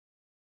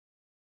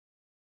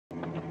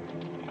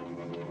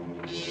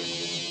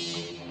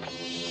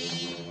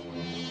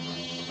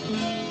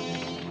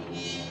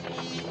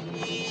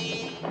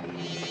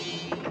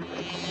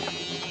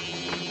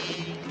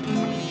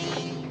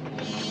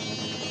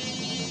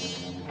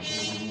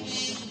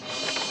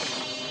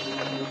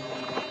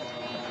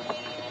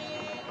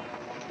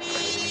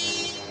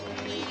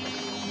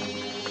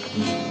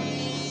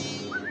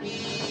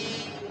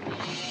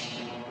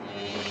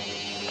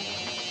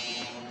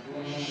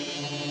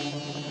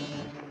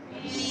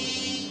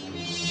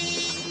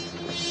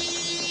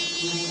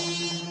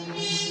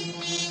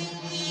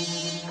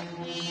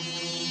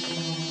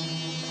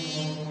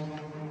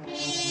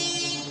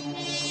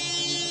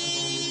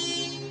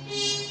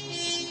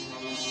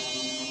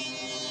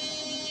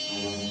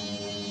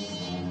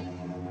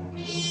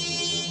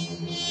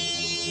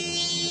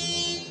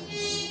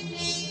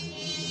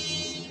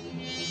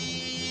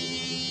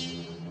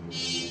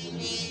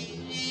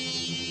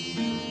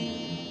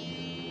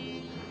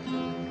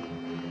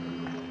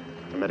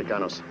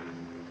Americanos.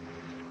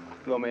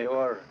 Lo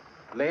mejor.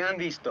 ¿Le han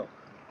visto?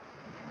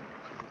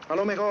 A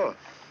lo mejor.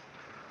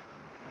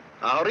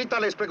 Ahorita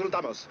les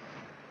preguntamos.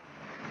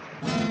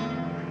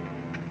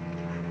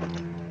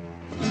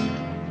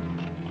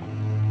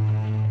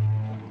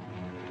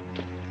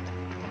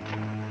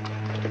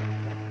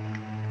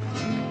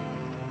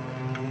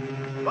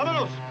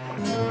 ¡Vámonos!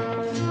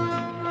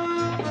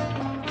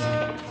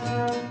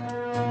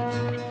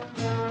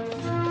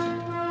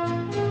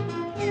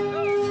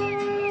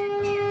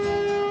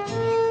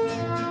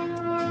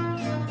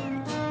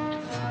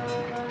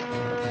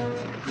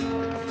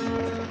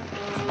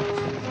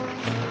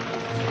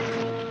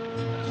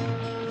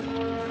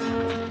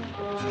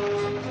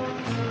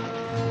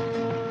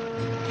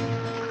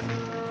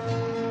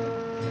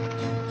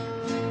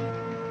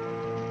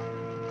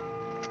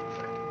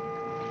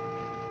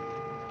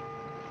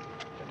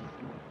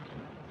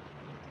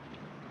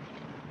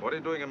 What are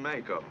you doing in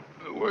Mexico?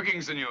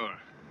 Working, senor.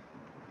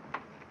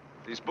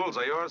 These bulls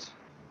are yours?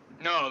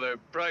 No, they're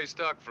prize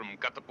stock from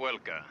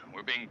Catapuelca.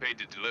 We're being paid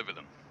to deliver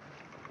them.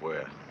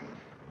 Where?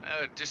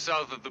 Just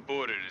south of the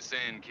border to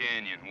Sand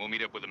Canyon. We'll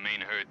meet up with the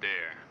main herd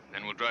there.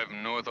 Then we'll drive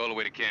them north all the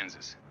way to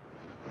Kansas.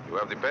 You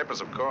have the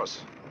papers, of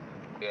course.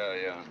 Yeah.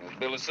 There's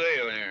bill of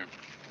sale here.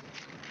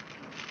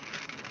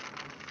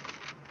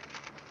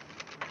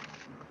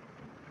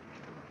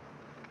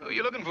 Who are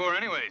you looking for,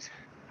 anyways?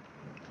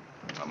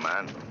 A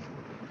man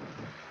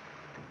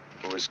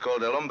who is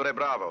called El Hombre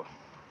Bravo.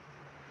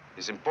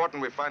 It's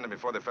important we find him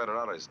before the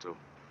Federales do.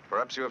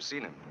 Perhaps you have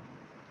seen him.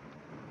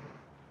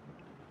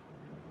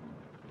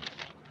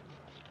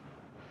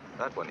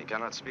 That one, he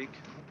cannot speak.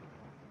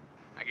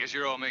 I guess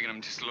you're all making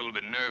him just a little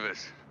bit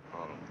nervous.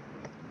 Oh.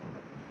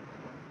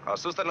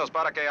 Asústenos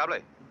para que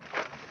hable.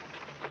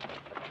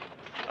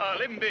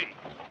 Leave him be.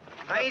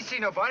 I ain't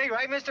seen nobody,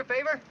 right, Mr.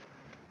 Favor?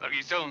 Look,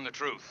 he's telling the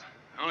truth.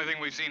 The only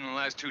thing we've seen in the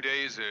last 2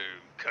 days are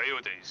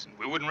coyotes.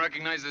 We wouldn't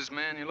recognize this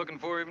man you're looking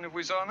for even if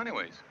we saw him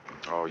anyways.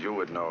 Oh, you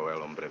would know El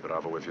Hombre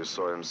Bravo if you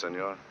saw him,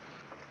 senor.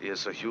 He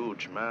is a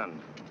huge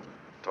man,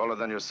 taller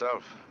than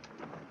yourself.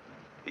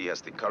 He has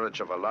the courage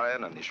of a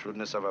lion and the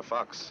shrewdness of a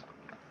fox.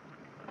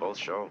 Both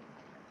show.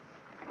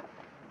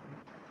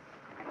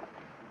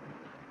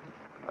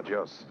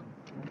 Adios.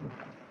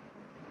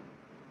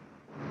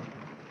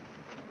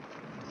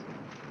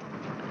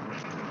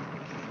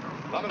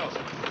 Vámonos.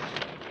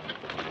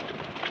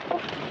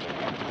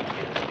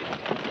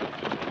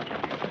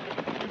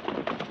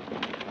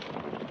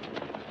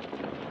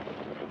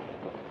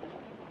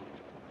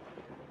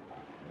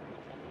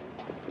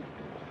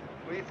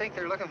 What do you think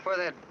they're looking for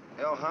that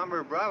El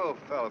Hombre Bravo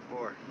fella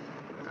for?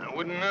 I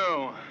wouldn't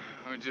know.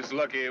 We're just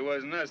lucky it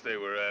wasn't us they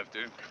were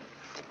after.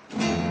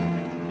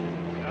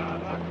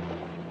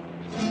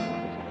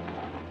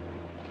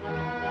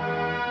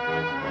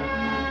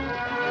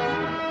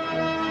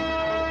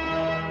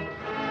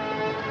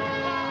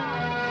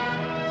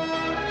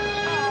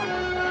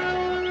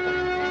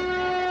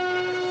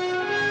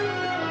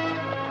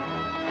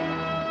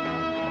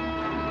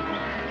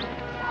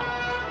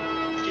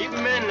 Keep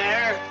them in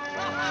there.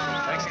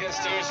 Mexican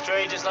steer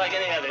straight just like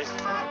any others.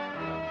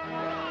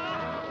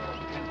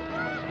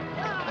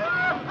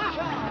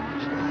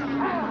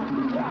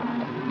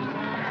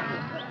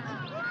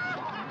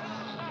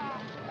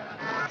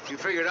 You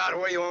figured out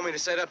where you want me to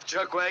set up the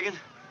chuck wagon?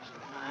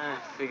 I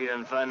figured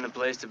on finding a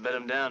place to bed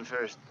them down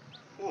first.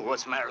 Well,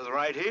 what's the matter with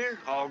right here?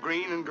 All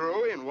green and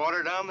growy and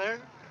water down there?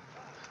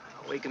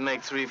 We can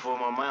make 3-4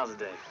 more miles a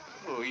day.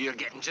 Oh, you're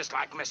getting just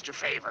like Mr.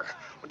 Favor.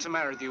 What's the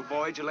matter with you,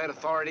 boy? Did you let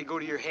authority go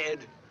to your head?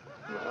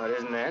 No, it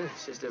isn't that.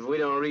 It's just if we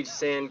don't reach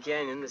Sand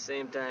Canyon the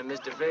same time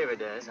Mr. Favor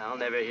does, I'll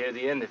never hear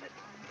the end of it.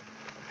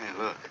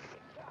 Hey, look.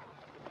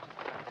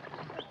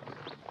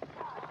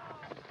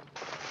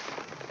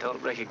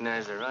 Don't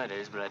recognize the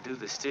riders, but I do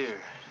the steer.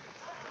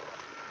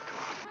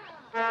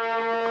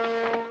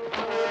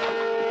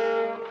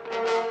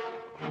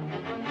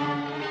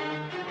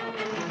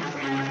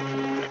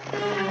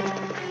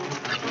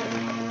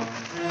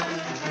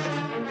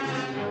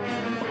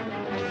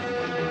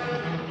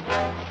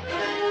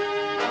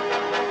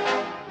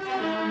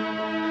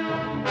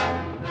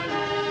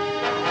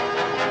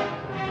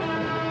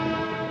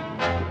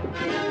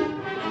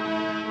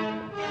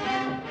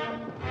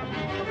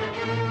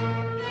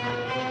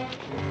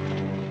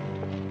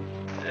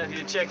 If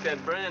you check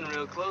that brand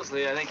real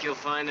closely, I think you'll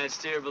find that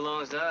steer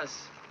belongs to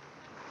us.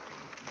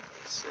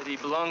 Said he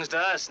belongs to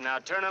us. Now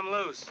turn him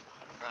loose.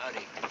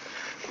 Rowdy,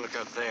 look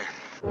up there.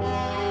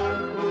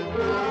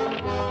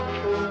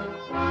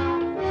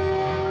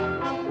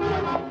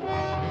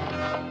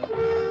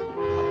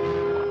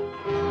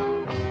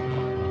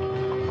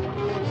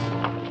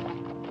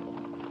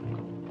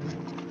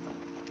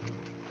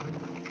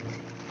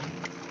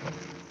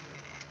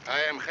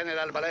 I am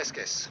General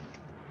Velasquez.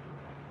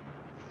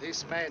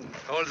 These men,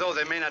 although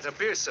they may not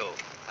appear so,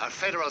 are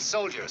federal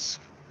soldiers.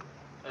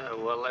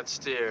 Well, that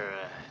steer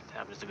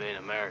happens to be an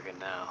American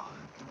now.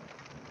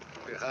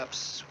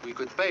 Perhaps we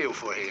could pay you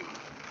for him.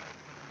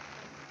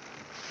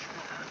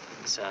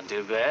 Doesn't sound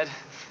too bad.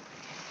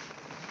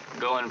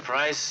 Going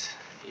price,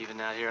 Even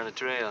out here on the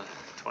trail,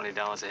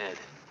 $20 a head.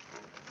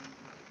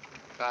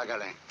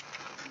 Págale.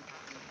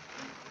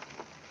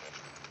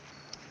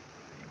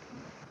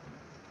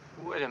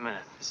 Wait a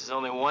minute. This is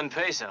only 1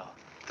 peso.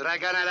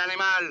 Traigan el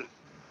animal.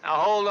 Now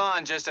hold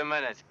on just a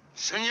minute.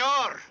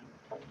 Señor!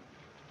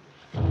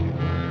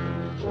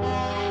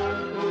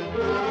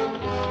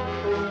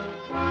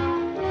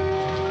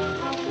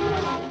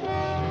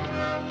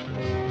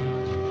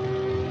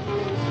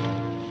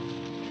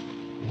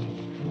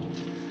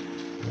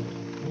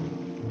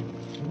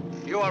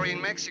 You are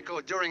in Mexico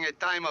during a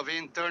time of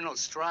internal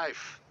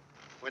strife,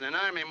 when an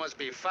army must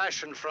be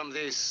fashioned from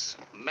these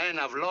men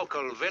of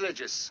local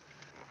villages.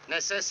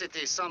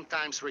 Necessity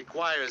sometimes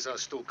requires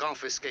us to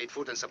confiscate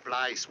food and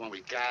supplies when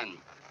we can.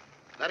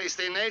 That is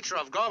the nature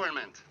of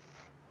government.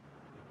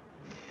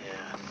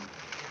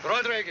 Yeah.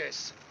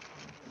 Rodriguez.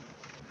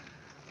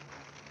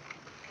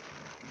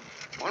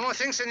 One more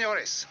thing,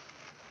 senores.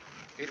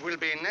 It will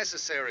be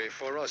necessary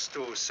for us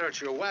to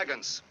search your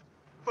wagons.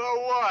 For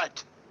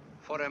what?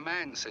 For a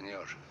man,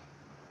 senor,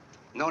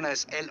 known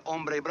as El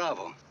Hombre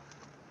Bravo.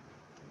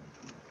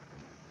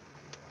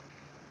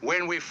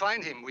 When we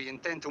find him, we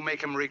intend to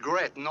make him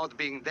regret not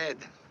being dead.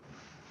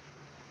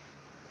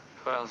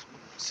 Well,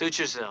 suit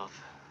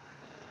yourself.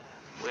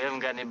 We haven't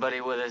got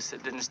anybody with us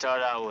that didn't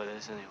start out with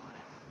us anyway.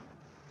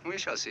 We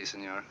shall see,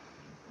 senor.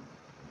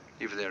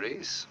 If there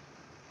is,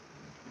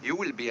 you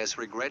will be as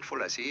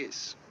regretful as he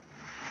is.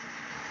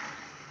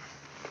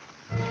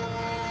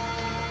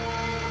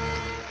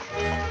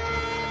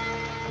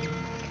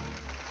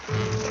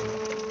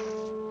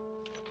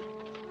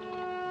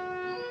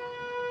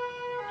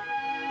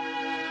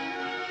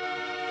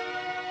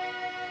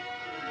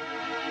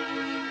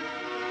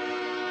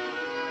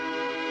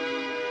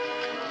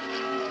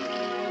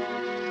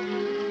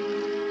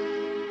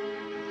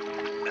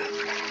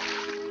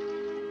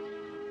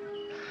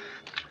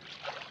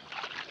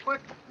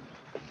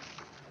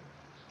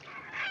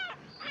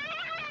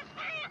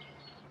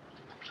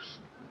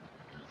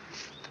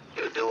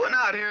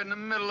 Out here in the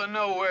middle of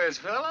nowheres,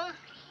 fella?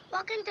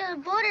 Walking to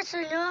the border,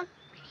 senor.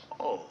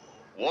 Oh,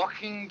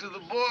 walking to the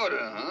border,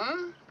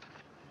 huh?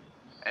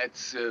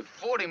 That's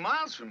 40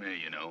 miles from here,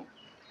 you know.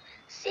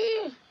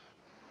 See.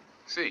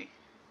 See.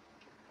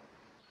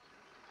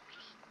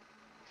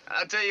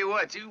 I'll tell you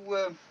what,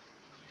 you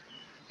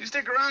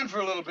stick around for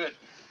a little bit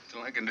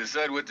till I can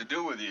decide what to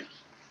do with you.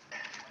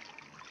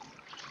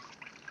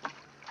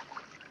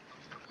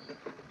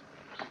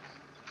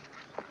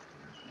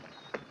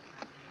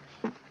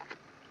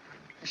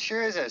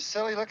 Sure is a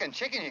silly-looking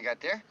chicken you got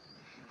there.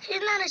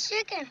 He's not a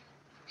chicken.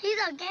 He's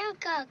a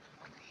gamecock.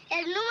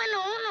 El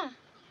número uno.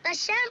 The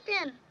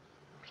champion.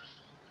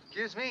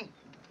 Excuse me.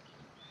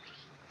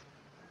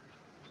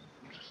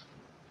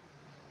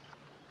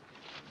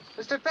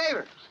 Mr.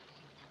 Favor.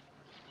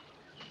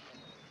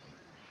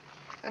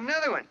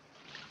 Another one.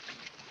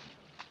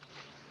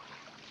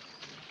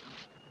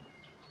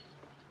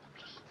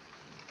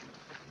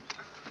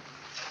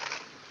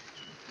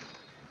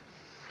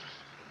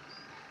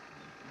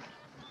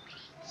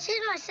 She's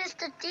my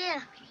sister,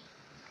 Tia.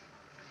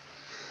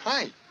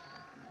 Hi.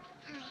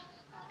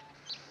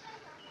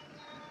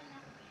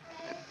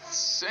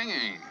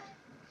 Singing.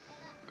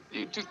 Where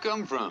you two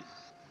come from?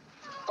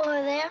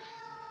 Over there.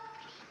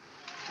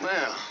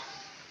 Well,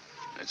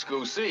 let's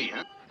go see,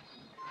 huh?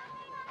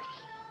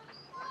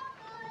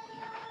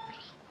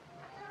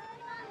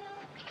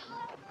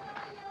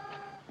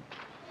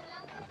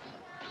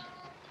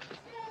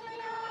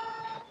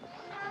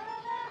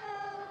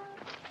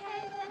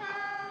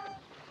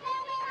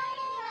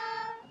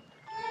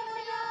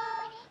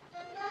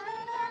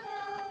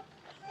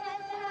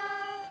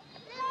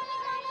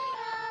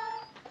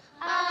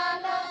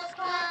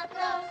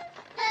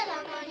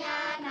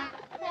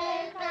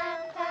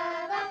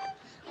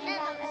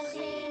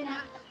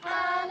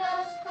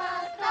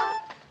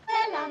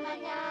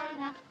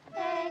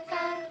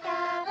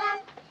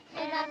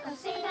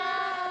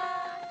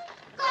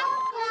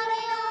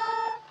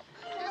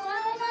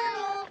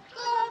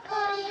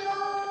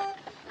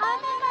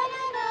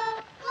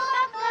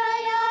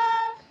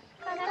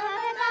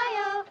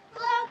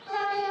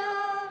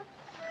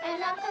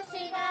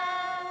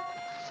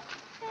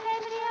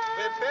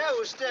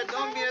 Usted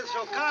no me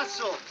hizo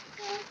caso.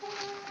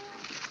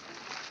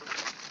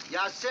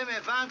 Ya se me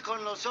van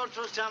con los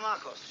otros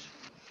chamacos.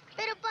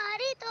 Pero,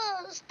 pajarito,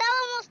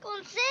 estábamos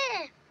con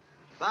sed.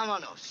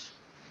 Vámonos.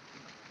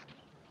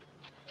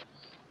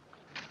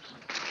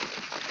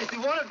 If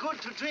you want a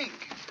good to drink.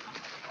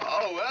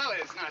 Oh, well,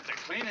 it's not the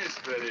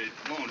cleanest, but it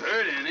won't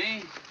hurt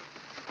any.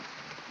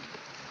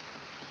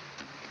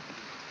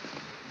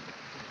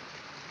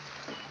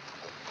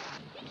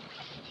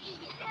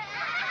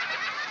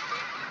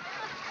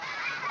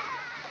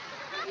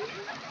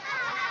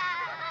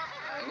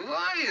 Who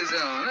are you,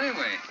 Zone,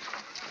 anyway?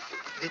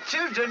 The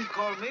children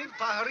call me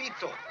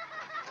Pajarito.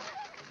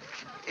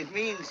 It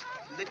means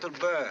little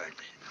bird.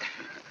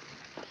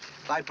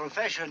 By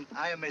profession,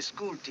 I am a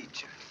school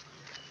teacher.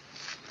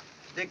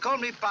 They call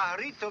me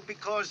Pajarito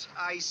because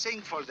I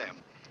sing for them.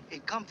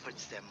 It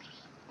comforts them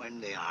when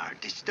they are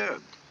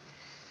disturbed.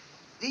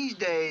 These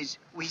days,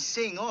 we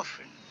sing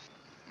often.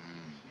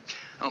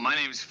 Oh, my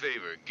name's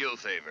Favor, Gil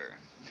Favor.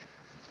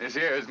 This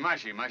here is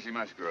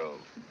Musgrove.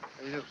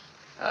 How you do?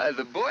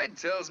 The boy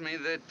tells me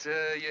that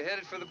you're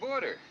headed for the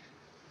border.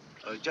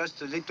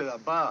 Just a little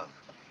above.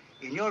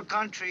 In your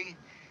country,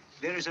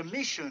 there is a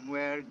mission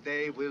where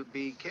they will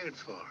be cared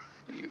for.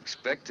 You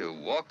expect to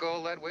walk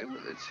all that way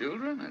with the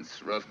children?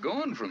 It's rough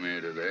going from here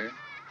to there.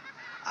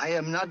 I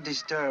am not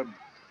disturbed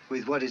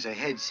with what is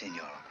ahead,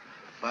 senor,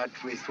 but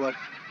with what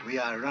we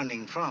are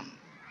running from.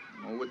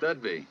 What would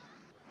that be?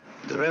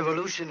 The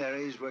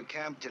revolutionaries were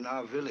camped in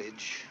our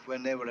village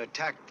when they were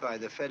attacked by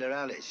the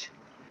federales.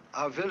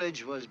 Our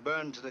village was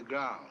burned to the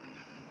ground.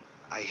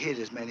 I hid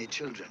as many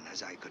children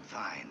as I could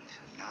find.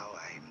 Now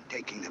I'm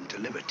taking them to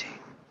liberty.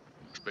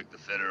 Expect the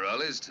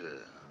federales to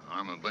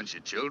arm a bunch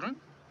of children?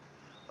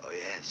 Oh,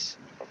 yes.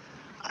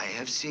 I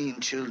have seen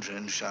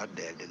children shot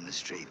dead in the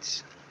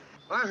streets.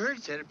 Well, I heard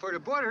he's headed for the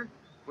border.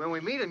 When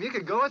we meet him, you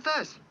could go with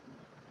us.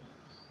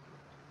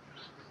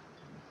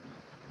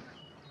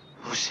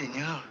 Oh,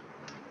 senor,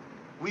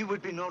 we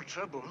would be no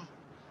trouble.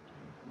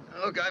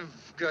 Look,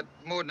 I've got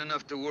more than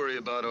enough to worry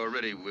about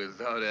already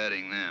without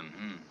adding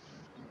them.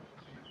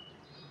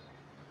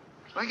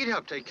 I could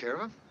help take care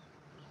of him.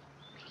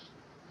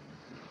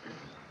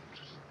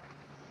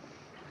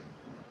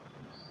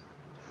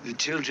 The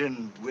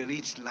children will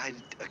each light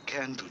a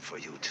candle for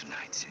you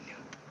tonight, senor.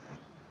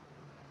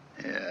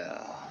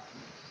 Yeah.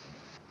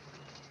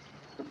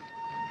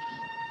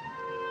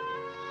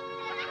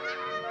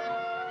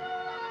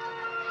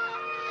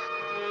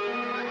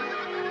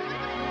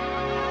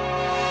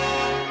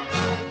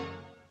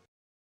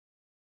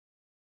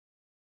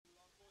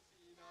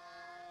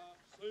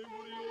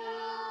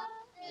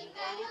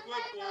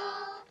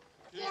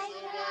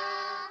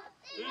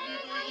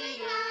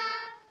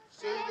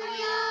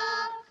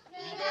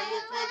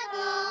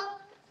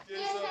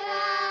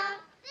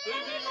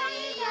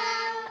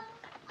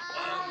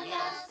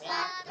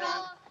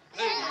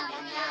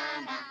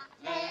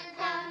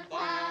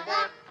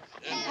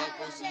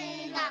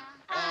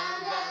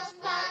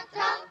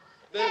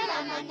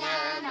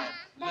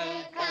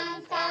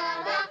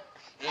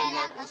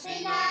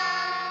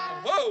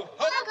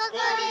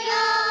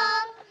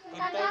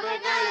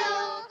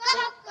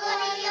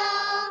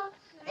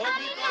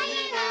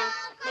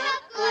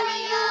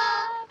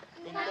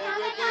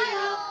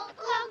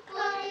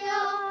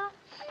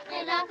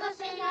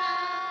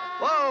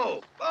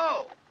 Whoa!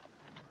 Whoa!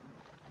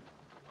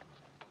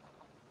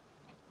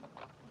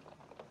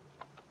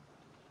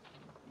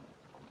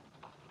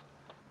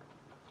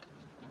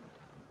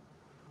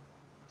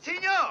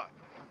 Senor!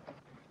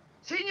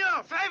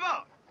 Senor,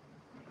 favor!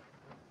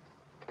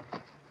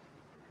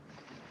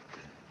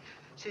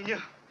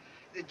 Senor,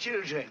 the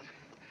children,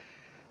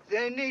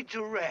 they need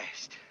to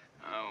rest.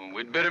 Oh,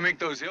 we'd better make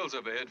those hills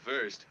up ahead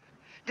first.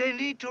 They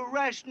need to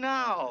rest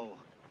now.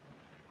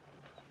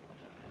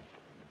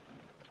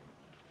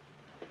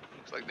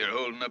 Looks like they're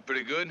holding up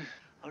pretty good.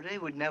 Oh, they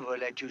would never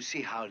let you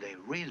see how they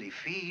really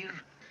feel.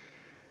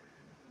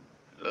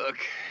 Look,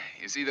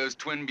 you see those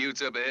twin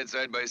buttes up ahead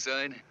side by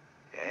side?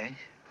 Yes?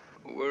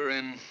 We're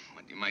in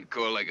what you might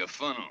call like a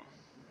funnel.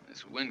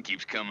 This wind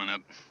keeps coming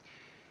up.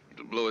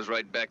 It'll blow us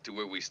right back to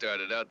where we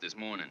started out this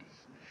morning.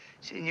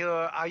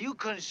 Senor, are you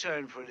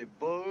concerned for the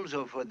bulls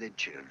or for the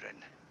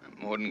children? I'm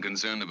more than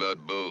concerned about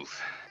both.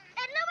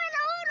 El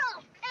número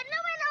uno. El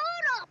número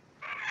uno.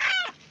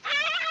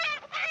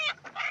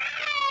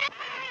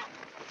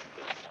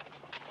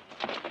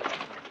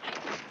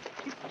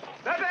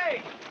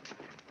 Pepe!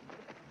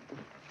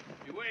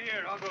 You wait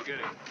here, I'll go get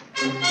it.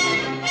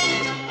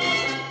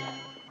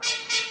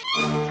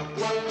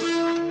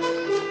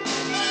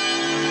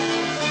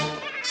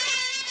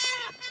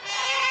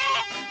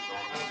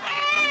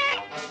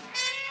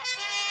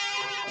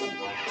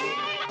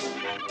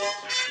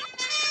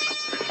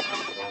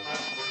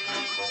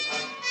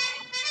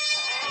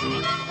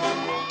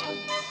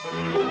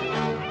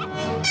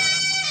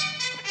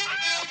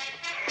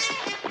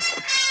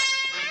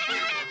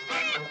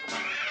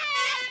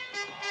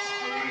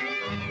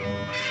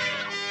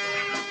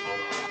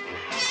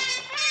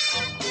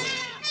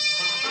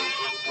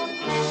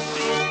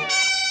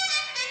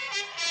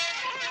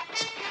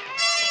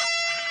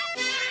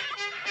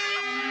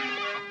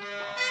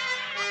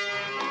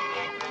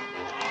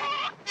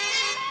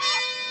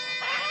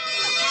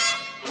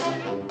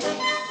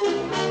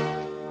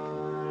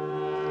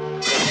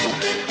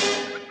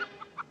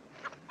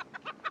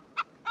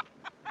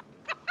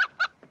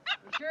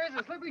 Sure is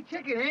a slippery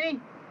chicken, ain't he?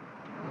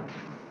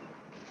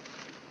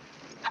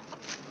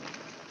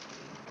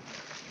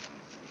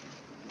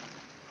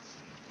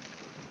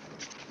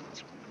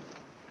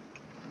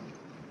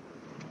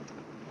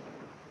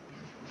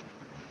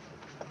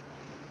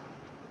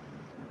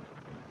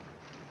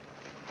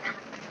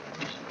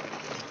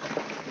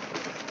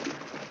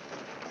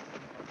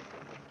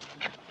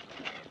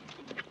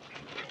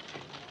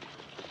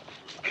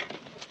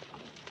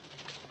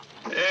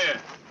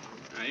 There.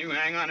 Now, you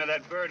hang on to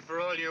that bird for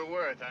all you're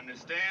worth,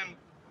 understand?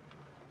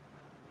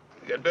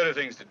 We got better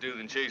things to do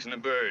than chasing a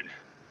bird.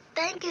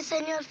 Thank you,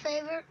 Senor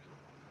Favor.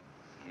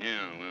 Yeah,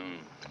 well,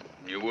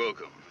 you're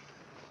welcome.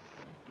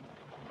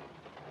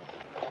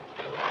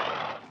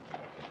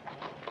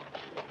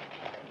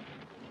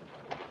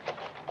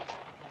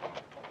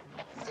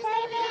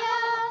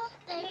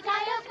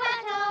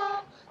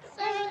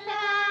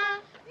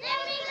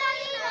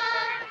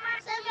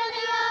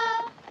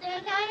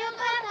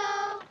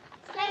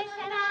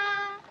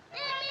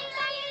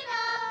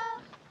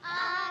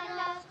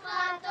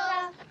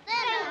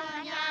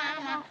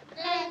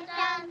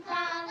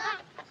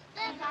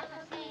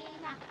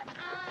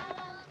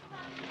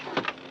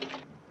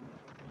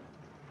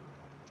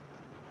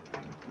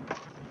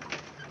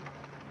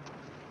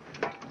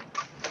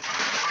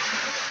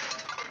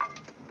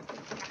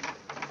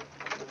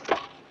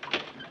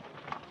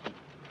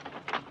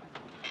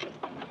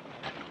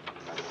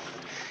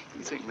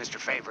 You think Mr.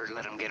 Favor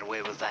let him get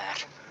away with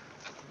that?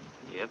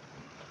 Yep.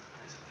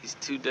 These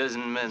 24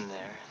 men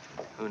there.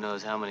 Who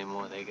knows how many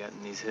more they got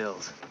in these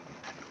hills.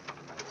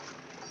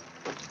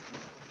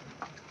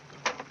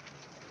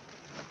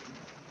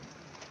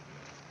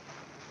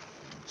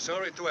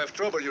 Sorry to have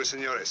troubled you,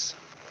 senores.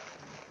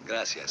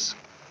 Gracias.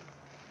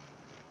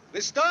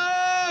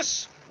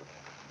 Listos!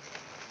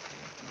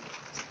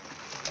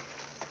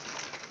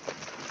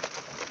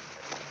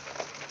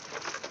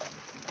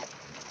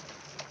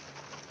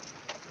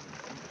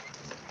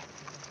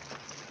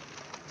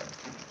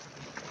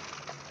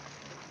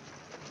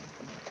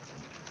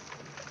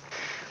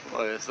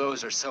 Well, if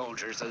those are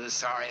soldiers, they're the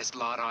sorriest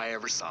lot I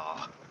ever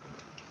saw.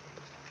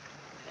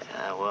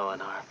 Yeah, well,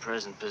 in our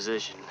present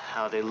position,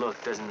 how they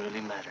look doesn't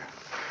really matter.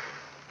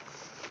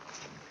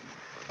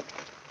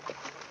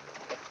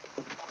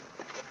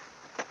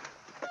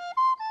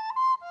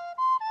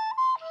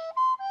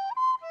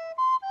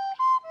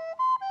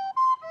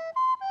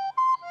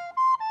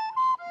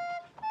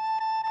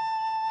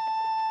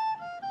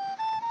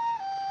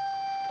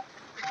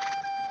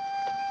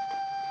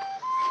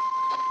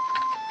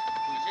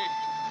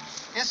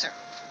 Yes, sir.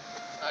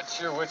 Not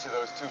sure which of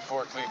those two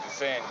forks lead to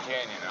Sand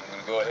Canyon. I'm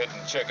gonna go ahead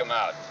and check them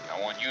out. I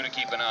want you to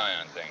keep an eye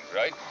on things,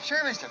 right? Sure,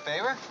 Mr.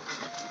 Favor.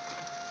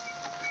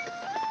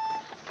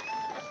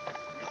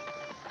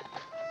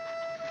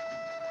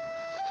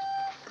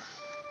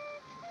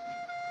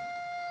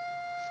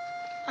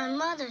 My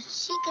mother,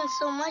 she can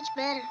so much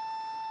better.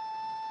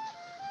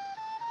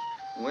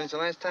 When's the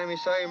last time you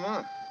saw your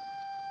mom?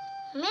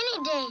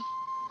 Many days.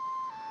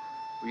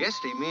 Well,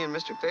 yesterday, me and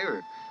Mr.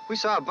 Favor, we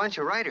saw a bunch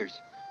of riders.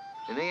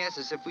 And they asked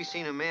us if we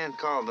seen a man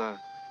called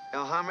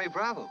El Hombre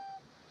Bravo.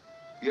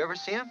 You ever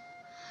see him?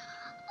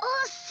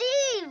 Oh,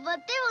 sí, but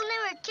they will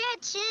never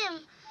catch him.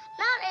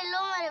 Not El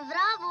Hombre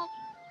Bravo.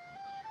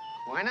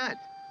 Why not?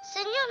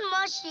 Senor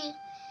Moshi,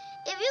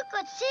 if you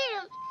could see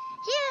him,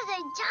 he is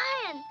a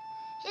giant.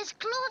 His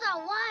clothes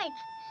are white,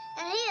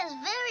 and he is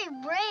very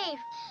brave.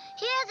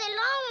 He has a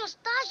long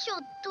mustache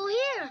to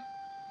here,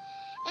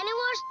 and he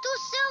wears 2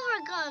 silver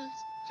guns.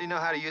 Do you know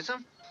how to use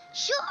them?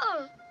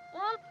 Sure.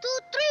 1, 2,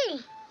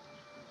 3.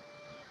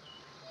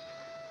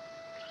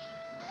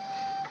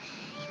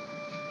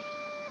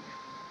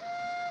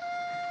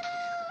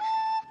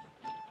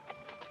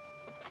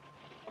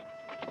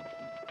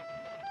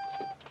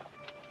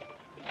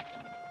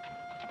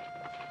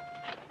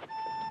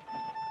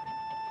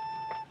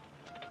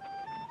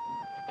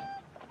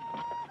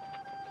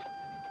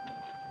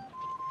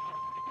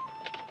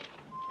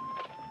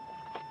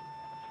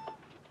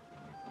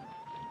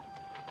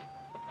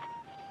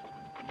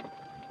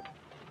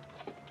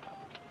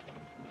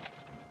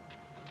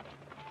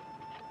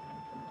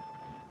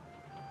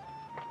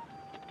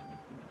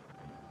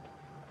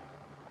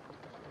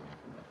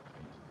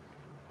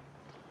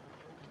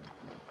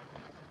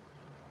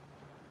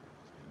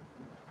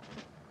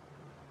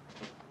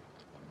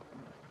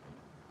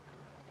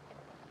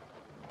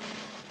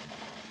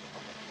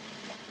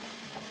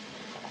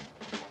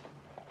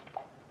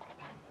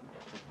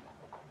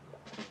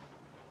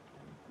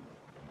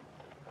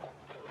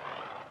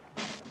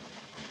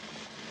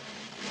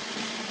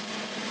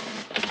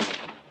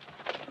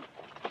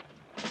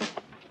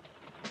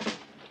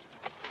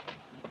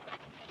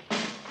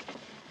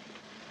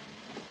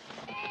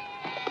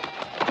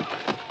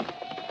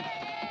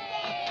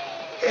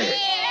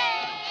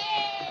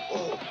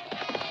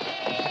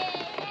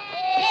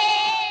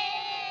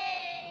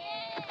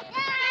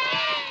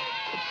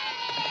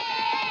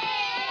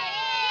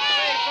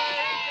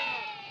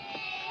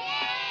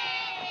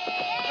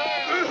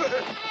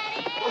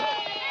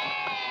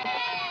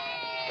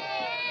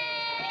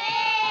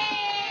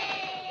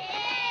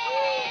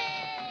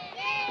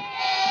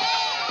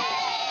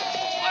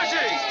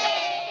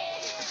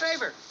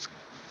 Favor.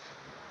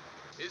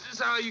 Is this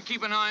how you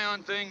keep an eye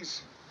on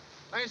things?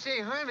 I didn't see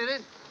any harm in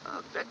it.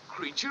 That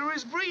creature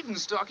is breeding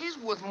stock. He's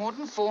worth more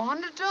than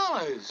 $400.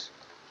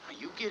 Now,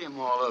 you get him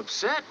all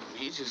upset, and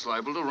he's just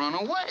liable to run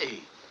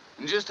away.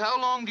 And just how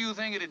long do you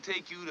think it'd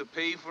take you to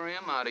pay for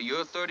him out of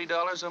your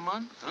 $30 a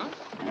month, huh?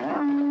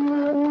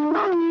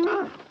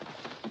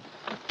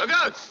 Look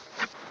out!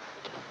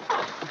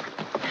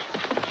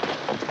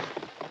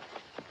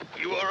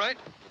 You all right?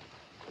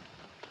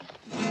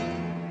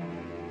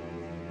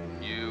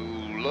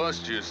 You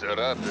lost you,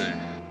 Serape.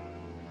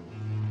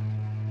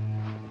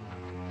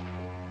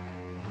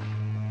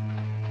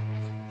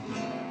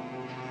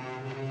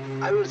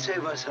 I will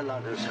save us a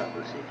lot of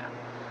trouble here.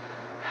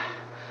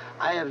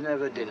 I have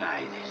never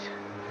denied it.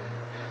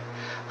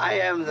 I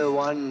am the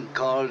one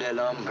called El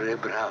Hombre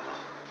Bravo.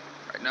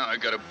 Right now, I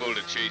got a bull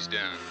to chase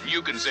down.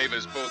 You can save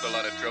us both a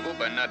lot of trouble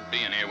by not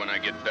being here when I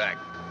get back.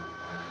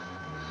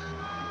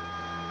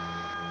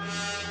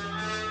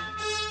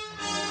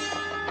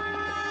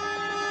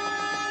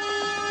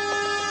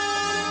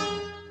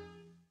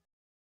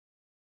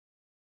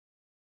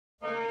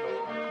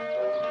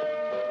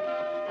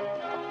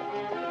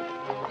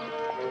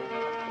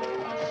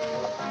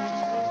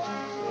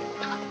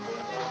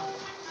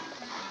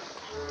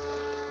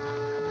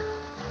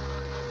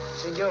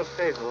 Senor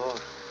Favor,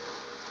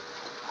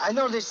 I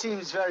know this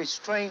seems very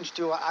strange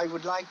to you. I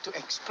would like to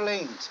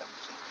explain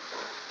something.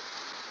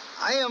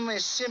 I am a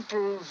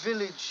simple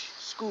village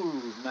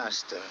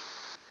schoolmaster.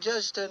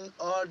 Just an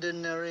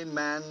ordinary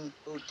man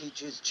who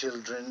teaches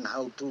children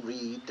how to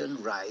read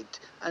and write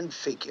and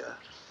figure.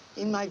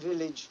 In my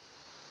village,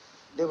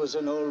 there was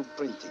an old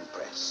printing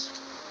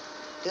press.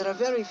 There are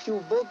very few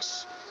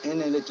books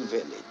in a little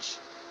village.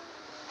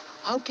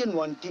 How can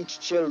one teach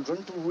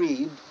children to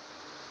read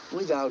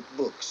without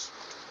books?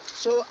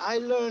 So I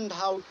learned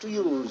how to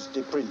use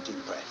the printing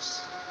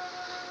press.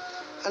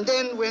 And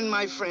then when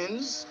my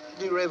friends,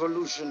 the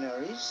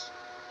revolutionaries,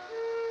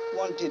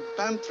 wanted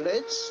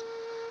pamphlets,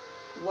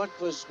 what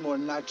was more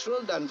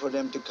natural than for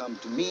them to come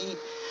to me,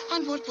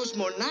 and what was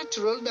more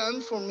natural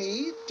than for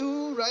me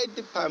to write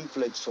the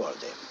pamphlets for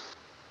them?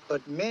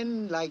 But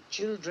men, like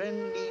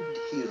children, need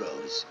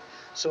heroes.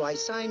 So I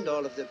signed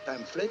all of the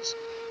pamphlets,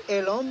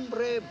 El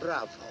Hombre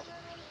Bravo.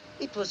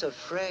 It was a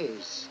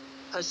phrase,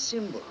 a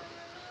symbol.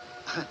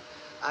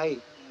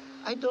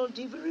 I don't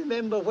even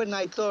remember when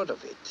I thought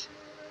of it.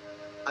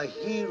 A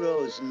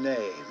hero's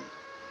name,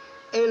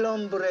 El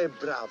Hombre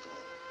Bravo.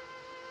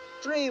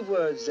 3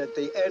 words at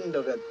the end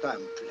of a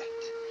pamphlet.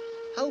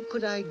 How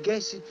could I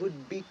guess it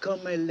would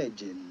become a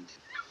legend?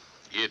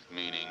 It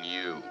meaning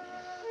you.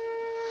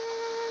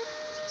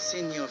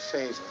 Senor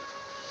Favor,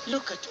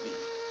 look at me.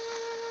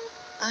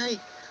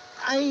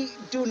 I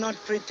do not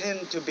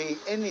pretend to be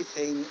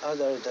anything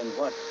other than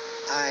what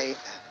I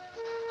am.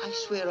 I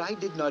swear I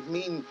did not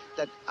mean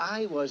that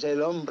I was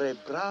El Hombre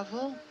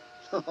Bravo.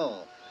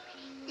 No,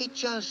 it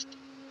just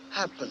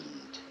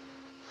happened.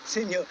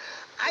 Senor,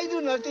 I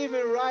do not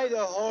even ride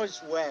a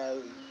horse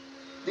well.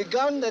 The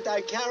gun that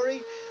I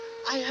carry,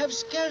 I have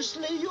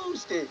scarcely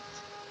used it.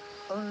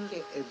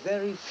 Only a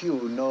very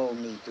few know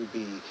me to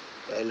be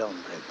El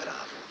Hombre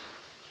Bravo.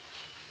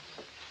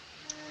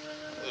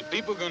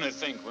 People gonna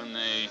think when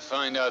they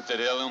find out that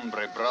El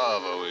Hombre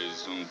Bravo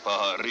is un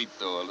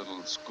pajarito, a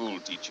little school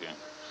teacher?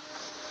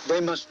 They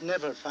must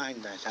never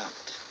find that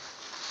out.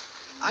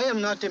 I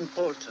am not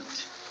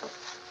important.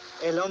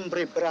 El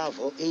Hombre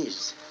Bravo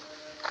is.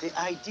 The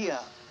idea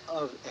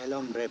of El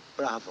Hombre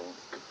Bravo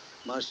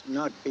must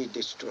not be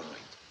destroyed.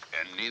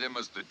 And neither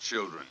must the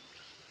children.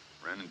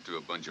 Ran into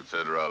a bunch of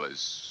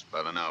federales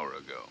about an hour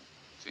ago.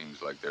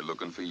 Seems like they're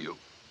looking for you.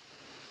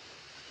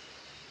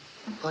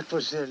 What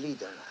was their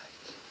leader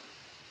like?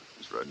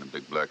 He's riding a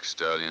big black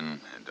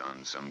stallion and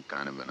on some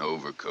kind of an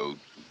overcoat.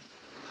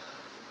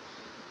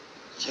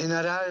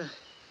 General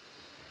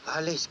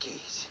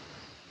Alesquez.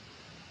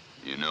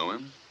 You know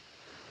him?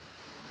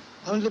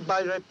 Only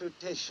by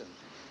reputation.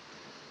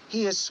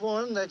 He has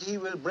sworn that he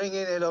will bring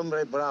in El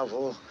Hombre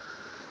Bravo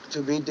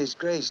to be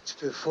disgraced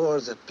before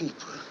the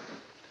people.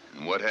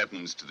 And what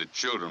happens to the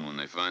children when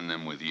they find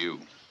them with you?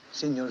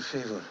 Senor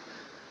Favor,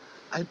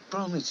 I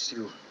promise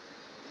you,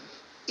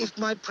 if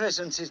my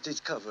presence is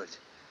discovered,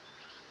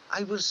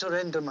 I will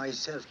surrender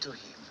myself to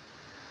him.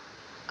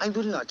 I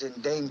will not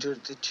endanger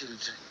the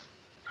children.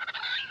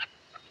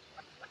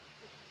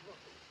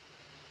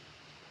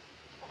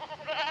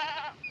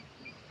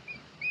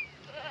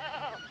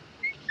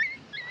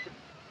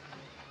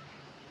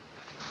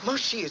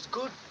 Moshi is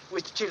good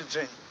with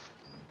children.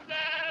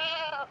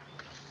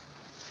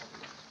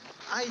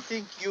 I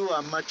think you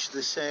are much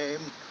the same,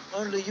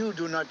 only you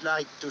do not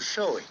like to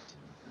show it.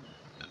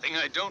 The thing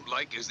I don't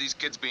like is these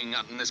kids being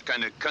out in this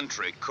kind of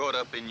country, caught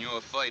up in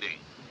your fighting.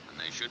 And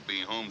they should be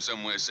home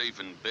somewhere safe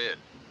in bed.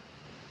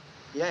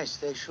 Yes,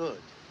 they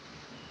should.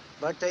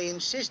 But they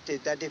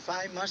insisted that if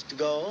I must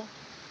go,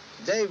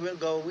 they will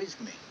go with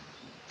me.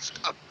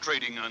 Stop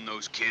trading on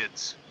those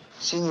kids.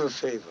 Senor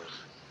Favor,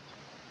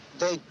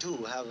 they too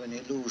have an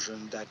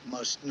illusion that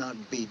must not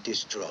be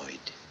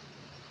destroyed.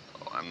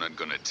 Oh, I'm not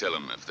gonna tell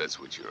them if that's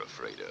what you're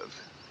afraid of.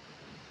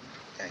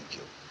 Thank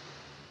you.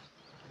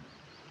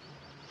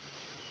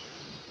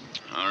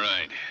 All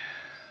right.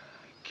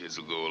 Kids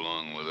will go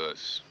along with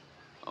us.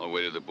 All the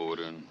way to the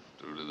border and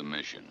through to the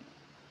mission.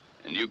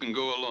 And you can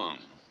go along,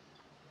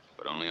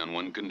 but only on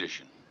one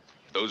condition.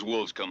 If those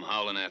wolves come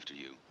howling after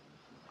you,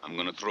 I'm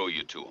gonna throw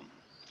you to them.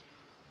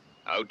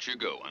 Out you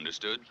go,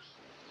 understood?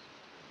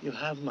 You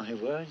have my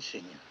word,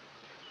 senor.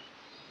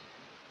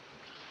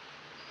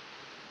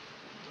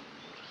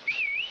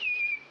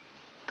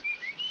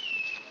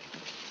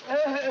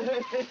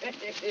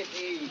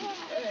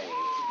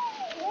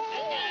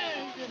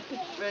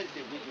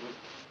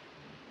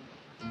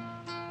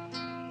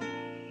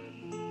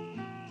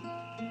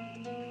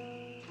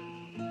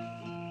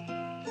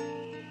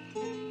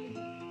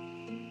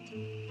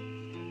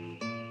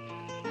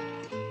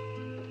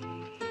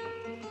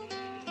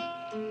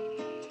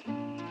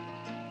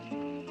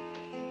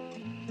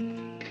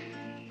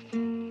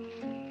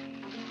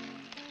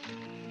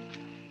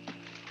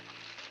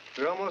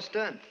 We're almost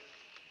done.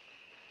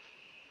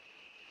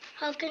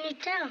 How can you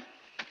tell?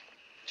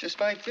 Just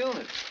by feeling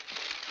it.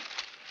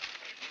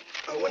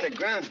 Oh, when the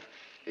ground,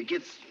 it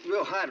gets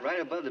real hot right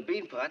above the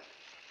bean pot.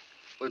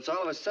 Well, it's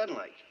all of a sudden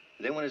like.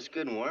 Then when it's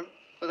good and warm,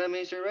 well, that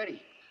means they're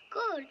ready.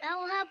 Good. I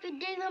will help you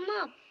dig them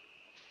up.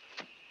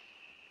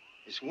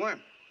 It's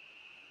warm.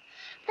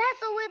 That's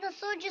the way the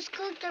soldiers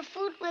cook their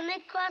food when they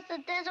cross the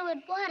desert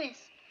with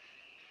Juarez.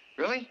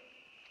 Really?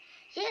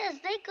 Yes,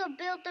 they could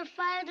build their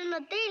fires in the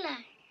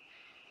daylight.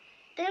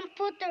 Then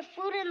put their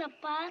food in the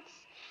pots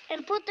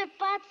and put their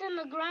pots in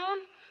the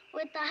ground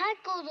with the hot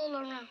coals all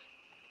around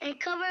and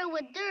cover it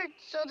with dirt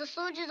so the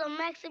soldiers of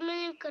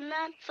Maximilian could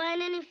not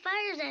find any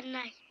fires at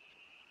night.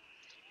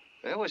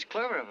 That was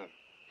clever of him.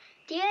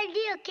 The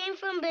idea came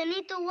from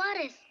Benito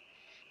Juarez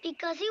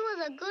because he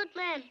was a good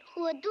man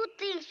who would do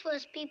things for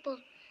his people,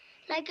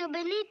 like a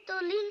Benito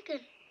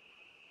Lincoln.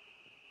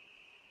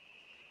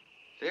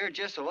 They're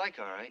just alike,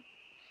 all right.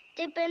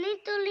 Did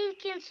Benito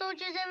Lincoln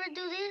soldiers ever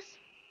do this?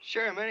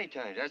 Sure, many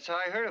times. That's how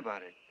I heard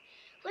about it.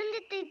 When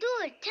did they do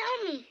it?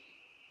 Tell me.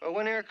 Well,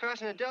 when they were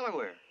crossing the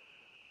Delaware,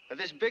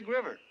 this big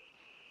river.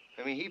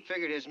 I mean, he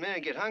figured his men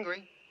would get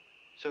hungry,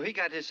 so he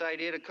got this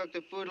idea to cook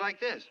the food like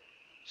this,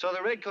 so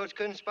the redcoats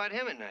couldn't spot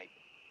him at night.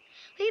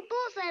 We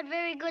both had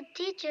very good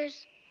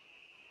teachers.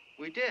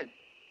 We did.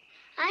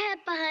 I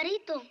had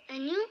Pajarito,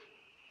 and you?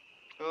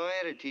 Oh,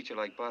 I had a teacher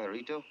like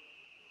Pajarito,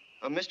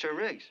 Mr.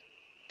 Riggs.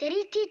 Did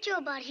he teach you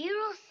about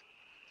heroes?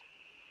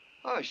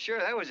 Oh, sure,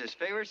 that was his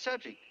favorite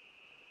subject.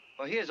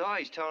 Well, he was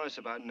always telling us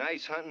about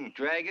knights hunting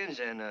dragons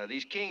and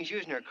these kings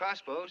using their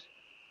crossbows.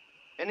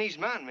 And these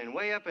mountain men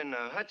way up in the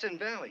Hudson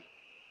Valley.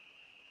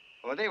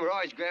 Well, they were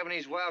always grabbing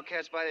these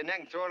wildcats by the neck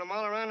and throwing them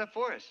all around the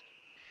forest.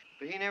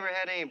 But he never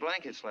had any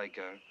blankets like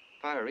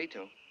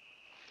Pajarito.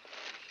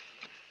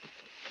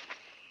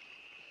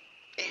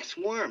 Hey, it's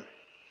warm.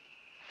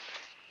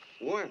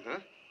 Warm, huh?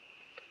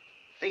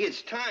 I think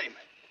it's time.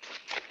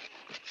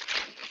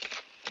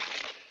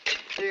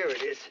 There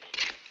it is.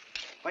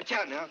 Watch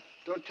out now.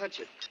 Don't touch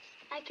it.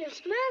 I can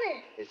smell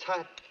it. It's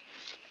hot.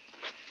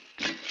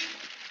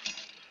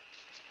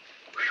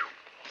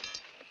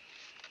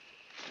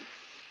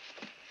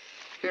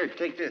 Here,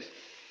 take this.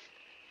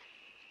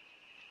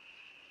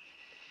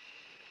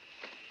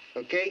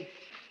 Okay?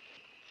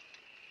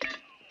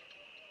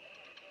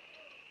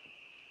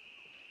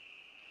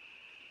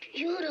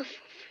 Beautiful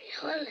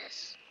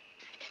frijoles.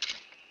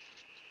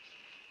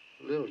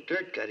 A little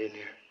dirt got in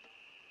here.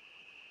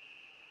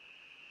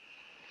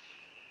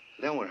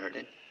 That won't hurt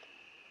it.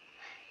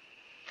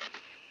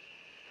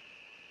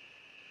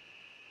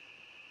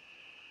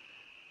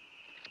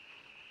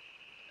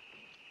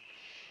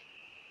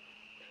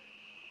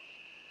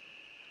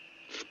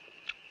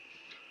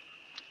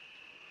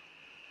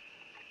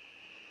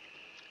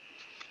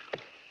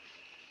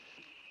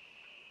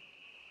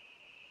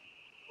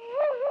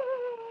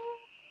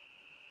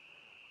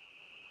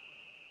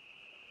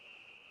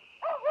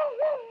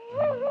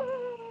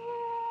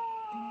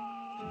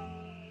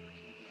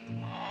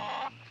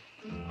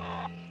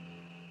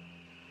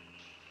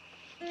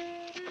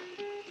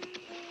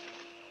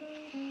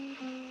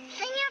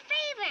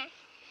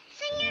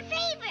 Señor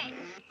Faber.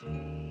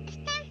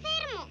 Está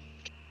enfermo.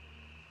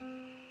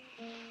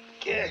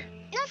 ¿Qué?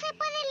 No se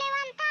puede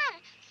levantar.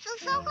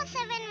 Sus ojos se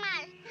ven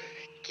mal.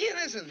 ¿Quién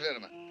es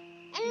enferma?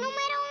 El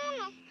número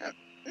 1.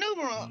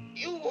 Número,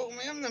 you woke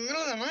me up in the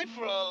middle of the night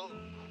for a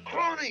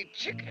crony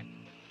chicken.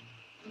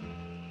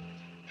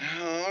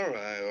 All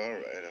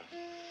right.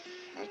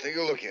 I'll take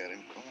a look at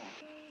him. Come on.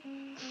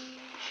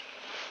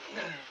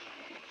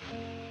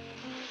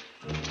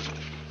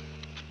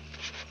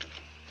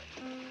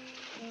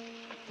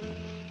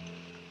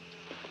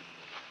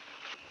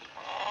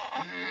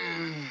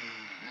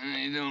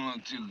 He don't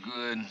look too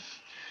good.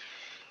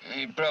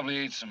 He probably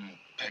ate some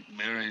peck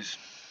berries.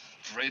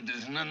 Afraid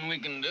there's nothing we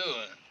can do.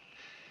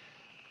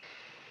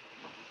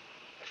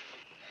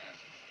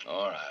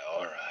 All right.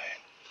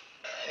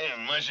 Here,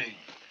 Mushy.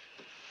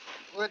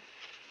 What?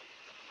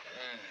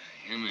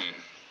 Come here.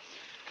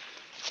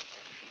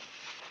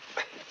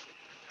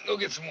 Go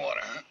get some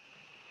water, huh?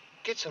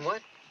 Get some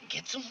what?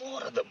 Get some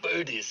water. The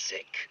bird is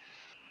sick.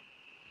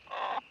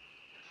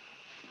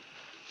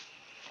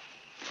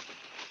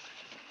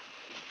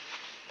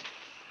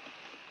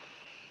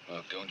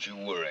 Look, don't you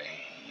worry.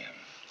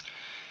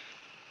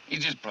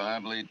 He's just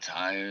probably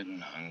tired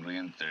and hungry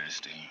and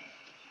thirsty.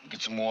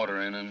 Get some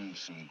water in him,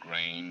 some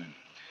grain.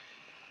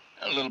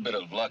 A little bit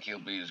of luck, he'll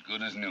be as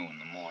good as new in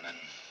the morning.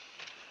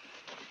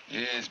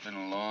 Yeah, it's been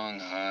a long,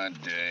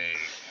 hard day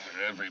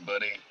for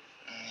everybody.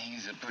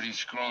 He's a pretty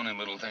scrawny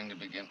little thing to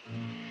begin.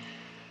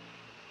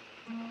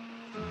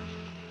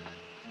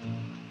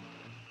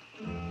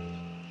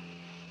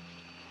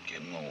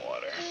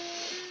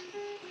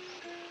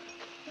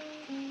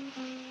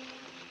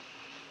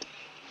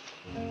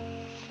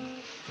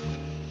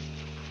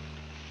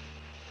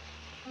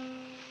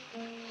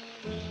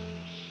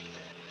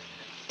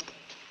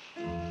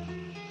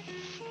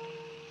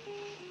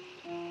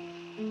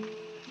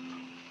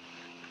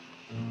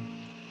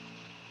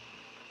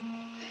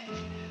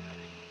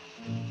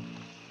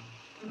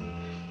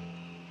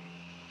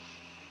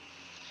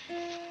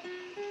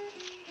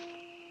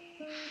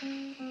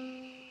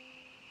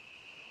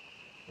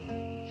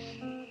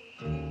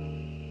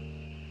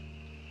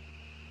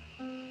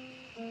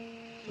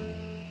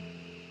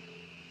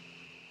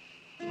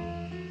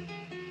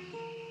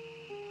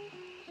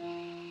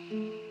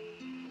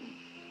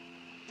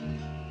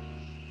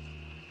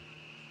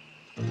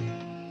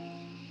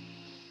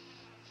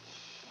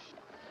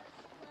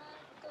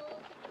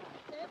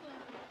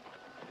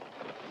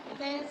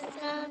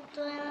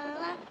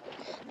 descantuela,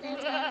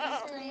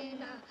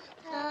 descantuela,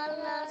 a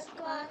las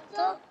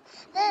 4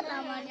 de la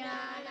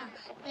mañana,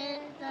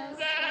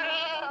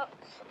 descansando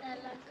en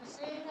la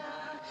cocina.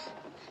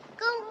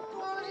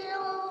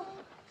 Cucurio,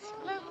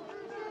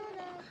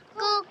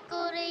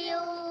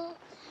 cucurio,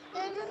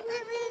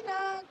 descansando,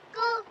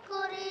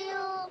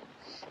 cucurio,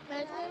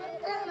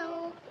 descansando,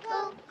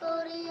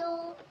 cucurio,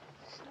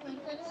 en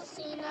la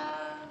cocina.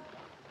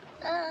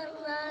 A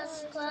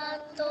las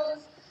 4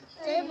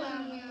 de la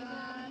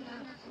mañana,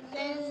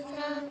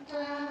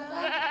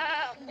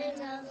 descansada,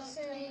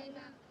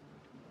 descansada.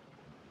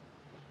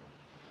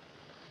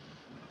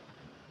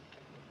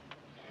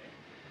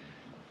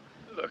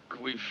 Look,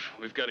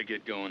 we've got to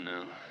get going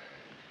now.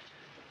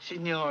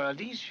 Senor, are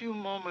these few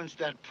moments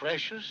that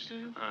precious to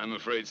you? I'm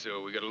afraid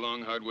so. We got a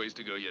long, hard ways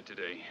to go yet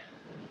today.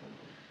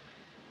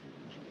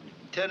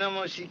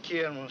 Tenemos y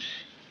queremos.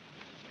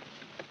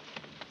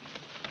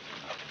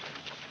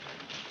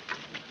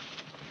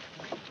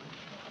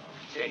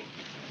 Hey,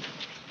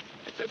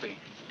 Pepe,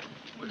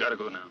 we gotta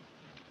go now.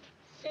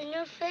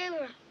 Señor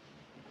Favor,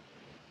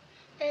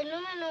 el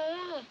número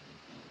 1,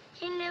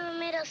 he never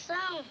made a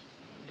sound.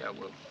 Yeah,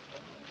 well,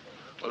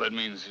 that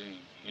means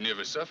he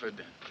never suffered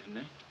then,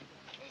 didn't he?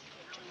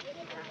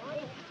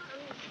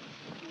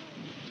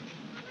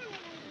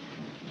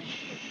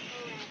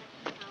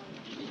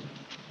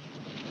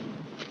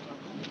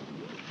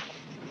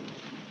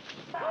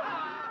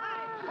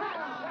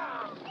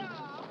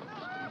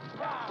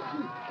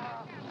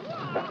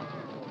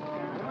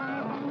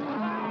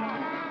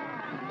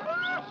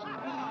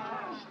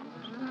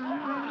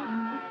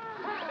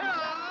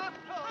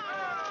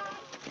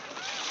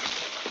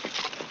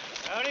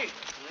 Howdy. There's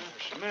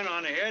some men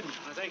on ahead.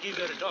 I think you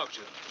better talk to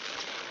them.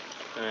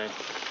 All right.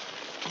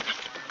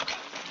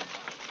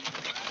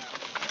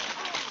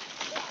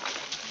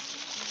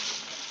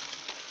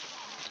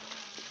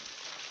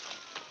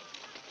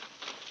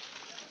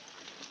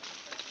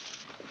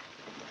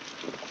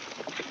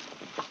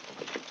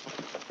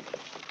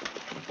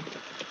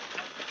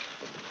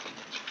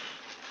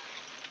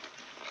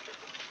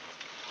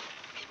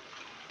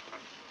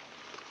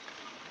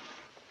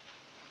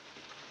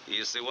 He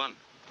is the one.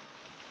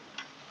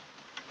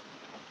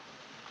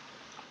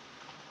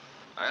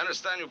 I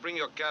understand you bring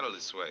your cattle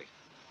this way.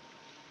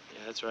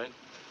 Yeah, that's right.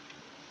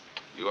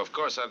 You, of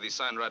course, have the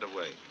sign right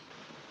away.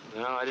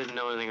 No, I didn't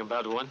know anything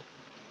about one.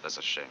 That's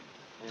a shame.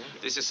 Yeah?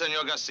 This is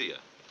Senor Garcia.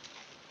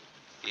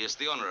 He is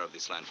the owner of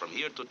this land from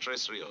here to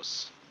Tres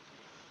Rios.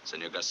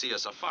 Senor Garcia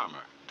is a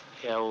farmer.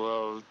 Yeah,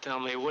 well, tell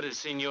me, what does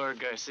Senor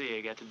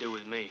Garcia got to do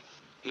with me?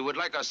 He would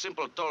like a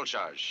simple toll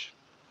charge.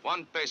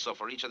 1 peso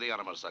for each of the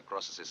animals that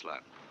crosses his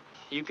land.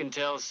 You can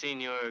tell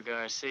Senor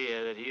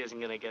Garcia that he isn't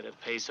gonna get a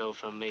peso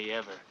from me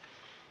ever.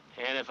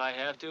 And if I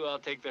have to, I'll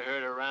take the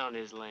herd around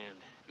his land.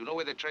 You know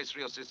where the Tres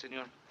Rios is,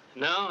 senor?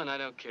 No, and I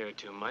don't care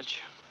too much.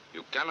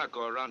 You cannot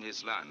go around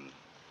his land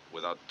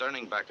without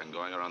turning back and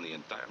going around the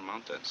entire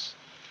mountains.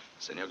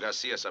 Senor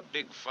Garcia is a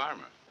big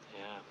farmer.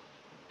 Yeah.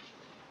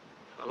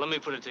 Well, let me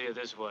put it to you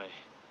this way.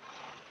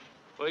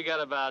 We got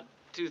about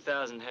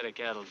 2,000 head of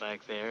cattle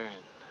back there,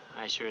 and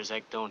I sure as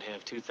heck don't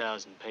have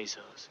 2,000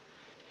 pesos.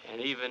 And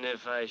even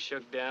if I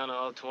shook down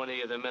all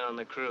 20 of the men on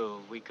the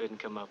crew, we couldn't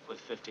come up with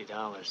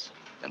 $50.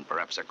 Then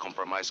perhaps a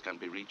compromise can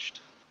be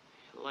reached.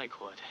 Like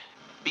what?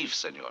 Beef,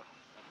 senor.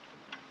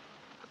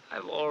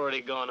 I've already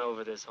gone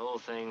over this whole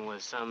thing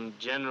with some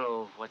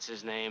general, what's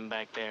his name,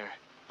 back there.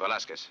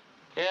 Velasquez.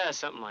 Yeah,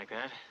 something like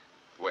that.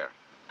 Where?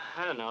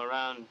 I don't know,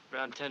 around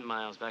 10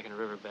 miles back in the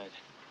riverbed.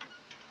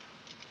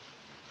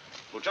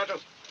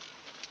 Muchachos,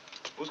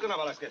 busquen a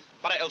Velasquez.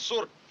 Para el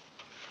sur.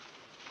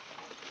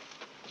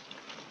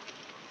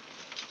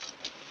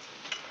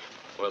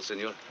 Well,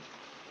 senor,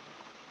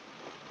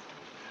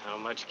 How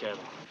much cattle?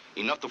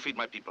 enough to feed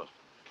my people.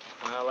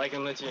 Well, I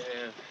can let you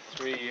have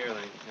 3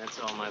 yearlings. That's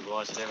all my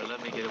boss has ever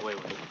let me get away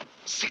with.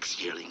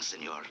 6 yearlings,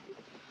 senor.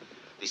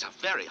 These are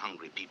very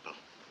hungry people.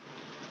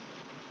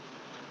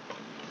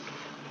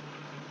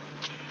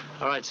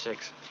 All right,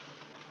 6.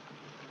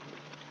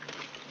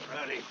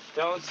 Ready.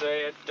 Don't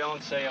say it.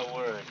 Don't say a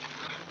word.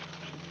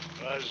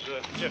 Was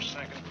just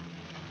thinking.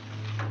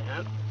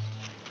 Yep.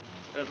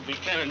 That'll be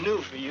kind of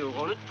new for you,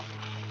 won't it?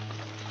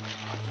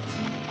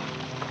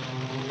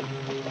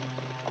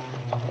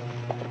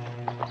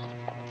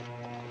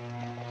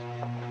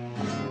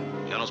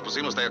 Ya nos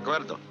pusimos de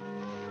acuerdo.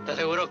 ¿Estás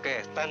seguro que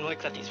están muy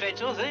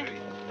satisfechos, eh?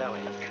 Está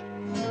bueno.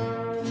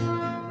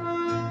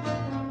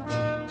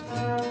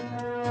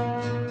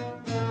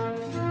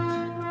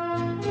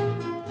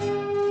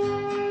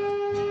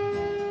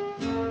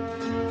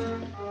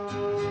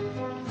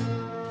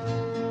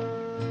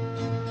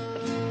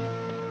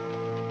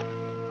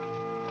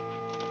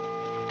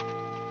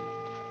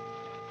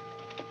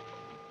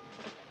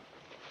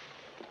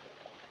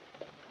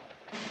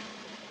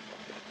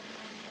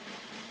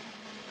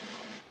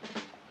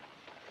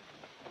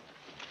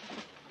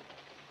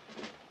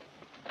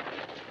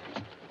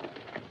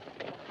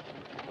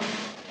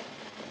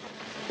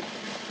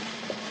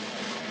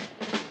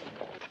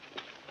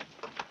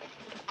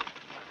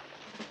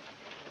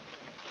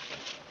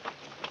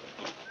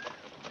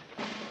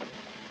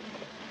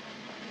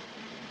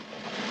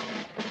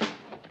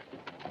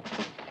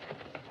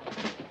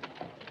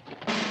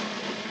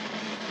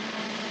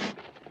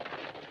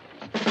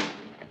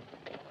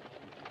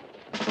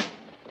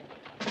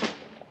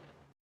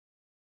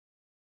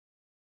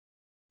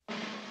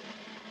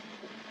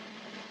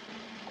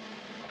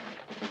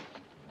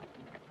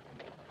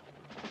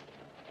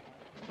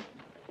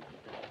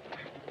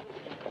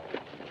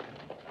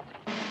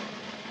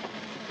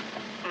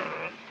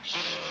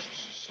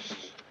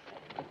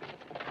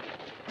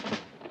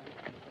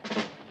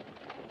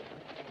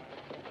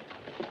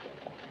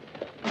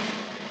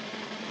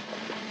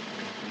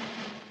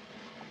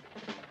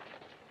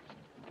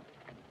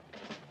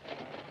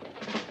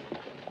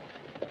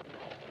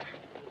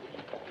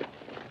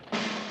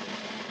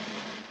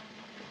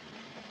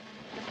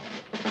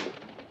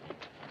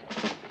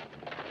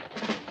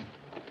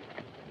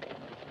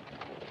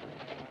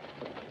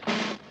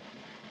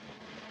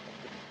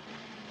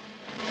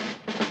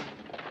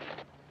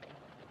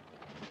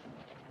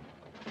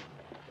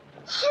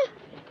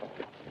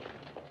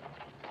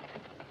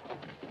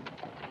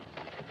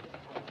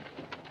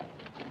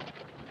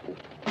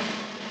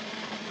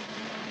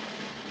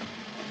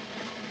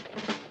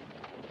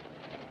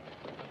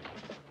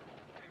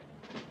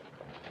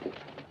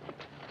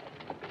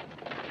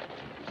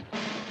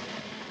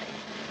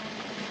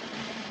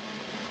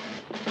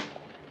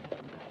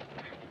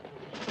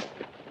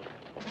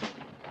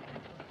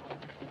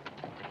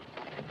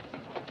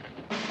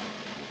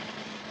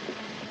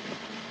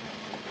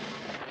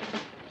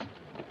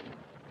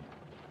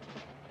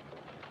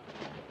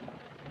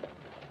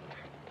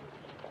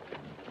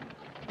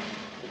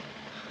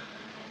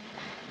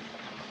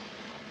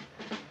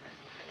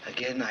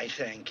 Then I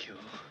thank you.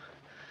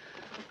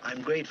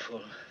 I'm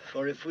grateful,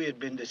 for if we had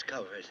been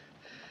discovered,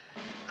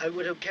 I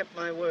would have kept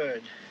my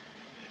word.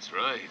 That's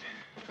right.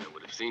 I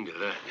would have seen to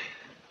that.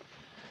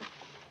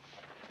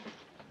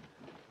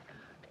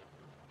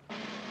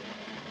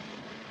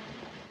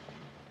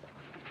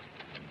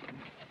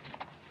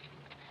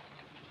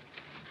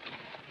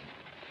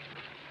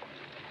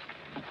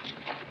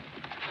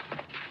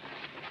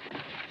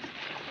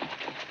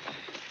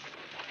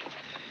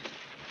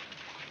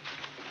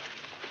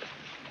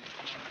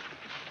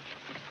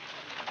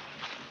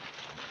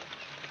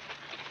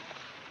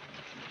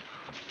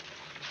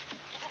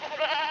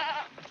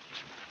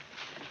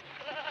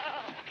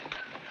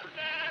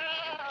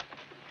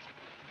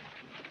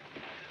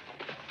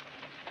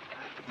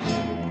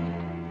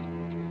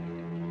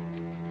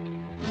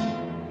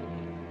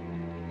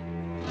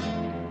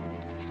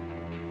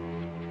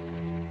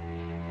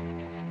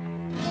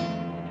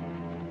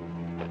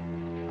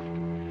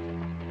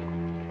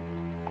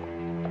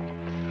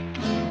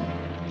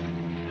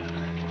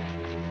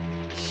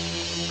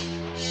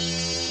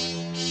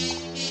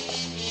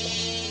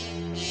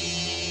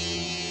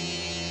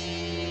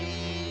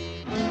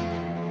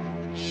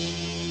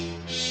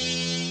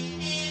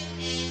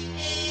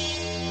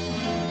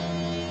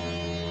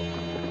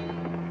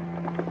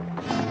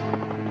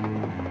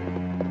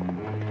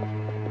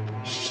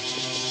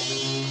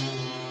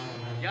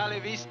 Ya le he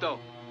visto.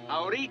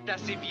 Ahorita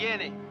sí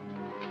viene.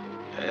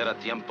 Era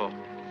tiempo.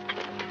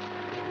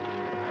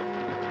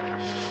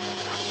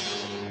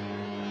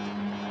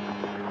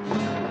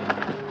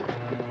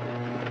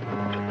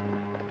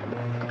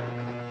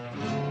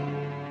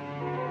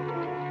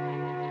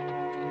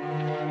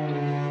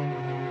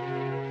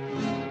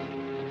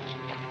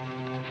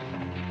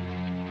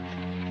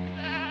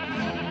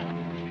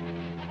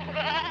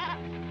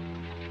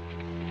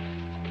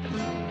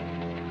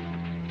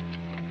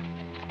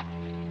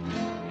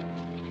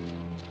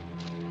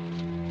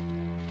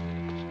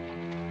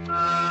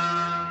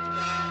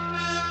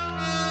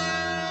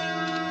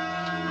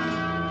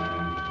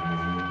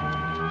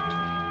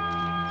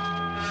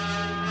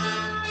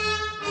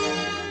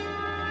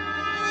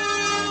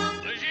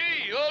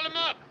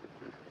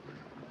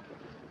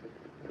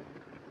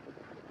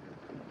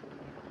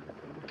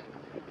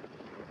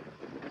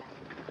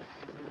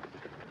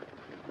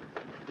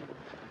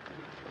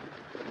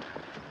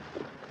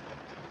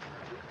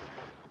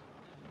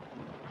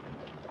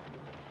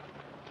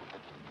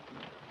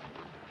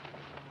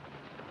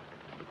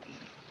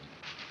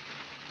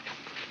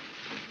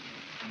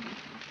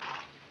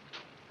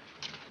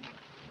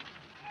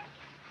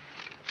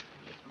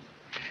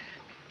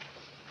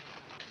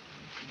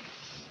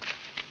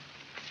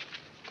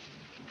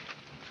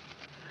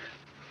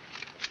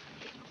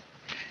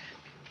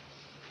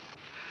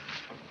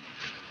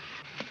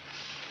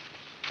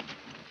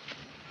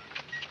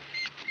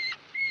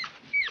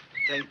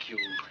 Thank you.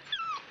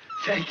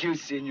 Thank you,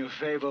 Senor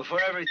Favor, for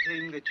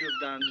everything that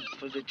you've done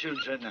for the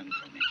children and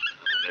for me.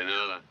 De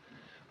nada.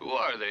 Who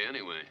are they,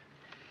 anyway?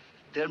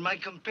 They're my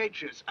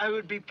compatriots. I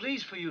would be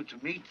pleased for you to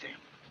meet them.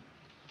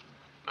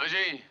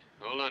 Ajay,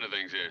 hold on to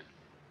things here.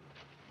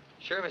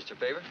 Sure, Mr.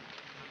 Favor.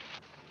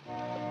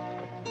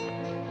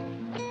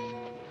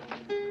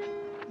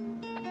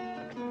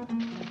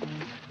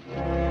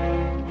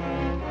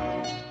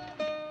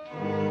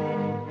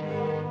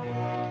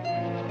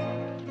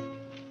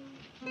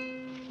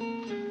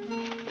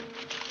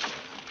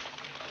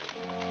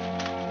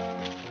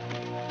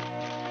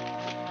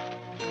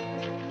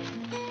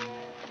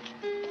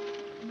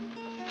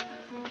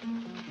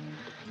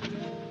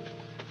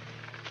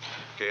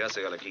 ¿Qué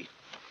hace él aquí?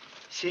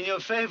 Senor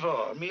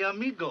Favor, mi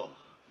amigo.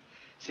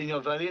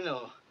 Senor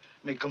Valino,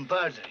 mi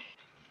compadre.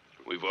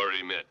 We've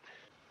already met.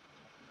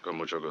 Con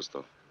mucho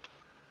gusto.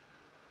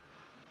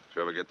 Did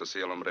you ever get to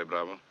see El Hombre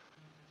Bravo?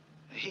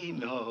 He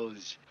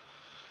knows.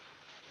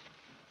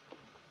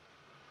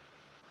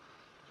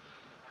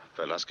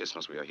 Velasquez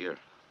knows we are here.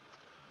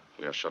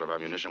 We are short of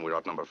ammunition. We're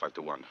outnumbered 5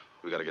 to 1.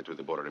 We gotta get through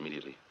the border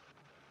immediately.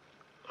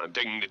 I'm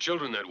taking the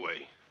children that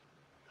way.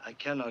 I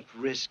cannot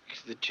risk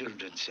the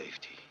children's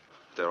safety.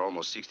 There are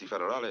almost 60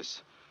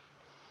 federales.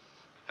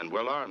 And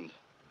well armed.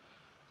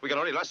 We can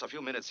only last a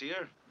few minutes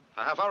here.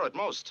 A half hour at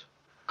most.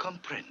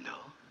 Comprendo.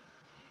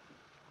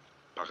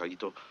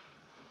 Pajarito,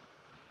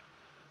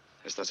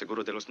 ¿estás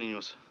seguro de los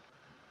niños?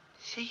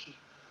 Sí.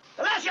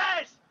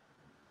 ¡Gracias!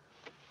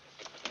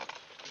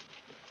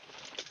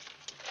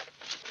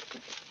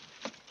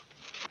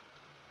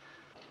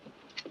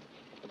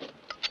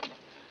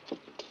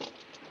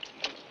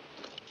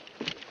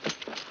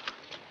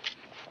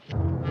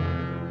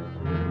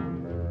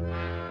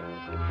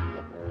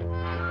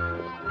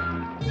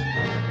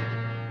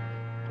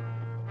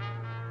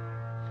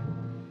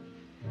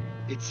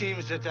 It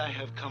seems that I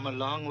have come a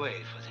long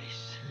way for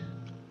this.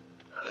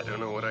 I don't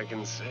know what I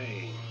can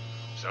say.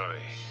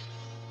 Sorry.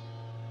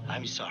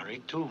 I'm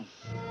sorry, too.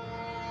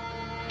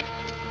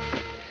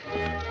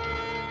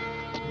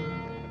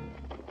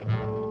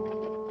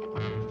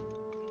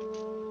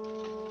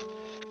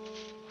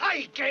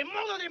 ¡Ay, qué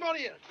modo de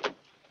morir!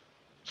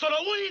 ¡Solo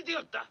un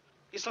idiota!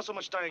 It's not so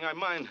much dying I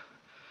mind,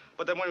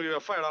 but then when we were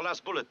fired our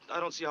last bullet, I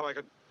don't see how I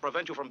could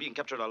prevent you from being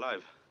captured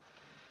alive.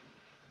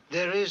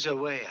 There is a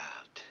way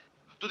out.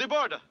 To the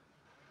border?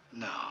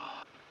 No.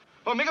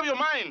 Oh, make up your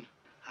mind.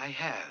 I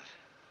have.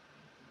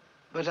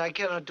 But I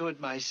cannot do it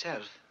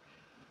myself.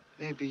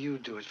 Maybe you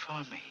do it for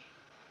me.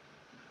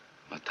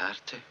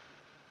 Matarte?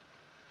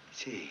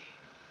 Si.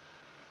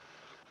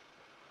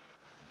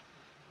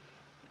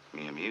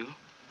 Mi amigo.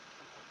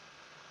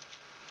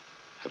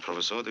 El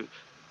profesor de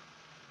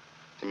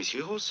mis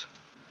hijos.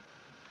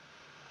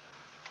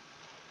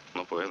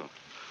 No puedo.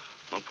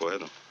 No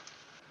puedo.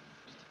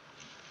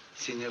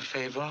 Senor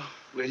Favor,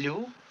 will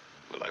you?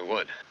 Well, I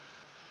would.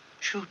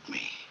 Shoot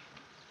me.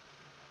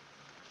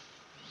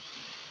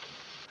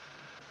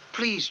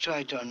 Please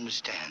try to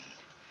understand.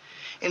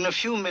 In a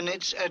few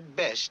minutes, at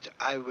best,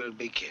 I will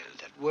be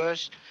killed. At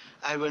worst,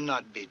 I will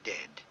not be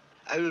dead.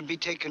 I will be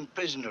taken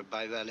prisoner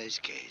by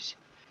Velasquez.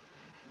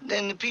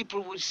 Then the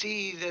people would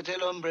see that El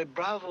Hombre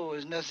Bravo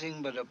is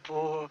nothing but a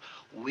poor,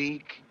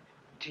 weak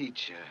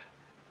teacher,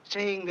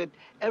 saying that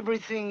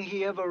everything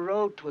he ever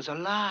wrote was a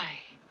lie.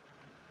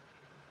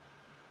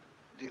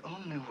 The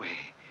only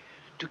way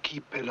to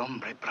keep El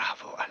Hombre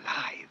Bravo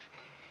alive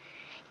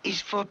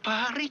is for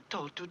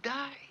Pajarito to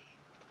die.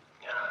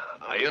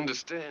 I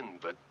understand,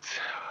 but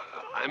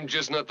I'm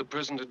just not the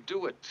person to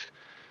do it.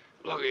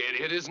 Look,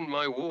 it isn't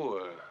my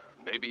war.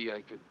 Maybe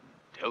I could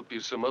help you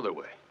some other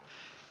way.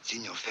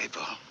 Senor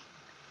Favor,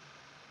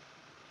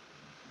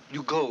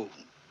 you go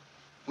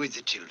with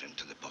the children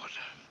to the border.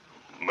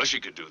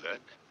 Mushy could do that.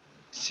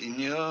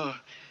 Senor,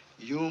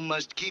 you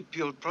must keep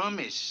your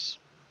promise.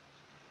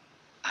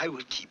 I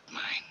will keep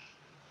mine.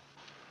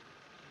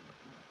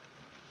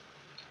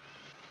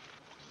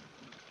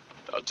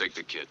 I'll take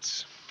the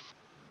kids.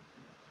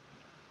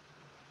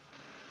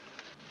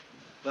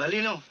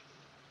 Valino.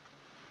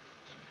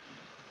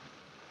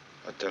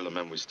 I tell the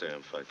men we stay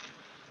and fight.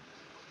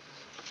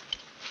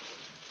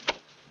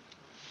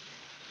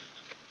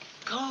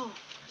 Go.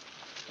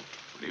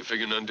 What are you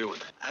figuring on doing?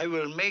 I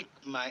will make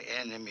my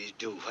enemies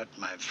do what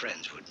my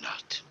friends would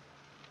not.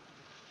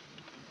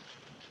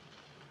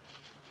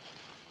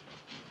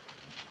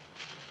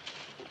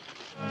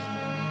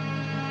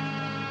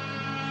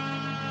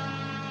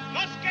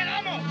 ¡Nos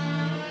quedamos!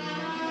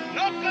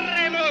 ¡No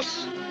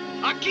corremos!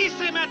 ¡Aquí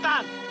se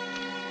metan!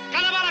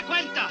 ¡Cada bala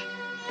cuenta!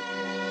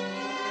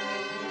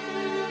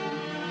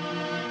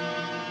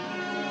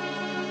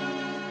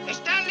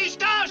 ¿Están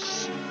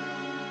listos?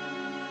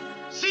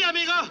 Sí,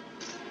 amigo.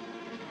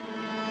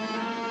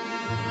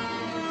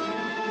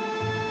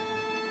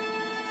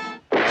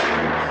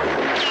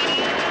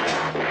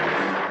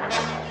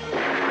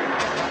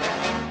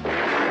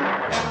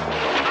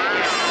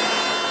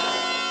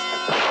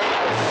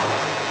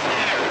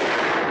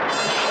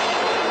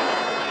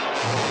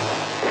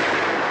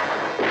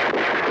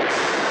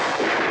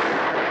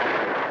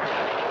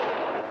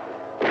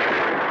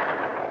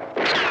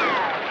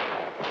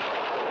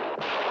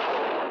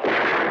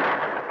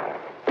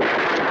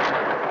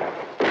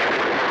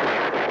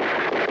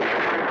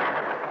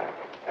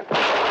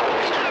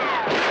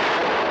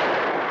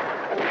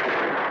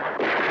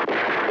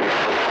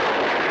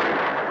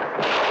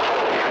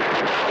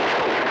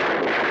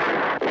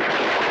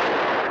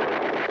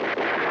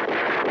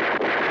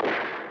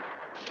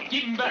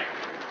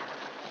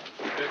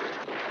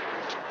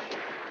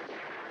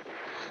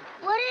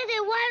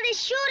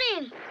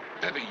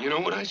 You know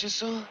what I just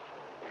saw?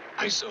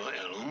 I saw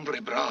El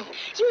Hombre Bravo.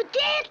 You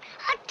did?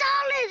 How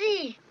tall is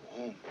he?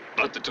 Oh,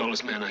 about the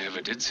tallest man I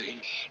ever did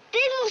see.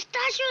 Big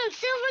mustache and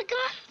silver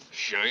gun?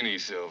 Shiny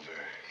silver.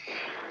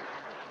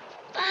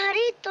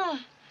 Pajarito.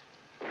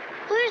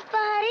 Where's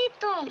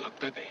Pajarito? Look,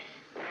 Pepe.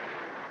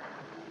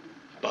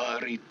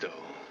 Pajarito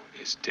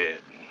is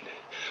dead.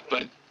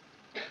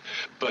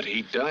 But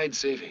he died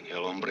saving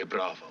El Hombre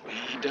Bravo.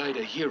 He died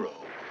a hero.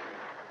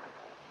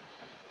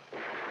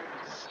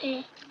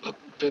 See. Look,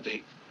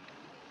 Pepe,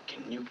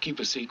 can you keep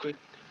a secret?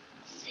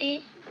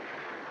 See.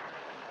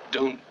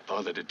 Don't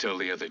bother to tell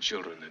the other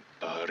children that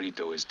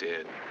Pajarito is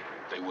dead.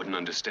 They wouldn't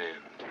understand.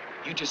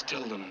 You just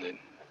tell them that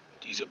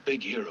he's a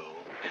big hero,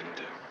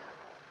 and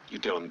you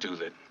tell them, too,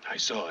 that I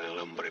saw El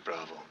Hombre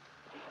Bravo.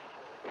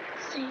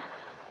 See.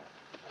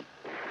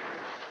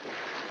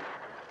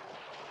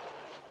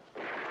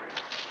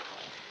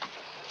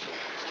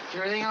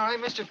 Everything all right,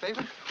 Mr.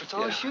 Favor? What's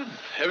all the shooting?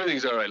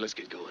 Everything's all right. Let's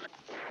get going.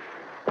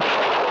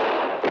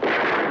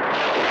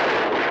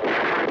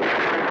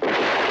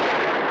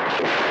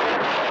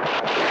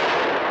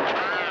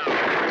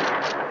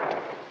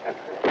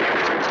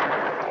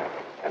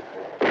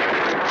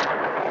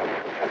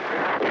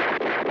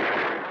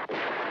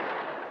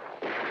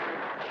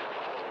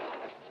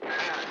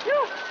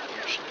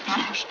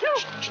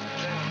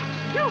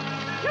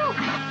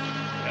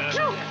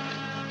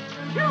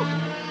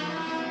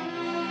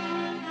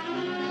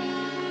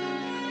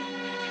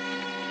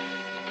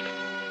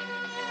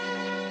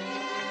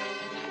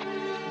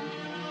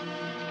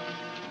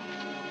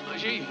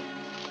 Gee,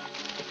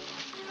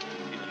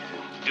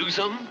 do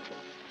something?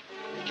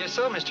 Guess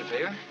so, Mr.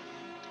 Favor.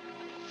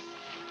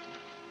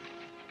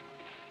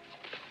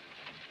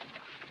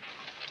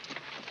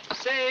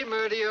 Se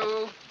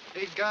murió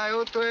el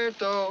gallo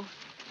tuerto.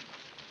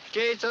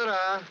 ¿Qué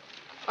será?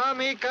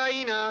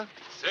 Americana.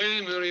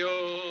 Se murió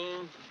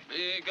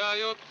mi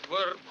gallo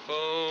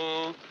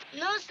tuerto.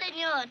 No,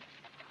 señor.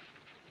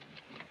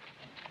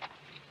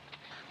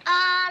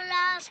 A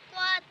las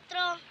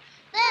 4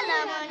 de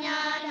la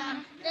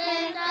mañana,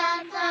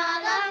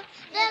 descansada,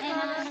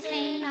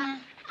 desconocida.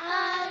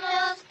 A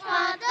las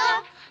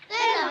 4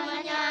 de la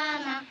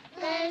mañana,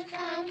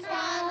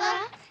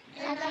 descansada,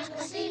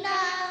 desconocida.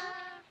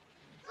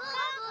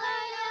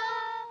 Cocoyo,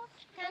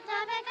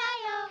 cantame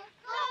gallo,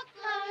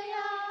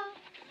 cocoyo.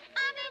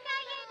 Ave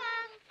gallina,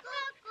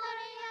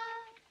 cocoyo.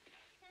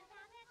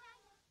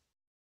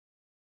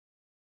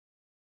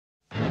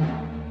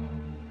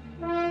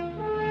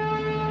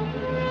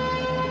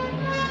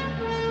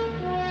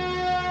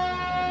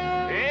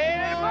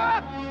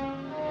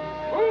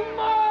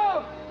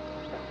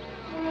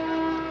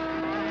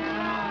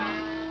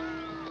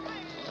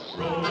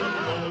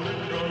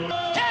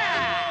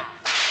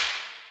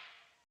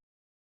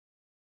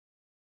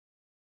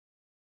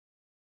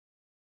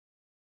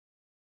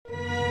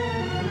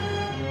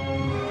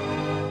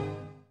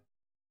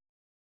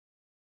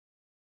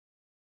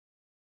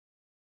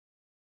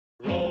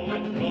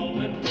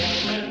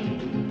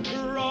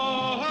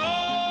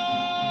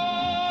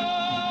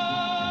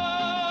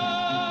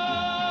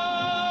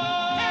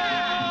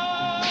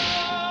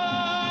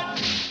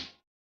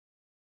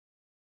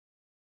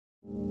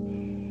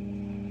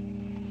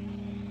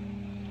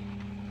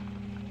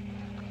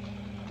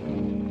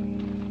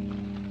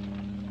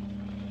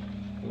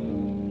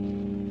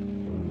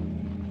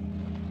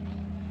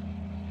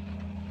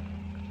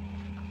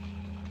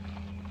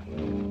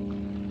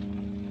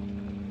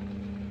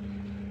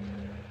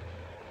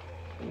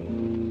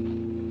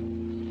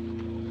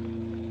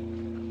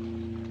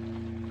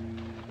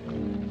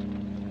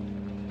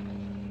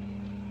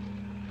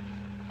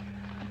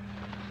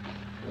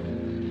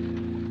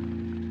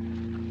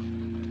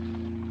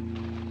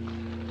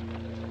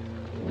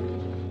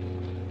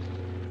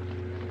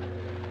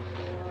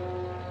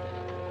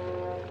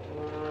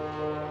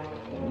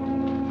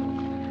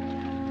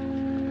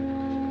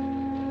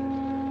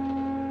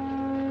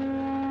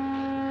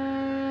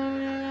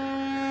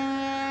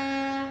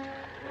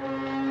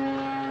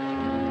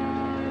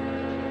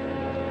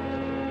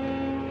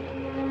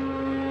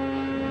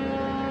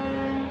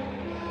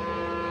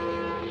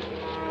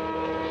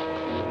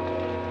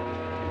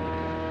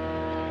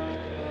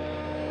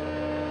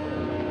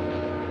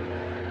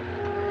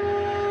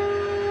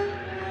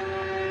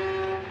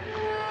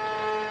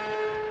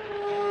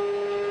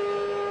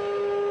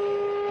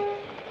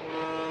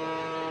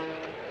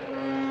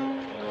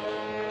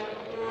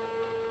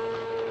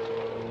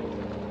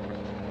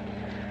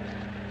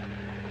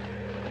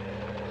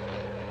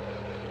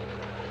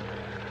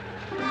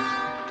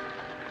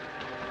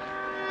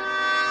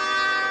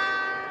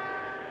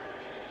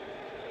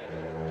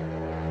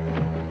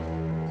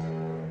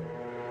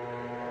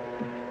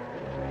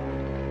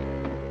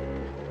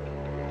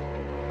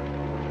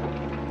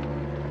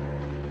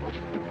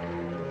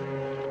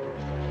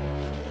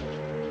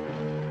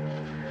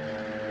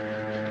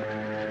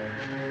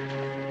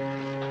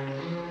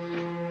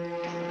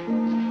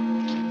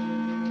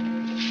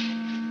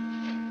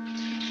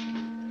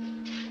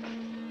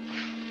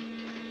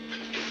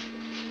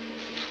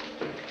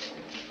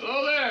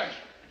 Hello there.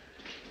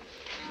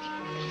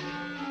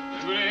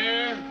 Anybody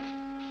here?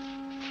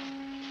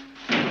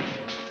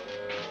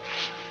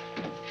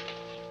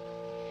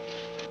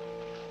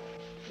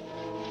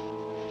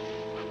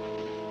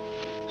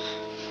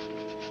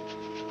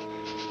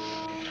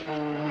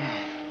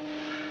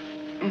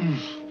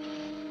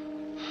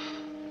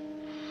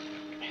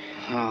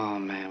 Oh,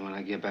 man, when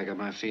I get back on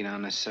my feet,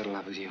 I'm gonna settle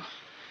up with you.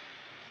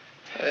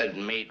 That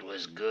meat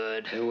was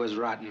good. It was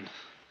rotten.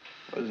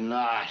 Was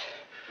not.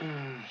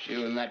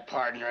 You and that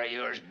partner of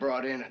yours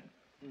brought in a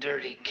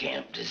dirty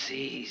camp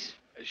disease.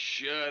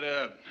 Shut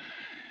up.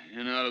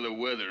 You're out of the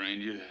weather,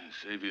 ain't you?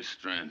 Save your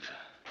strength.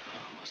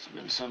 Must have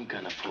been some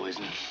kind of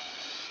poison.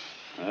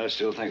 I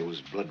still think it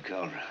was blood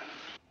cholera.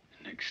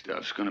 Next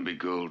stop's gonna be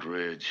Gold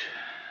Ridge.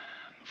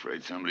 I'm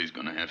afraid somebody's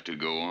gonna have to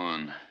go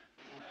on.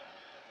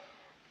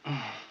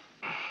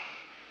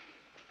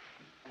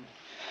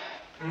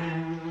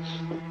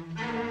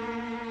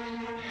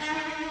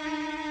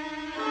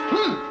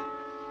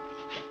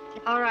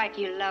 All right,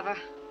 you lover.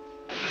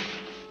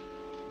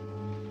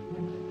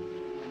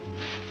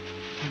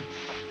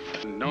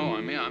 No,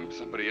 I mean, I'm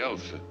somebody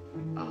else.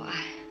 Oh,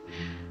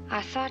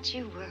 I thought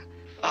you were.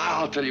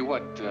 I'll tell you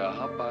what,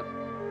 how about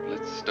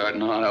let's start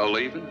on our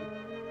leaving?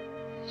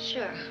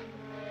 Sure.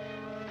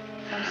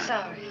 I'm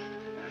sorry.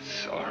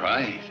 That's all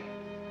right.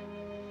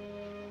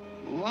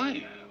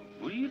 Why?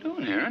 What are you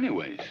doing here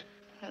anyways?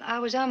 Well, I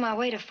was on my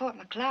way to Fort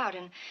McLeod,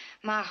 and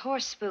my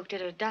horse spooked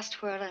at a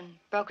dust whirl and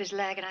broke his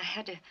leg, and I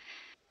had to...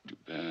 Too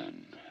bad.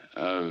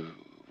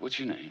 What's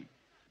your name?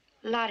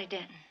 Lottie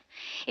Denton.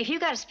 If you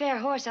got a spare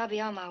horse, I'll be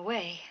on my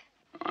way.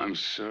 I'm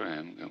sorry I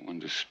haven't got one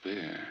to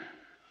spare.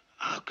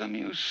 How come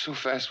you so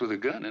fast with a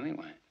gun,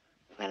 anyway?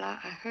 Well, I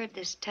heard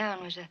this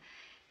town was a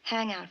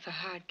hang out for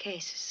hard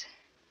cases.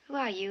 Who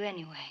are you,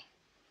 anyway?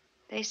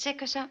 They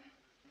sick or something?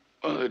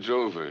 Oh, they're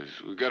drovers.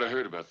 We got a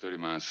herd about 30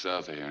 miles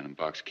south of here in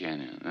Box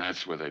Canyon.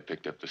 That's where they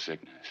picked up the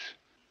sickness.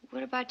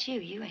 What about you?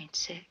 You ain't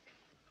sick.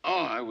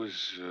 Oh, I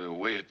was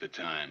away at the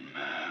time.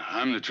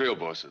 I'm the trail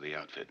boss of the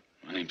outfit.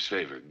 My name's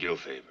Favor, Gil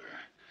Favor.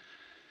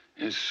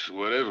 It's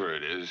whatever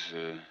it is.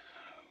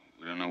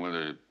 We don't know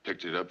whether they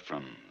picked it up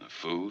from the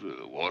food or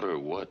the water or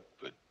what,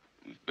 but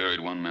we've buried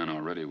one man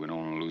already. We don't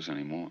want to lose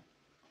any more.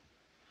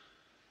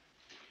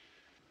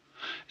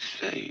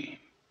 Say,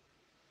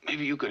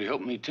 maybe you could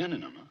help me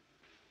tending them, huh?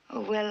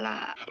 Oh,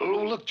 well,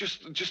 Oh, look,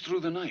 just through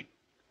the night.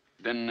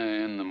 Then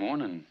in the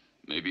morning,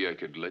 maybe I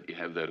could let you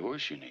have that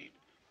horse you need.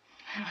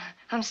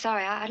 I'm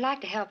sorry. I'd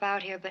like to help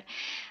out here, but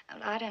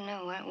I don't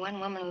know.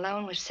 One woman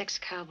alone with 6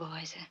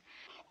 cowboys.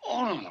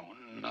 Oh, no,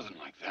 nothing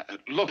like that.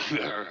 Look,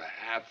 they're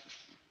half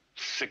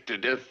sick to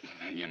death,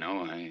 you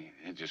know.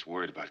 I'm just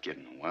worried about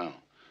getting them well.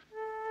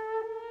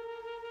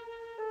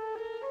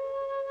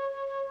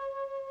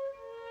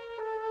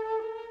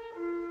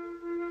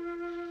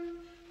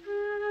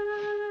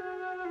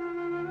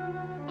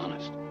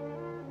 Honest.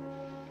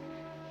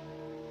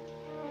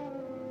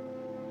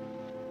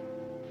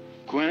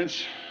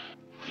 Quince,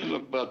 you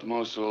look about the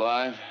most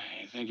alive.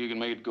 You think you can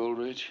make it Gold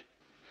Ridge?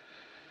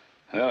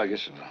 Well, I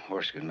guess if a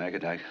horse can make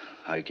it,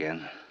 I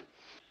can.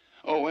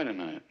 Oh, wait a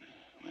minute.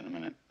 Wait a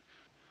minute.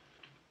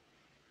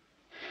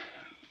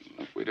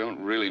 Look, we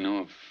don't really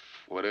know if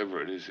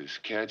whatever it is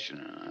catching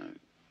her. It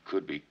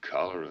could be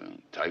cholera,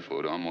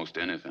 typhoid, almost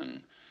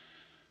anything.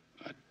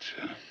 But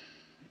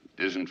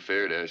it isn't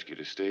fair to ask you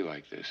to stay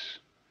like this.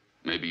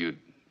 Maybe you'd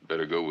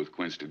better go with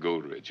Quince to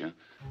Gold Ridge, huh?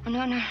 Oh,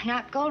 no,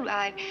 not Gold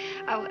Ridge.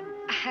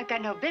 I've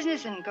got no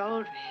business in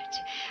Gold Ridge.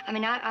 I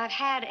mean, I've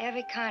had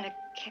every kind of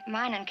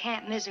mining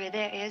camp misery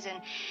there is,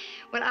 and,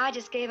 well, I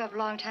just gave up a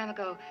long time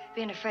ago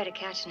being afraid of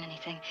catching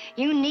anything.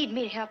 You need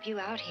me to help you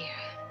out here.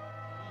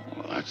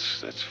 Well,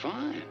 that's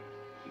fine.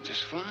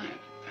 Just fine.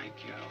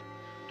 Thank you.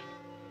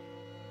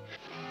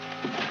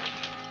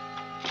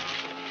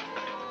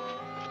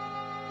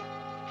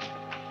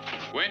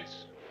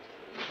 Quince,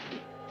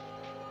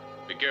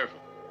 be careful.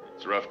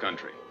 It's rough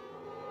country.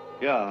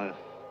 Yeah,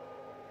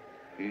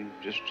 you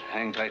just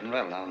hang tight and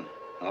rattle.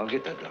 I'll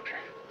get that, Doctor.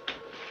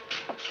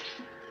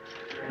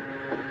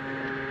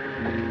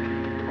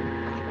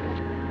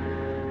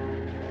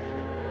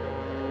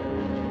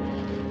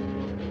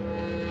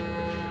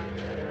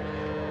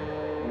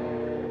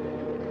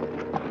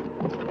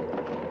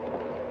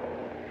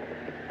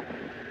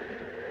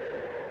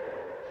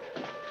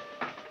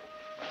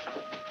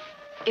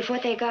 If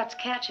what they got's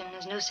catching,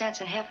 there's no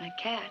sense in having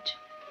a catch.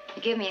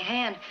 You give me a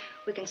hand,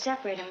 we can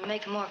separate them and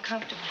make them more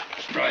comfortable.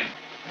 Right.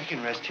 I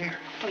can rest here.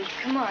 Oh,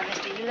 come on,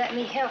 mister. You let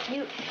me help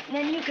you, and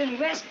then you can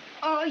rest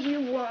all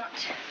you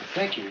want.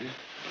 Thank you.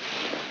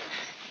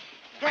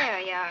 There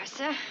you are,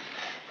 sir.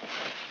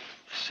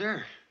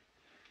 Sir.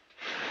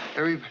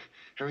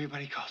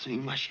 Everybody calls me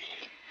Mushy.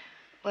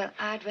 Well,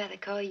 I'd rather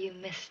call you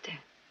mister.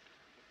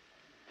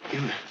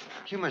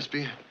 You must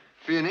be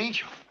an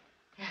angel.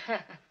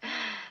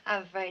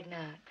 I'm afraid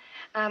not.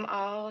 I'm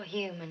all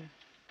human.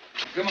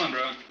 Come on,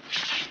 bro.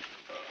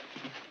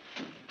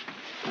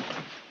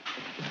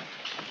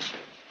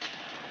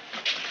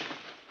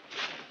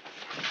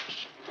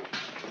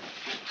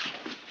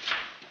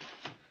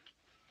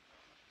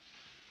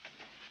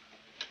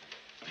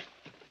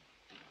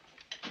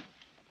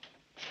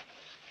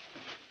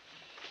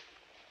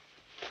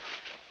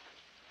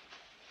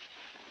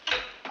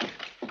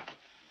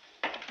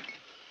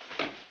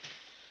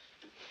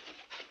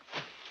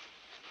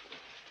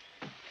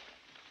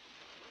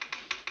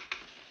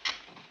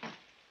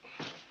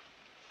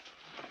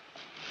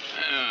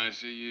 I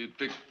see you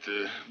picked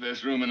the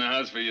best room in the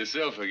house for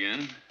yourself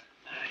again.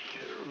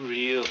 You're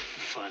real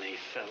funny,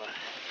 fella.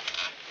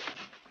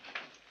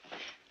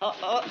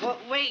 Oh,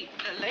 wait,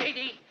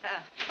 lady.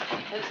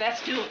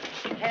 That's too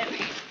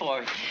heavy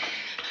for you.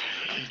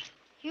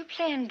 You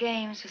playing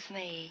games with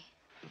me?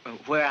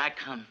 Where I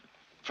come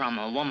from,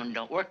 a woman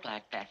don't work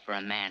like that for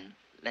a man,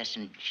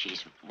 less'n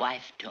she's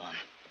wife to him.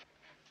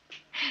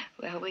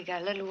 Well, we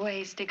got a little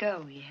ways to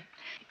go yet.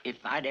 If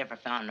I'd ever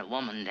found a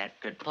woman that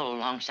could pull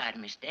alongside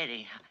of me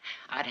steady,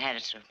 I'd had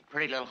us a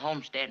pretty little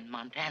homestead in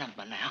Montana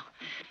by now.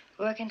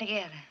 Working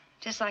together,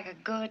 just like a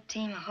good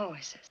team of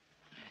horses.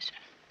 Yes,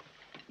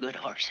 good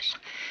horses.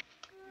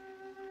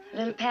 A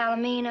little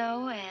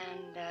Palomino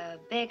and a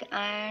big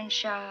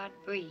iron-shod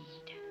breed.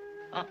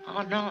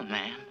 Oh, no,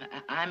 ma'am.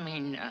 I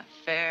mean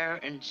fair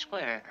and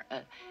square.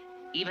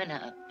 Even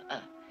a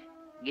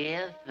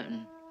give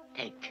and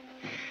take.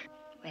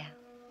 Well,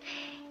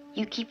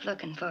 you keep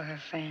looking for her,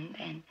 friend,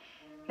 and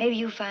maybe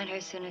you'll find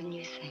her sooner than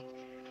you think.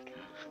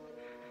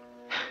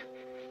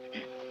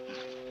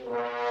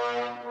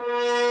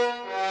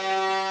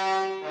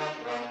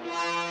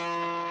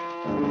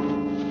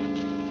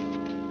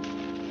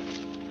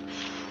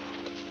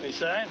 Hey,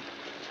 Sign.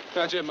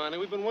 Not yet, Monty.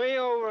 We've been way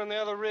over on the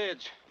other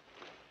ridge.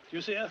 You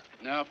see her?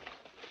 No.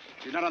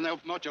 She's not on the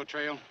Mocho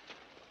trail.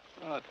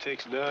 Oh, it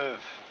takes nerve.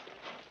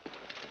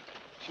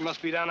 She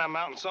must be down that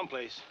mountain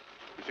someplace.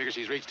 You figure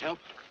she's reached help?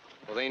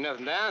 Well, there ain't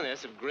nothing down there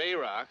except Gray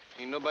Rock.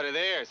 Ain't nobody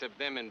there except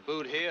them in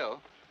Boot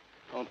Hill.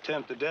 Don't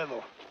tempt the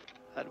devil.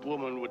 That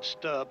woman would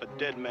stir up a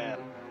dead man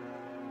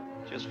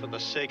just for the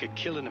sake of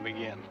killing him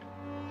again.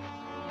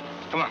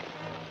 Come on.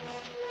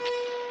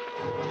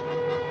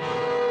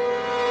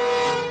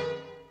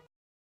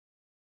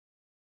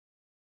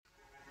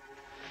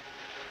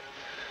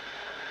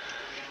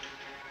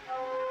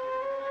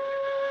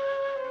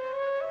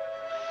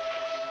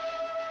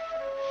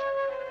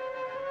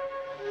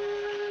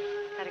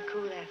 Gotta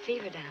cool that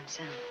fever down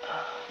some.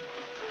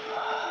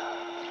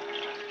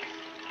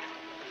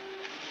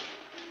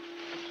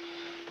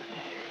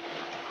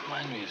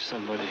 Remind me of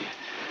somebody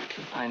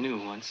I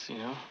knew once, you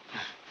know?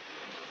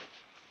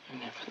 I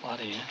never thought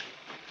of you.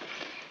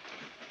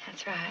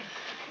 That's right.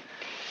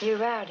 You're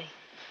Rowdy.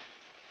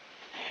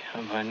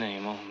 Yeah, by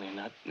name only,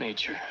 not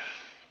nature.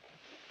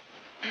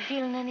 You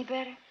feeling any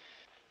better?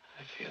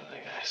 I feel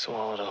like I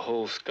swallowed a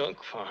whole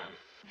skunk farm.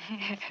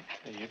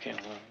 You can't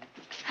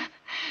lie.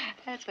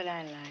 That's what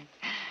I like.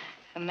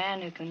 A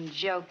man who can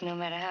joke no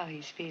matter how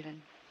he's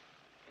feeling.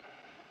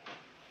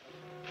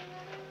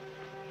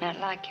 Not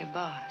like your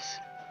boss.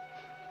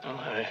 Oh,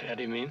 how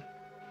do you mean?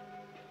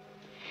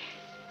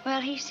 Well,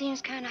 he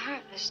seems kind of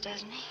heartless,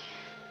 doesn't he?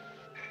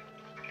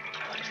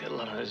 He's got a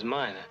lot on his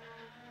mind.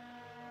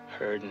 I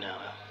heard now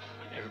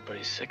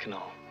everybody's sick and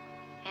all.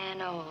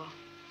 And all.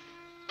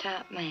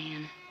 Top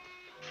man.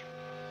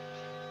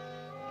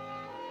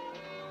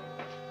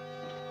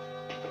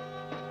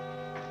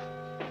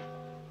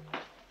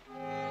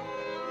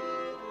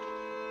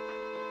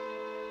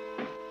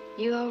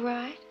 You all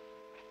right?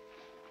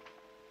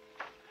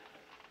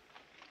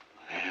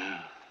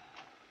 Yeah.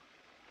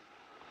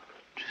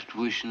 Just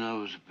wishing I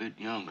was a bit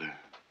younger.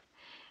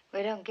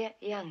 We don't get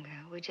younger.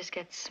 We just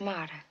get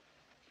smarter.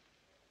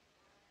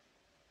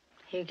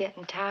 You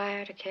getting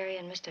tired of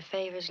carrying Mr.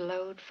 Favor's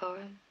load for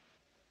him?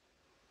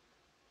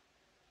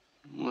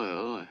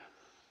 Well, I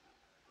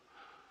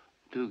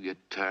do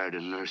get tired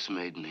of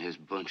nursemaiding his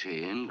bunch of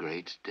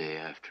ingrates day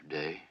after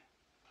day.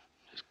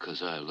 Just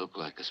 'cause I look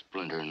like a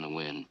splinter in the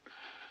wind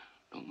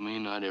don't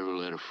mean I'd ever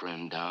let a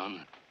friend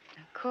down.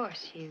 Of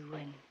course you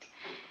wouldn't.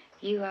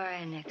 You are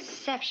an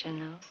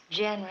exceptional,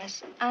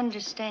 generous,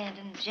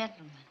 understanding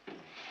gentleman.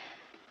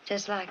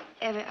 Just like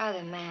every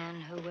other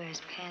man who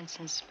wears pants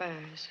and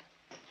spurs.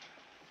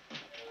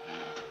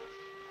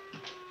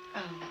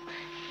 Oh,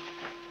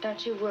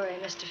 don't you worry,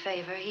 Mr.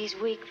 Favor. He's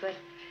weak, but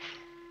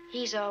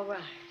he's all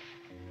right.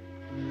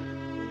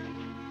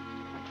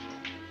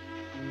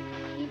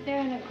 He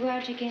bearing a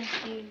grudge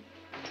against you?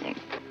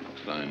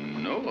 Well, that I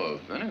know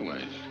of,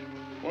 anyways.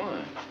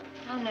 Why?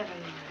 Oh, never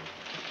mind.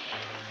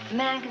 A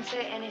man can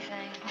say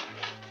anything,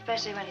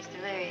 especially when he's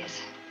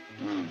delirious.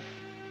 Hmm.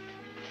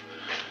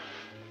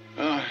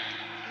 Well,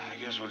 I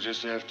guess we'll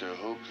just have to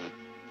hope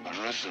that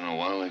the rest of a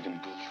while they can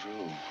pull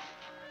through.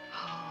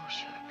 Oh,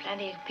 sure.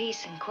 Plenty of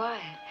peace and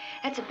quiet.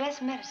 That's the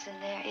best medicine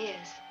there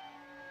is.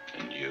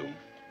 And you?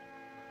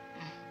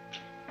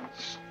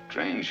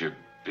 Strange you're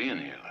being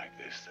here like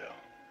this,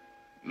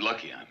 though.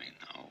 Lucky, I mean,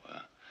 though.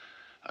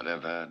 I'd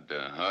have had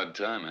a hard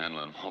time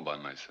handling them all by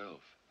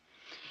myself.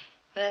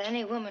 But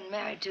any woman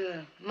married to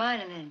a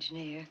mining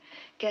engineer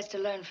gets to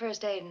learn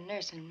first aid and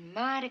nursing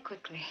mighty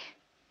quickly.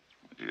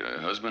 Your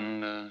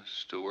husband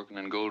still working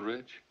in Gold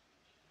Ridge?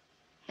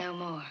 No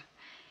more.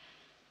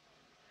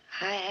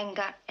 I ain't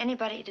got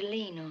anybody to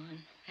lean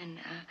on, and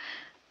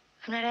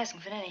I'm not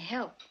asking for any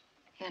help.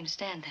 You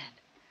understand that?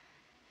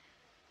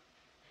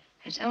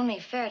 It's only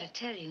fair to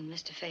tell you,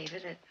 Mr. Favor,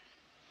 that,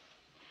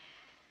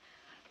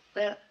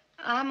 well,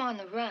 I'm on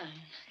the run,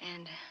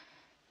 and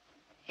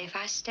if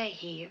I stay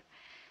here,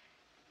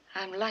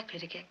 I'm likely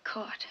to get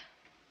caught.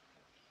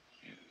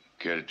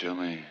 Care to tell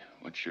me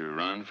what you're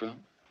running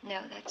from?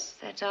 No,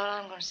 that's all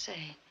I'm going to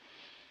say.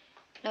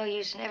 No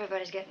use in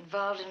everybody's getting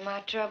involved in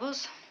my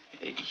troubles.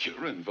 Hey,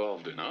 you're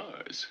involved in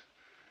ours.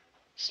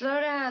 Slow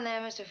down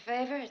there, Mr.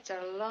 Favor. It's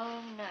a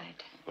long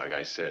night. Like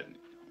I said,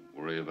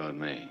 worry about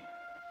me.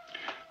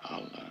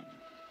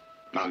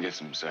 I'll get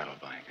some saddle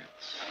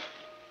blankets.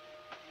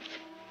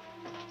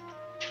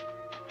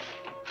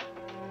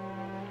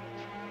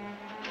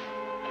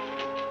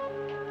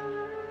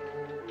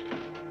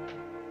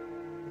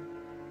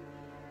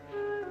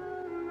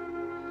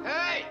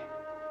 Hey!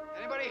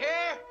 Anybody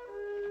here?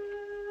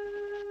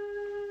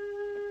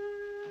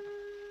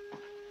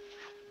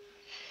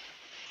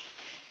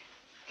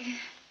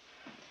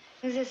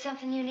 Is there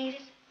something you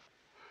needed?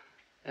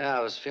 Yeah,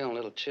 I was feeling a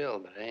little chill,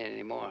 but it ain't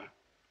anymore.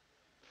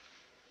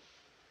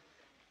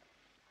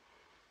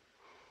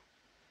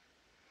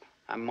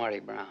 I'm Marty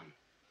Brown.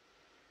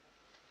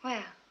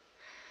 Well,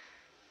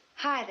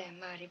 hi there,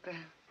 Marty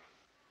Brown.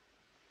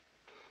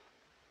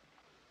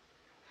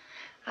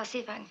 I'll see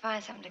if I can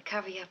find something to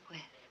cover you up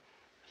with.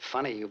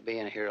 Funny you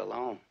being here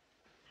alone.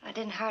 I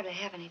didn't hardly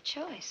have any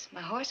choice. My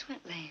horse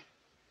went lame.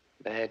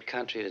 Bad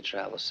country to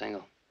travel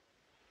single.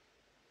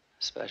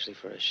 Especially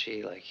for a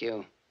she like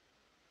you.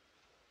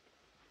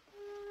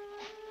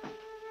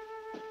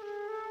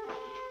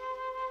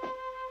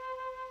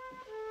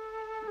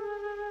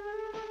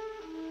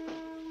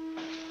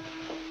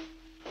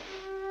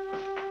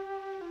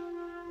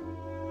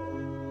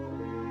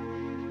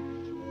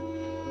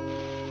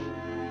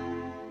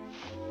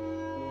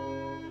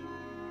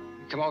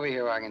 Come over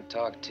here where I can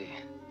talk to you.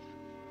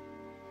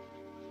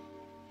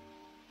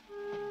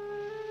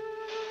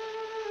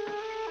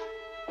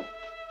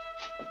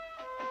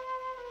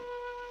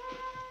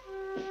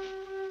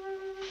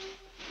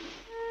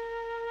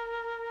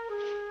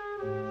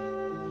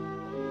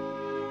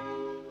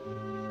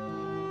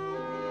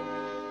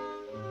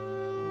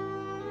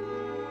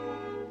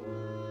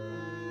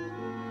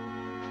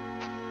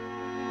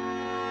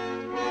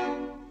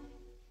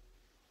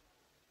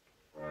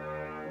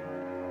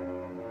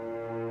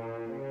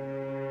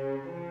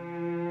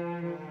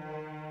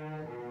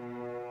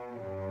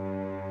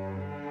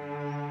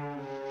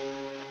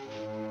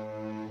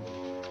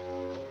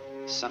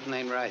 Something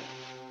ain't right.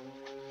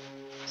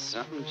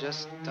 Something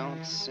just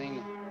don't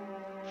seem...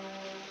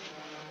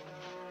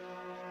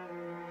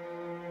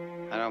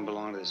 I don't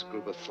belong to this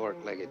group of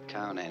fork-legged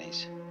cow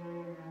nannies.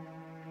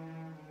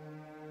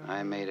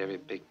 I made every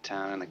big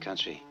town in the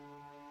country.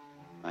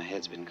 My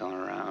head's been going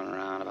around and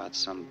around about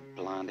some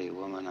blondie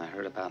woman I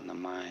heard about in the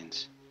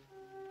mines.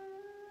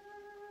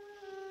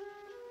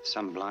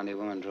 Some blondie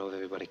woman drove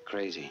everybody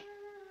crazy.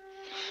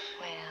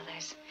 Well,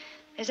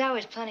 there's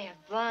always plenty of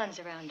blondes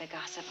around to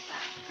gossip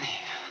about.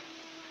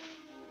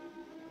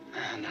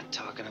 I'm not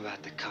talking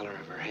about the color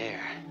of her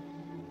hair.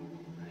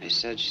 They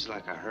said she's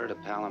like a herd of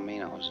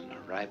palominos in a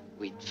ripe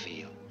wheat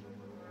field.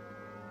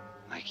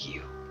 Like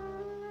you.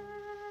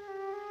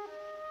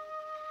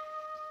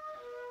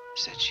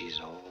 Said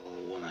she's all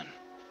woman.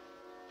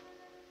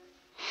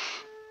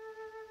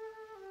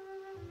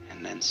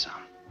 And then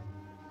some.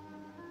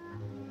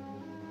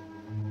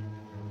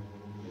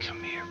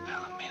 Come here,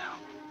 Palomino.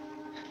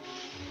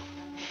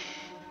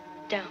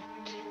 Don't.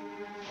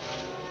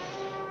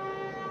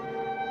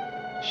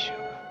 Sure.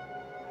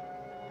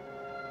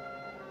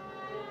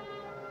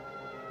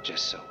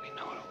 Just so we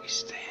know where we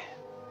stand.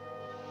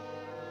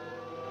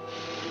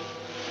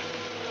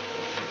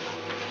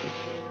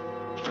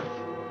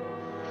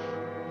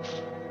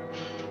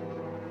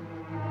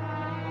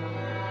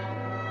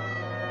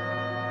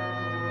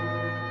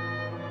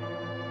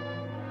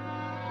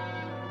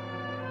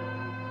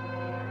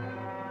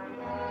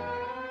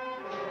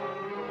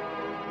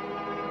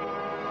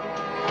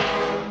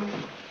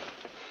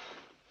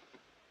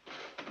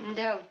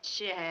 No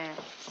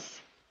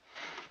chance.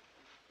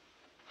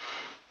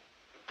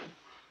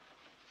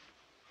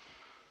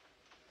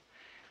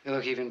 You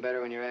look even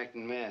better when you're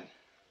acting mad.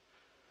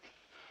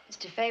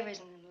 Mr. Favors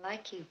isn't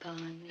like you,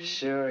 pawing me.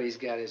 Sure, he's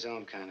got his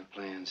own kind of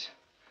plans.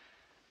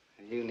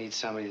 You need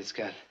somebody that's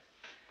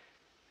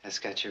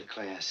got your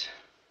class.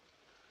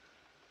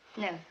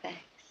 No, thanks.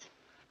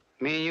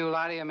 Me and you,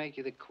 Lottie, will make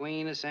you the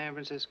queen of San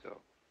Francisco.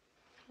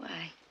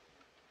 Why?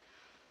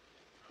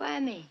 Why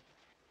me?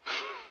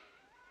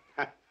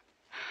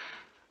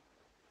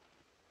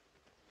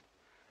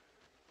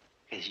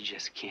 Because you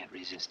just can't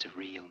resist a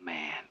real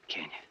man,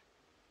 can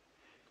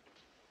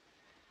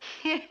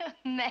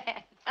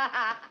Man.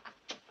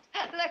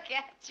 Look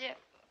at you.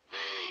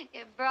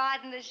 You're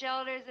broad in the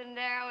shoulders and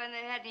narrow in the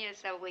head, and you're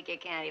so weak you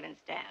can't even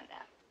stand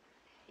up.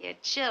 You're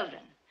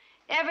children.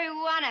 Every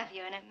one of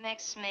you, and it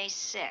makes me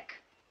sick.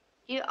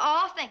 You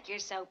all think you're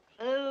so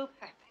blue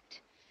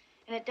perfect.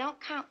 And it don't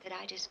count that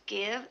I just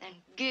give and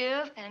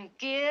give and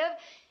give,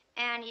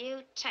 and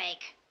you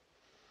take.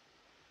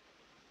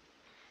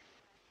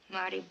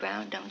 Marty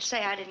Brown, don't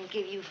say I didn't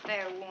give you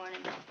fair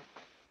warning.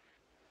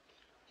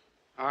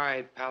 All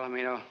right,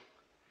 Palomino.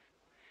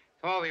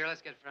 Come over here.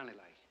 Let's get friendly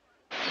like.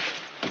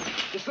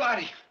 Just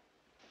Lottie.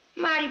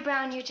 Marty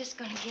Brown, you're just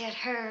gonna get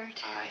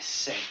hurt. I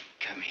said,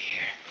 come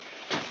here.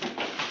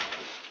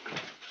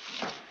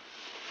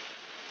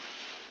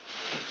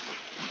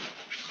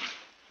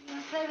 You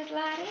wanna play with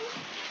Lottie?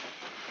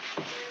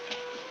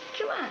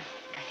 Come on.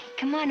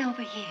 Come on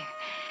over here.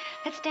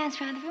 Let's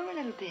dance around the room a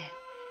little bit.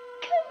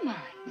 Come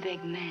on,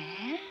 big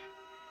man.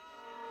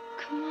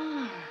 Come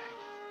on.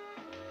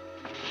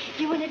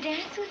 You want to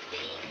dance with me?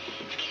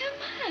 Come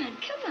on, honey.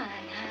 Come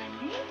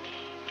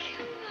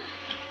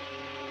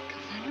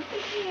on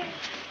over here.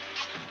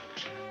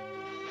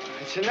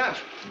 That's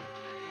enough.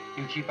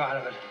 You keep out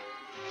of it.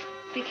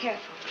 Be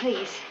careful,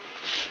 please.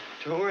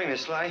 Don't worry,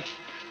 Miss Lottie.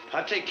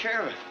 I'll take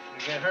care of it.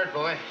 You get hurt,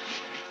 boy.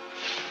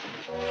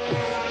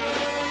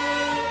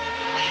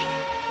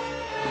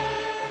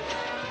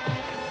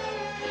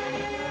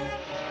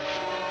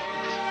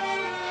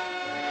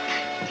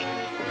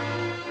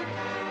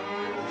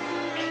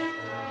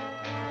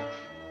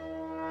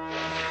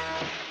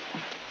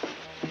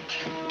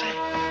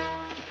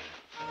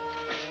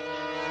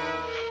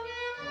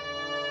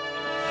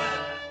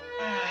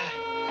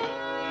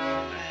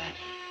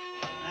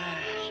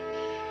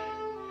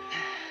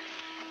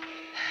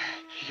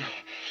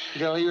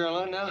 You're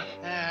alone now?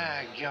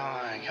 Go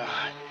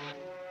on.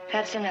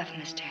 That's enough,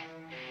 mister.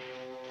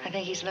 I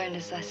think he's learned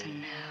his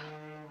lesson now.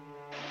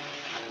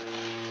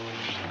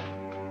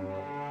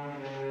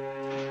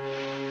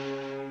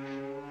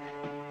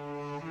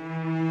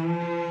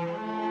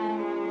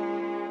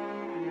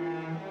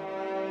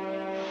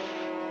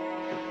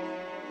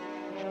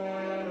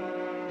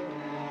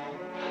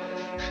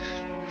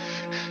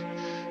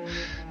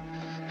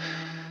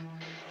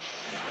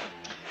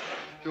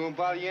 won't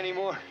bother you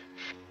anymore.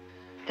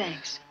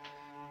 Thanks.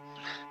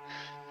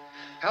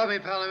 Help me,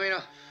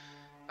 Palomino.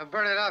 I'm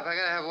burning up. I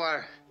gotta have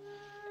water.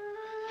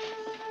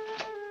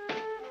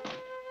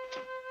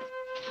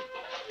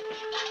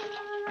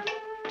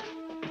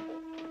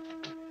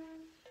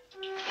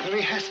 Let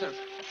me have some.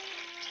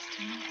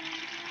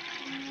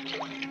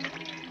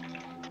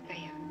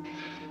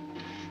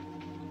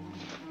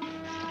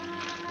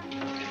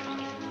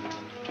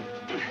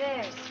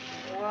 There's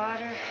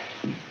water.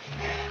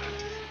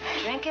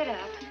 Drink it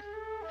up.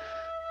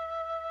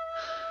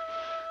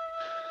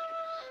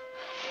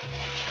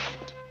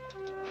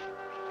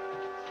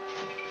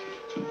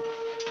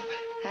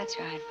 That's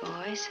right,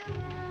 boys.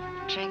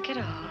 Drink it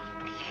all.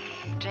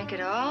 Drink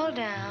it all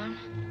down.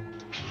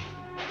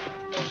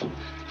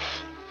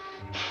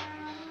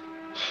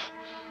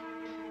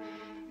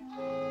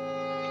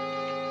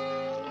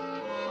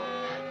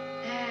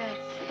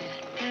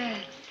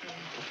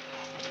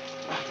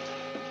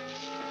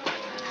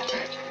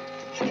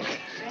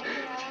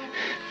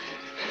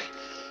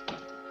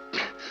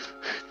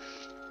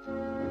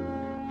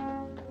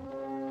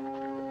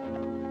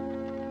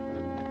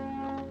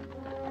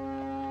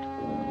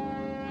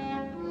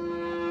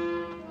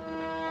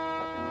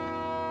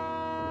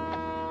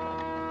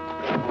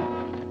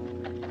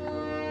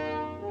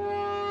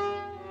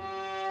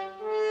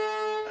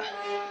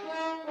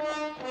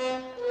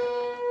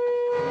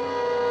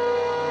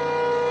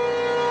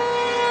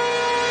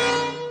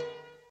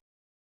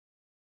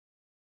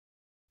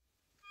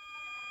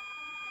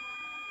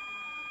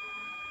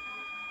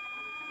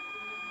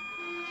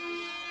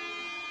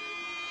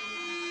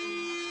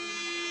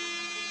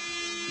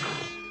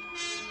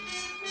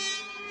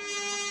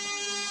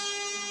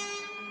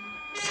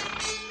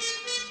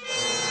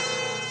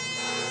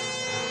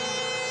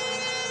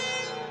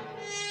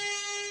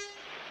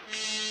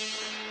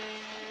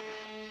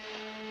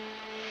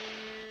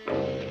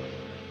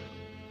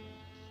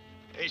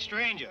 Hey,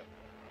 stranger.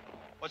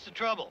 What's the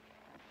trouble?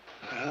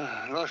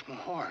 I lost my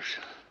horse.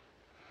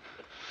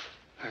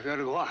 I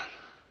gotta go on.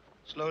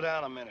 Slow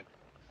down a minute.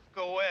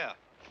 Go where?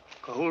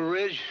 Cold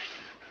Ridge,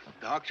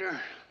 doctor.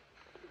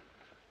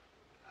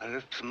 I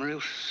left some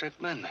real sick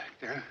men back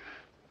there.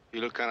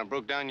 You look kind of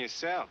broke down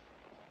yourself.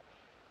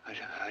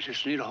 I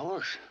just need a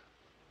horse.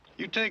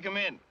 You take him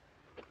in.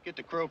 Get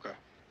the croaker.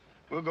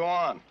 We'll go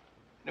on.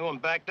 Anyone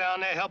back down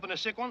there helping the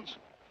sick ones?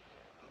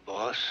 A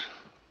boss.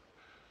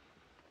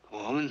 A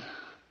woman.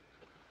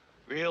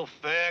 Real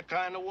fair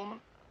kind of woman?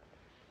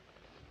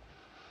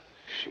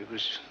 She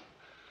was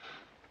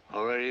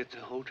already at the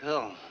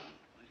hotel.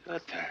 We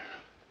got there.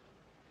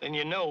 Then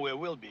you know where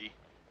we'll be.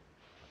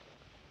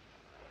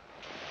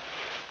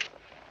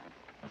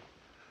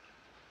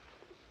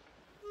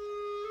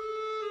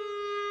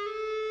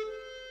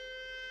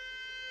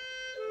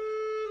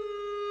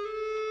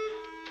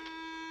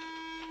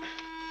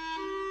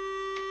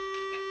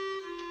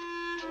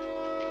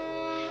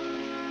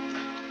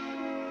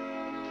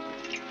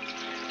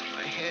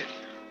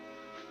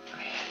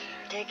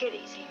 Take it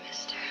easy,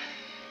 mister.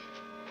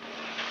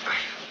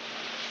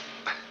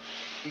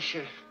 You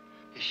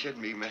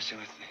shouldn't be messing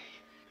with me.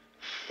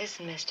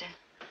 Listen, mister.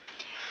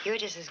 You're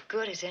just as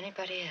good as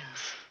anybody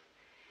else.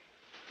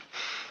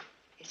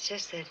 It's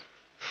just that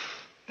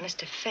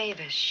Mr.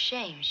 Favor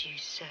shames you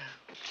so.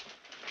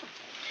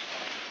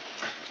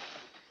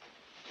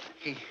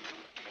 He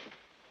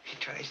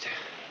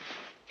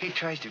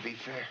tries to be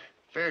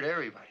fair to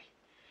everybody.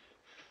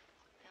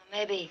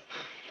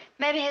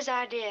 Maybe his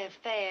idea of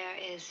fair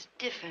is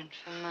different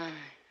from mine.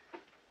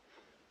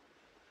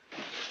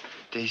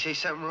 Did he say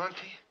something wrong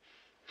to you?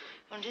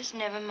 Well, just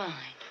never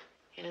mind.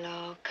 It'll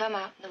all come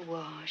out in the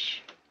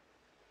wash.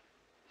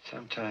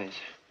 Sometimes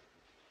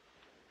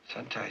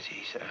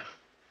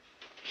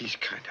he's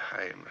kind of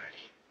high and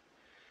mighty.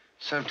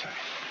 Sometimes.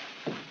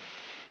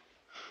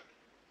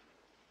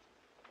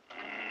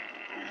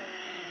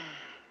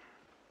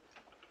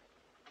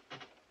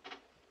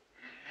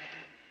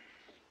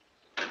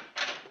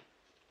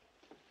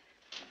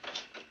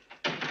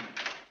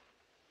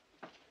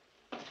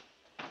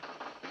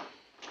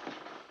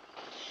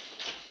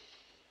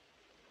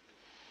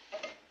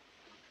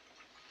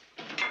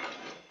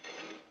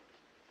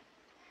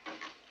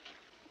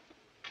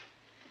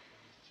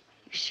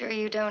 You sure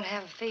you don't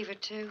have a fever,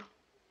 too?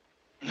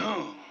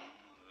 No,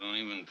 don't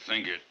even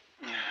think it.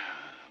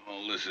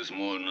 All this is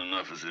more than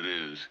enough as it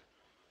is.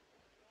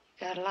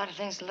 Got a lot of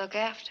things to look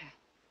after.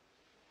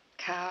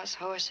 Cows,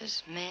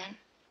 horses, men.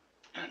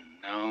 And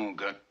now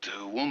got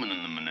a woman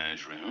in the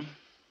menagerie, huh?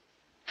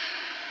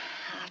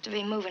 I'll have to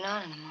be moving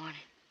on in the morning.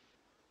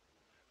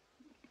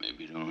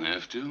 Maybe you don't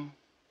have to.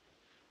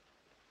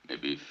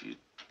 Maybe if you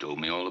told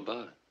me all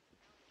about it.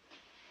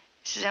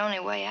 This is the only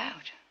way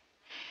out.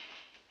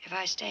 If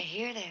I stay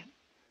here,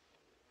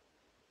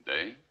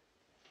 They?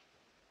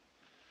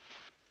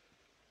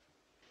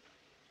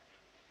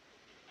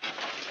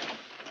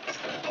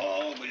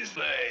 Always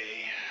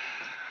they.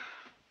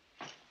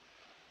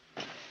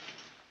 If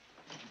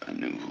I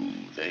knew who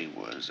they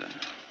was,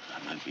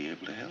 I might be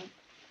able to help.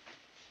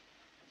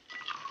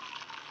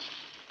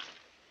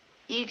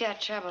 You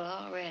got trouble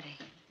already.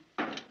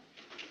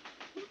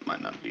 Might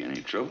not be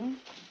any trouble.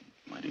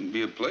 Might even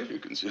be a pleasure,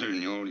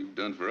 considering all you've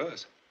done for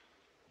us.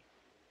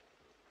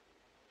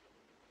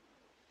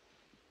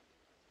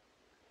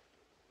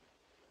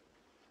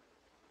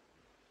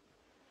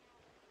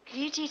 Could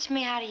you teach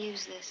me how to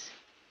use this?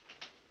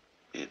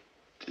 It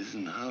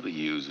isn't how to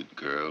use it,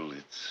 girl.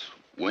 It's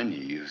when you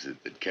use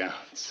it that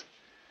counts.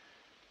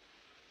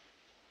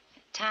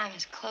 Time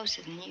is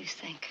closer than you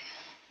think.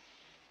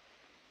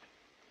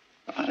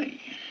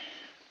 Lottie,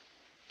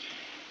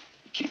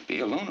 you can't be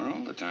a loner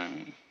all the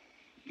time.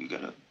 You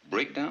gotta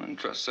break down and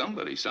trust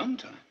somebody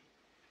sometime.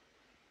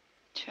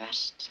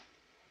 Trust?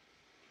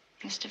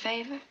 Mr.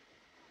 Favor?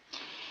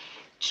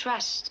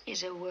 Trust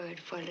is a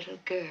word for little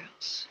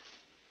girls.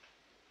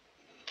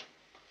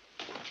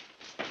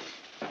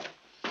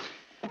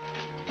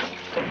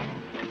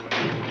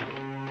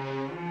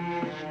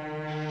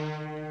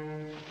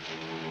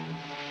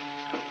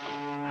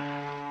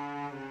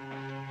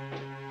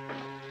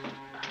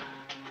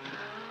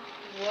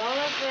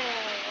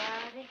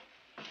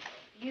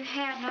 You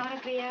hadn't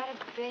ought to be out of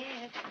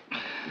bed.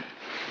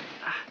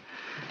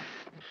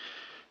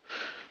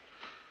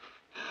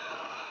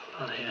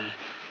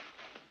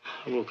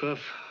 I woke up.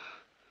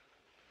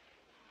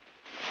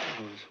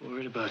 I was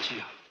worried about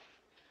you.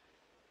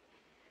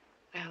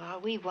 Well, all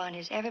we want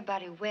is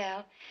everybody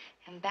well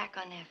and back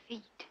on their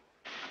feet.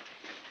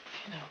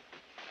 You know,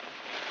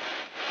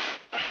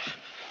 I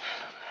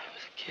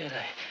was a kid.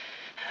 I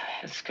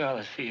had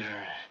scarlet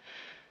fever.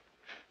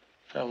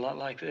 Felt a lot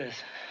like this.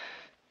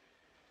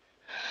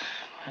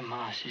 My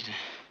mom, she'd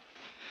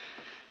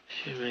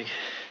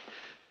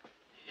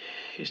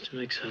used to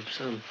mix up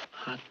some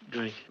hot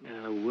drink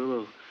out of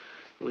willow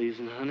leaves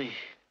and honey.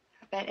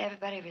 I bet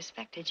everybody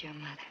respected your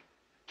mother.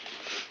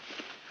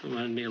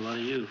 Reminded me a lot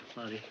of you,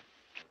 Lottie.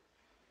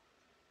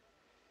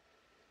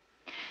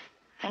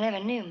 I never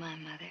knew my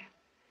mother.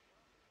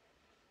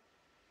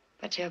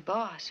 But your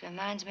boss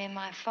reminds me of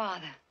my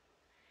father.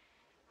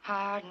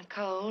 Hard and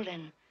cold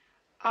and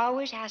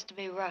always has to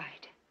be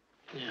right.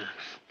 Yeah.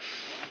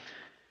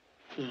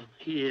 Well,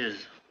 he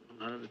is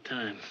a lot of the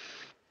time.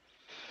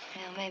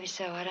 Well, maybe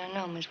so. I don't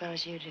know him as well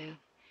as you do.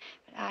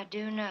 But I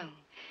do know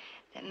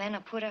that men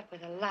will put up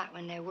with a lot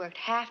when they're worked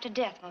half to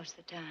death most of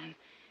the time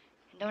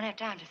and don't have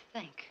time to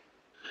think.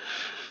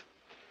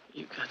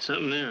 You got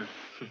something there.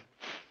 You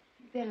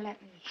better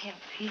let me help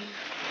you.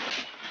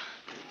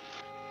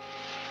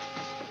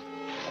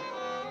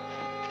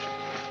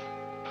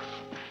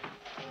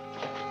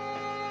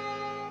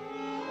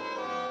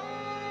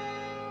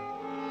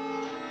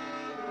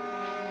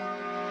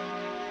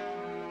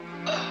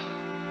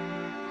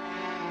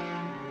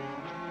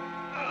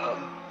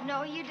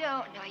 No, you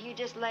don't. No, you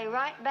just lay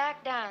right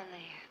back down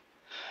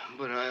there.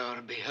 But I ought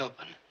to be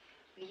helping.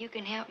 Well, you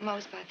can help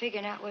most by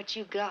figuring out what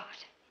you got.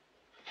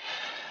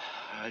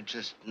 I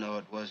just know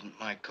it wasn't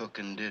my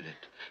cooking did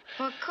it.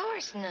 Well, of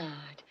course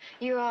not.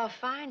 You're all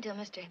fine till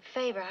Mr.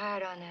 Favor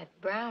hired on that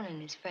Brown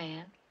and his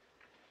friend.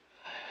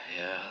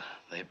 Yeah,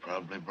 they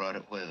probably brought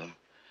it with them.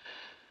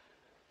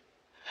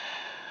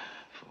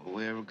 Before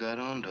we ever got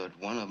onto it,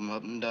 one of them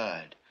up and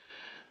died.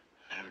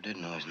 Never did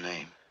know his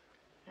name.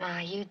 Now,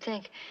 you'd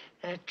think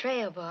that a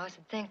trail boss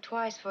would think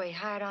twice before he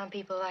hired on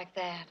people like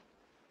that.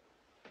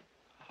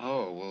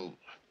 Oh, well,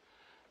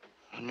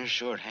 when you're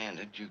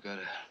short-handed, you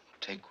gotta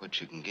take what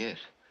you can get.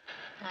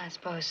 I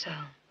suppose so.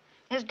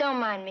 Just don't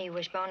mind me,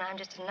 Wishbone. I'm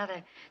just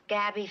another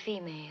gabby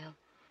female.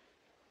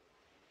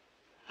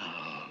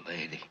 Oh,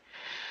 lady.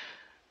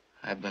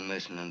 I've been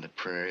listening to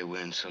Prairie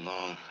Wind so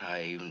long,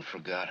 I even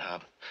forgot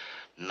how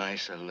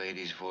nice a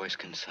lady's voice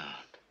can sound.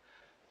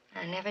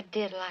 I never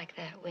did like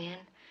that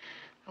wind.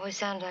 Always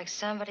sounded like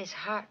somebody's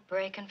heart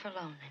breaking for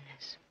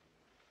loneliness.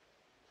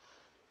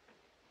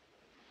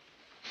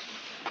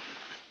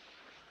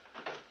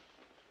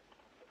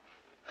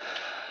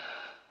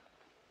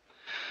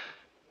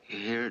 You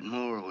hear it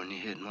more when you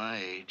hit my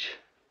age.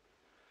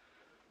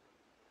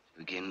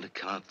 Begin to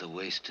count the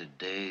wasted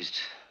days,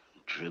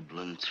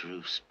 dribbling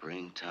through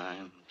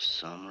springtime,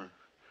 summer,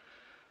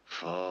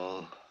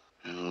 fall,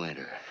 and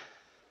winter,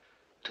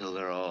 till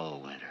they're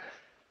all winter.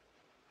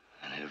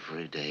 And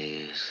every day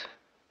is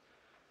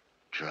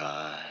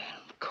dry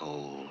and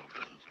cold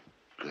and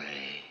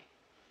gray.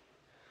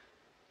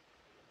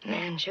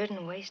 Man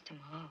shouldn't waste them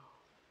all.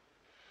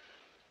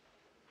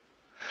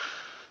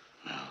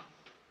 No.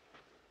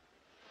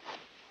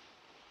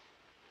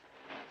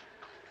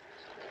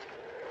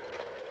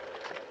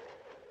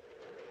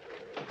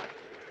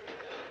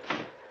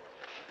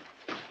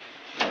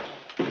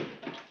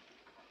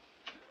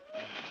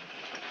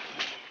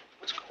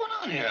 What's going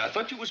on here? I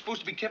thought you were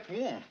supposed to be kept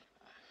warm.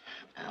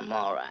 I'm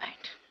all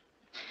right.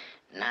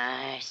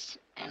 Nice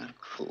and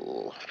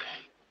cool.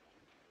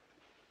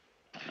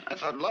 I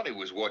thought Lottie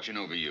was watching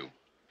over you.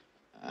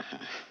 Yeah.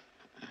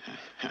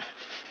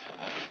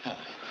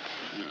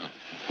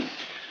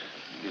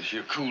 Guess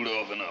you're cooled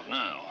off enough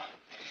now.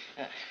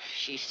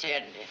 She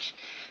said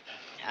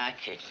that I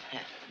could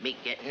be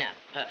getting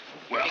up.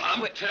 Well,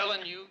 I'm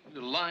telling you,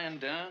 you're lying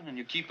down and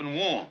you're keeping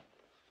warm.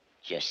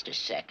 Just a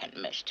second,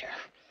 mister.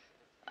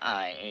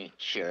 I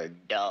ain't your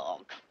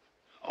dog.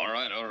 All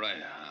right, all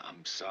right.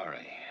 I'm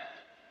sorry.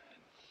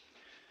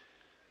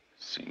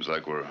 Seems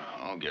like we're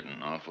all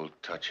getting awful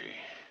touchy.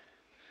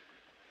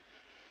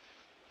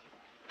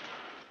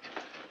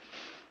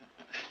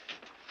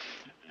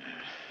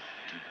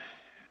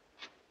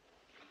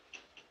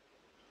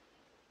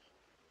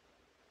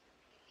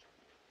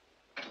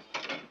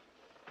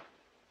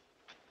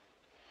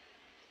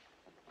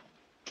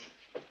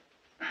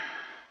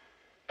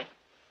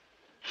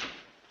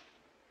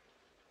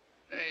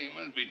 Hey,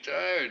 you must be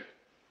tired.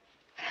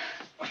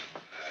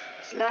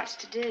 There's lots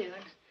to do,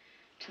 and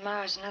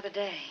tomorrow's another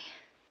day.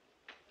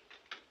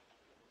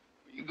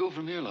 Where you go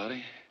from here,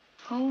 Lottie?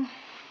 Oh,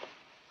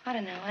 I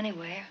don't know,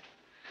 anywhere.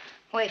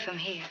 Away from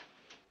here.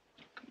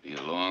 Could be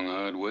a long,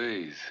 hard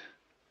ways.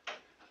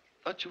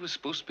 Thought you were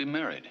supposed to be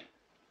married.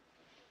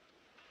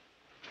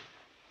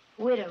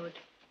 Widowed.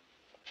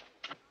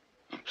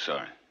 I'm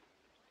sorry.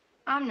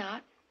 I'm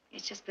not.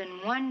 It's just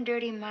been one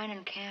dirty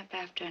mining camp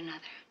after another.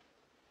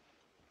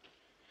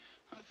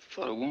 I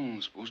thought a woman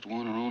was supposed to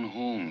want her own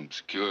home,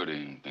 security,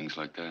 and things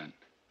like that.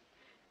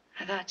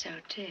 I thought so,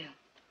 too.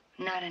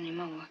 Not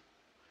anymore.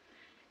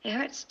 It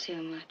hurts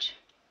too much.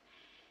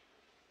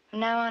 From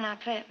now on, I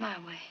play it my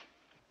way.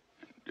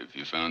 If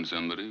you found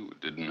somebody who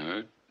didn't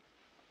hurt,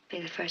 Be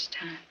the first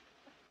time.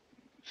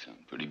 you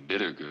sound pretty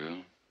bitter, girl.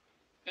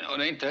 You know,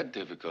 it ain't that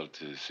difficult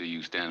to see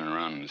you standing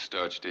around in a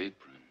starched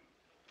apron.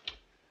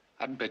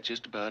 I'd bet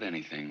just about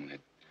anything that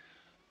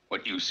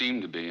what you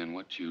seem to be and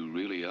what you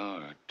really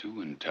are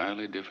two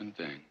entirely different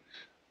things.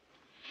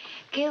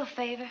 Gil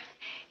Favor,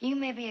 you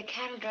may be a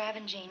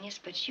cattle-driving genius,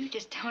 but you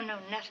just don't know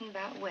nothing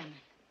about women.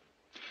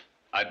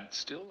 I'd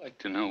still like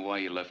to know why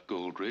you left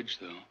Gold Ridge,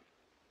 though.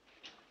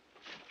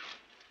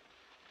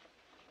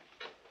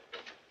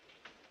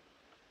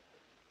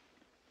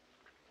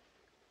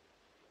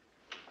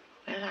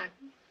 Well,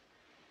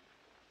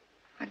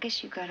 I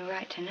guess you got a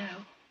right to know.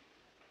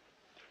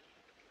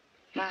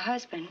 My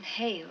husband,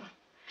 Hale,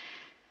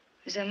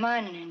 was a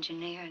mining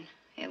engineer, and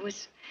it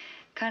was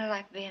kind of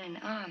like being in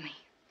the army.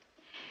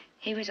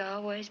 He was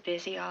always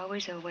busy,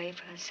 always away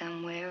from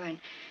somewhere, and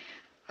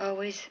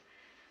always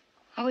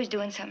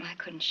doing something I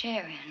couldn't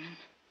share in. And,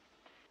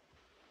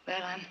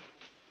 well,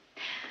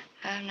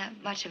 I'm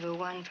not much of a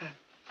one for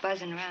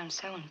buzzing around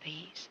sowing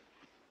peas.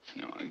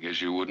 No, I guess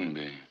you wouldn't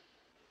be.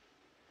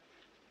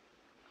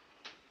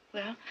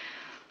 Well,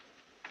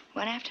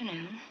 one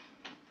afternoon,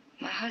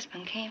 my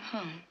husband came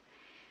home,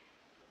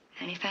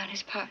 and he found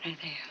his partner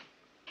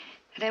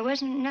there. There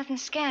wasn't nothing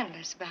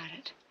scandalous about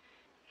it.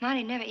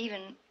 Monty never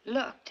even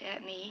looked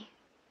at me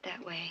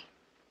that way,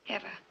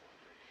 ever.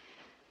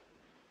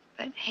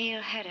 But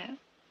Hale had a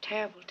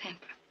terrible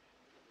temper.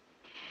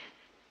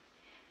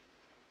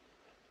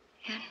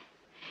 And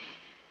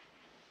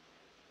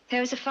there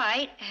was a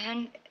fight,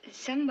 and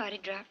somebody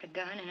dropped a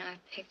gun, and I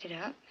picked it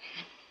up.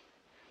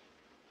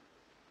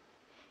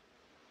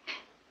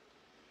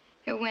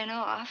 It went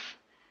off.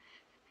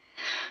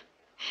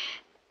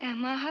 And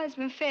my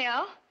husband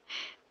fell.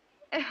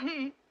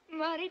 And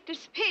Monty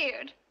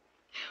disappeared.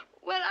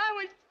 Well, I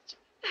was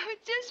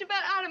just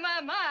about out of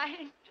my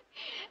mind.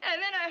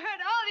 And then I heard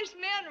all these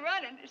men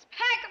running, this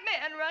pack of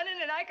men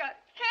running, and I got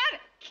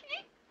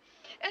panicky.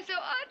 And so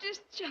I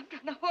just jumped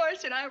on the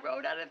horse and I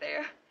rode out of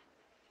there.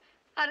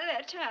 Out of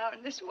that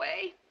town this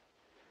way.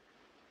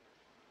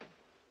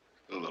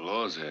 Well, the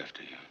law's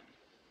after you.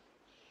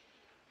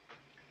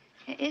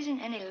 There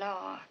isn't any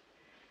law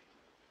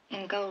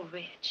in Gold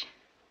Ridge.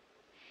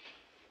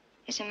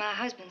 It's in my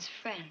husband's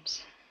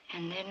friends,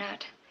 and they're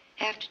not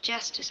after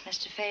justice,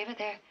 Mr. Favor.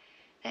 They're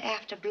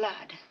after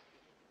blood.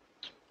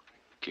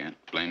 Can't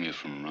blame you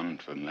from running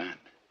from that.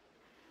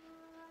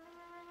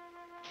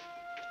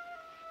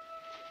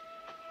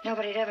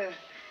 Nobody'd ever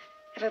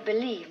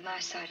believe my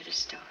side of the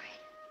story.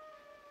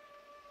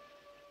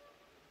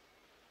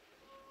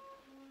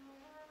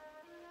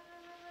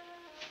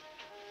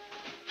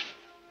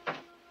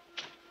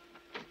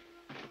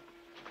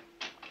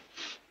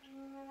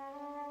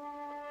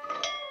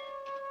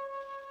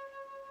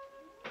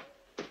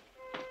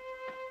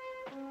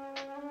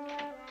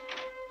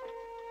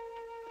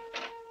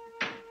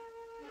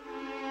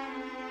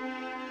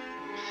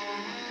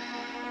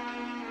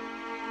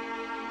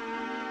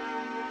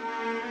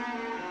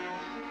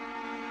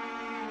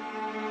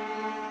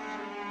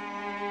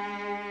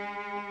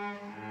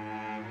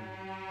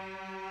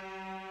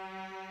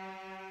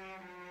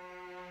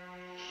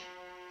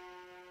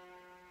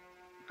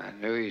 I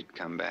knew you'd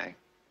come back.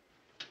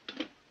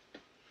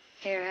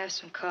 Here, have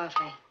some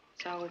coffee.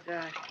 It's all we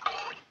got.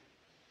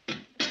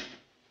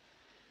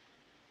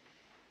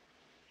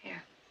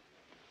 Here.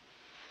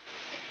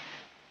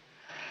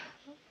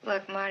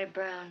 Look, Marty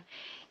Brown,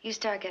 you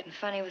start getting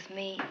funny with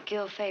me,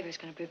 Gil Favor's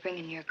gonna be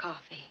bringing your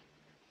coffee.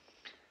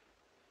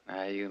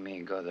 Now, you and me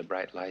go to the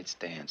bright lights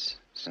dance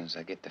as soon as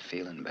I get to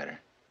feeling better.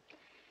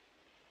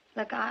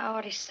 Look, I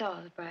already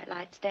saw the bright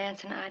lights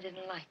dance, and I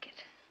didn't like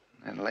it.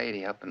 That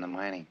lady up in the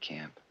mining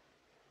camp.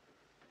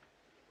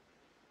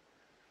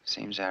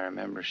 Seems I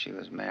remember she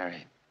was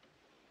married.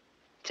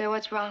 So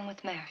what's wrong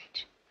with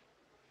marriage?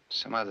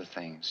 Some other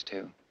things,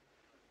 too.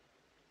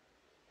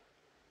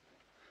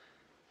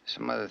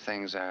 Some other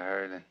things I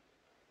heard. And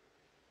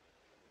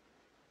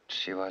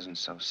she wasn't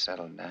so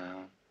settled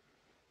down.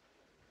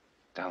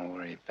 Don't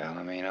worry,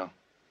 Palomino.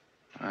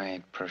 I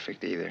ain't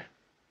perfect either.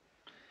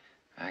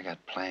 I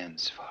got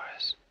plans for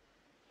us.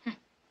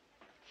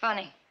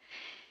 Funny.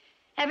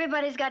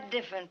 Everybody's got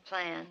different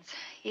plans.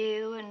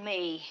 You and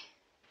me.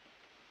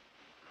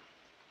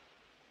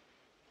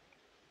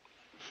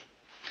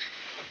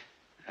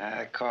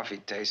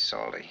 Coffee tastes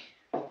salty.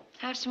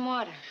 Have some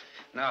water.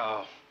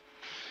 No.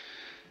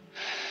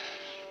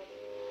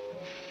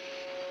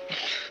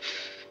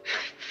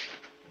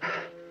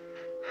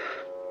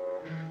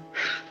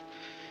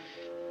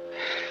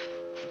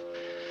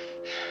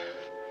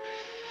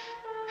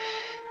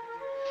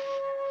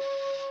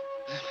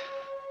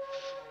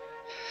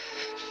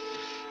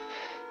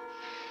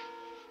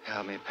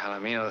 Help me,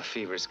 Palomino. The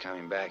fever's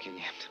coming back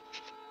again.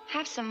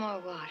 Have some more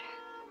water.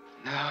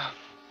 No.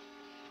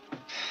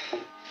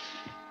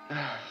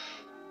 No.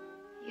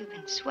 You've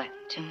been sweating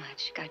too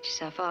much. Got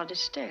yourself all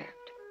disturbed.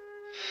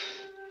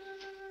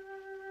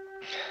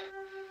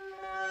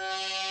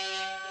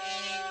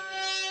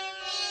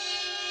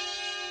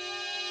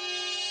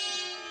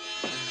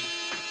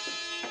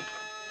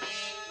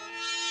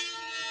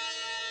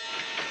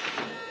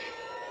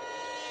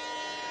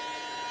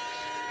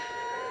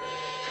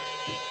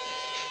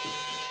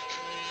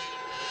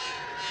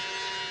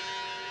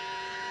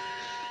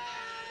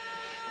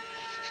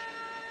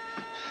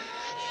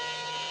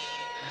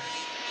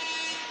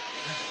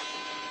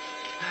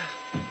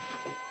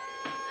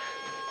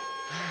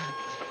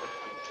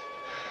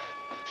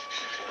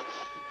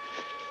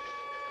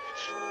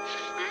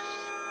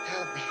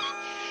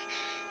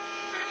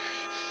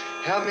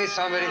 Help me,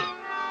 somebody.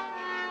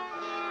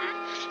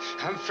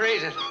 I'm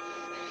freezing.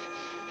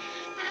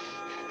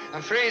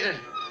 I'm freezing.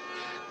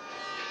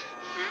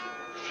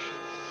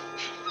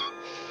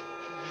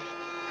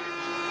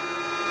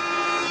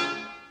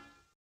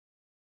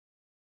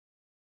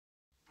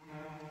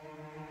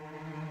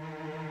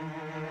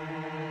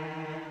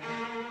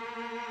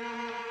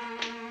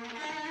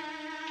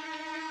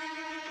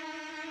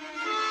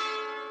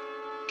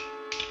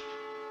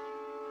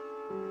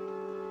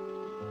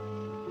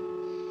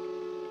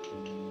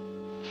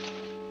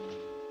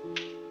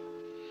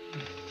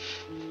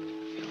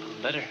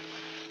 Better.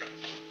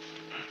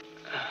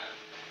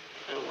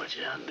 Now watch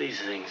out,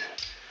 these things.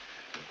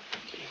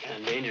 They're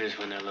kind of dangerous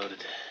when they're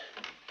loaded.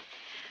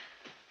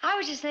 I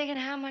was just thinking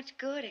how much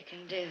good it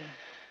can do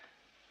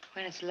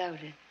when it's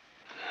loaded.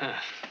 Huh.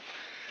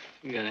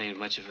 Gun ain't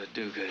much of a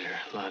do-gooder,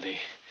 Lottie.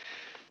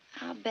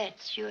 I'll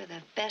bet you're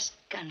the best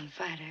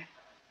gunfighter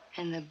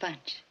in the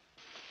bunch.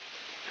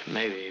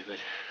 Maybe, but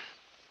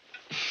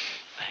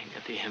I ain't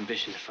got the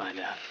ambition to find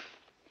out.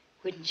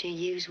 Wouldn't you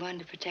use one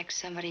to protect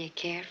somebody you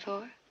cared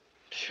for?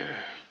 Sure.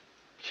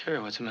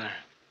 Sure, what's the matter?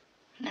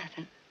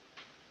 Nothing.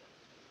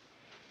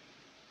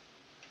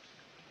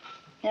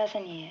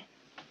 Nothing yet.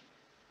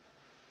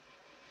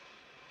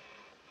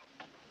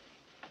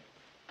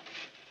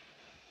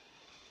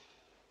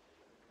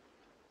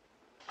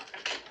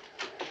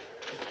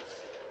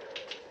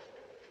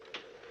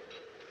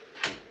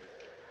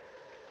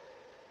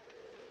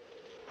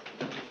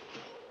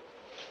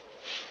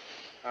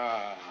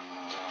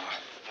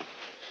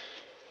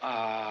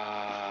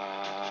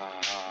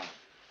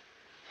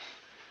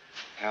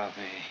 Help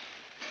me.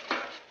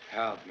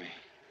 Help me.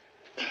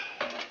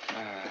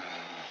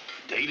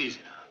 Take it easy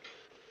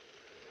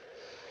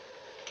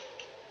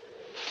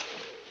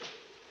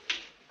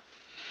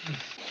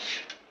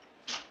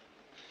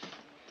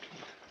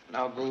now.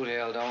 No boot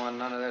heel. Don't want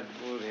none of that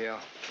boot heel.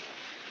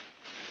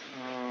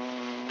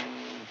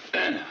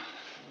 There now.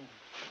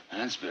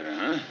 That's better,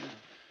 huh?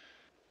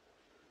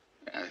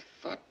 I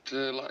thought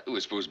Lottie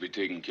was supposed to be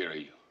taking care of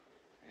you.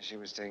 She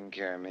was taking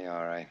care of me,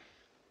 all right.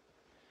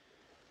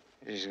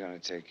 She's gonna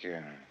take care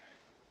of her.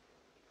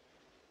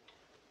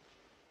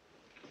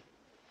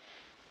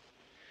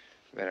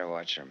 Better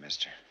watch her,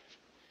 mister.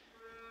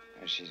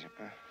 There she's...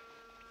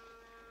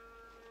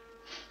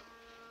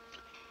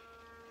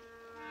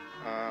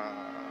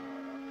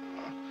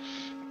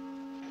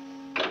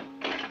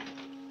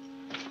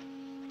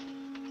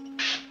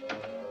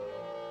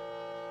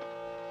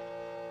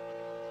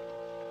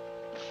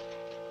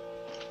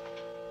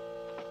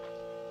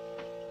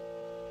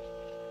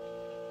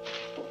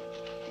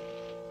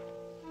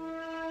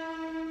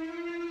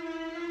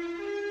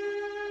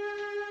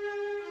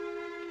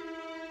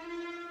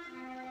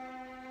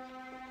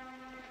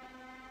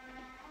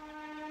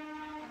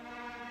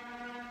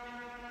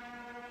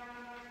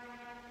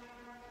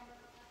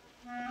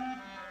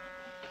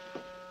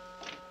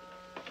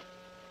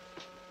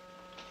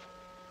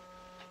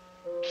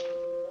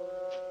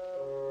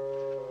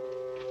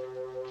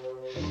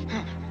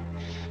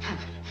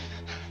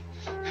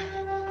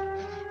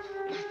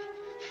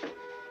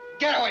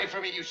 Get away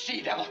from me, you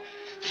she-devil!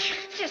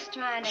 Just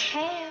trying to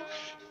help.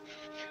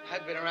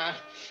 I've been around.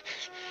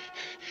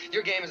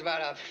 Your game is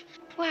about up.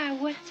 Why,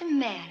 what's the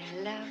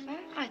matter, lover?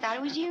 I thought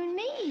it was you and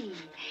me.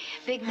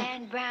 Big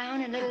man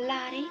Brown and little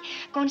Lottie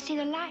going to see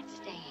the light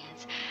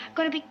stands.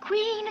 Going to be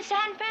queen of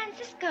San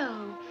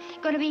Francisco.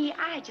 Going to be,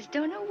 I just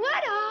don't know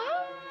what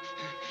all.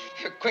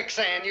 You're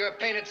quicksand. You're a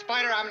painted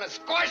spider. I'm going to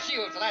squash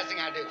you. It's the last thing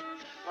I do.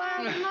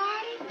 Why,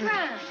 Marty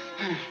Brown,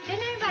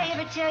 didn't anybody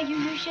ever tell you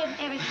you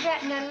shouldn't ever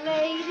threaten a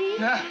lady?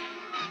 No.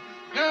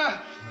 No.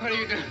 What are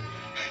you doing?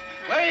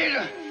 What are you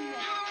doing?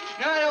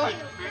 No, I don't want...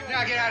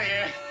 No, get out of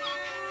here.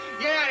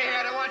 Get out of here.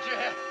 I don't want you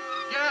to...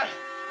 Get out.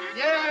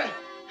 Get out.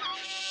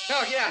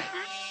 No, get out.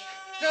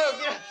 No,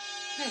 get out.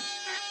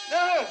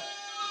 No.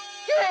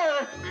 Get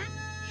out.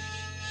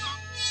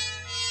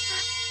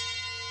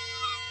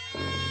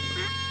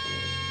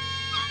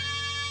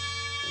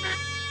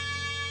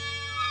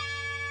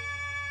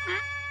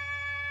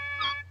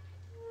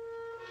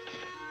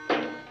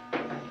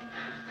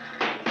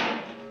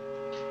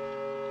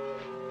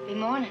 Be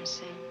morning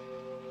soon.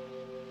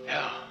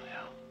 Yeah.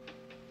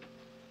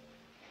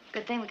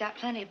 Good thing we got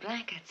plenty of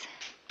blankets.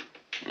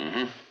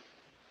 Mm-hmm.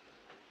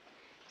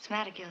 What's the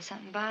matter, Gil?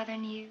 Something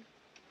bothering you?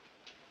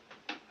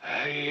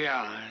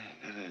 Yeah,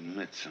 I gotta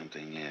admit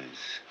something is.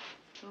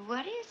 Well,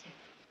 what is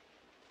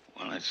it?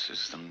 Well, it's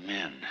just the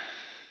men.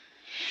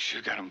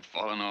 Sure got them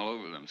falling all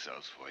over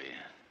themselves for you.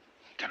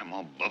 Got them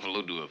all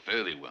buffaloed to a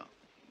fairly well,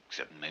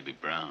 except maybe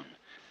Brown.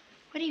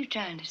 What are you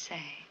trying to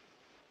say?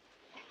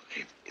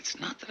 It's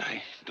not that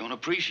I don't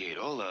appreciate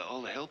all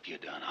the help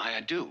you've done.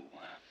 I do.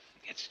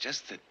 It's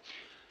just that...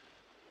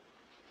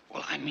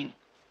 Well, I mean...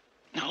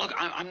 Now, look,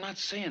 I'm not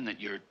saying that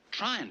you're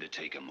trying to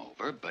take them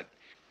over, but...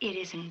 It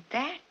isn't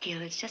that,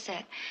 Gil. It's just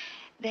that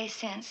they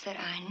sense that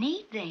I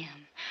need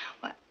them.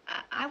 Well,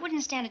 I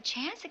wouldn't stand a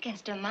chance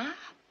against a mob.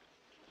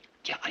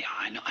 Yeah,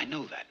 I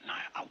know that, and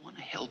I want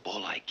to help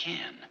all I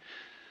can.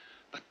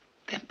 But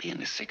them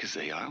being as sick as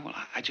they are, well,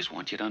 I just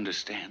want you to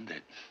understand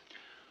that...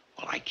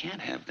 Well, I can't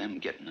have them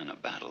getting in a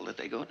battle that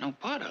they got no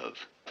part of.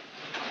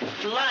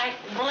 Like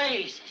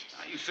blazes.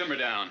 Now, you simmer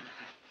down.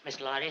 Miss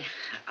Lottie,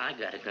 I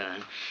got a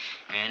gun,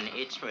 and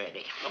it's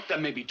ready. Look, there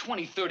may be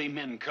 20, 30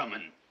 men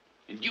coming.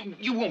 And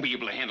you won't be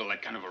able to handle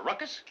that kind of a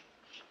ruckus.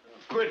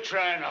 Quit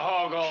trying to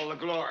hog all the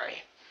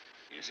glory.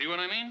 You see what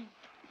I mean?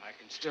 I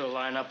can still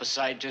line up a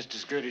sight just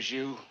as good as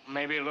you,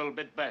 maybe a little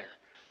bit better.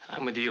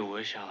 I'm with you,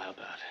 Wish. I'll help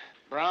out.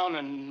 Brown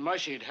and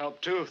Mushy'd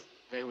help, too, if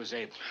they was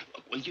able.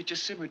 Well, you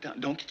just simmer down.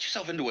 Don't get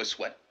yourself into a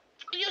sweat.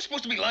 You're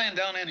supposed to be lying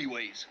down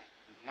anyways.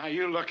 Now,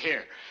 you look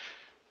here.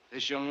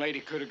 This young lady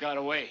could have got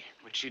away,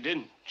 but she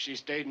didn't. She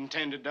stayed and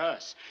tended to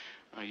us.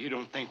 Now, you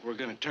don't think we're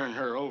going to turn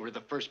her over to the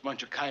first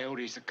bunch of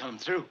coyotes that come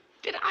through?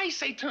 Did I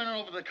say turn her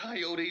over to the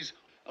coyotes?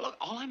 Look,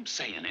 all I'm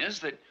saying is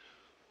that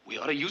we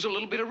ought to use a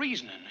little bit of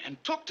reasoning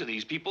and talk to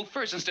these people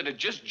first instead of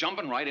just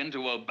jumping right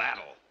into a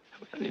battle.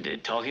 We don't need to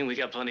talking. We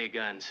got plenty of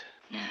guns.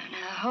 Now,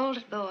 hold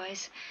it,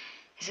 boys.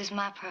 This is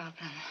my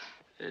problem.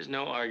 There's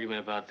no argument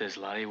about this,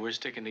 Lottie. We're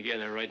sticking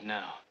together right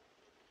now.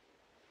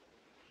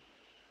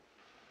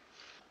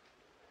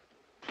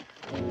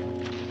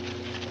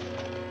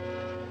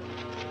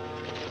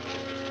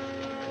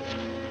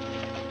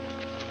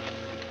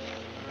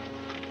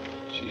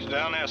 She's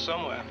down there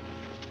somewhere.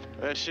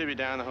 Well, she'll be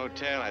down the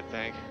hotel, I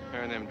think.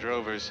 Her and them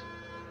drovers.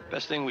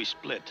 Best thing we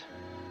split.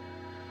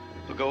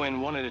 We'll go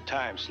in one at a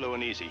time, slow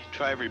and easy.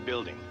 Try every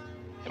building.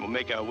 And we'll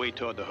make our way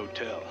toward the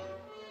hotel.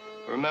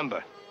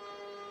 Remember,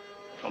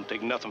 don't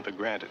take nothing for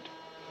granted.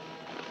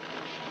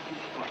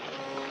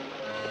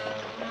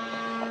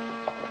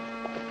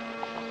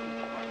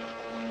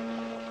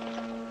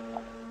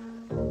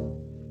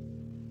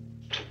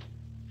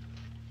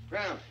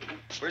 Brown,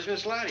 where's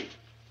Miss Lottie?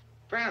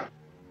 Brown.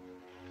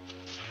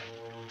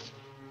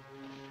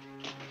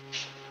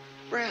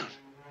 Brown.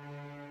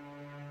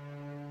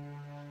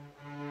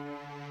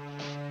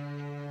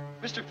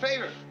 Mr.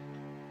 Favor.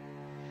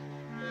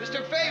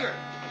 Mr. Favor.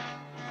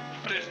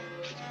 What is it?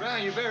 It's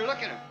Brown. You better look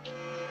at him.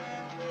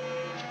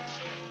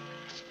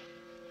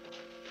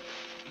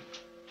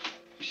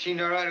 You seen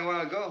all right a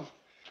while ago.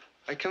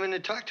 I come in to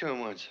talk to him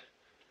once.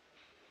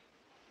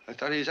 I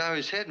thought he was out of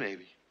his head,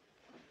 maybe.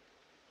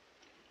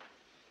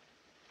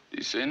 Did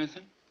he say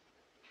anything?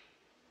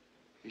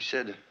 He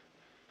said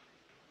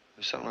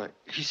something like,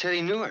 he said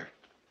he knew her.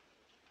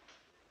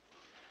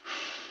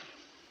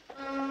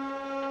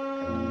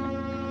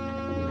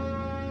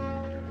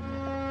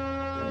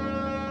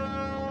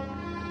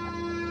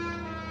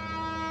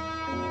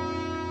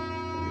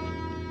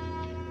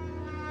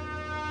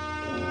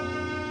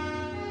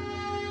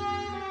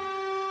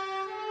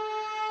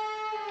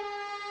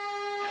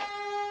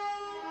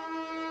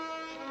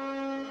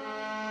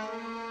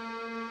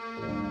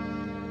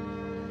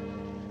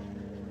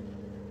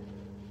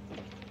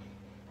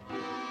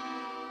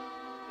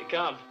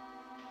 Come.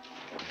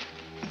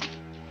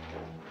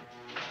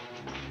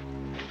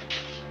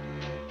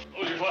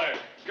 Hold your fire.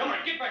 Come on,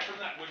 get back from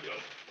that window.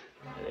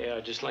 There they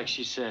are, just like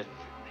she said.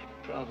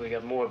 They probably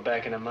got more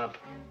backing them up.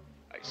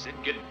 I said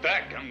get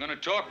back. I'm gonna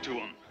talk to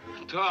him.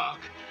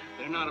 Talk?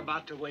 They're not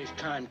about to waste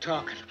time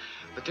talking,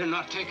 but they're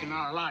not taking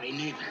our Lottie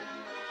neither.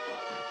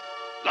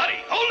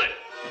 Lottie, hold it!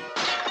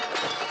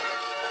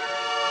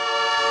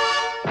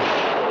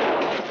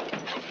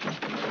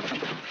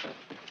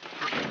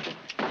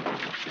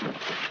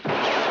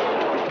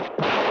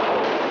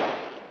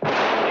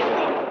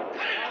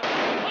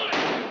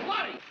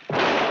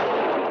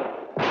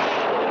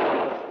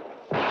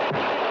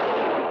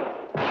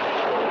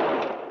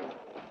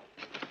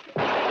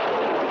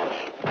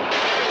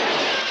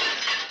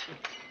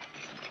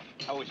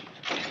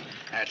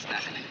 That's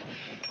nothing.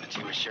 But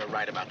you were sure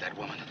right about that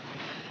woman.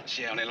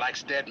 She only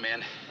likes dead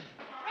men.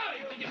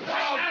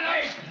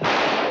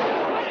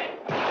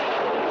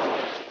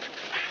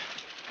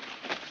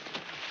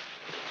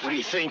 What do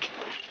you think?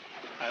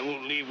 I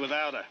won't leave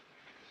without her.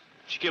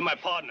 She killed my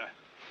partner.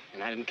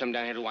 And I didn't come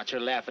down here to watch her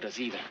laugh at us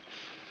either.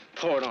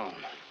 Pour it on.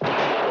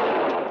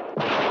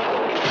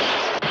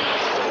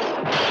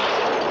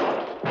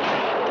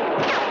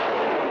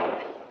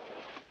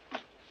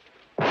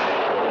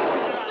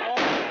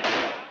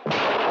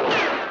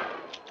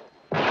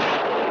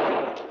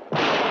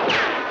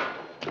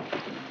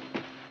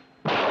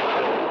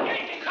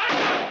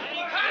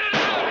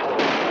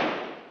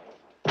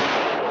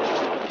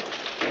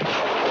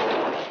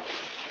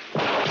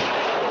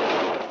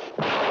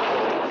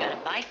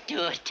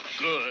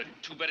 Good.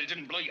 Too bad it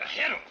didn't blow your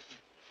head off.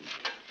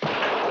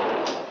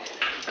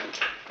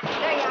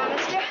 There you are,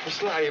 mister.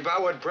 Miss Lottie,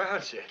 about what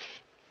Brown said.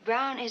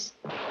 Brown is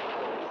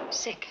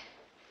sick.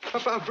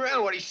 About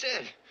Brown, what he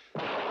said.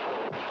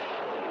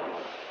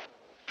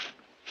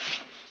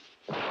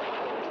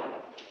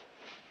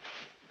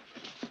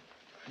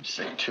 I'm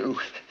sick, too.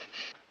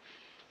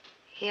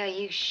 Yeah,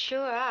 you sure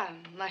are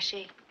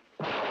mushy.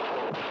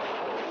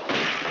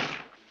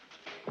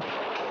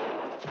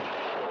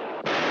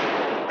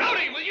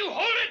 Rowdy, will you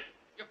hold it?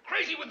 You're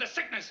crazy with the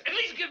sickness. At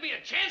least give me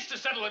a chance to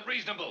settle it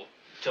reasonable.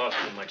 Talk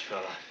too much,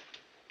 fella.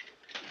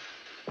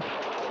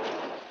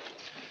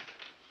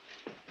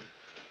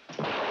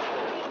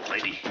 Look,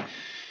 lady,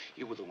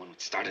 you were the one who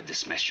started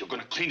this mess. You're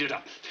gonna clean it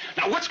up.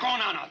 Now, what's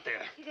going on out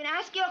there? You can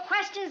ask your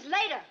questions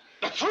later.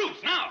 The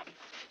truth, now.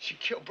 She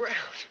killed Brown.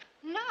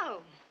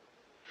 No.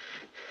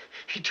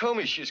 He told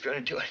me she was going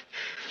to do it.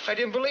 I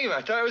didn't believe him.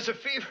 I thought it was a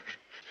fever.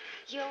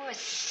 You're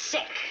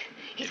sick.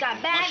 He's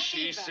got bad Unless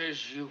she fever.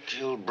 says you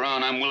killed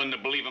Brown, I'm willing to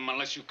believe him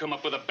unless you come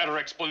up with a better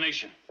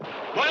explanation.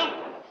 Well?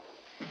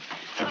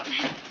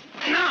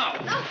 Now!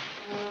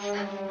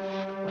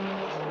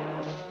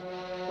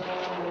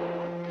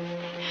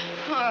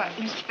 All right,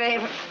 Mr.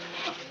 Favor.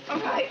 All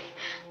right.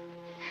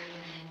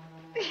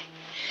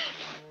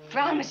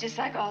 Brown was just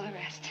like all the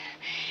rest.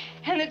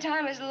 And the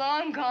time is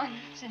long gone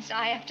since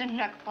I have to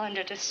knuckle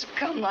under to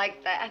scum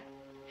like that.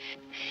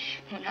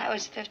 When I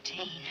was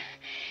 15,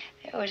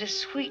 there was a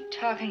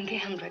sweet-talking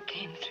gambler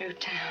came through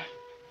town.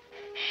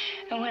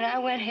 And when I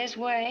went his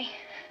way,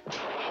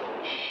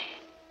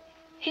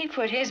 he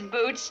put his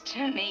boots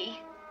to me.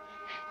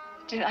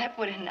 Till I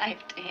put a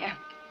knife to him.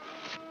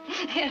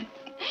 And,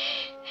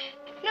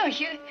 no,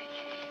 you're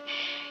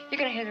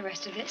gonna hear the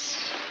rest of this.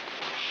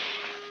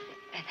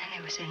 And then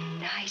there was a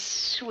nice,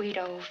 sweet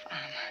old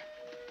farmer.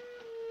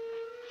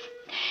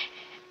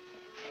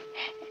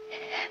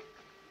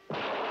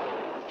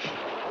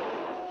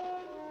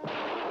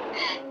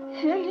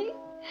 And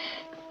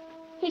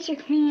he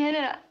took me in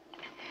and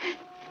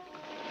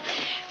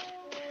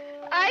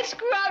I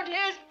scrubbed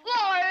his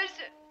floors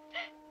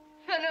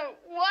and I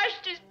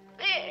washed his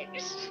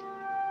pigs.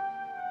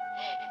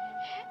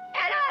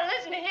 And I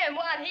listened to him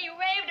while he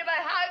raved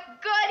about how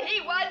good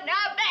he was and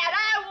how bad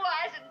I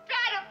was and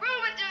tried to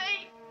prove it to me.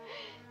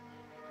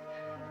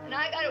 And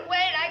I got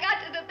away and I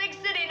got to the big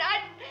city and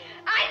I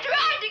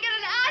tried to get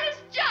an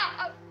honest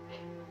job.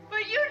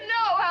 But you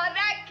know how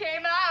that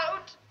came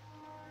out.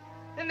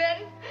 And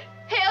then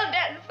Hale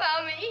Denton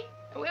found me,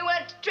 and we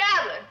went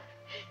traveling.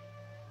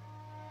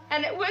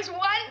 And it was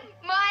one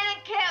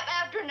mining camp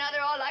after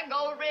another all on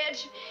Gold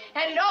Ridge.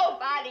 And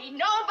nobody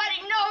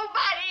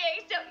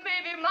except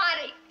maybe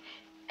Monty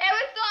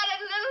ever thought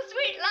of little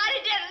sweet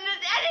Lottie Denton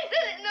as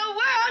anything in the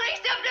world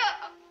except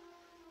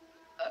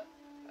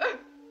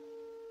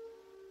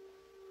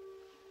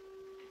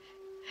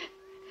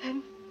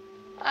And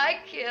I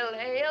killed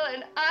Hale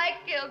and I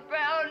killed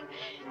Brown.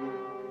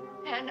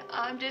 And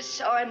I'm just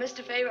sorry,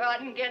 Mr. Favor, I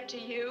didn't get to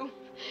you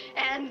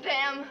and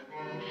them.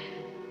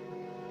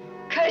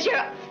 'Cause you're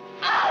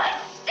all the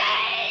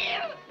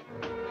same!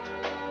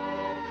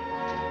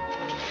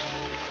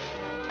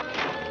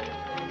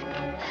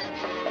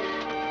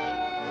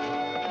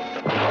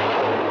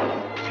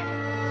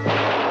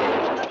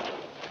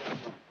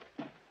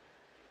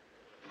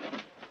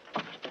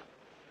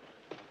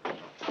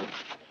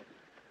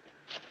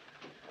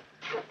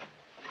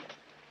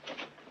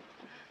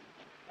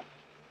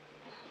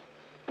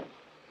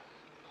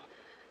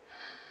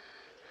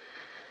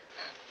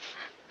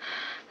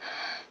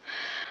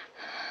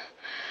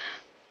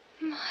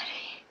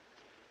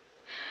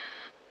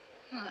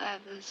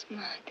 Marvelous,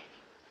 Marty.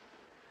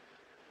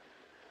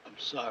 I'm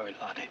sorry,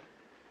 Lottie.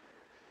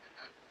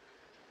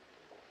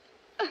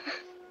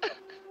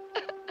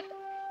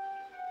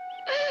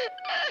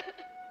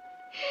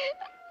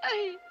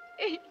 I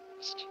hate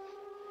you.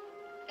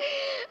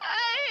 I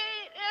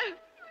hate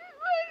every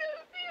one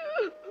of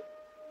you.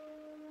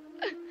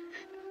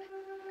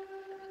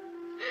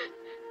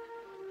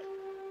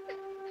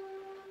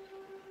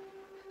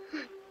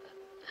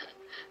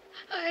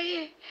 I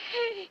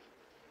hate.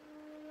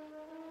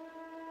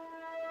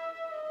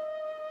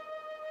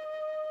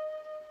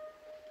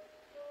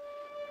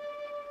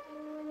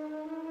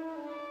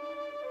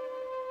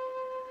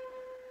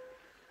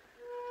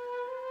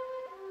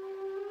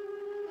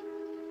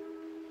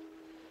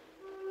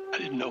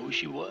 didn't know who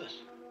she was.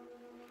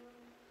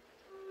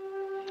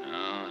 No,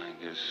 I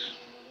guess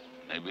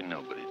maybe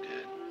nobody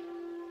did.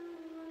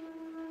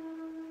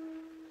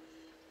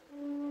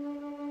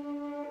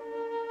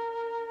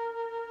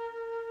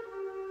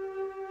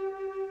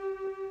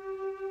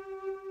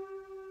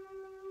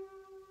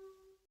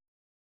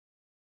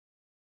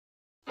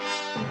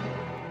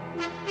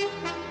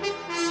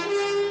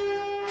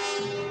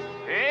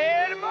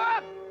 Hit 'em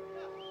up!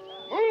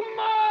 Move 'em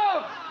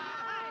up!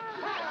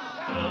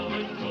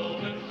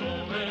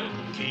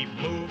 Keep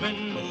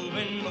moving,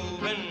 moving,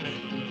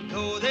 moving.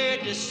 Though they're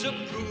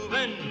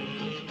disapproving,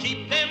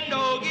 keep them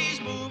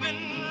doggies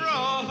moving.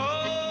 Rawhide.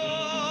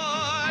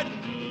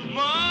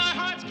 My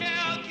heart's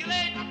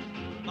calculating,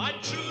 my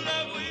true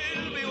love will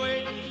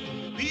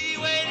be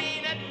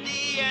waiting at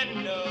the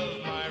end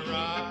of my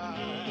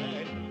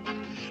ride.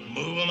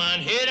 Move 'em on,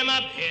 hit 'em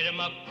up, hit 'em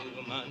up.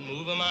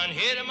 Move 'em on,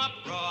 hit 'em up.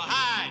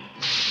 Rawhide.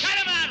 Cut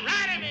 'em out,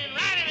 ride 'em in,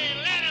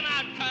 let 'em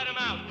out, cut 'em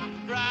out,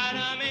 ride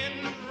 'em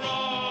in.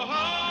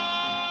 Rawhide.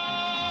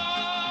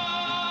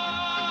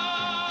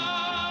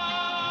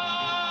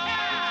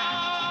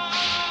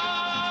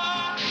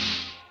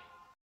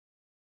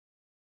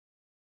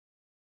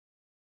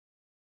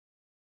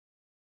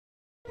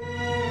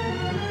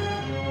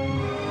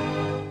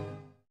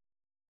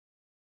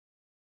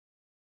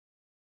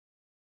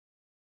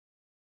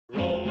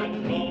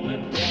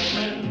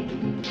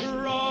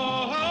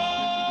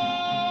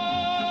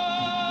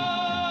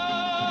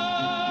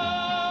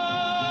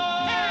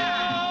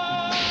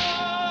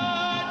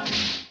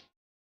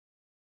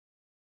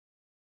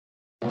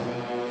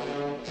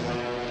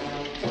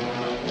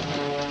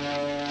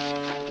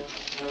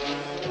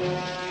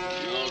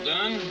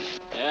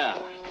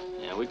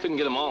 We couldn't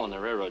get them all in the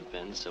railroad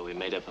pen, so we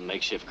made up a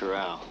makeshift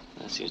corral.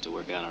 That seems to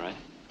work out all right.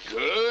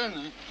 Good.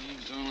 That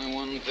leaves only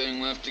one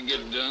thing left to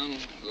get done.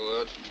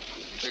 Go out,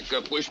 pick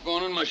up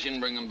Wishbone and Mushy and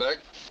bring them back.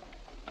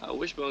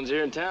 Wishbone's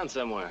here in town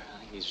somewhere. I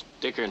think he's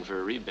dickering for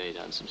a rebate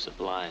on some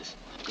supplies.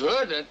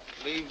 Good. That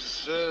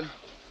leaves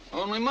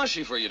only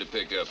Mushy for you to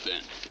pick up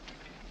then.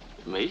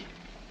 Me?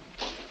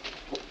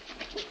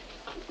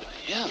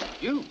 Yeah,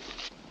 you.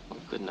 Well,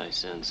 couldn't I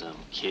send some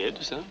kid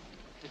or something?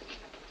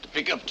 To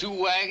pick up 2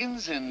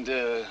 wagons and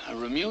a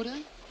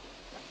remuda?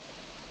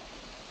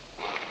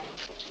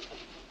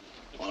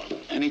 Well,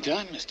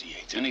 anytime, Mr.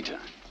 Yates, anytime.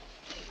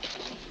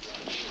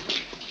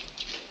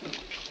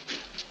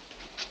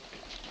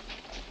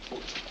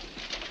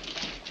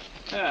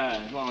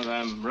 As long as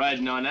I'm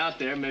riding on out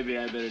there, maybe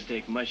I better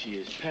take Mushy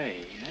as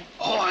pay, eh?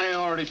 Oh, I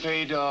already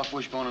paid off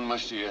Wishbone and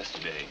Mushy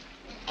yesterday.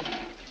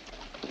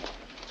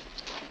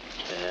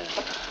 Yeah.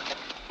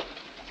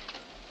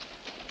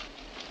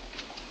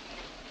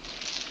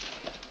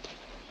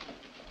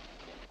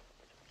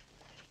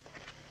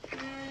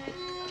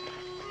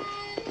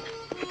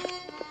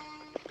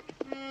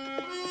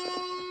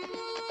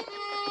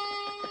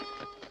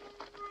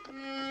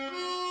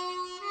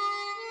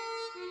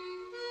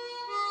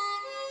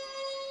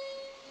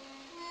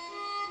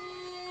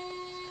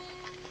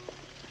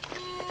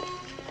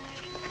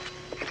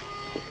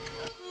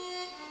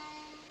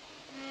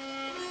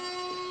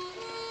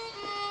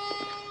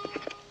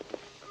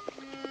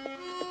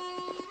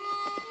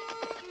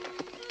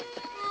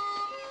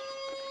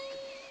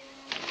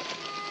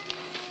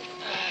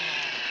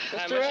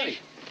 Mr. Rawhide.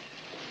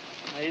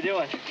 How you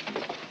doing?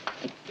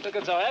 You're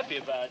looking so happy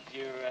about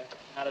you're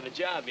out of a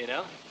job, you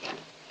know?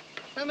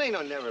 That ain't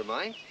no never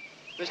mind.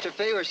 Mr.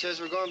 Favor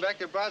says we're going back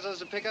to Brazos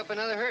to pick up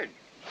another herd.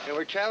 And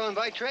we're traveling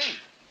by train.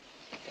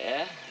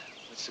 Yeah?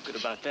 What's so good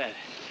about that?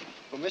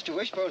 Well, Mr.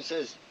 Wishbone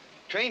says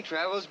train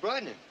travel is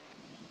broadening.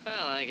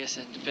 Well, I guess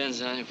that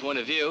depends on your point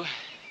of view.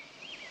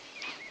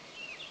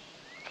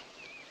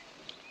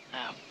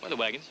 Now, where are the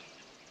wagons?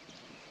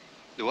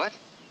 The what?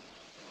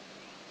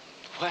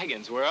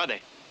 Wagons, where are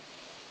they?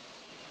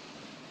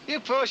 You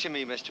pushing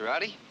me, Mr.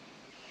 Rowdy.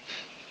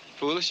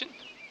 Foolishing?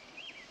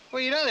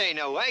 Well, you know there ain't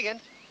no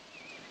wagons.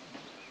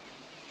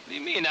 What do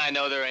you mean I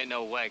know there ain't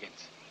no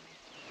wagons?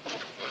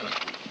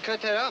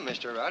 Cut that out,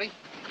 Mr. Rowdy.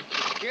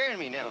 You're scaring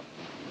me now.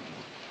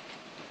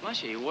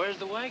 Mushy, where's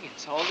the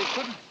wagons? All the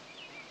equipment?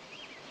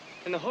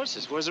 And the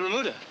horses, where's the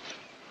remuda?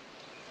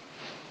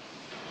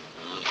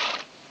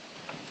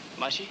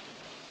 Mushy?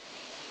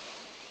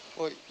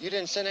 Well, you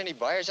didn't send any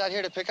buyers out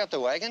here to pick up the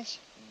wagons?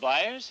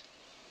 Buyers?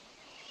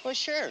 Well,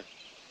 sure.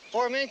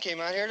 4 men came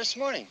out here this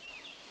morning.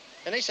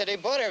 And they said they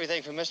bought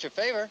everything from Mr.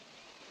 Favor.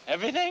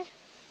 Everything?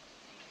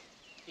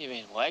 You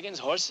mean wagons,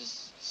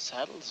 horses,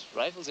 saddles,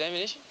 rifles,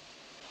 ammunition?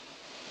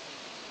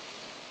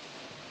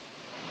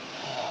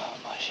 Oh,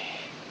 Mushy.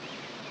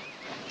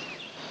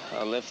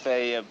 Well, if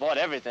they bought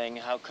everything,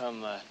 how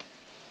come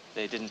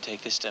they didn't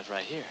take this stuff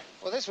right here?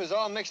 Well, this was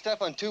all mixed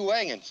up on 2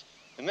 wagons.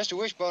 And Mr.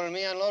 Wishbone and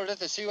me unloaded it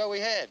to see what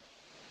we had.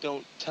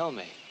 Don't tell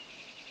me.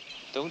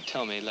 Don't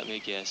tell me, let me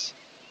guess.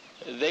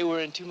 They were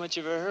in too much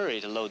of a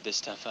hurry to load this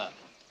stuff up.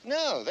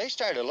 No, they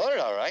started to load it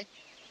all right.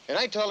 And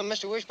I told them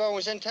Mr. Wishbone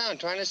was in town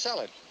trying to sell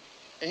it.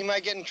 And he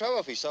might get in trouble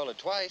if he sold it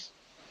twice.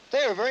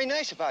 They were very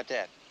nice about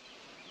that.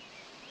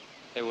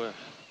 They were?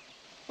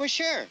 Well,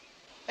 sure.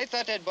 They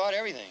thought they'd bought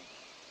everything.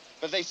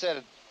 But they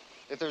said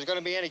if there was going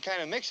to be any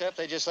kind of mix-up,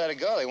 they just let it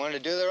go. They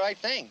wanted to do the right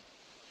thing.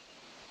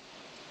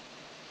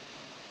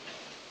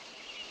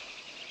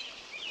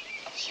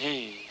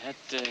 Gee,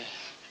 that's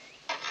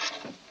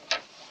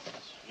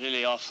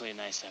really awfully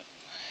nice of them.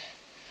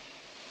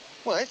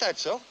 Well, I thought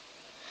so.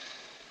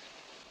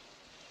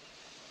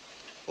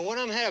 Well, one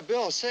of them had a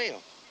bill of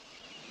sale.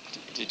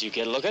 Did you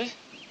get a look at it?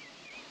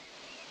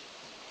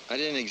 I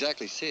didn't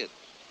exactly see it.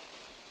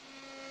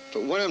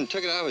 But one of them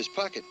took it out of his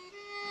pocket.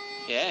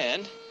 Yeah,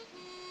 and?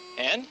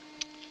 And?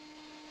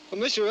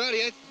 Well, Mr.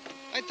 Rowdy,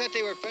 I thought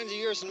they were friends of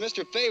yours and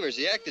Mr. Favors.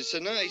 He acted so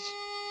nice.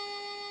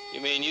 You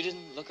mean you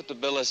didn't look at the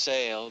bill of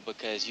sale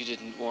because you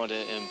didn't want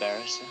to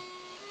embarrass them?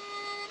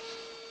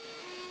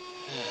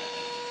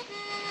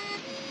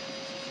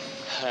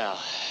 Well,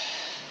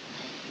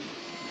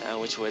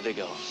 now which way they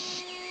go?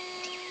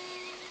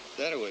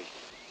 That-a-way.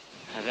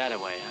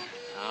 That-a-way,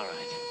 huh? All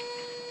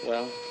right.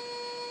 Well,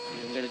 we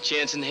haven't got a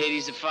chance in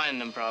Hades of finding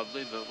them,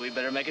 probably, but we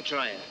better make a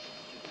try at it.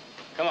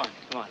 Come on,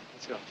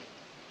 let's go.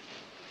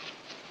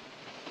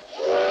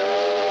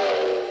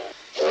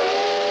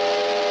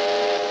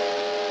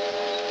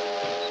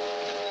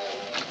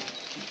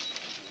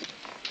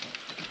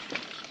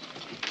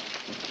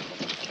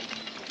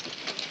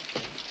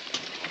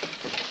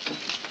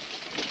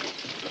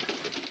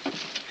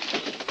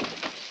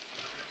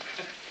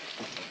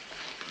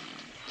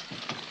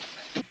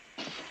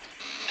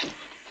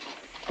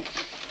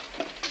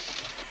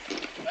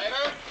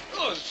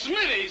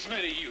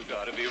 Smitty, you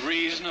gotta be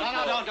reasonable.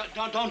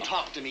 No, don't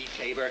talk to me,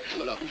 Faber.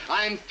 Look,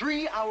 I'm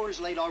 3 hours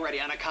late already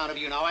on account of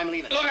you. Now I'm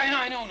leaving. Look,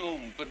 I know,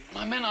 but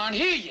my men aren't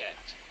here yet.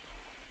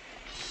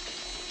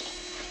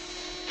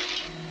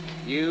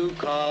 You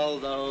call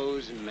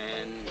those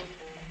men?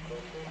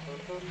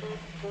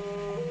 Well,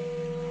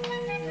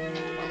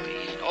 they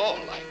ain't all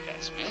like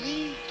that,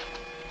 Smitty.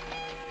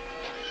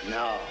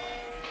 No.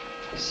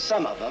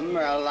 Some of them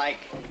are like...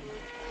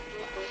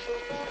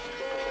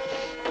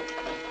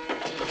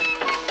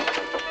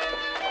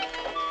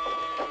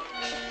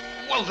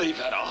 Well, they've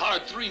had a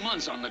hard 3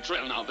 months on the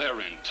trail. Now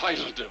they're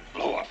entitled to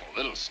blow off a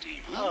little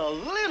steam. A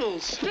little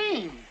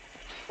steam?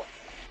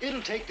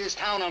 It'll take this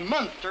town a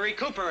month to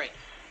recuperate.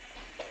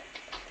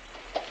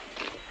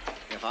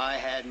 If I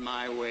had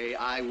my way,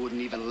 I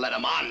wouldn't even let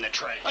them on the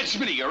train.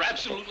 Smitty, you're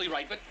absolutely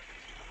right, but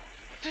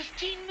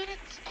 15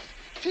 minutes?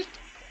 15?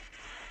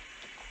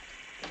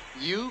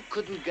 You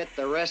couldn't get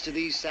the rest of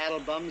these saddle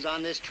bums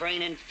on this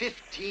train in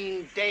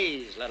 15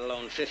 days, let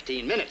alone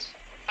 15 minutes.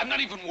 I'm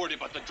not even worried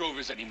about the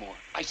drovers anymore.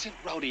 I sent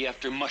Rowdy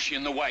after Mushy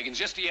and the wagons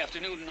yesterday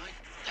afternoon, and I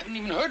haven't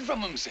even heard from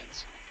him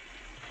since.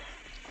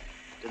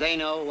 Do they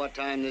know what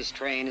time this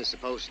train is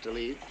supposed to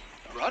leave?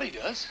 Rowdy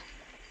does.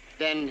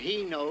 Then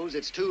he knows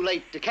it's too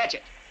late to catch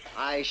it.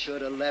 I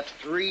should have left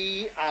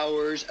 3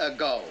 hours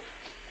ago.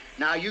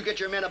 Now, you get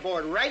your men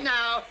aboard right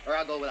now, or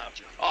I'll go without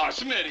you. Oh,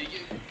 Smitty,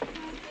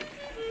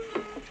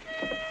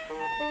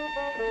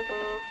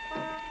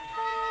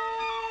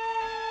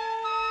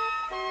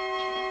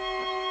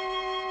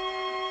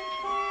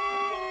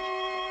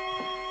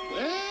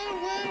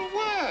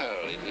 Well,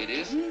 if it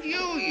isn't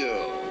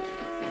Yo-Yo.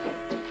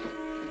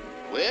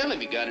 Well,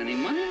 have you got any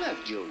money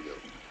left, Yo-Yo?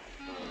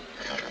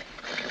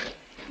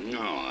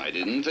 No, I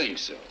didn't think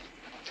so.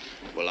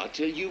 Well, I'll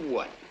tell you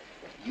what.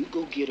 You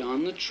go get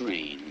on the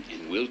train,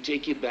 and we'll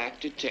take you back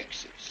to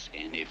Texas.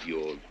 And if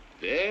you're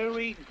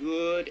very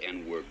good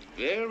and work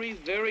very,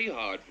 very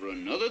hard for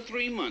another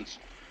 3 months,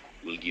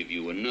 we'll give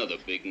you another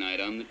big night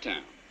on the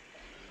town.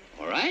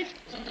 All right?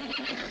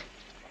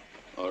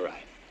 All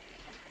right.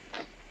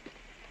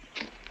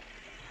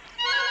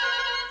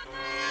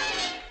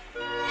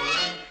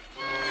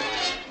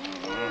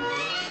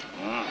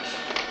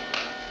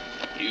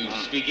 You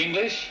speak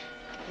English?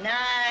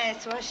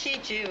 Nice.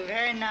 Washichu.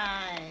 Very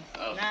nice.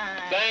 Oh,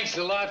 nice. thanks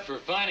a lot for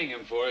finding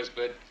him for us,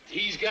 but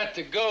he's got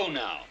to go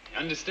now.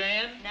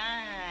 Understand?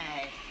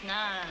 Nice.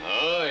 Nice.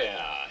 Oh,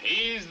 yeah.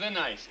 He's the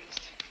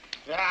nicest.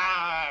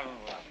 Ah,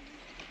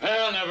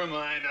 well, never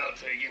mind. I'll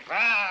take him.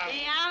 Ah.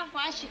 Yeah,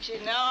 Washichu.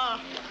 No.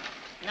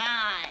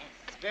 Nice.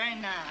 Very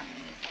nice.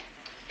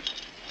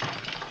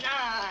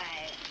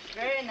 Nice.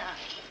 Very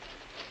nice.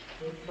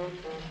 Mr.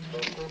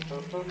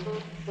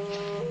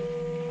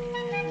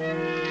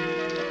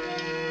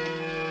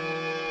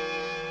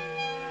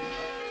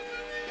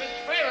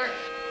 Favor!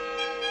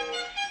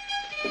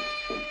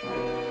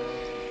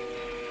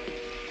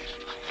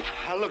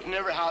 I looked in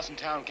every house in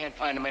town, can't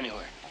find them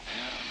anywhere.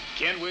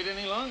 Can't wait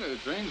any longer. The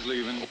train's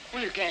leaving.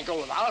 Well, you can't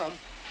go without them.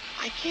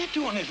 I can't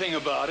do anything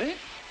about it.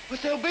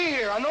 But they'll be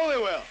here. I know they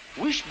will.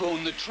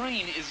 Wishbone, the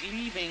train is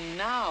leaving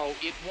now.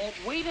 It won't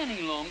wait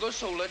any longer,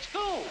 so let's go.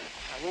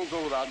 I won't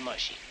go without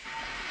Mushy.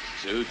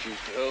 Suit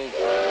yourself.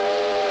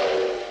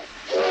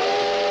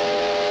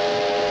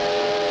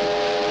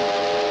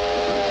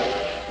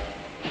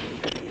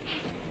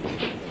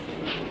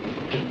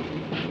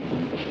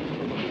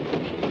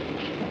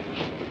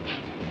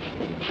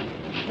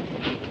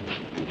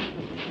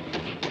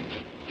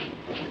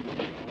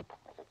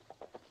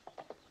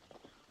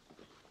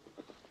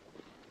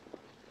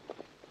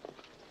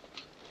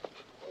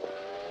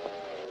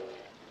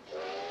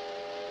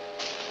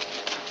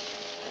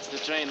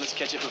 train. Let's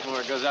catch it before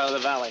it goes out of the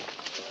valley.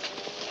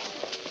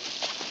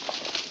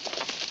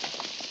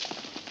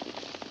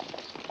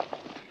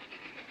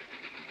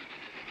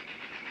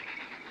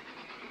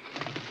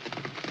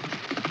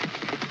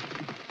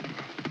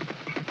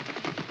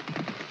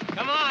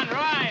 Come on,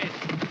 ride!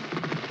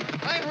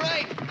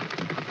 Right.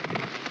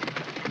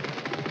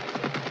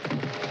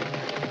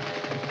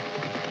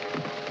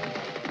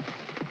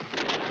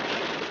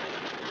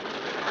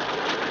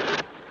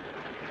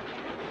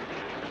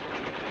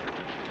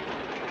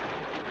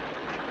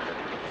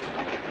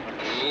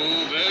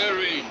 Oh,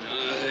 very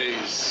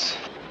nice.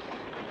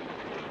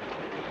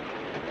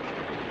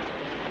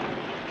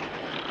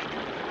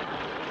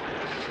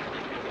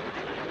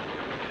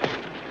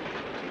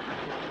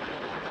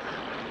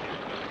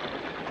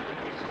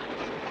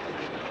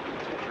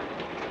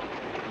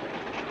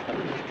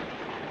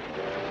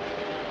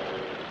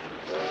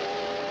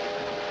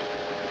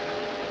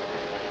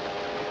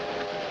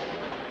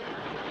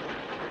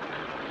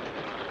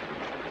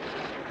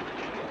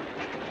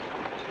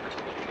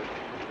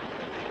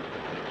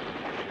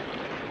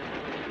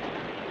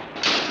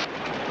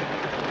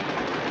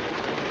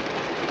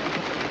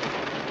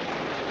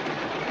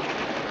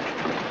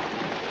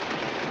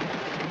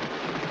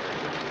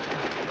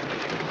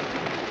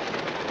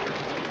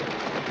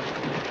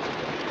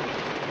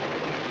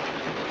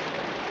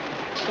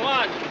 Come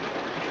on.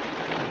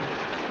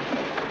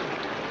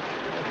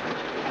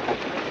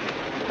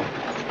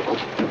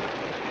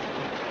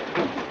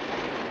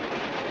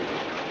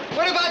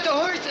 What about the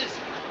horses?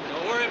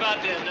 Don't worry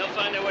about them. They'll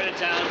find their way to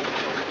town.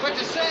 But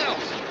the saddles?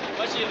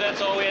 Especially if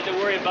that's all we had to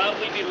worry about,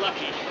 we'd be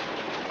lucky.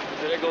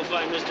 Better go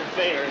find Mr.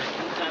 Fair.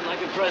 Time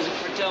like a present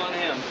for telling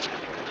him.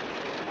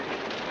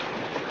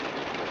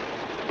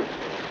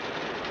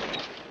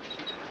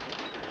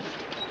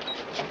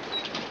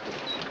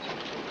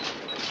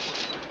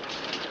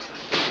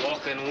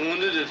 Walking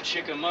wounded of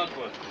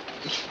Chickamauga.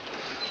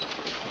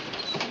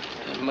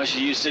 Mushy,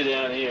 you sit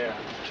down here.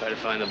 Try to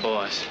find the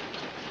boss.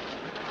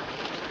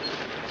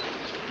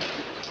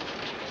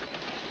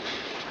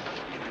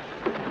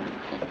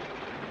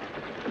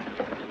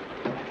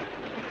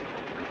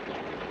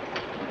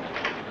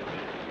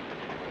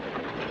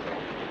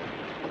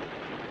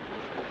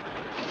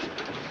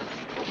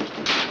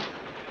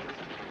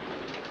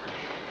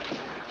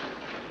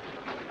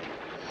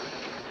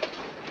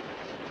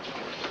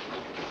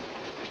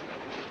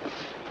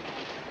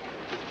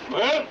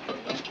 Well,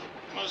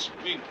 must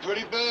be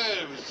pretty bad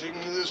if it's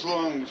taking you this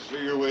long to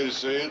figure a way to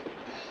say it.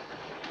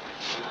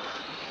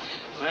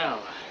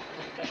 Well,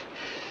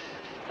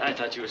 I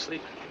thought you were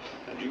sleeping.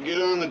 How'd you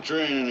get on the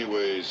train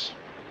anyways?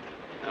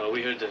 Oh,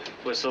 we heard the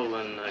whistle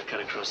and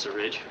cut across the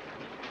ridge.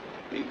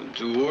 Leaving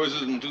 2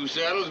 horses and 2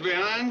 saddles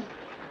behind?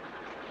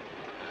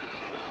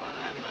 Well,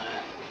 I'm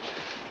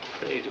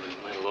afraid we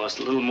might have lost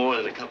a little more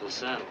than a couple of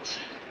saddles.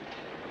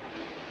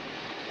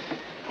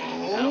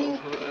 Oh?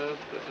 Now,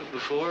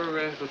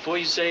 before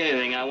you say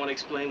anything, I want to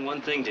explain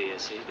one thing to you.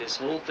 See, this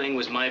whole thing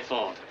was my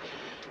fault.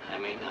 I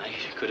mean, I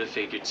could have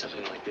figured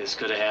something like this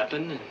could have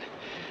happened, and,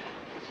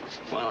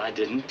 well, I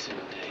didn't,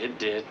 and it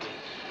did.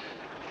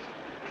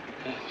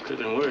 Could have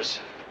been worse.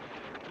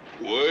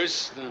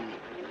 Worse than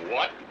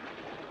what?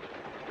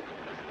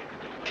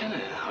 Kind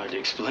of hard to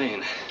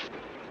explain.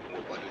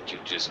 Well, why don't you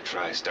just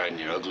try starting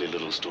your ugly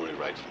little story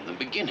right from the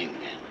beginning,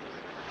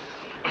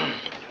 then?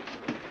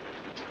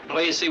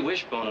 Well, you see,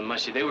 Wishbone and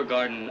Mushy, they were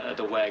guarding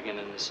the wagon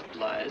and the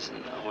supplies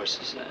and the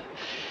horses.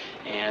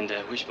 And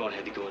Wishbone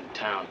had to go into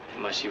town.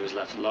 Mushy was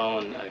left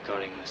alone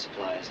guarding the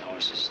supplies, the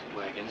horses, the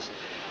wagons.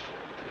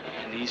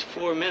 And these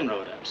 4 men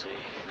rode up, see?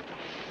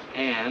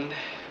 And...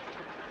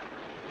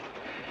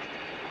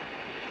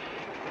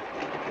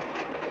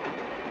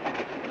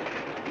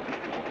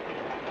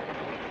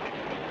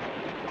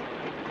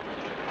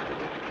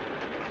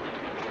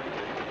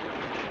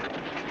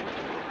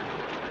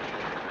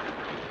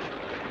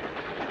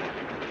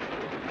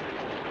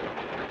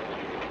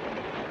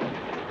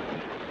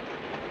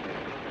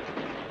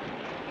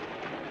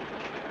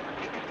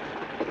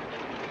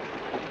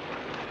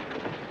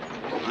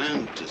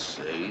 I'm to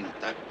say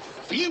that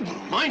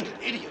feeble-minded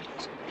idiot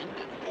has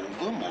handed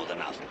over more than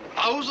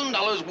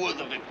 $1,000 worth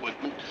of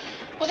equipment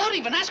without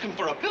even asking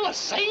for a bill of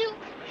sale?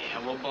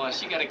 Yeah, well,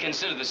 boss, you gotta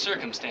consider the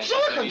circumstances.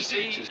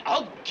 Circumstances?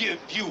 I'll give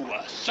you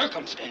a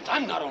circumstance.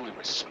 I'm not only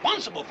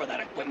responsible for that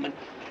equipment,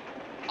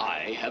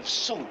 I have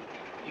sold it.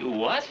 You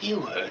what? You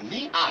heard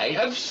me. I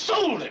have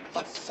sold it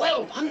for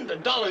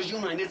 $1,200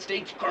 United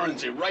States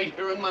currency right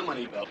here in my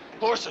money belt.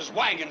 Horses,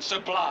 wagons,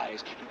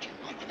 supplies. And you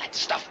know when that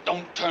stuff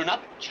don't turn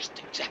up,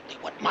 just exactly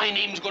what my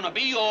name's gonna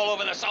be all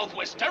over the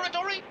Southwest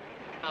Territory?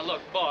 Now,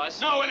 look, boss.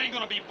 No, it ain't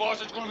gonna be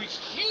boss. It's gonna be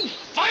you.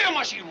 Fire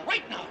Mushy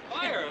right now.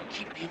 Fire him?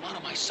 Keep him out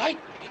of my sight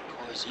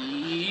because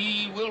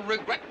he will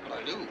regret what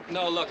I do.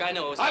 No, look, I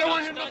know. I don't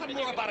want to hear nothing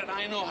more about it.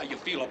 I know how you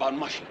feel about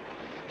Mushy.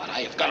 But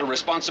I have got a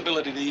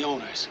responsibility to the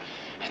owners.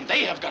 And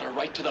they have got a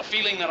right to the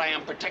feeling that I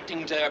am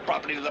protecting their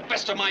property to the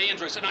best of my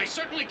interest. And I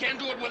certainly can't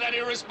do it with that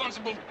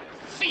irresponsible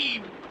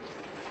thief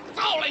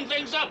fouling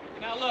things up.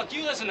 Now, look,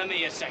 you listen to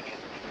me a second.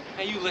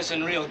 Now, you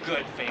listen real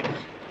good, Faber.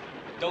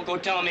 Don't go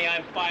telling me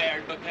I'm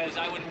fired, because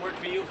I wouldn't work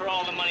for you for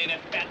all the money in that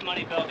fat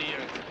money belt of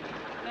yours.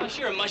 Now,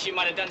 sure, Mushy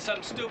might have done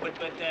something stupid,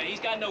 but he's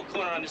got no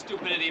corner on the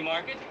stupidity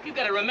market. You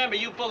gotta remember,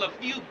 you pull a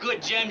few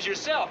good gems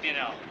yourself, you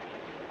know.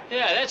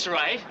 Yeah, that's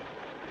right.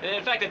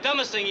 In fact, the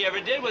dumbest thing you ever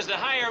did was to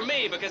hire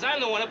me, because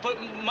I'm the one who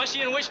put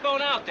Mushy and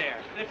Wishbone out there.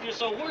 And if you're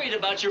so worried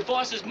about your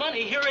boss's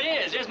money, here it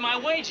is. There's my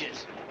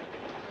wages.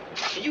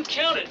 And you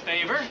count it,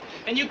 Favor,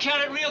 and you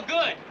count it real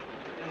good.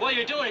 And while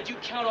you're doing it, you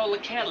count all the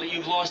cattle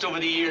you've lost over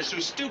the years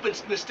through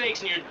stupid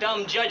mistakes and your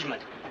dumb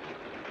judgment.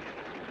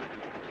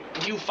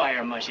 You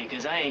fire Mushy,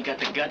 because I ain't got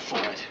the gut for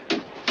it.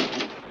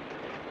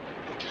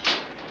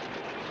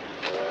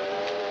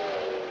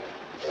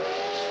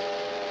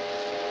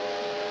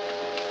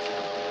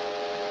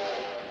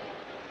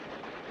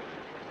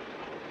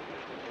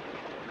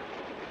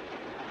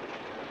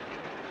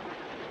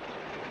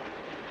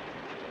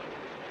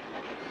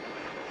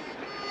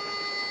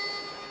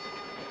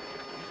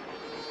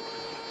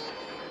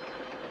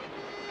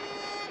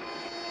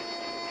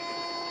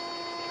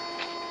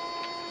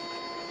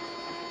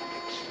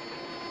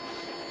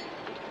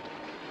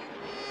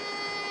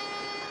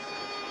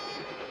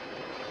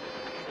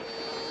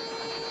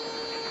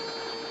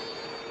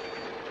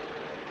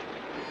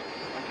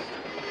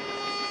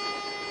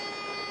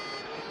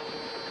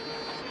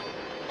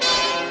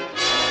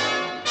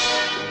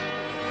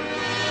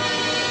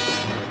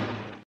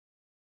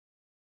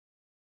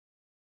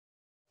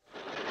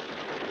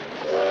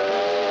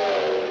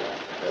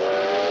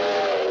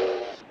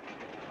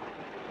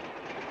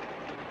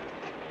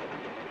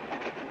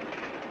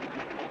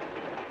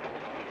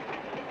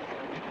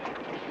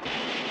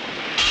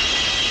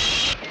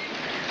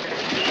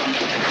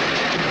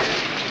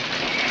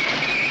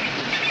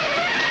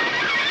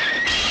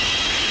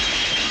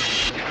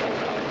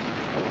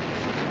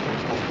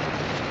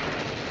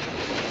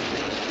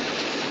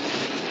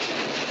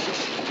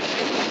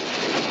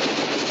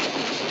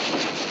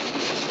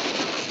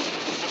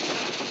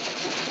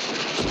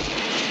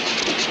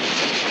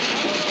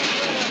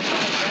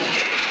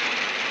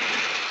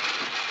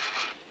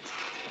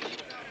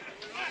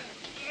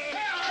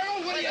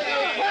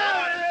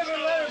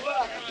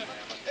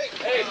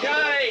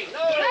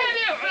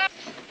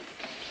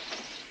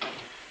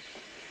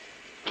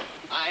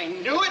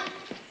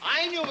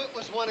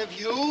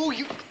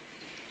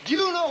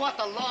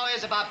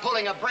 About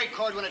pulling a brake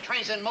cord when a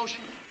train's in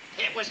motion?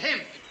 It was him.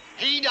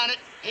 He done it.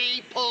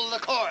 He pulled the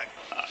cord.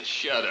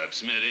 Shut up,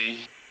 Smitty.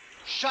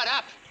 Shut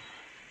up.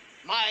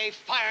 My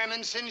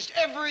fireman singed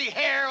every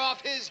hair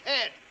off his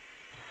head.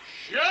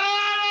 Shut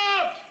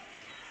up!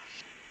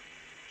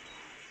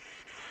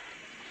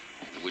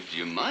 Would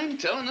you mind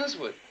telling us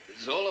what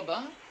this is all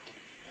about?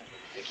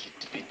 I think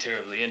you'd be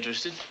terribly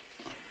interested.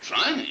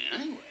 Try me,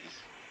 anyways.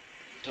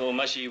 Told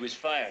Mushy he was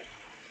fired.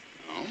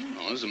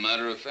 No, as a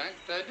matter of fact,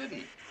 I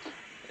didn't.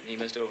 And he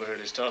must have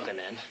overheard us talking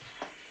then.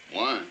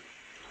 Why?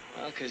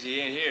 Well, because he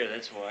ain't here,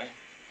 that's why.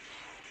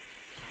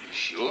 You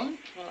sure?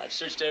 Well, I've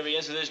searched every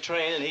inch of this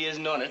train, and he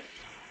isn't on it.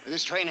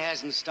 This train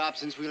hasn't stopped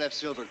since we left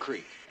Silver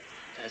Creek.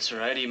 That's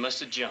right, he must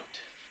have jumped.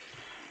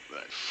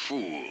 That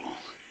fool.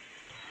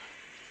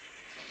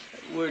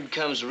 That word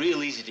comes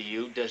real easy to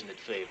you, doesn't it,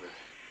 Favor?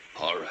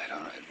 All right.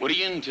 What are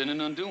you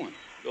intending on doing?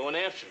 Going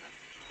after him.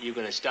 You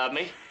gonna stop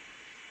me?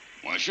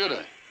 Why should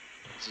I?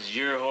 This is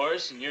your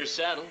horse and your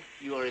saddle.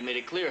 You already made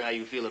it clear how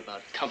you feel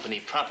about company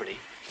property.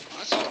 Well,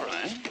 that's all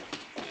right.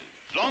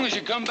 As long as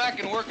you come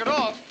back and work it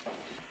off.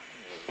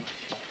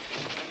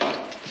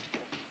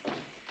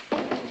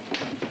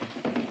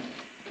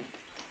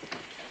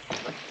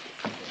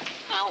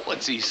 Now,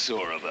 what's he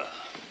sore about?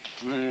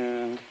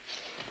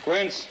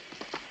 Quince,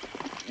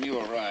 You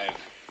arrive.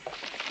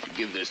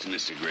 Give this to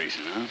Mr.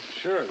 Grayson, huh?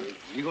 Sure.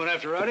 You going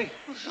after Rowdy?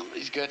 Well,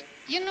 somebody's got...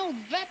 You know,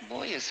 that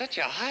boy is such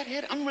a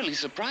hothead. I'm really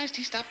surprised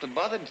he stopped to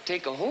bother to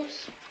take a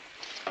horse.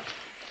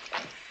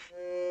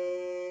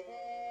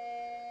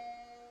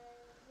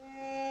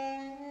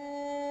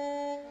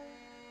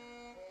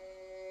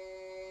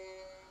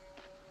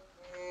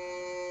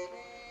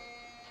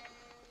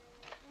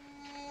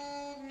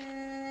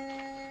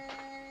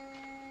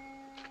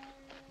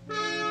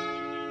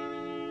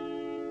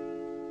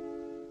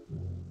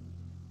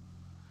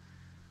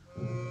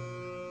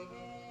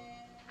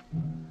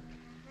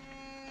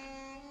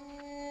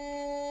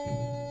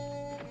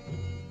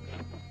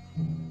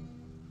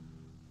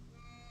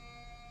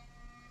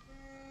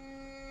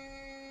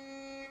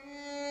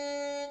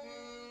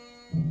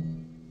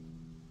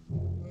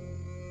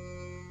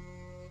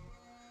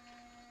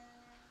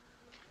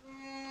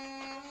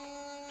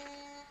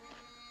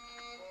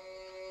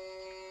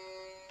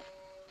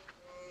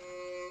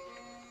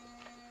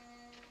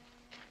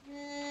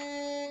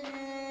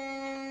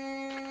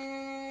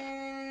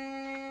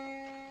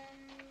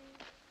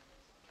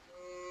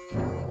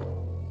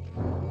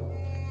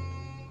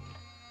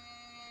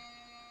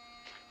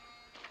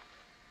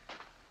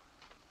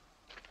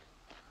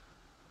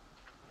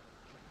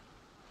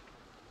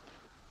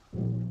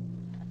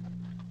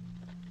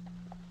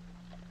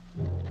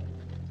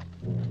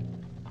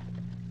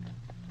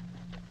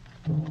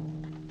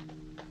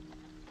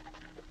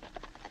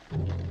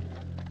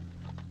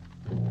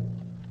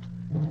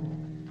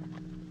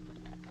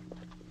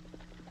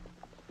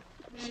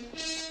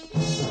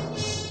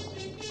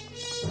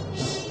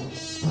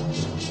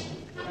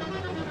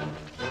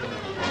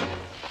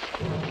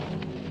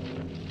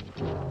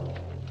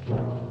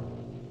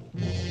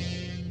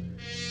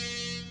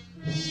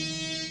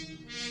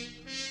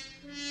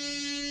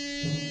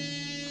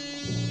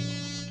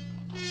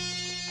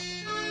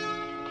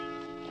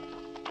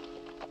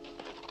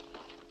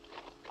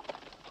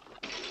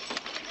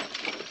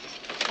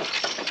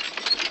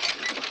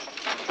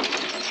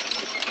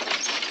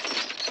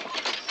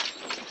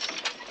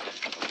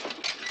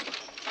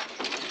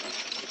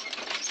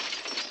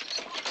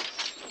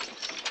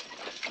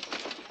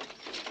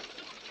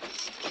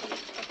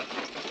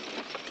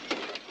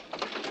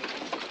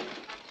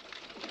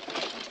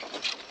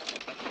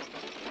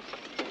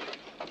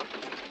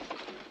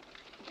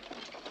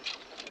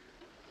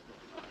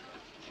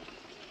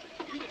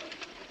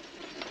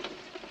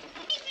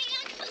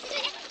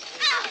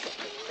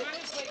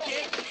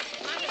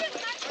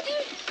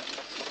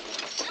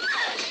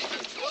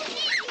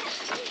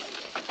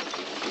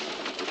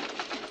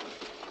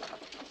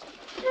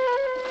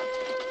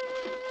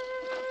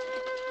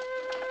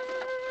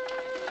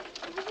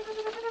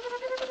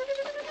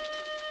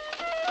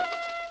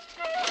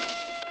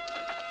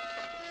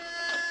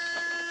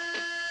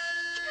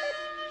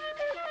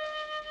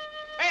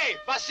 Hey,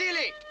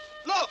 Vasily,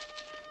 look!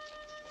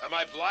 Am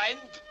I blind?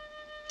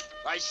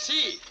 I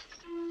see.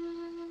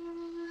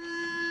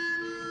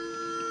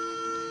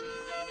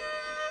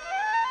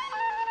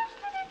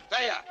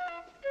 There.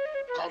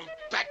 Come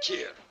back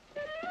here.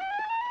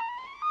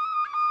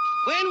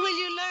 When will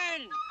you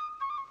learn?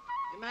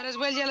 You might as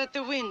well yell at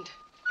the wind.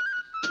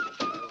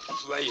 I'll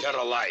flay her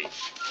alive.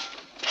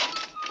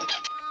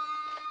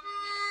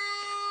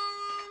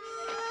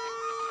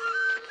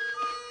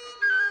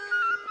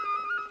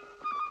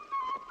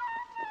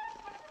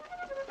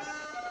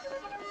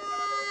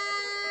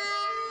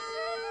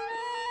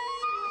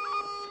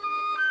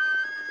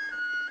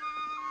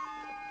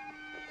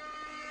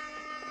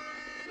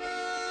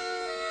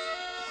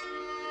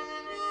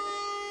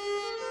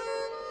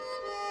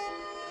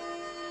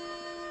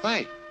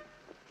 Hey.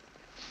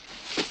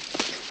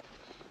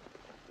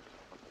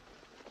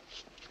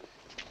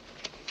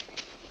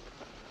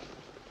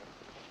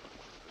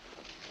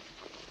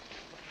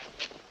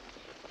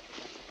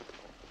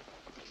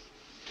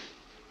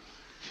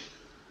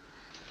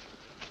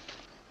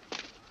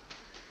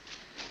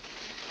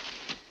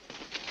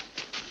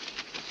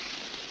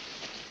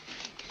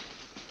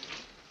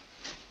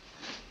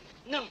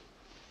 No,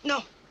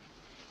 no.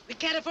 We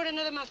can't afford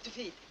another mouth to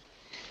feed.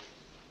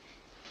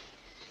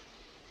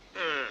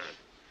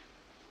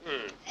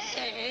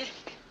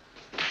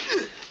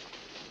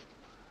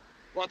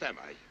 What am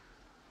I?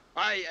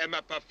 I am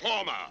a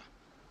performer.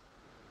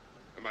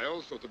 Am I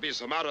also to be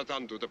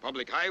Samaritan to the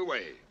public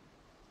highway?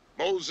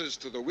 Moses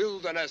to the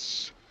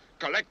wilderness?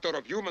 Collector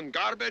of human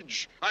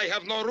garbage? I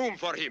have no room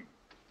for him.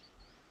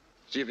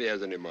 See if he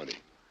has any money.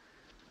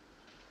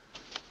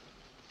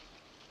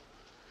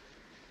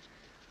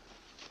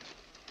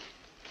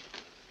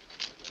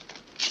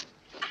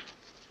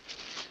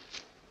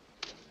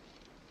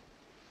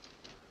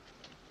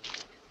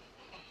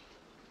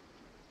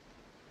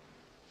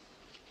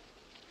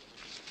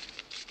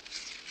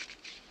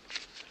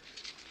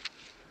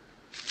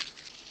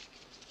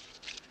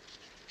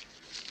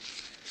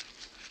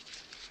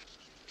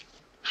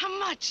 How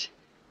much?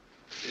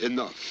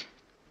 Enough.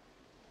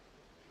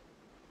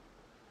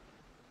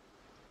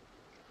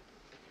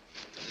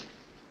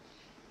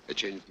 I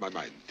changed my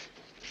mind.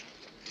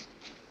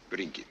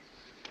 Bring him.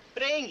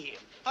 Bring him?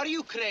 Are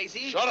you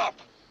crazy? Shut up!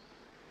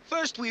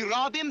 First we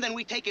rob him, then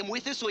we take him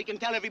with us so he can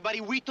tell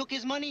everybody we took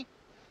his money?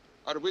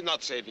 Are we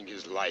not saving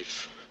his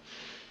life?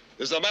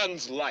 Is a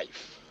man's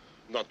life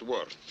not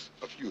worth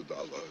a few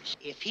dollars?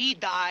 If he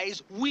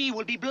dies, we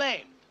will be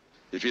blamed.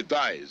 If he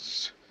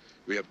dies,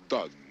 we have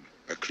done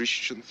a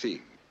Christian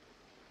thing.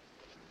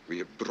 We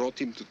have brought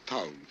him to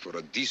town for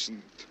a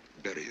decent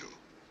burial.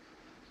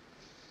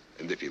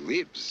 And if he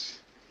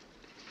lives,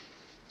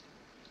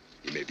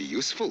 he may be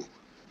useful.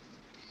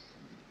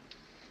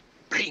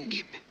 Bring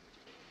him.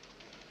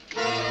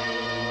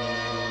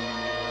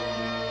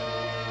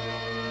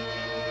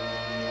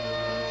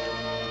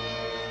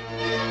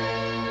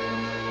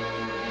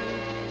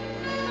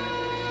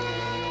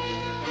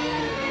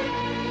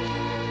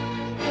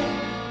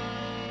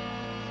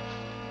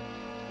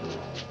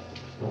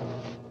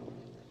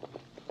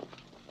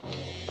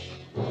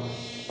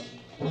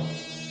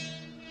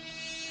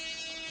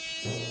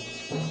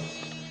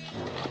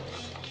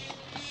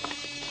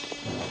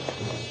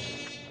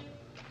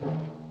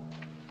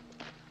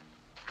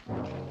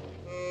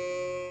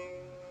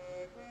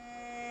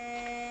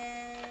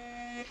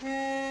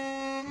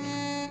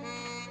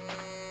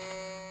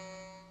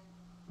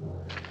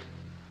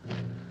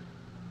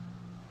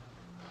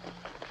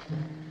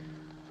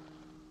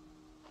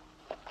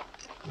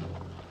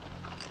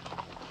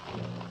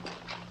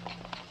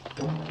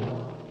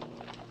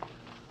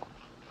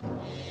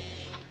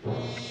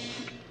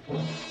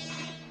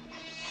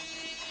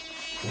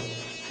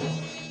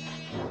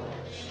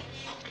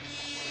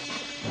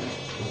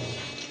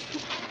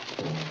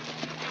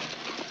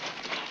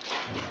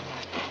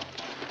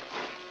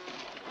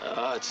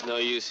 Oh, it's no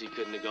use. He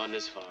couldn't have gone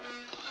this far.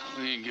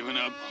 We ain't giving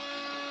up.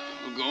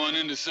 We're going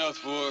into South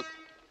Fork.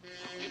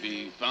 Maybe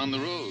he found the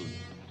road.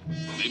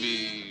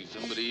 Maybe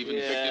somebody even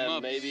picked him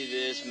up. Maybe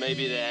this,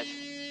 maybe that.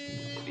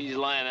 Maybe he's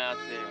lying out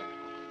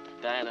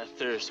there, dying of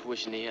thirst,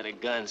 wishing he had a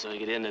gun so he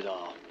could end it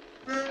all.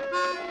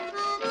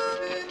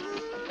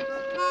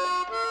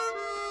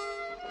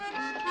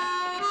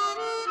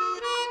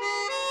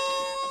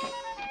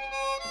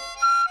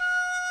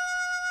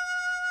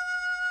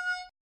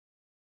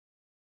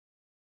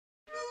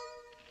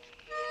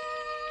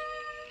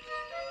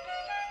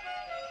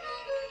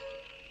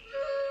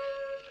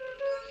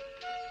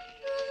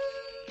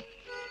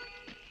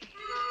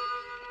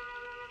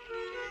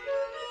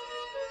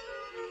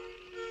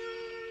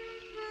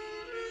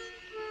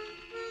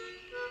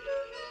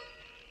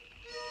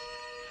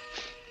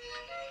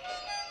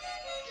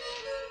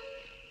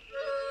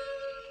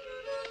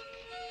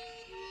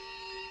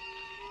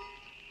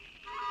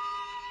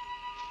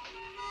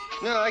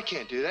 No, I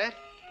can't do that.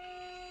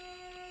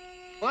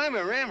 Well, I'm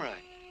a ramrod.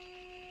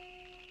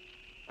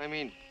 I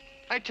mean,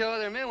 I tell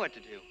other men what to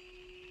do.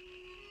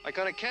 Like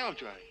on a cattle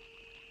drive.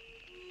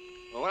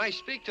 Well, when I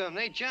speak to them,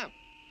 they jump.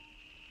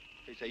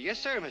 They say, yes,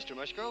 sir, Mr.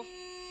 Musgrove.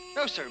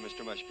 No, sir,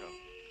 Mr. Musgrove.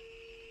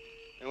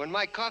 And when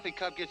my coffee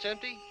cup gets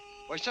empty,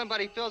 why,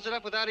 somebody fills it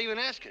up without even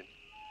asking.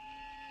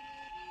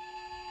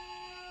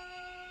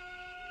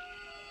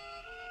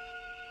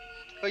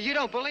 Well, you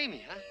don't believe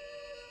me, huh?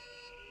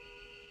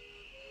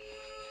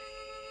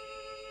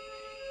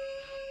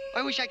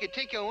 I wish I could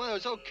take you on one of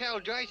those old cattle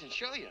drives and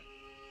show you.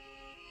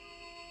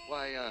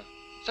 Why,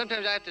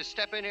 sometimes I have to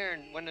step in here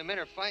and when the men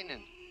are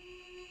fighting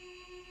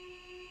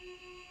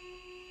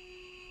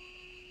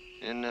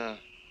and I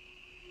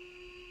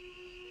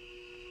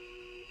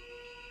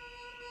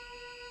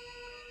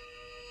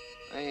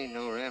ain't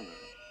no rambler.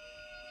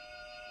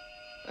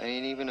 I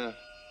ain't even a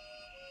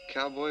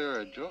cowboy or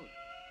a drover.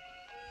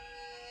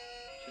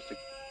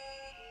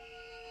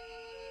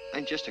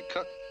 I'm just a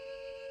cook.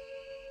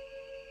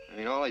 I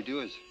mean, all I do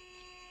is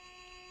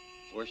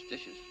wash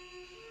dishes.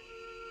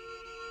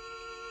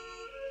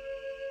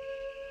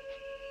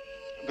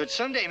 But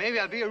someday, maybe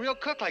I'll be a real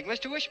cook like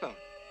Mr. Wishbone.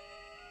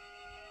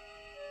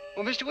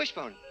 Well, Mr.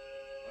 Wishbone,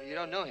 well, you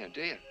don't know him,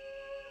 do you?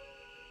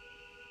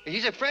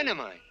 He's a friend of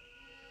mine.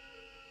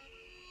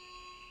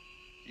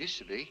 Used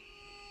to be.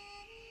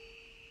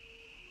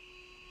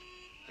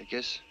 I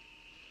guess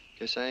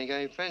I ain't got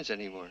any friends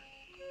anymore.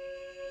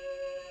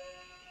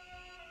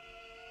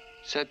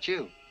 Except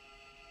you.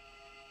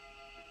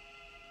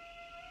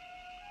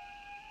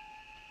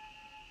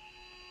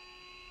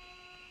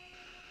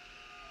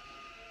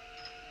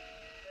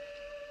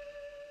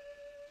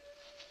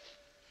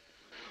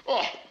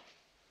 Oh!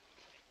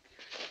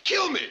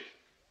 Kill me!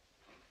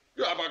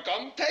 You have a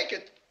gun? Take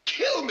it.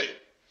 Kill me!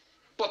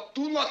 But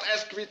do not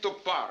ask me to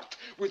part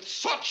with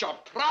such a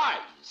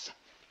prize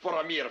for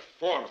a mere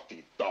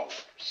 $40.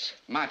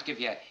 Might give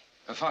you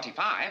a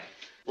 45.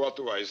 What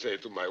do I say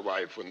to my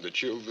wife when the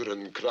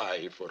children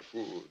cry for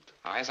food?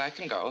 High as I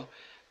can go.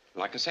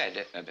 Like I said,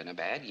 it's been a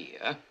bad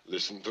year.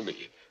 Listen to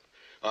me.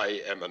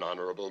 I am an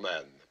honorable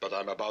man, but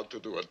I'm about to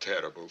do a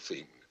terrible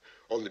thing.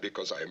 Only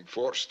because I am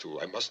forced to.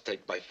 I must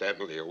take my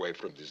family away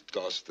from this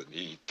dust and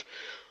eat.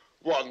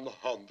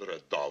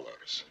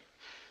 $100.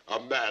 A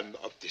man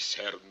of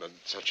discernment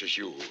such as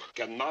you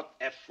cannot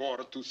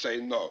afford to say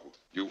no.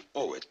 You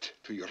owe it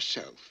to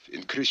yourself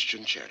in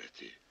Christian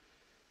charity.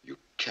 You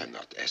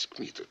cannot ask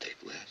me to take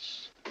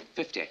less.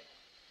 50.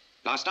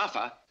 Last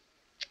offer.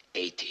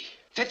 80.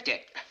 50.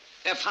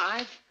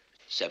 5.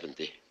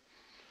 70.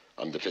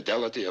 On the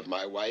fidelity of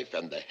my wife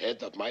and the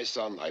head of my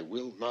son, I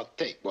will not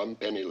take 1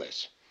 penny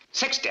less.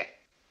 60.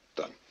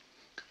 Done.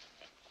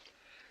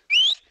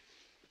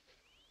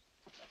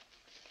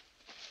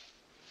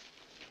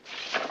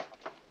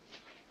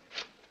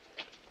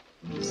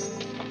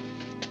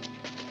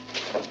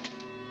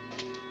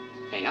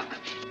 Hang up.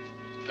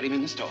 Put him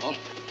in the stall.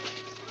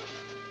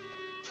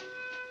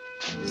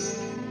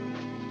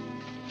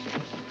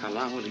 How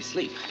long will he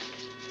sleep?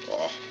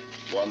 Oh,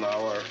 1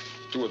 hour,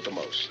 2 at the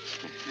most.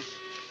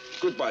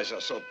 Goodbyes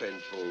are so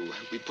painful.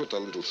 We put a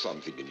little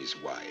something in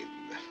his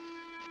wine.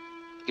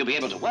 You'll be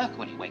able to work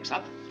when he wakes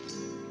up.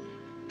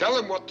 Tell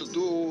him what to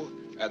do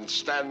and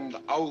stand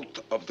out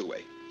of the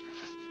way.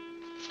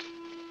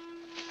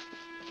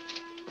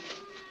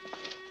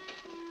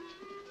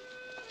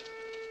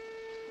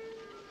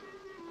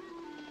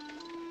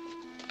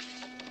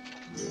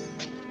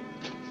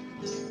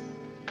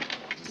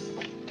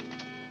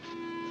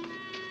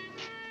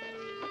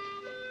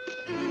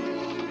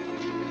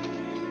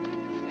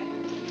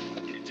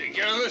 Take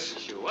care of this?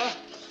 Sure.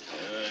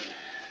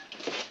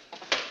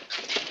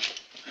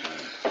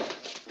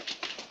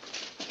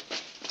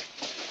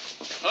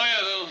 Oh,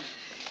 yeah,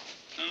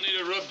 they'll need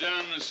a rub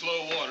down in the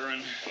slow water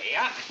and...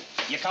 Yeah.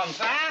 You come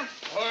far?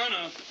 Far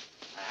enough.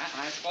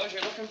 I suppose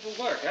you're looking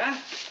for work, huh?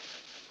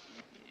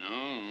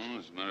 No,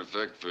 as a matter of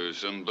fact, for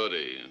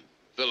somebody.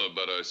 A fellow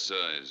about our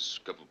size,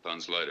 a couple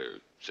pounds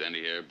lighter,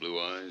 sandy hair, blue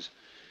eyes.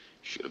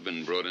 Should have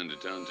been brought into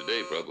town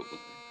today, probably.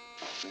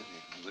 Well,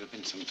 there would have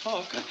been some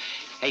talk.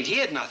 Ain't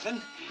heard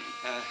nothing.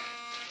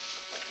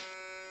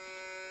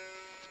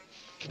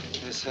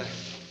 This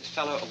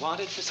fellow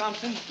wanted for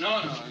something? No,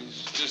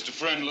 he's just a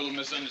friend, a little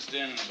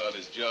misunderstanding about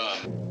his job.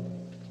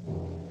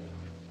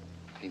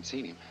 Ain't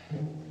seen him.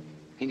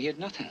 Ain't heard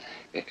nothing.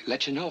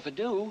 Let you know if I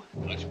do.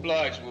 Much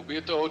obliged. We'll be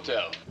at the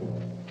hotel.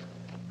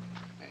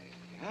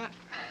 Yeah.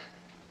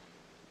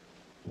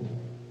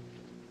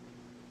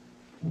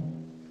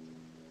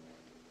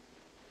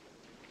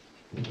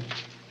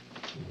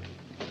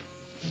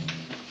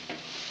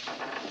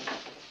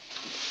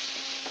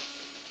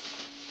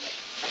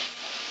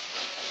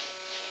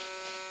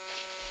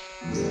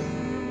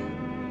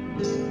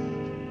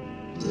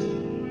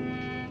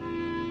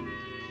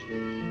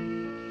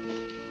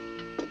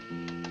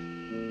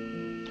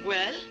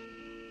 Well?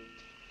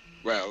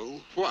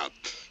 Well, what?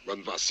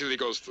 When Vasily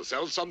goes to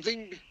sell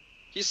something,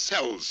 he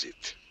sells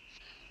it.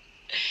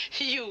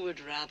 You would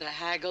rather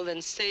haggle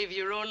than save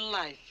your own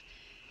life.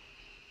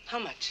 How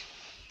much?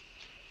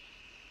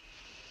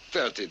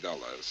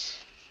 $30.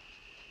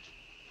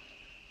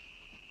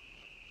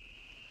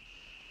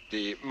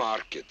 The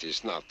market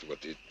is not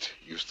what it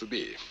used to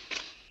be.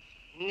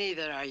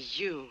 Neither are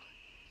you.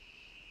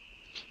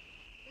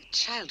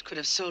 child could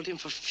have sold him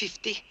for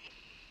 50.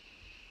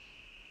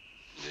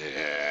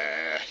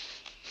 Yeah.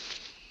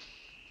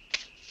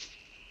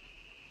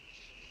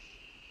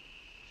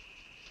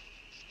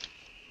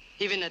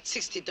 Even at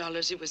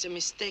 $60, it was a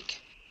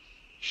mistake.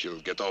 She'll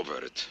get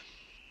over it.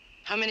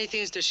 How many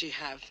things does she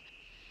have?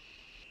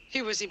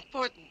 He was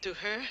important to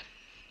her.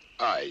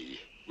 I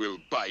will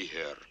buy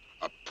her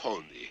a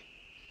pony.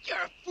 You're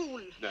a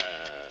fool. Nah.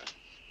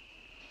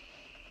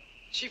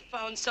 She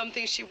found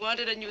something she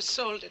wanted and you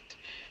sold it.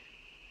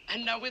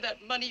 And now with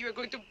that money, you're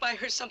going to buy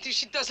her something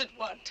she doesn't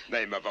want.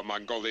 Name of a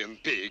Mongolian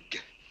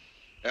pig.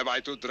 Am I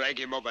to drag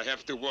him over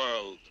half the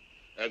world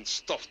and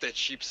stuff that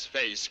sheep's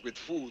face with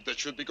food that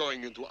should be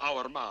going into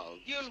our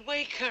mouths? You'll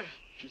wake her.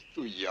 She's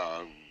too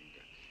young.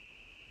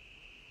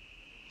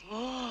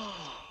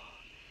 Oh.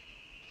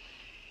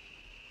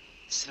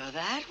 So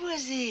that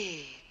was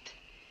it.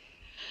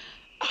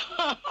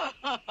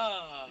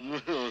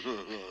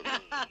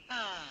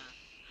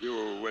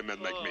 You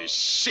women make me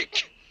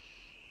sick.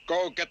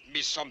 Go get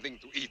me something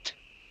to eat.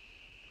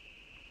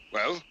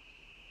 Well,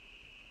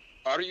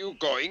 are you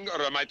going,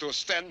 or am I to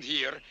stand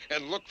here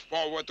and look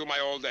forward to my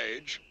old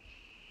age?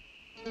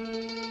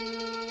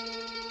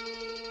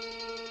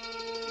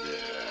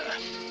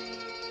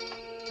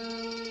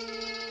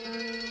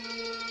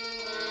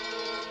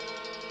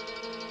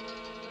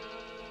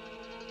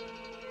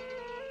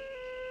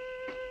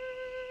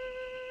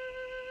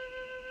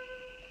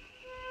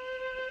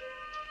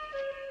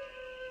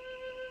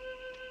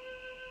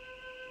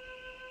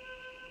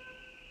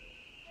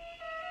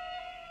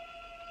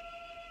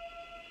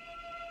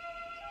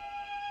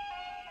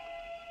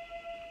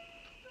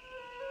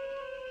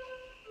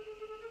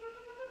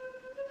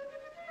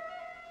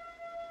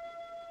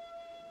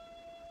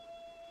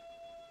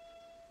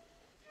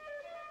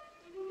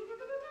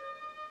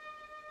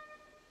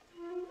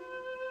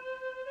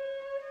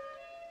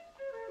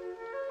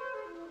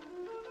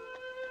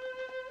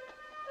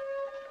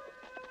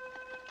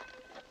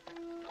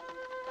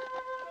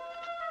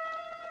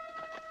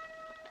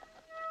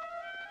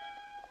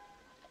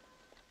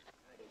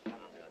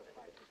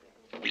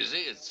 You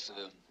see, it's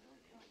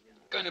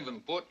kind of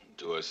important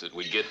to us that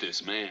we get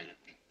this man.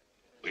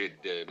 We'd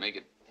make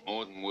it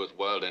more than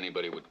worthwhile to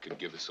anybody who could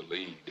give us a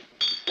lead.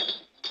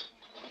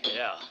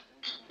 Yeah.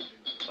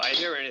 If I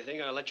hear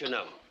anything, I'll let you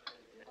know.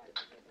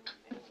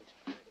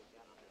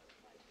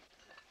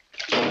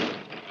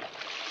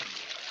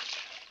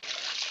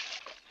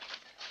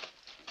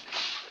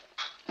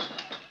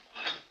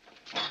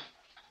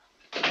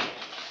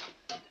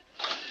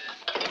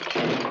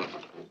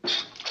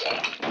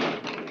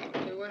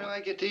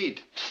 Get to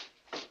eat.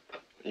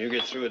 You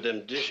get through with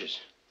them dishes.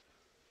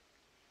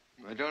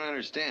 I don't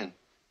understand.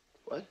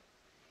 What?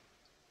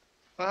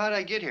 Well, how'd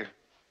I get here?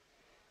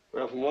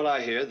 Well, from what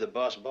I hear, the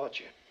boss bought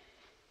you.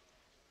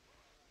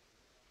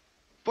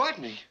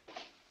 Bought me?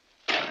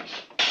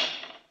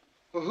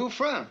 Well, who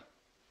from?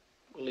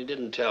 Well, he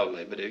didn't tell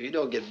me, but if you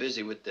don't get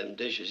busy with them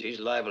dishes, he's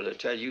liable to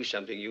tell you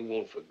something you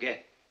won't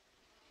forget.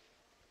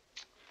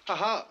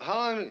 How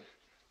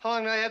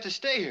long do I have to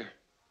stay here?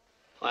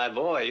 My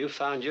boy, you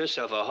found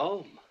yourself a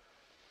home.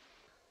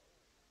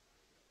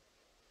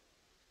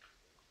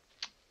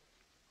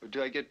 Well,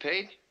 do I get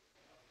paid?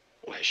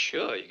 Why,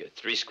 sure. You get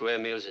 3 square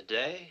meals a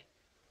day,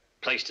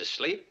 place to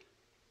sleep.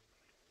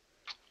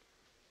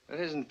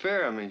 That isn't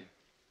fair. I mean,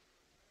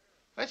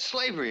 that's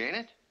slavery, ain't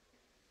it?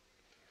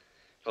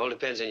 All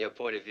depends on your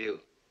point of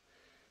view.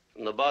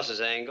 From the boss's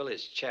angle,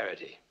 it's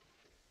charity.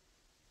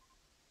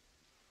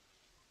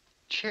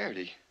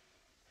 Charity?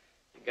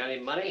 You got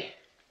any money?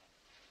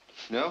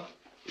 No.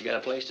 You got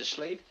a place to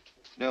sleep?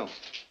 No.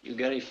 You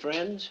got any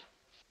friends?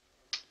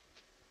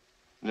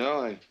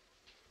 No,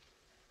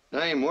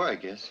 not anymore, I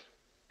guess.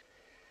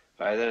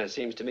 All right, then it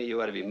seems to me you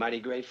ought to be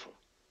mighty grateful.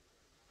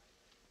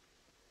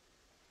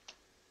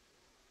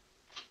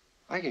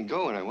 I can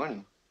go when I want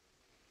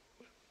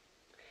to.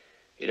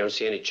 You don't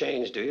see any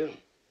change, do you?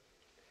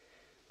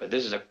 But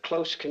this is a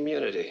close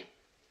community.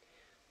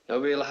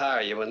 Nobody will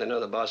hire you when they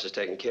know the boss is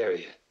taking care of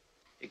you.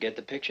 You get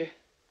the picture?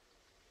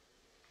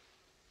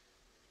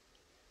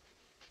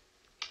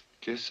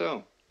 Guess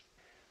so.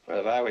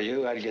 Well, if I were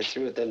you, I'd get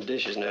through with them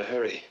dishes in a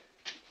hurry.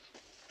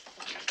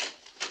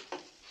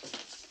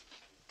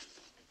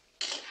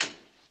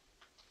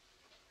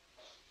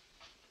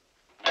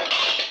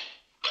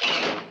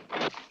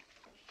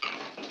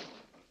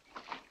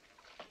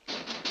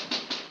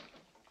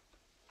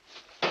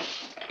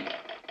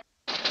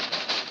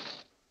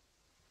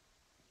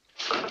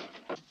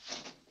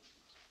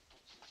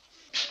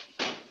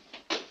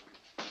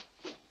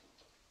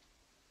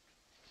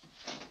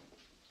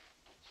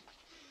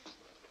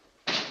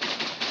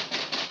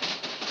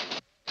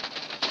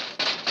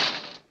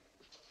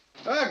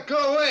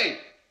 Go away!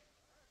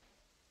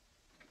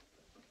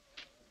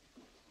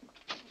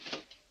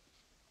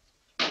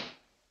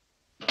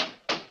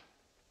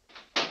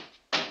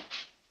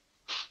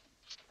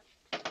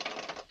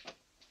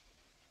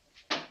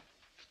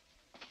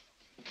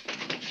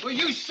 Well,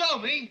 you saw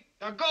me.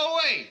 Now go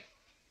away.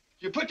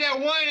 You put that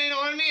wine in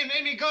on me and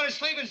made me go to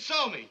sleep and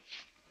sew me.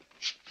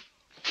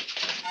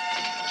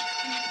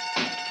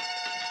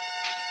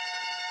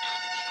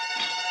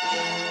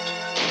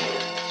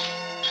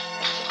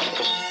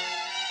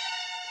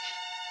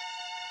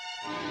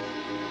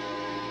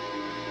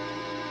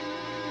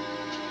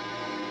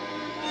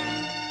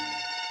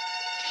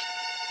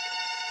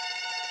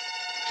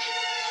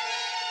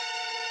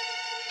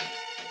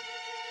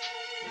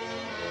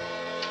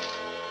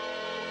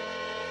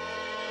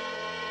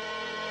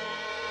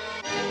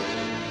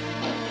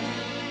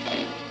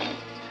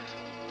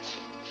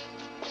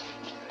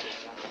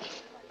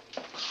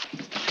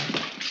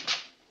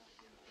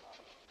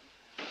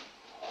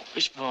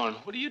 Wishbone,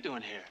 what are you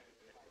doing here?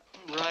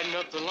 I'm riding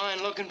up the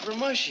line looking for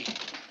Mushy.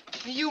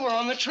 You were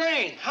on the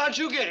train. How'd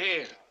you get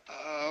here?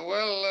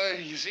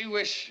 You see,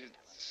 Wish,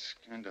 it's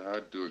kind of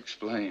hard to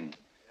explain.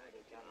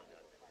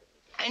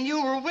 And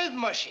you were with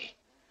Mushy.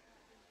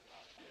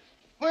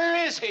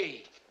 Where is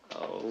he?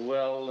 Oh,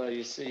 well,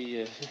 you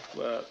see,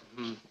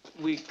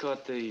 we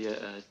caught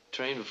the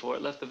train before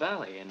it left the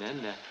valley, and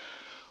then,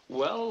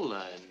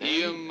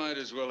 You might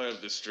as well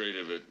have the straight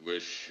of it,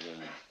 Wish.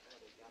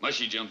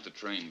 Mushy jumped the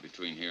train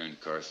between here and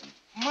Carson.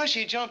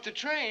 Mushy jumped the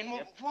train?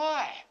 Well,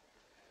 why?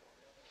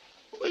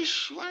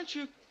 Wish, why don't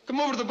you come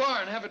over to the bar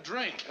and have a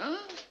drink, huh?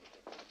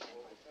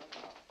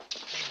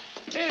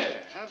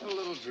 Here, have a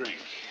little drink.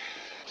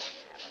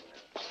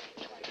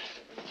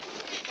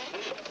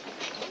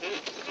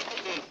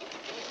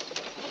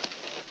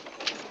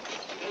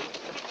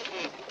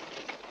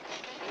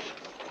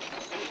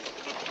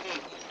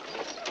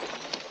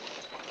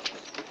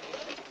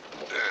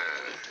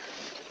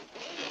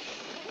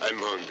 I'm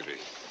hungry.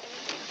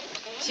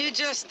 She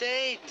just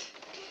ate.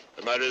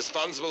 Am I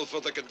responsible for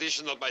the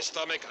condition of my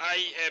stomach?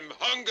 I am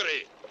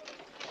hungry.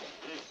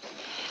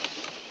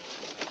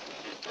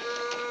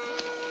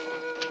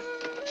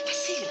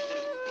 Basil.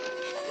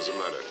 What's the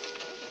matter?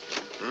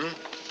 Hmm?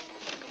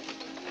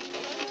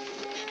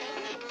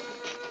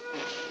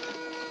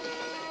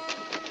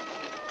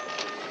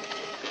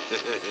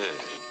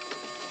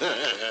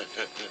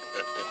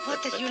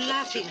 What are you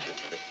laughing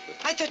at?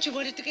 I thought you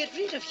wanted to get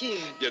rid of him.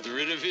 Get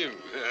rid of him?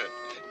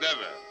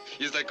 Never.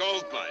 He's like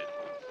gold mine.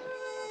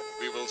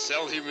 We will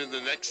sell him in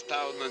the next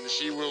town and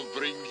she will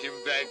bring him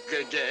back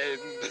again.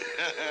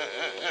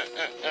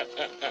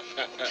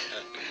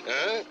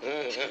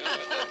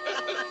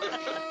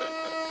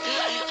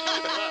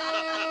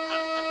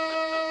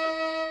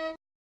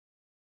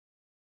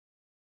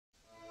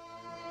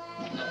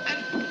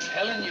 I'm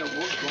telling you,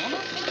 we're gonna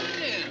put it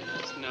in.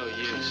 It's no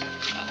use.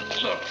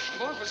 Look,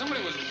 boy, if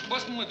somebody was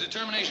busting with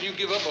determination, you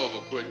give up over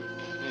quick.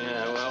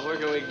 Yeah, well, what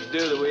can we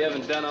do that we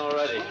haven't done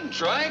already?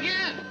 Try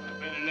again.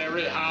 Been in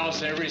every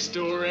house, every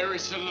store, every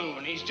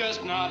saloon. He's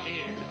just not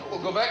here.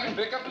 We'll go back and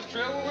pick up his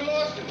trail where we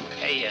lost him.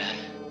 Hey,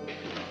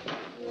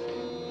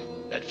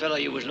 that fellow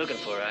you was looking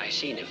for, I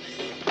seen him.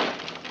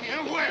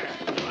 Yeah, where?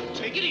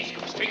 Take it easy,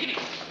 Chris. Take it easy.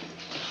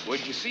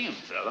 Where'd you see him,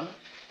 fella?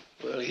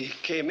 Well, he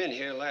came in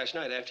here last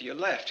night after you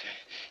left.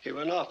 He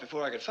went off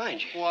before I could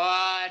find you.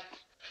 What?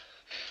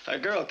 A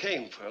girl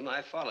came for him.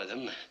 I followed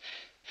them.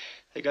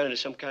 They got into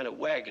some kind of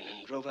wagon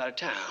and drove out of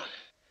town.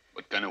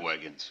 What kind of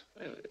wagons?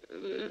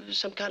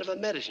 Some kind of a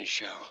medicine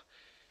show.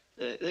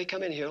 They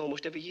come in here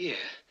almost every year.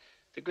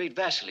 The Great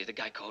Vasily, the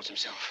guy calls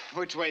himself.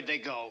 Which way'd they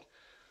go?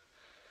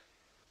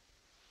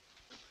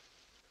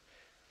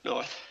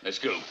 North. Let's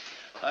go.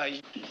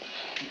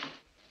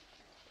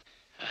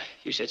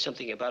 You said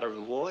something about a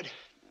reward?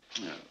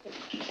 No.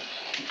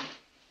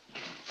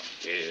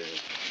 Yeah.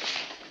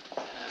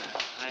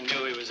 I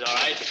knew he was all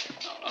right.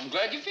 I'm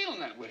glad you're feeling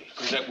that way,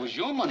 because that was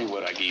your money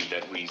what I gave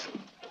that weasel.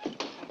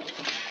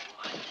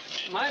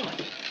 My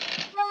money?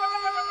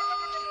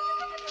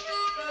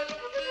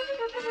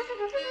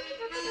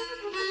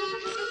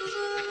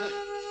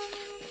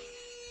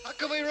 How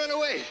come we run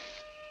away?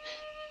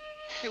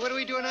 Hey, what are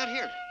we doing out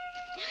here?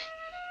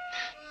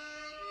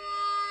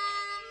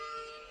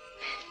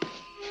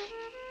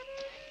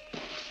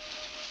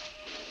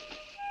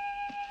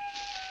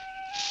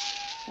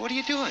 What are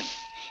you doing?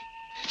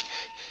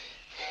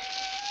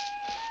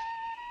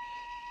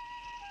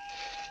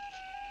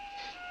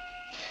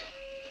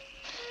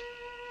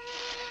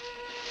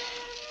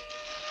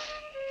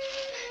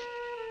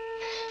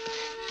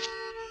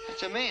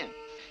 It's a man.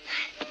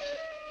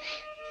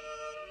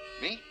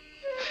 Me?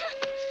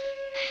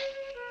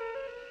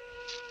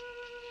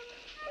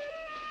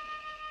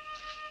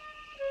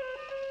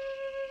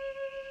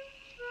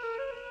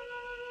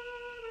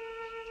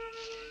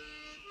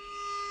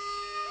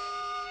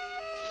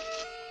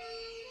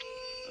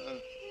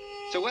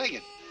 It's a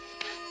wagon.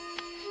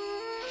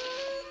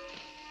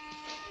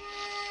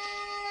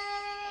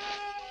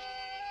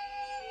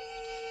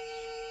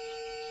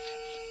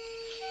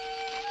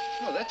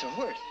 Oh, that's a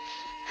horse.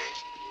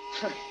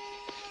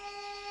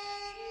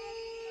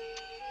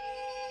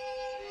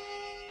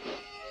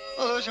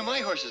 Oh, those are my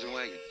horses and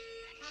wagon.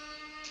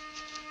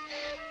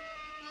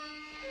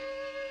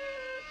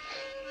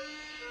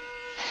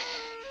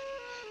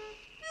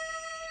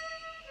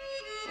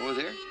 Over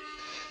there?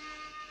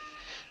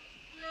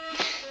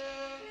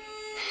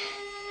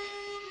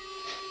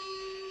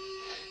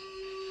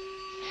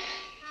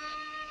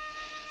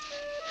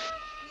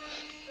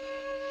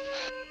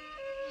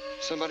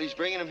 Somebody's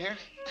bringing them here?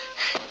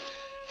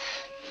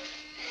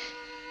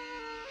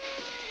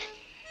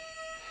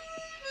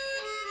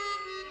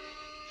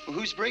 Well,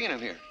 who's bringing them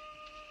here?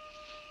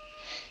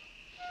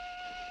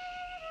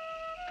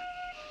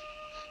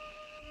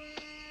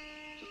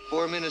 The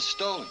foreman is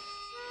stolen.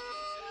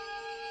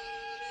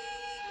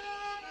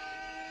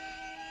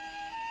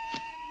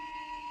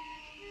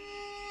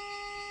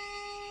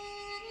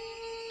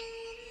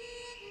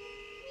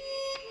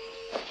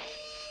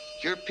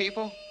 Your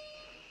people?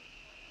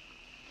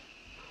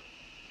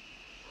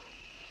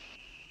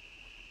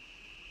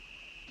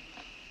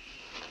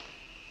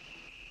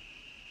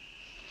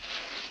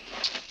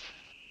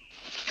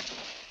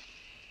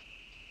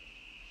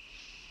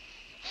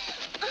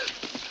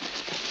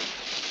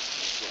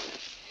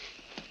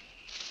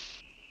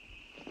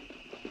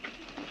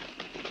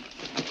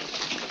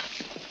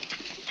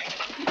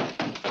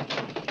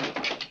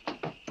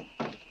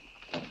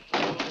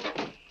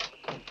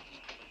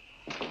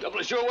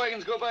 the show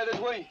wagons go by this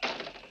way?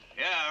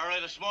 Yeah, early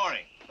this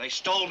morning. They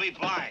stole me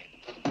blind.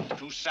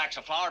 2 sacks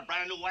of flour,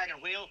 brand new wagon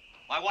wheel,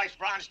 my wife's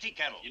bronze tea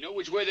kettle. You know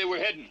which way they were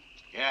heading?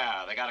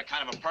 Yeah, they got a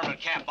kind of a permanent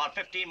camp about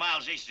 15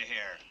 miles east of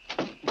here.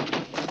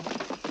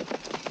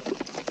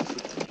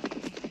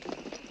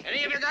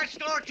 Any of you got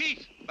store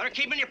teeth? Better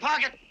keep them in your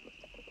pocket.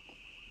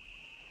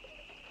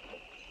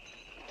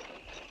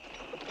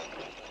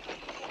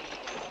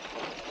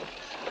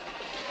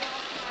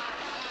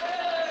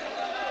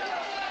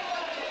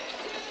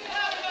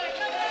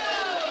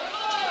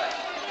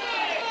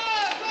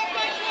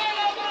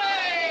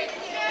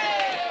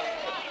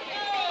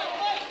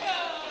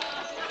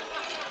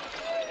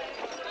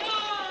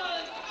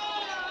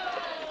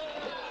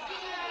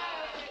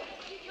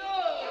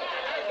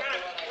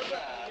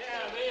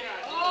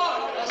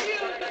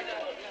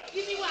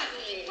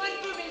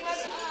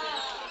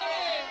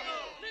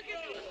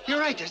 You're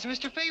right, there's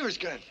Mr. Favor's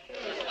gun.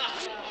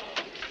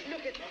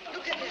 Look at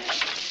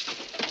this.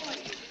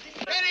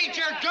 That ain't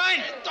your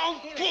gun!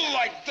 Don't pull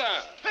like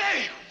that!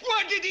 Hey,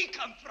 where did he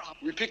come from?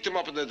 We picked him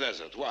up in the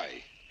desert.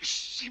 Why?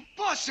 It's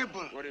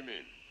impossible. What do you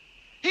mean?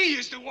 He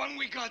is the one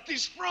we got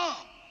this from.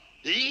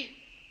 He?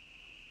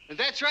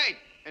 That's right.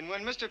 And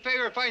when Mr.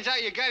 Favor finds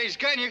out you got his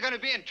gun, you're gonna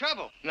be in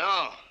trouble.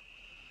 No.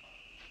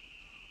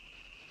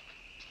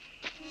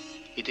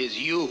 It is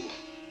you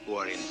who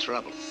are in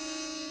trouble.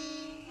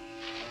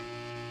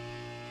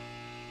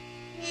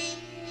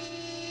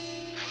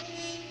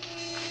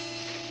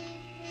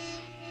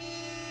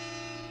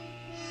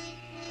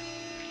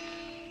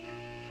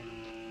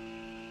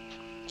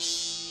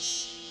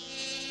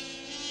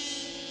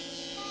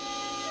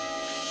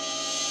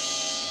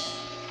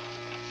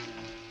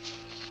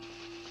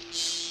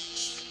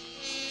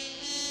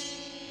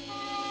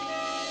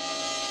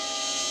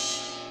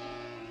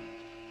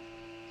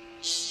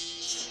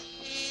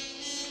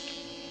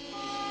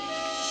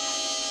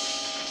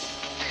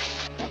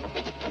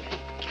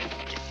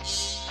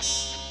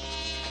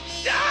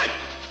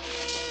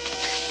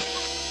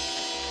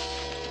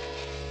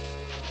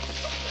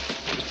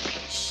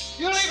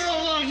 You leave her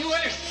alone, you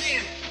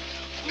understand?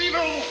 Leave her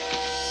alone.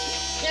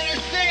 You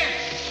understand?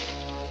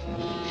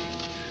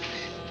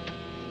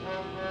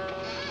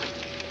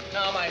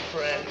 Now, my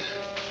friend,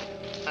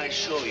 I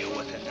show you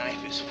what the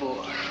knife is for.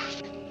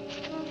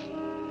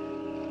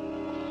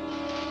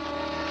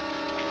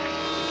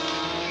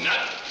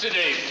 Not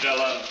today,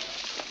 fella.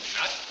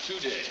 Not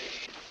today.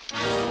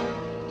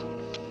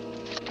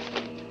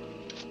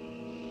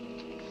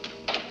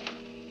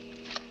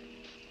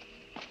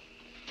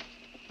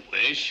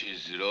 Wish,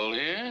 is it all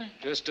here?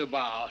 Just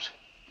about.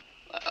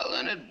 Well,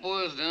 then it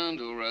boils down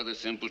to a rather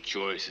simple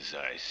choice as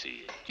I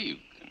see it. You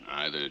can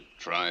either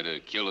try to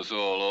kill us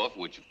all off,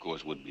 which of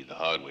course would be the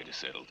hard way to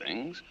settle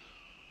things.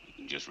 We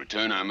can just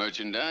return our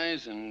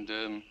merchandise and,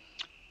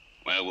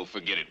 well, we'll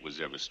forget it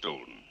was ever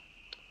stolen.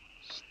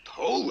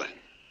 Stolen?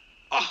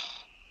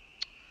 Ah!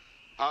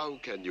 How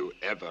can you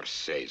ever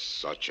say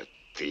such a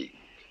thing?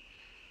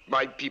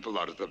 My people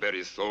are the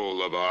very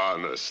soul of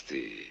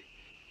honesty.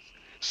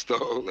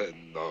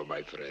 Stolen? No,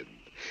 my friend.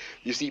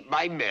 You see,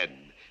 my men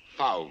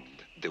found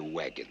the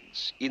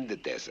wagons in the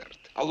desert,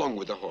 along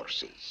with the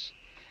horses.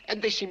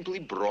 And they simply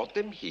brought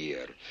them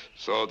here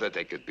so that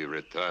they could be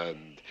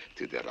returned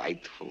to the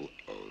rightful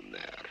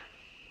owner.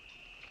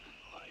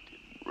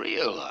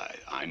 Realize,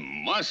 I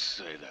must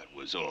say that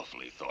was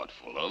awfully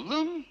thoughtful of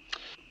them.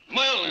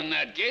 Well, in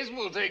that case,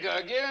 we'll take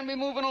our gear and be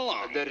moving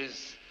along. There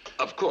is,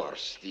 of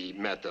course, the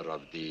matter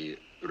of the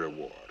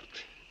reward.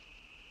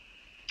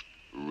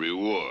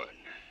 Reward?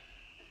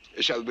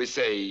 Shall we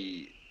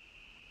say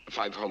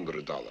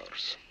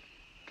 $500?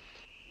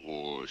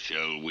 Or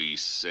shall we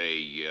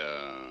say,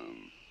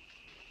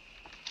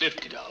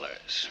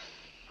 $50?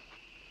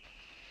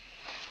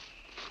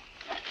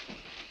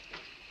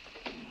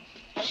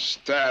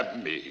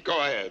 Stab me. Go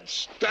ahead.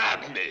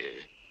 Stab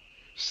me.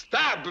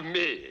 Stab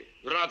me,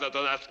 rather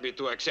than ask me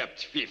to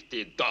accept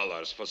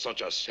 $50 for such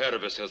a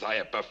service as I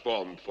have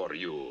performed for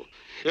you.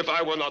 If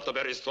I were not the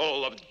very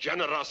soul of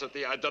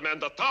generosity, I'd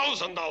demand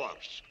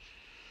 $1,000.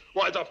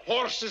 Why, the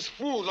horse's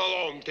food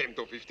alone came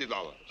to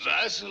 $50.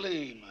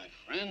 Vasily, my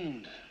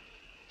friend,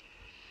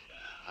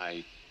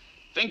 I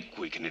think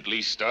we can at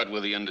least start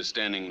with the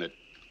understanding that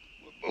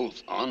we're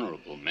both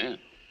honorable men.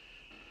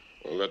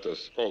 Well, let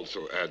us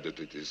also add that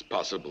it is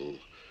possible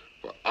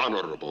for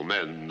honorable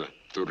men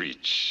to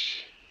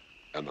reach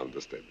an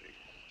understanding.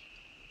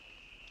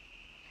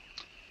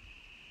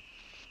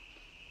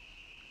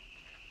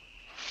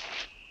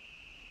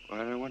 Well,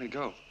 I don't want to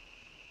go.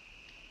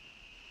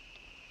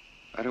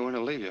 I don't want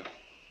to leave you.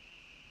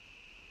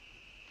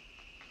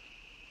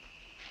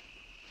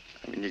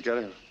 I mean, you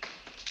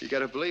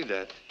gotta believe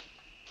that.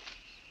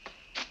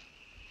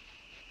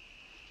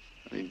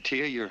 I mean,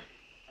 Tia, you're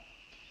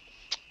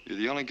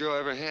the only girl I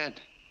ever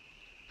had.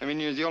 I mean,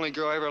 you're the only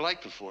girl I ever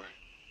liked before.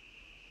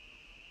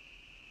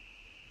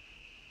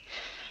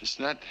 It's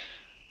not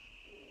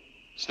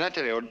that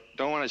I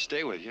don't want to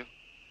stay with you.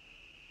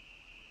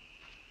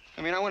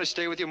 I mean, I want to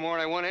stay with you more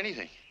than I want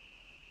anything.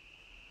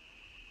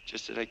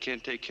 Just that I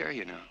can't take care of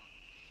you now.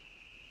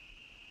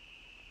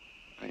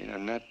 I mean,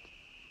 I'm not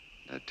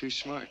too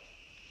smart.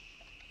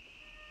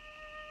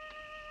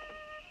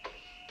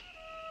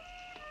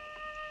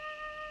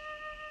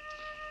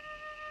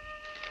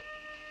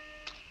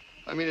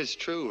 I mean, it's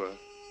true.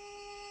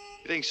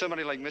 You think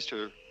somebody like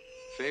Mr.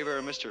 Favor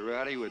or Mr.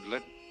 Rowdy would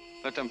let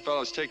them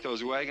fellas take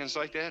those wagons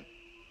like that?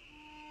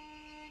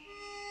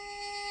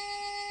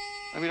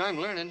 I mean, I'm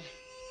learning.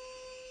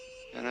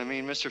 And I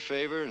mean, Mr.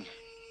 Favor and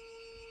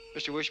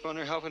Mr. Wishbone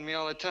are helping me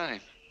all the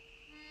time.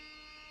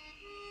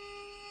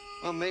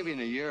 Well, maybe in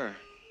a year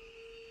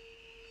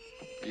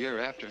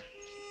after.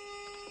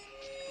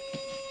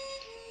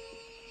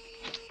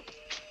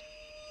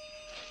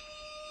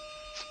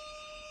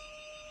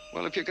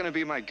 Well, if you're gonna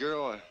be my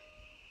girl,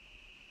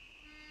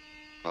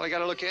 well, I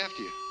gotta look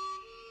after you.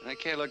 And I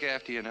can't look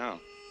after you now.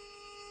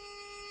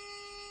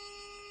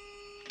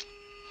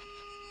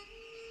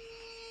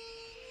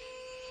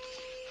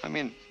 I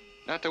mean,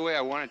 not the way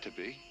I want it to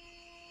be.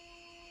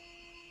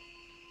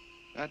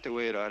 Not the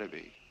way it ought to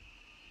be.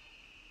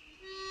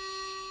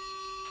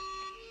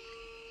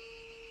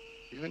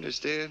 You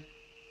understand?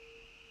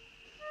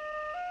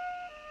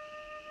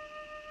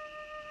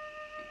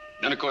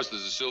 Then, of course,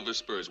 there's the silver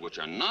spurs, which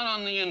are not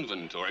on the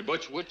inventory,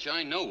 but which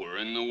I know are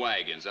in the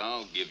wagons.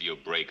 I'll give you a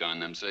break on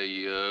them, say,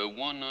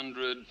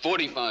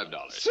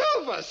 $145.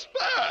 Silver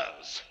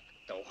spurs?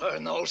 There were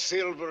no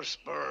silver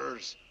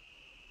spurs.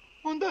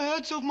 On the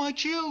heads of my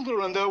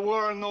children, there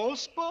were no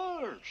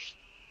spurs.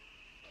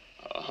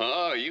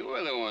 Oh, you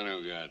were the one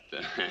who got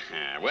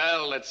that.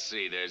 Well, let's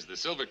see. There's the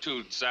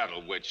silver-toothed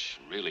saddle, which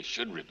really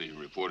should be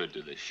reported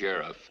to the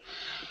sheriff.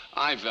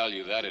 I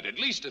value that at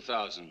least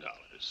 $1,000.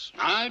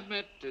 I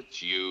admit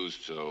it's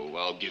used, so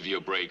I'll give you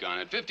a break on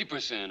it,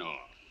 50%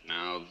 off.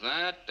 Now,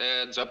 that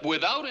adds up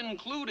without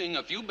including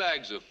a few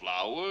bags of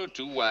flour,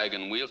 2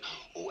 wagon wheels,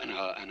 oh, and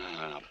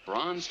a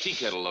bronze tea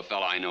kettle a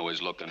fella I know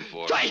is looking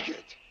for. Take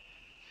it!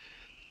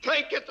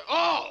 Take it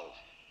all!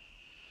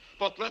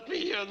 But let me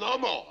hear no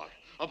more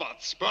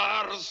about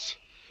spurs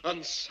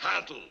and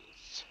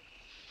saddles.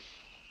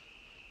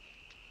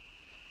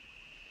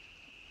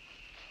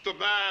 The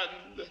man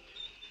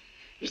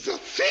is a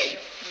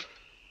thief!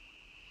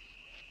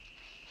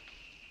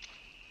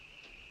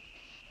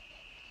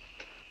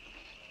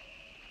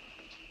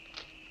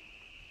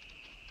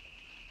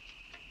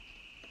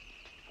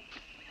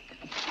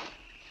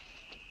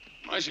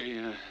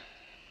 Marcy,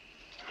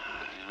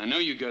 I know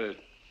you got a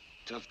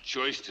tough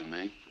choice to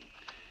make.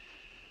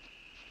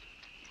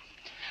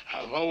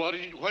 Well, what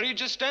are you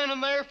just standing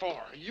there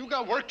for? You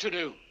got work to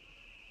do.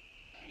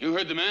 You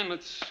heard the man.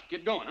 Let's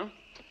get going, huh?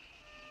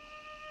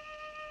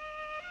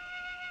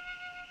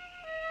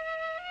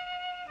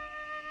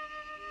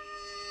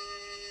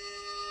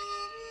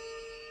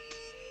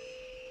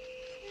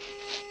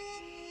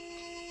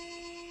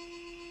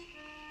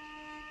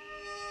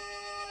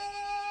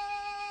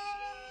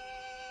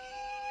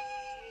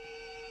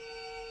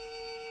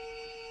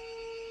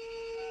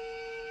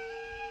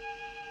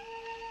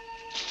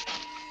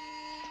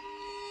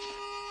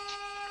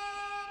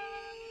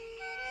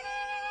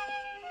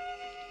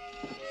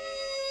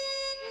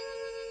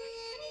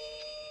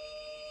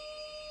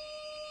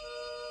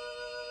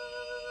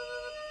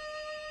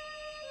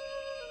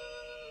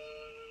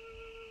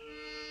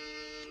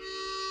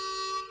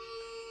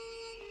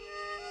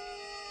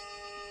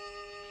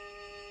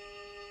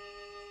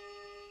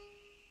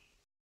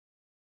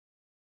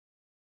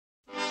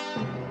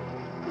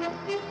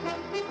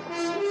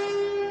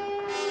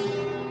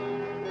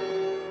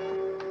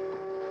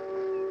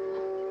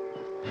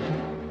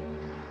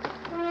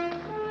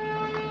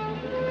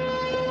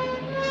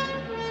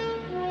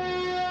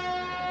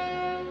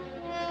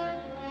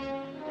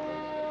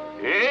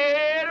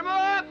 Hit 'em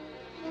up!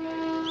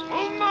 Move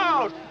 'em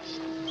out!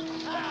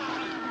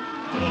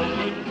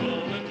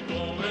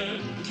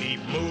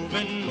 Keep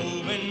moving,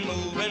 moving,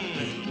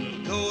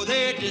 moving. Though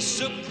they're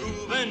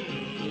disapproving,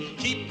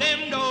 keep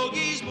them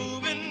doggies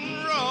moving.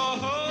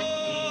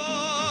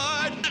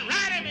 Rawhide.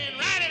 Ride 'em in,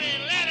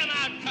 let 'em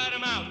out, cut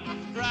 'em out.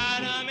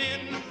 Ride 'em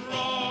in,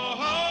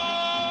 rawhide.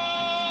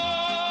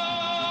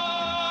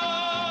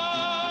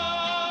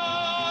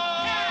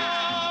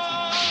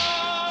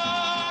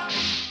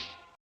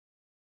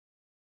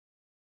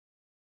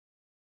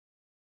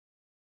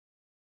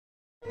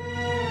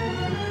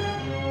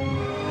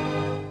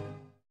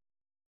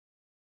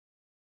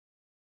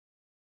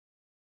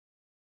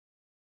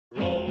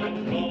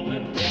 Rolling,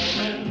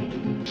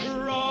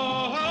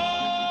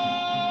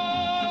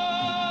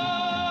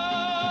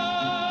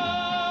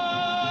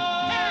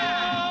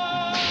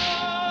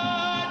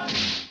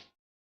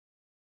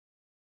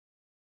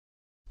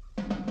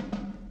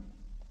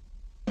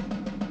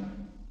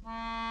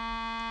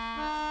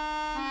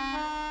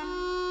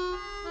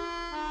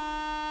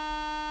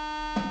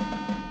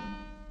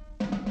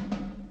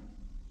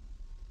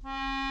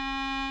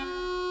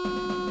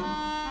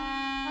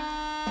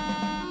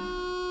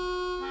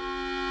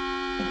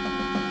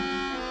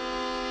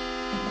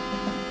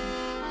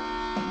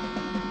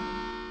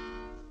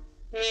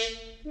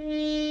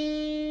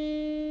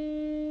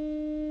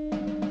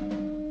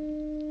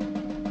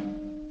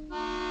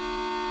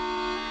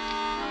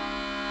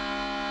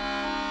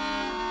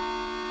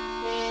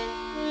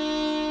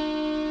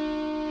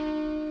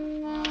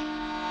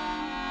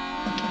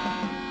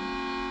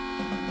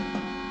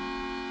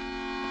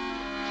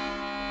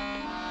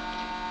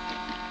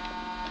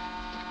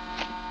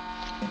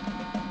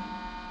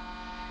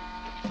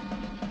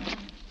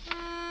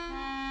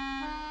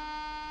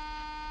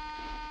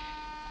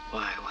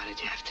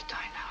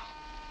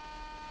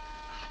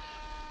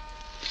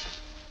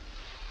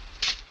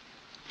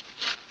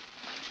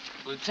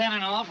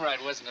 Lieutenant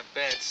Albright wasn't a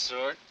bad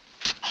sort.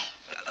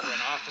 For an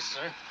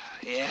officer.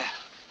 Yeah.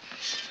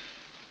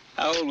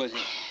 How old was he?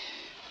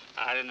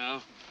 I don't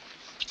know.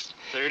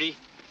 30?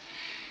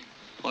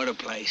 What a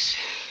place.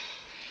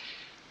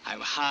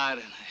 I'm hot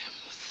and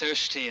I'm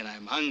thirsty and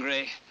I'm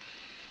hungry.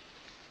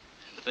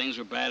 Things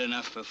were bad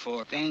enough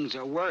before. Things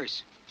are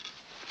worse.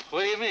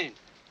 What do you mean?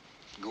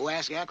 Go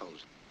ask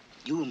Eccles.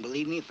 You wouldn't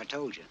believe me if I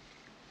told you.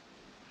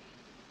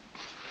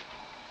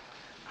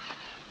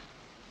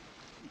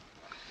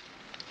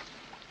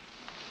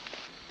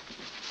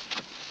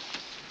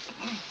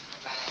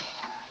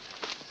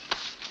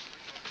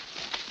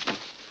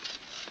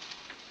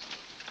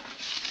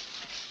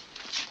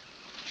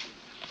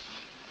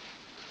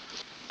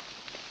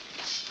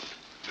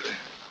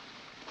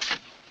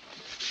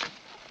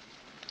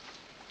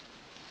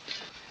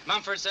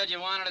 Mumford said you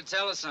wanted to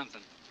tell us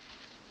something.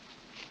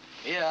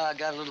 Yeah, I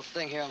got a little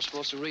thing here I'm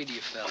supposed to read to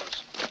you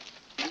fellas.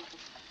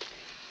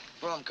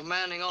 From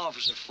Commanding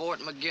Officer Fort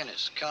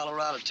McGinnis,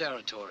 Colorado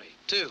Territory.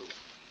 To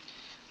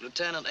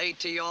Lieutenant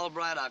A.T.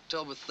 Albright,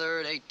 October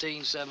 3rd,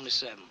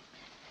 1877.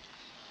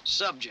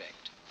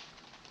 Subject: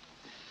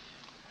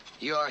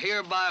 you are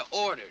hereby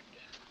ordered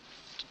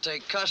to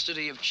take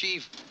custody of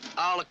Chief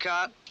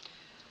Olcott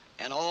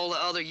and all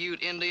the other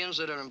Ute Indians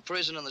that are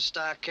imprisoned in the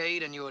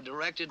stockade, and you are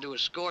directed to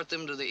escort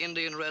them to the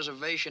Indian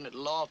reservation at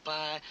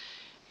Rawhide,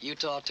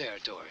 Utah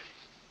Territory.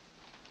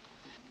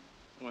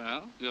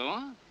 Well, go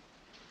on.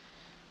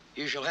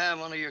 You shall have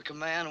under your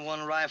command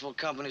one rifle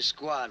company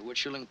squad, which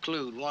shall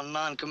include one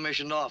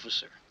non-commissioned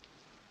officer.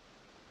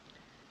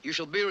 You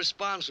shall be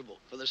responsible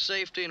for the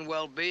safety and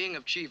well-being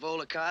of Chief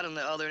Olcott and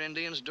the other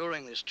Indians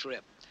during this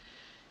trip.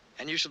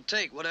 And you shall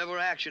take whatever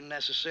action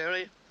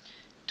necessary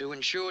to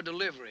ensure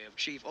delivery of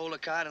Chief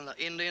Olcott and the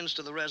Indians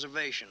to the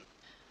reservation.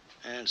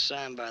 And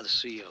signed by the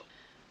CO.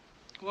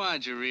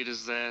 Why'd you read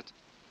us that?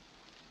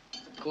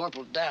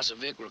 Corporal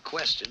Dasovic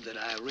requested that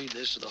I read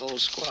this to the whole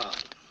squad.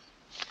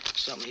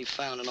 Something he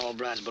found in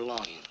Albright's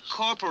belongings.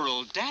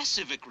 Corporal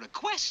Dasovic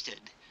requested?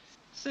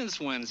 Since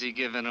when's he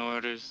giving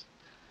orders?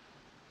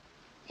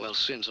 Well,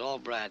 since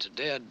Albright's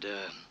dead,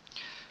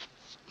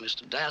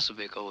 Mr.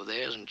 Dasovic over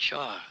there is in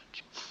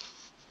charge.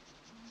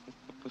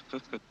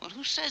 Well,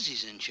 who says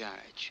he's in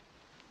charge?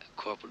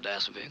 Corporal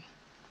Dasovic.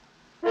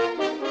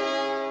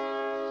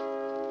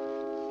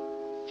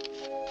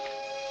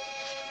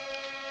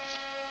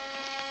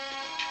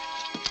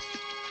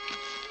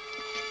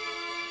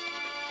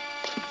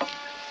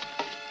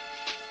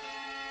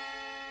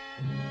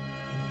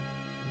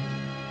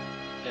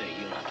 Hey,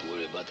 you don't have to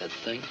worry about that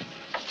thing.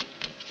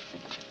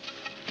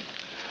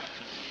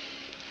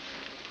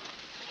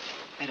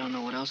 I don't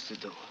know what else to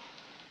do.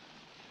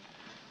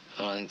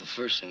 Well, I think the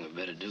first thing we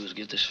better do is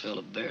get this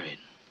fella buried.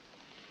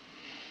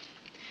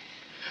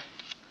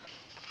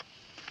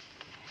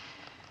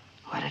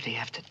 Why did he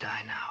have to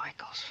die now,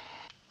 Eccles?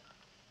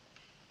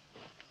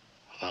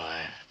 Well,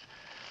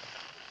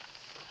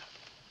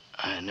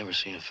 I had never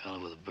seen a fella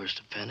with a burst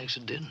appendix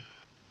that didn't.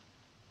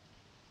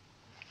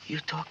 You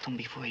talked to him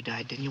before he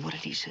died, didn't you? What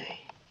did he say?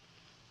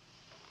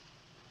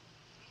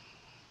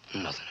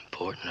 Nothing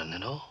important, nothing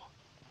at all.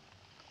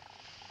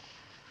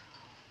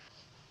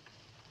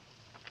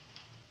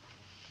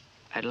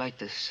 I'd like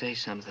to say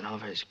something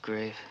over his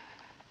grave.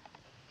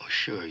 Oh,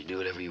 sure, you do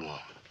whatever you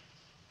want.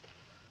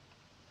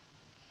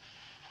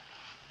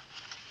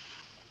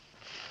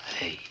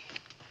 Hey,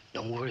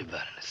 don't worry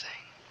about anything.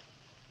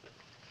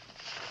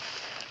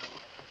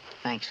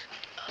 Thanks.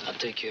 I'll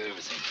take care of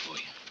everything for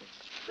you.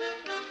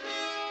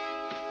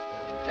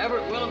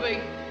 Everett,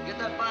 Willoughby, get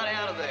that body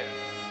out of there.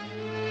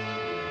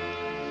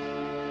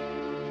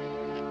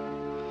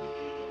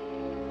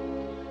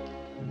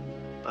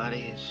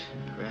 Body is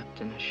wrapped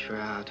in a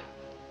shroud,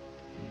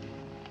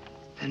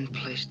 then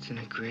placed in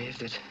a grave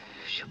that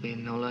shall be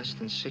no less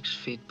than 6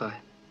 feet by.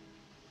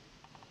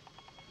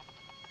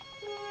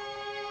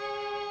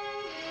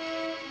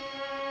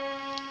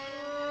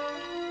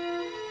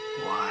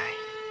 Why?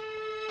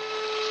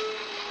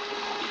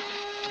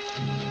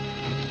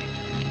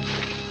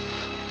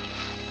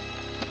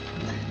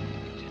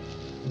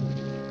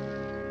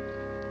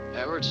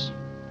 Everett,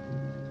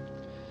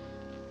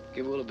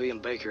 give Willoughby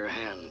and Baker a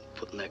hand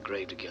putting that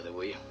grave together,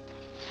 will you?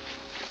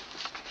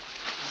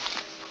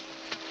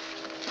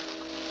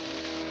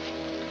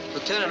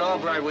 Lieutenant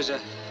Albright was a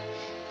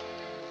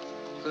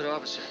good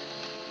officer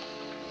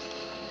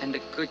and a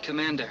good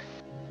commander.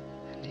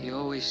 And he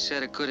always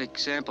set a good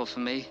example for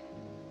me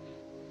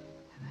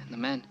and the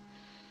men.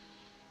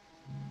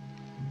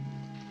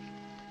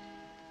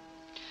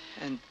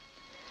 And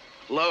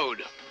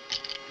load.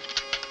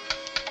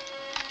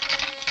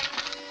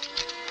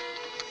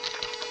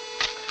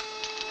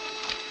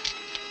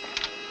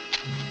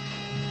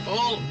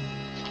 Pull.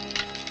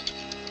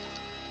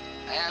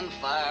 And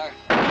fire.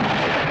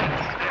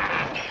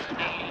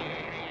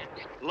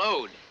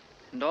 Load.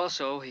 And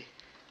also, he...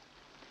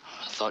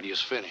 I thought you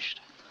was finished.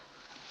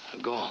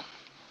 Go on.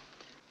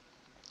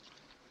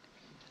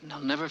 And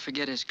I'll never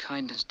forget his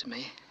kindness to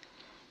me.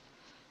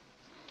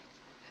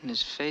 And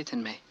his faith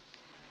in me.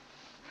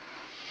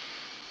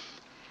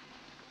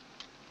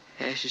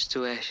 Ashes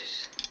to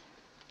ashes.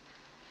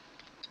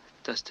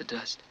 Dust to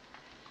dust.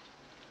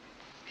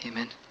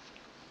 Amen.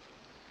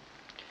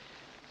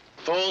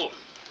 Pull.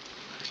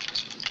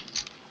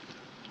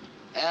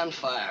 And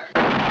fire.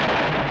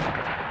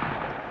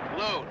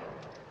 Load.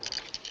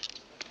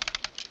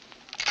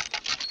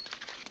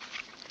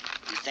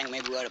 You think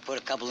maybe we ought to put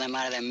a couple of them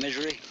out of their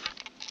misery?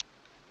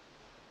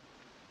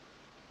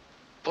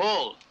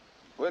 Pull.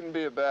 Wouldn't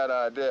be a bad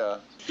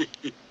idea.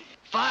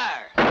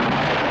 Fire!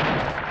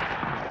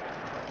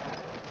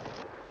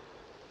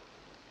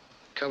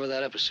 Cover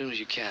that up as soon as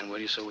you can, will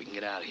you, so we can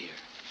get out of here.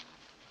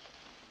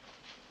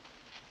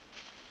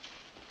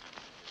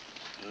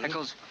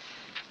 Eccles,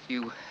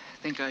 you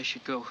think I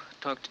should go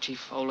talk to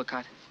Chief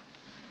Olcott?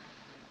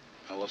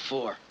 What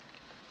for?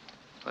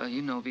 Well,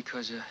 you know,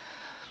 because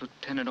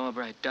Lieutenant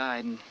Albright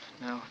died, and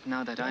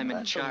now that I'm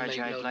in charge,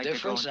 I'd like to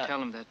go and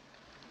tell him that.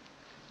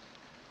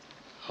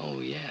 Oh,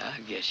 yeah,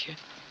 I guess you.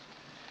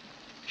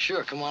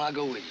 Sure, come on, I'll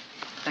go with you.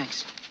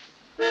 Thanks.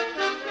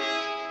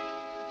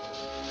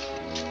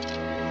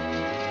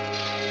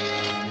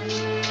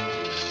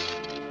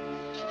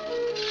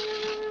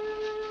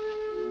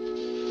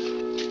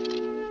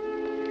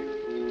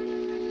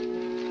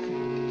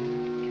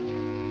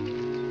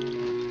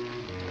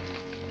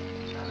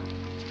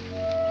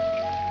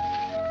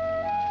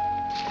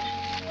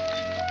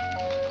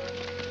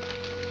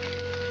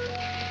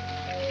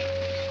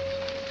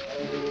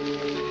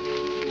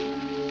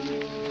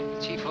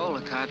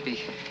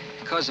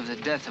 Because of the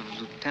death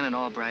of Lieutenant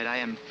Albright, I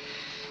am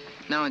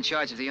now in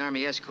charge of the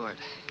Army escort.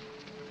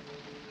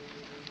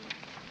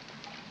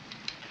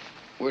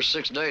 We're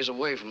 6 days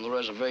away from the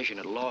reservation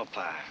at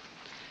Rawhide.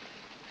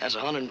 That's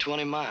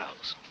 120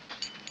 miles.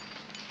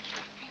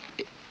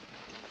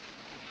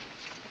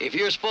 If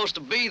you're supposed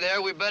to be there,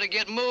 we better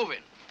get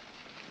moving.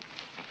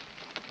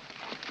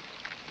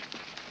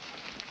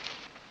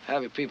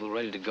 Have your people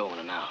ready to go in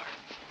an hour.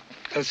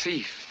 A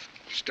thief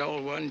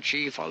stole one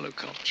Chief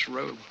Olcott's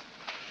robe.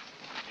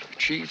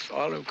 Chief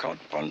Olcott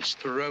wants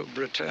the robe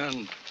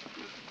returned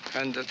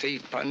and the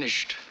thief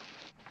punished.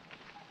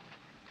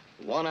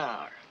 1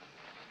 hour,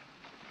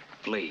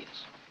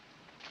 please.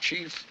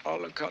 Chief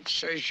Olcott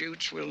says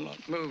Utes will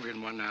not move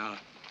in 1 hour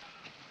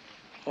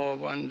or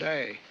 1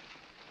 day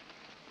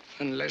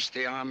unless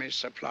the army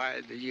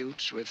supply the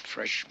Utes with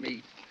fresh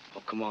meat.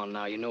 Oh, come on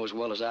now. You know as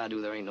well as I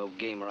do there ain't no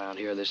game around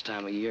here this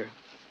time of year.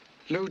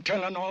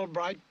 Lieutenant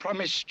Albright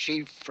promised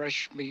Chief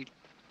fresh meat.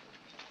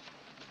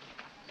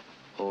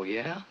 Oh,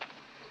 yeah?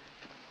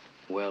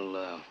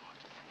 Well,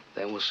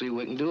 then we'll see what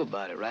we can do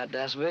about it, right,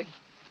 Dasvik?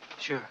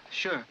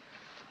 Sure.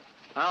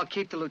 I'll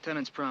keep the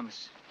lieutenant's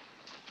promise.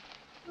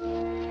 You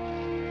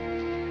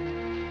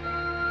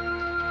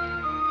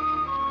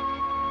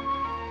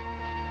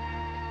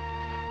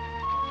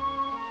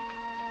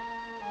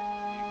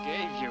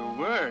gave your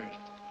word.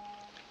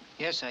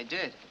 Yes, I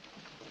did.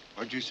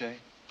 What'd you say?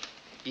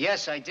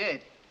 Yes, I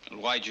did. And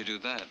why'd you do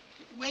that?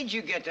 Where'd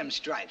you get them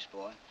stripes,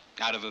 boy?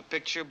 Out of a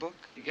picture book?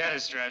 You got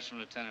his stripes from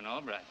Lieutenant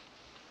Albright.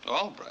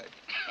 Albright?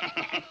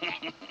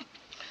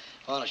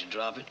 Why don't you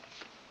drop it?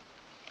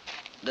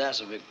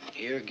 Dasvik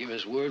here give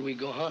his word we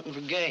go hunting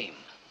for game.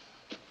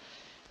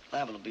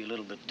 Liable to be a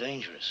little bit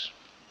dangerous.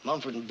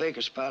 Mumford and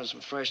Baker spotted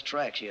some fresh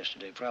tracks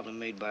yesterday, probably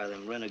made by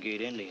them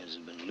renegade Indians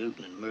who've been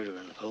looting and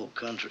murdering the whole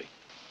country.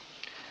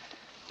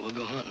 We'll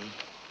go hunting,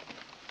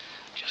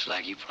 just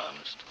like you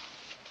promised.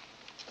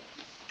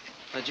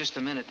 Just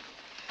a minute.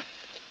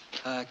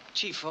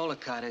 Chief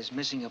Olcott is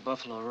missing a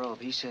buffalo robe.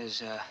 He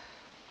says,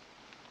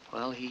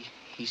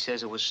 he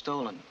says it was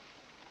stolen.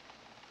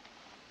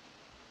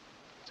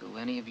 Do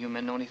any of you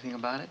men know anything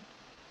about it?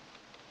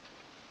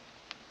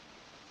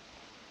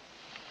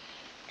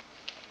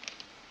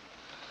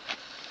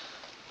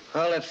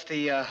 Well, if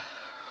the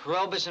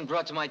robe isn't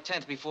brought to my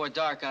tent before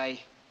dark, I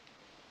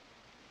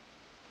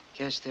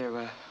guess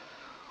there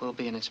will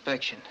be an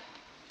inspection.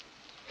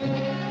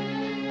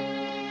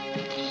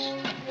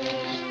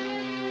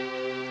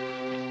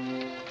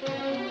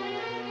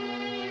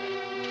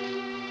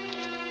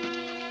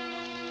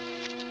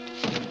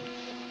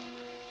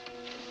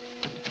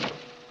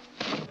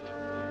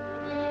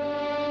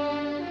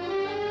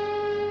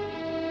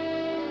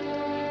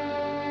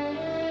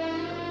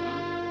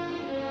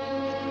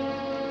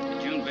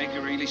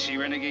 See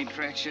renegade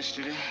tracks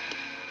yesterday?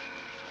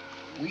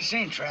 We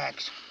seen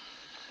tracks.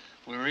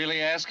 We're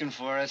really asking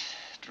for it.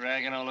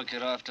 Dragging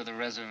Olcott off to the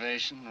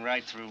reservation,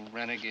 right through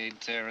renegade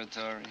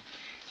territory.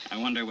 I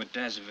wonder what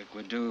Dasvik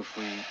would do if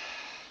we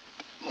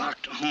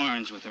locked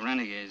horns with the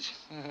renegades.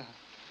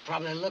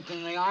 Probably looked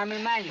in the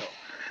Army manual.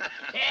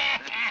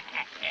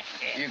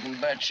 You can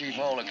bet Chief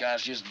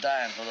Olcott's just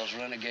dying for those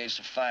renegades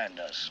to find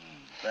us.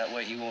 That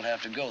way he won't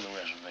have to go to the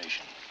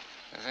reservation.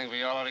 I think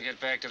we all ought to get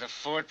back to the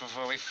fort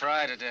before we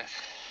fry to death.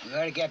 We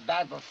ought to get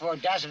back before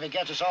Dasvik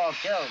gets us all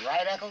killed,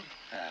 right, Eccles?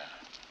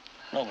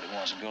 Nobody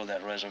wants to go to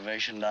that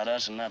reservation, not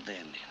us and not the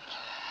Indians.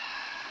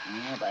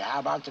 Yeah, but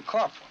how about the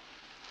corporal?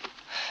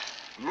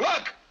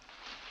 Look!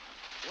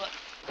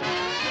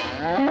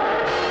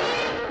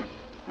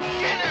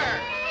 Dinner!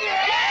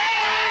 Yeah!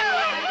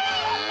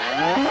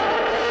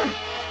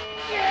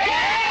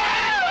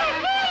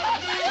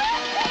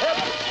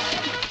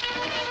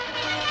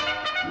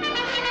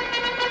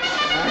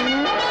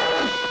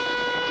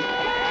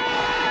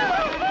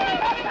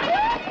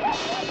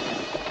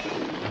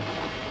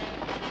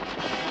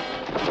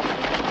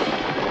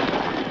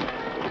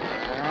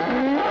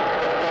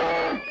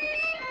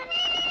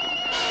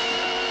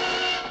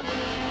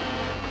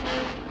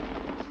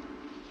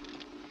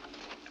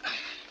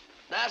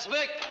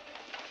 Lazovic!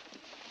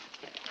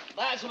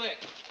 Lazovic!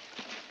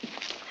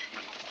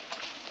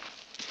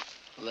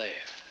 There.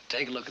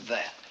 Take a look at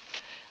that.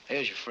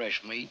 There's your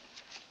fresh meat.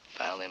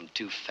 Found them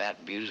two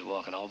fat beauties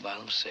walking all by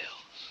themselves.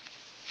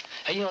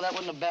 Hey, you know, that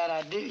wasn't a bad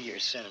idea you're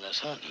sending us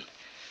hunting.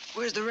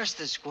 Where's the rest of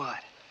the squad?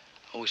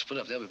 Oh, we split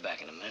up. They'll be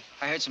back in a minute.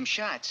 I heard some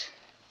shots.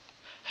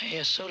 Hey,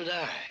 yeah, so did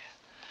I.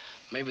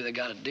 Maybe they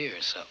got a deer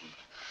or something.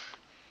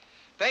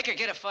 Baker,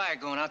 get a fire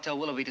going. I'll tell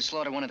Willoughby to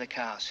slaughter one of the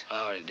cows.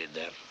 I already did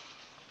that.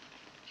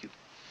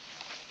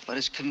 But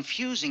it's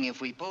confusing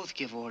if we both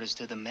give orders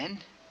to the men.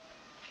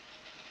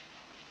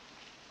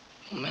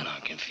 Well, men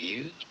aren't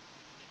confused.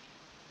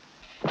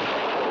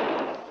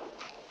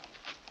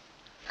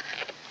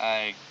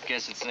 I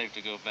guess it's safe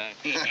to go back.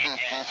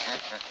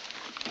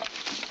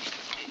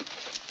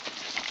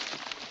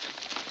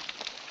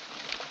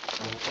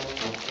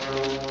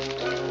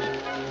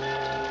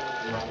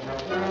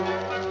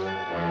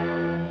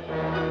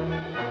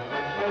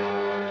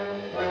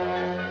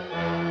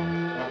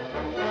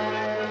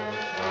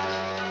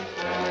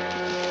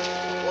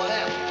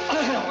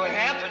 What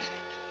happened?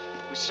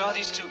 We saw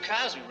these two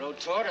cows. We rode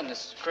toward them.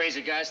 This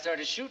crazy guy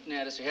started shooting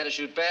at us. We had to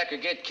shoot back or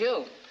get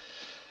killed.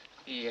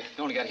 He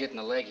only got hit in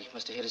the leg. He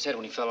must have hit his head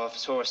when he fell off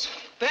his horse.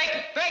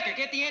 Baker,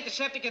 get the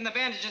antiseptic and the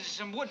bandages and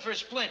some wood for a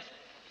splint.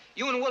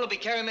 You and Willoughby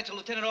carry him into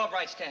Lieutenant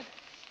Albright's tent.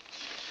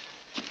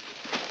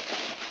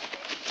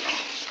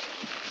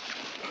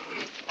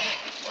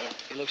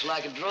 He looks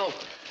like a drover.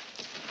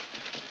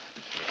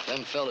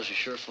 Them fellas are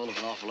sure full of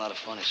an awful lot of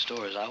funny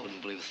stories. I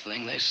wouldn't believe a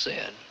thing they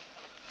said.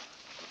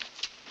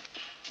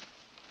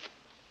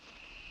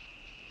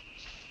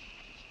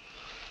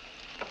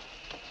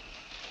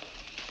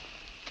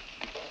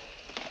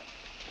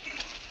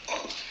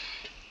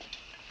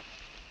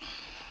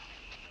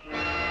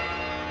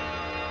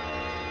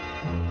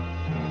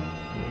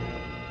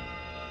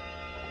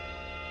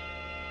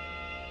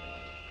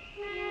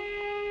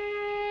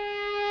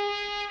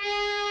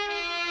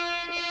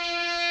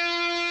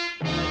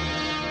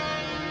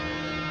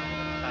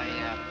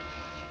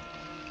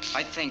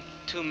 I think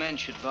 2 men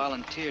should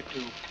volunteer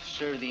to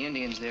serve the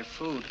Indians their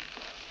food.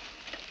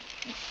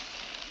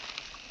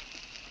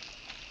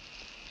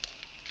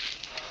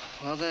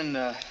 Well,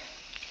 then,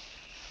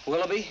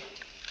 Willoughby,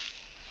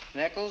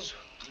 Nichols,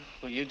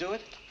 will you do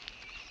it?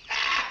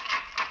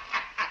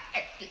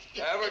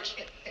 Average,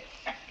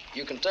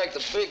 you can take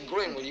the big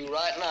grin with you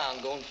right now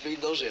and go and feed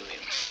those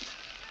Indians.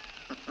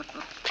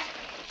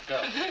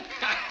 Go.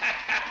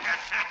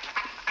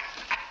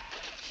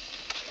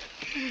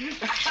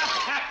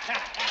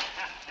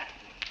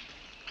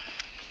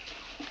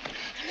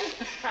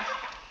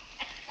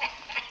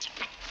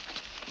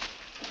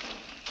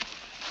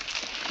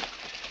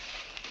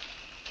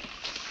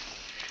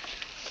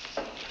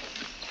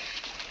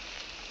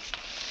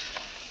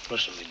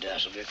 Listen to me,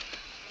 Dasovic.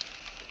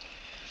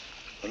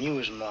 When you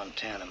was in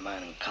Montana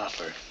mining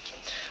copper,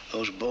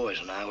 those boys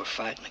and I were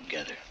fighting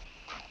together.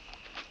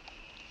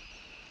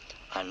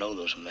 I know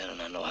those men and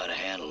I know how to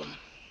handle them.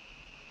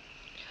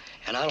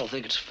 And I don't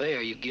think it's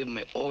fair you give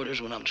me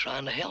orders when I'm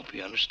trying to help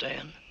you,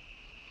 understand?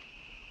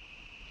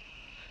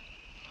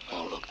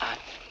 Oh, look,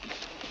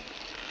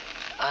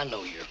 I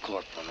know you're a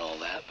corporal and all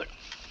that, but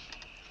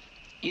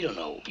you don't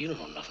know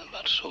nothing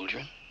about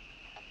soldiering,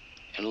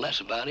 and less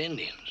about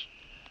Indians.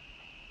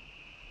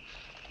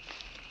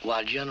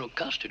 Why, General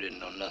Custer didn't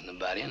know nothing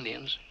about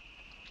Indians.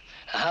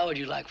 How would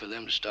you like for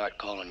them to start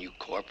calling you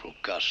Corporal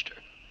Custer?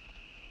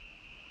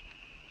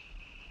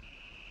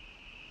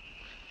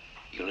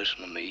 You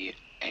listen to me,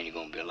 and you're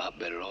gonna be a lot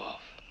better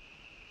off.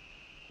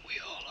 We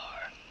all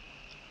are.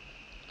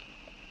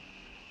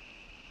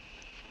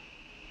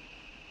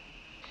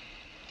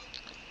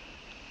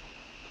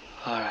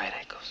 All right,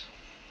 Eccles.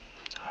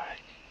 All right.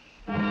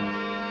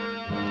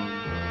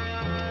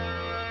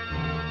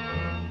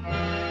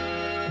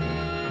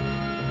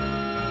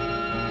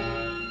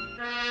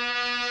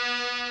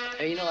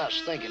 Hey, you know, I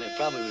was thinking it'd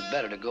probably be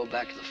better to go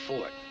back to the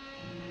fort.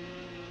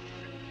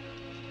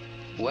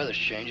 The weather's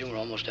changing. We're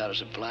almost out of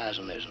supplies,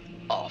 and there's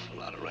an awful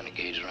lot of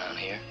renegades around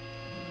here.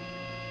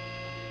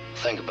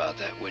 Think about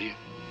that, will you?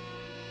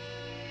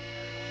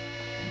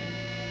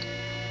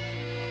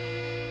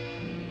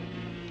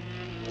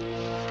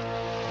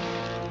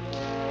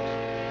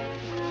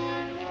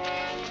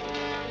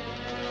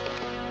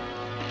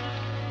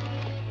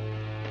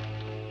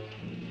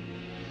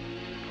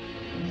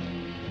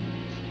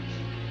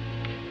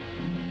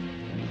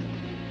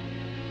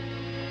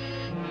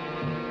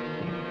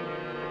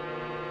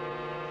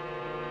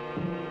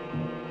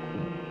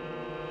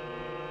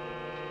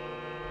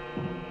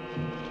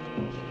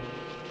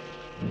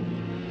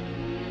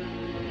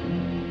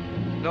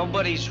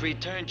 Nobody's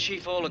returned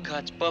Chief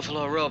Ollicott's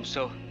buffalo robe,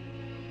 so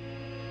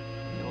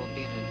there will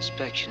be an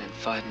inspection in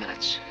 5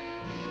 minutes.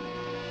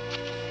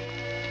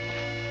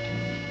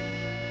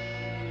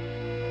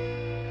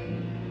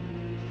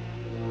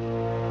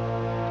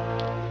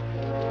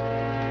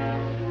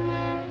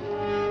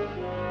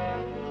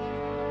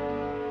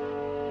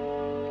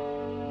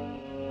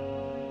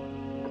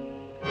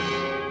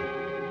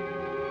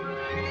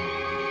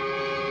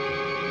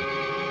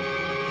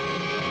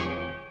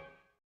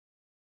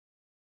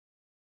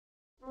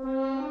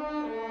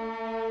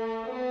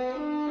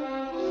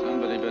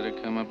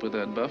 with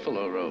that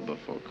buffalo robe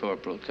before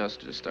Corporal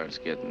Custer starts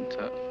getting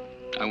tough.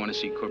 I want to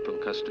see Corporal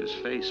Custer's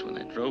face when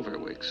that drover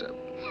wakes up.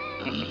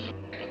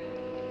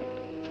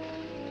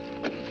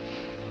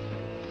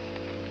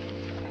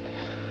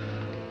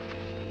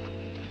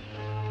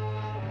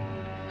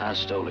 I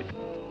stole it.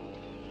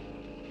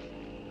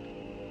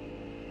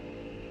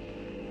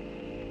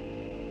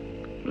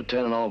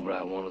 Lieutenant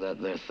Albright wanted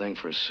that there thing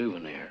for a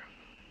souvenir.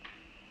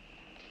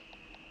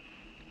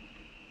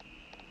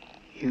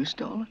 You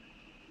stole it?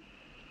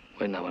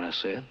 Wasn't that what I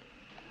said?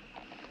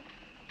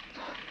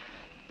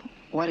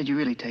 Why did you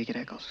really take it,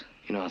 Eccles?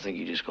 You know, I think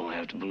you're just gonna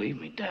have to believe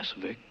me,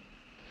 Dasovic.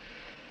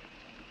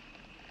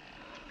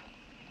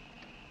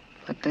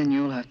 But then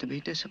you'll have to be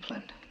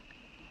disciplined.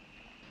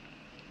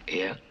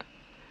 Yeah.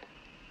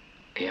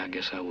 Yeah, I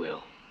guess I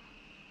will.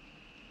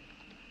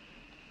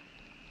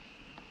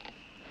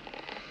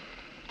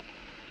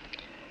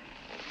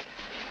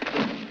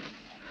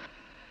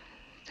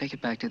 Take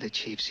it back to the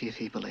chief, see if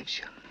he believes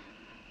you.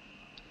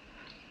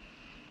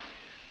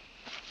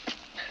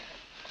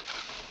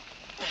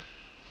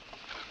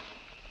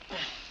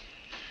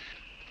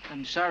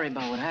 I'm sorry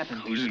about what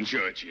happened. Who's in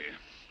charge here?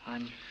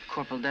 I'm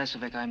Corporal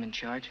Dasovic. I'm in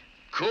charge.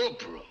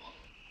 Corporal?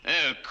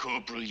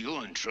 Corporal,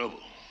 you're in trouble.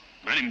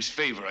 My name's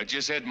Favor. I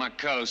just had my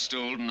cows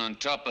stolen, and on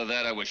top of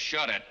that, I was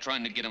shot at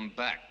trying to get them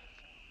back.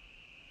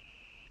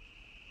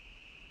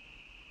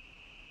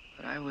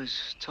 But I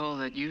was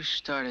told that you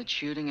started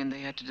shooting and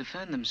they had to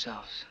defend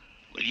themselves.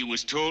 Well, you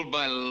was told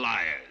by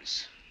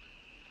liars.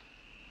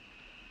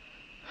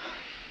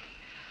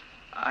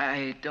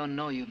 I don't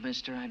know you,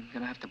 mister. I'm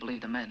gonna have to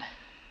believe the men.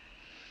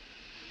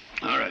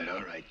 All right,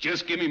 all right.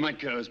 Just give me my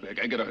cows back.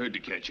 I got a herd to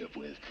catch up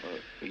with.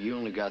 You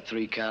only got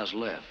 3 cows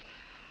left.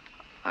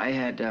 I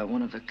had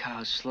one of the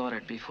cows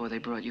slaughtered before they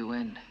brought you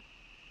in.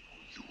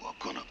 You are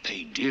gonna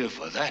pay dear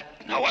for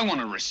that. Now, I want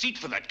a receipt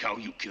for that cow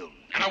you killed.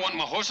 And I want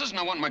my horses, and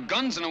I want my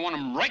guns, and I want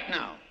them right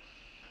now.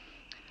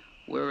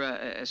 We're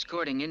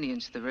escorting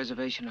Indians to the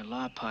reservation at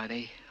Rawhide.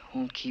 They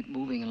won't keep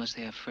moving unless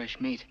they have fresh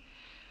meat.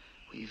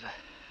 We've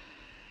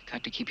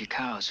got to keep your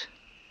cows.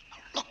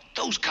 Look,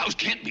 those cows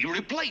can't be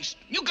replaced.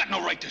 You got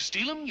no right to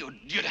steal them.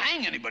 You'd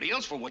hang anybody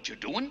else for what you're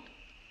doing.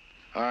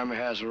 Army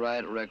has a right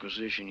to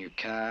requisition your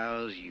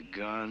cows, your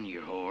gun,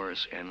 your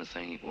horse,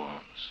 anything it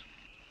wants.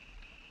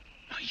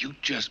 Now, you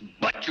just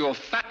butt your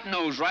fat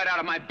nose right out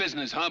of my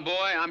business, huh,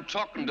 boy? I'm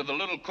talking to the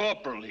little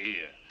corporal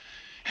here.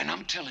 And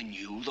I'm telling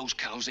you, those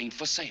cows ain't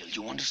for sale.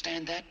 You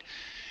understand that?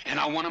 And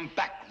I want them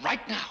back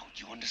right now.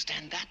 Do you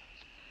understand that?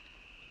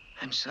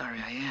 I'm sorry,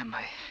 I am.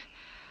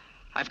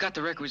 I've got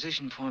the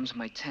requisition forms in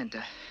my tent.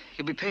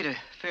 You'll be paid a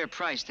fair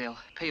price. They'll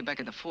pay you back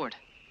at the fort.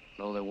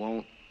 No, they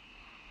won't.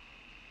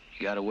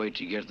 You gotta wait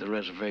till you get to the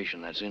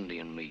reservation. That's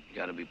Indian meat. You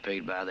gotta be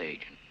paid by the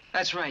agent.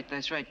 That's right.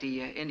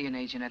 The Indian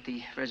agent at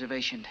the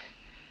reservation.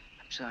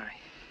 I'm sorry.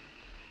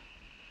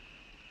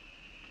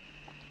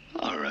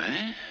 All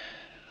right.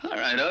 All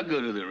right, I'll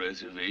go to the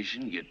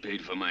reservation, get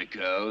paid for my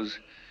cows.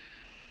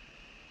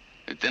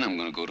 But then I'm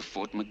gonna go to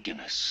Fort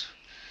McGinnis.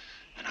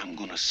 And I'm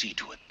gonna see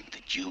to it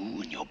that you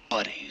and your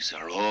buddies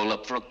are all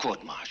up for a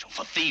court-martial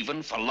for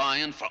thieving, for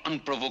lying, for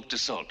unprovoked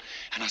assault.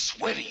 And I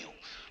swear to you,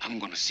 I'm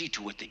gonna see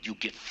to it that you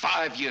get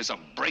 5 years of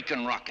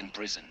breaking rock in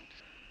prison.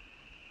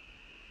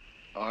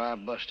 All right,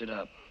 bust it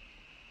up.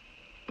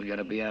 We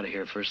gotta be out of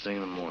here first thing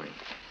in the morning.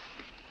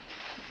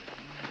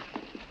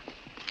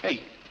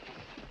 Hey,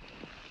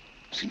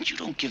 since you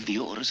don't give the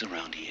orders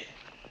around here,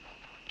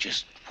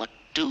 just what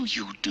do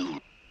you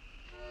do?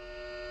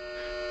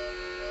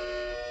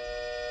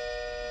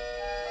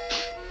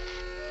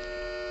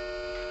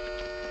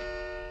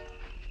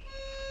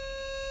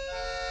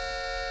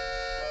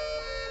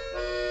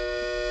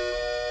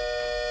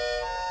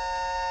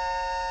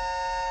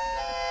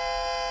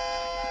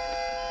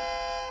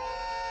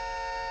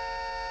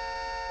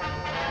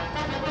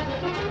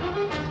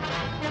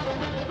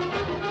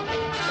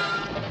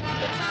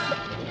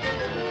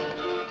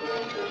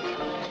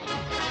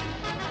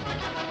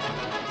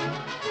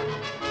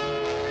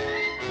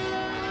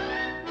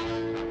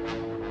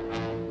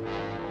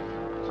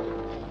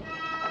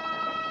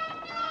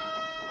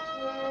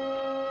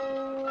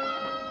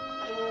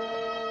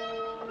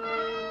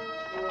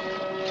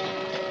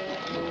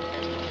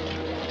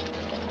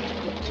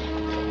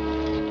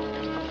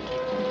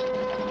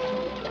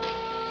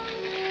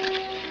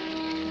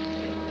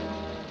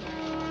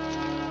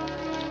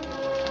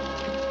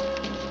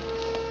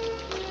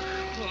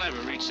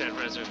 That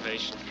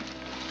reservation.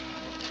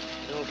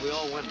 You know, if we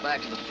all went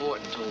back to the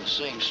fort and told the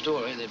same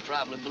story, they'd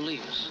probably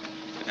believe us.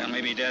 Well,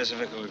 maybe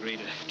Dasovic will agree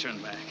to turn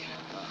back.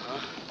 Uh-huh.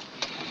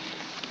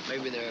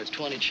 Maybe there are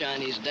 20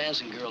 Chinese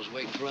dancing girls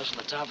waiting for us on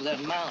the top of that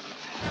mountain.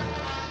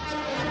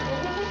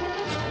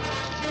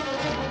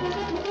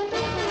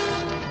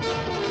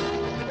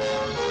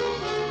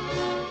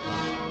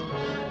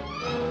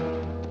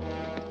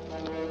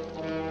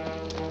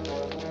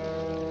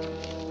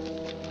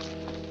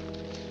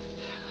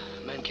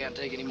 Can't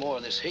take any more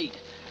of this heat.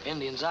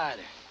 Indians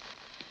either.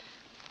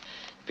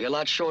 Be a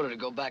lot shorter to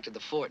go back to the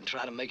fort and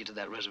try to make it to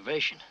that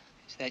reservation.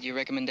 Is that your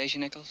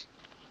recommendation, Nichols?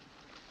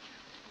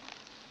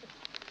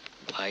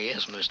 Why,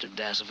 yes, Mr.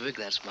 Dasovic,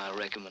 that's my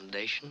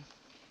recommendation.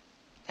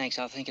 Thanks,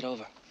 I'll think it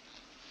over.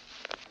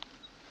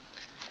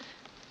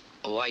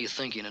 Well, while you're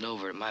thinking it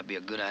over, it might be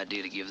a good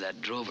idea to give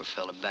that drover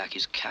fella back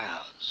his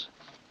cows.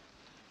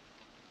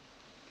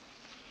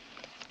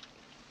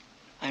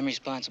 I'm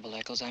responsible,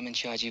 Eccles. I'm in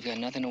charge. You've got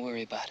nothing to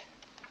worry about.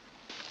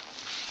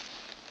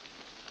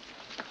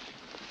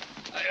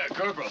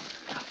 Corporal,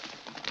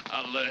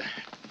 I'll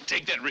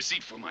take that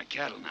receipt for my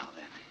cattle now,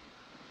 then.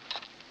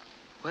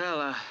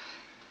 Well,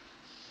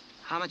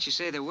 how much you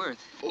say they're worth?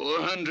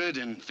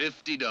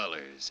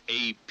 $450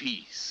 a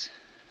piece.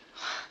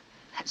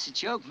 That's a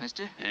joke,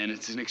 mister. And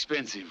it's an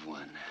expensive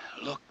one.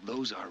 Look,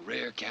 those are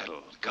rare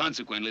cattle.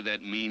 Consequently,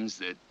 that means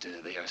that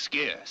they are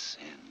scarce.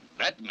 And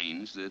that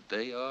means that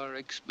they are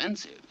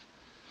expensive.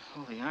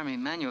 Oh, the Army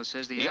manual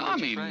says the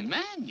average Army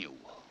manual?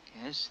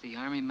 Yes, the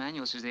Army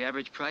manual says the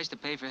average price to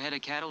pay for a head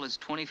of cattle is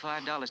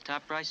 $25.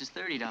 Top price is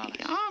 $30.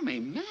 The Army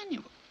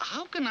manual?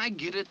 How can I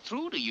get it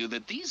through to you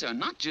that these are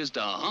not just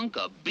a hunk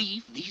of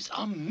beef, these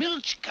are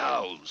milch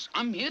cows?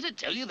 I'm here to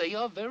tell you they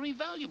are very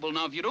valuable.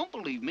 Now, if you don't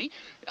believe me,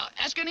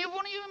 ask any of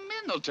one of your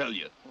men, they'll tell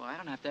you. Well, I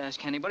don't have to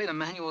ask anybody. The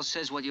manual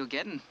says what you'll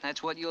get, and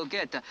that's what you'll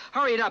get.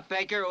 Hurry it up,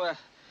 Baker. As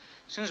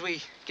soon as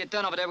we get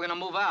done over there, we're gonna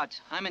move out.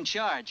 I'm in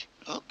charge.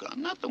 Look,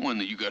 I'm not the one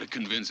that you gotta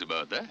convince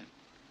about that.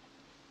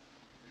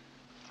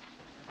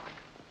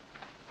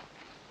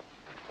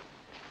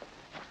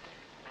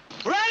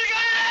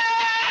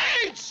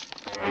 Renegades!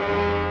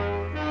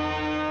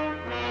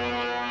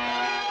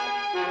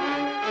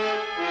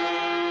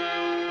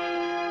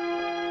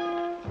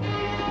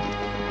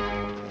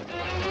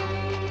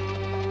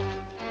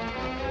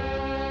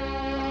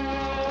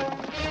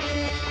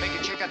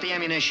 Baker, check out the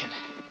ammunition.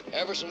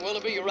 Everson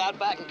Willoughby, you ride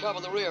back and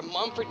cover the rear.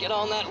 Mumford, get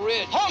on that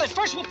ridge. Hold it!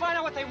 First we'll find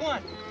out what they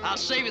want. I'll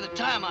save you the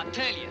time, I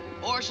tell you.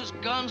 Horses,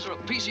 guns, or a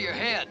piece of your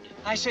head.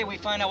 I say we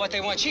find out what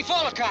they want. Chief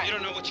Olcott! You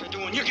don't know what you're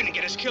doing. You're gonna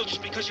get us killed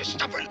just because you're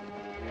stubborn.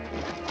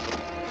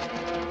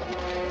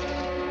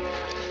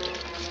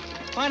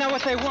 Find out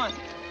what they want.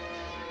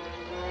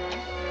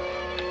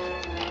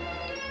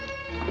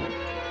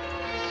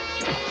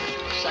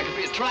 That could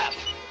be a trap.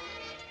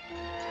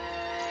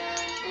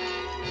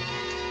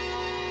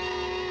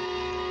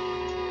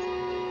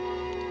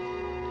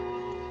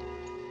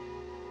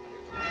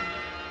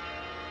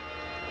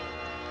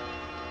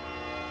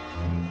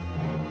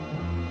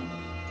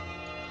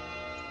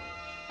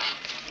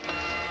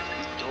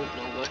 Don't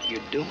know what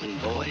you're doing,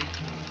 boy.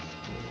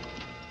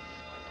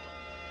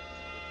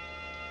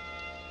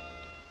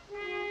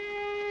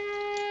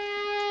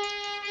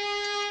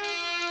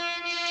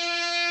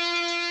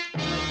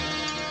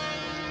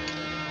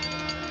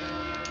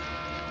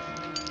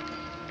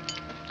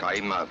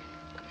 Kaima,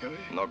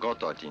 no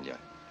goto tinja.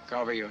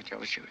 Cowboy,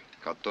 Joshua.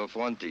 Katto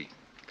fonti,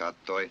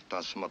 kattoi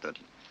tasmatel.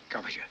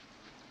 Cowboy.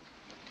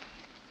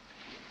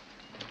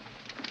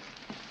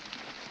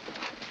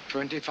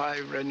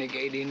 25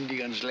 renegade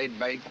Indians led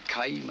by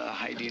Kaima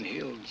hiding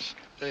hills.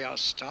 They are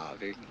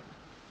starving.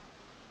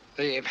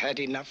 They have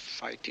had enough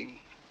fighting.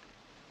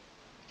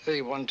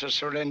 They want to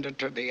surrender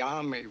to the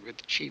army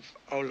with Chief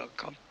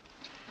Olcott.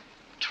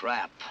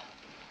 Trap.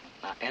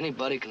 Now,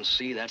 anybody can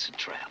see that's a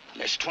trap.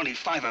 There's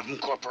 25 of them,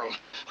 Corporal.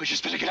 We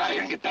just better get out of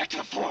here and get back to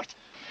the fort.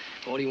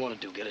 What do you want to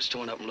do? Get us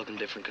torn up and looking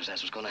different? Because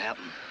that's what's going to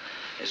happen.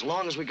 As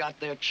long as we got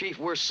there, Chief,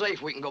 we're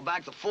safe. We can go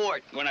back to the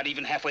fort. We're not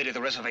even halfway to the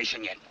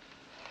reservation yet.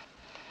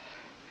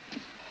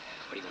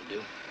 What are you going to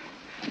do?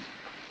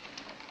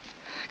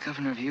 The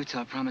governor of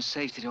Utah promised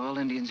safety to all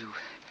Indians who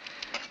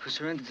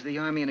surrendered to the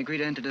army and agreed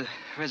to enter the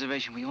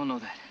reservation. We all know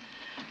that.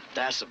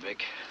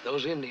 Dasovic,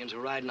 those Indians are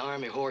riding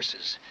army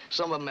horses.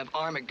 Some of them have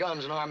army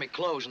guns and army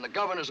clothes, and the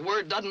governor's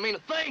word doesn't mean a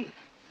thing.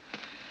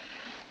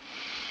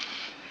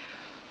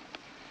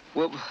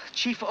 Well,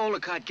 Chief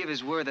Olcott give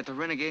his word that the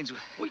renegades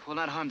will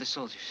not harm the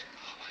soldiers.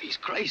 Oh, he's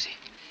crazy.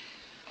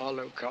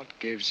 Olcott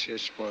gives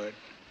his word.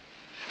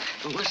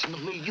 Well, listen to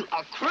me, you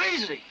are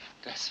crazy.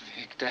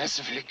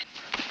 Dasovic.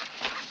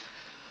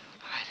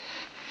 All right.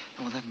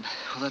 We'll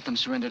let them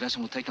surrender to us,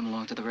 and we'll take them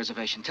along to the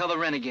reservation. Tell the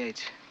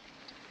renegades.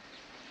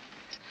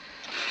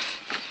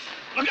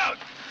 Look out!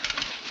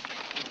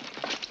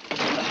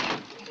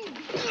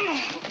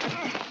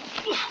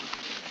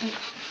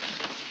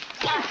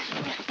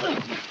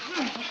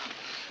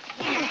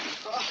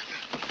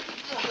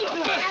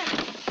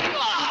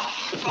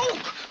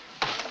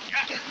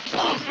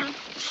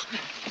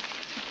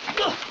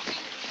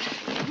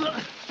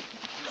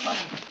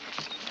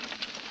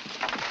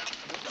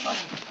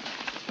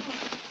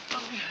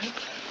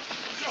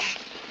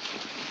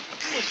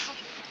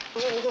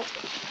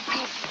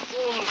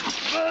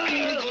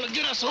 You're gonna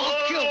get us all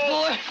killed,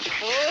 boy.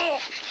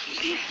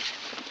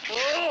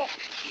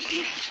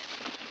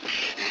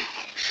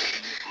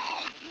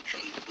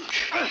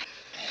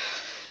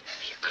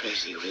 You're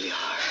crazy, you really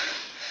are.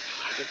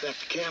 When I get back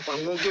to camp,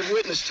 I'm gonna give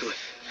witness to it.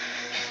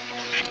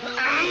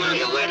 I'm gonna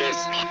give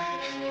witness.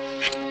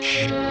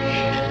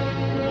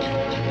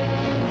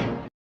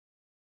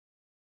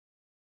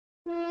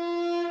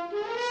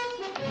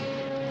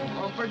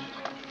 Mumford,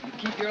 you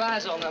keep your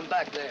eyes on them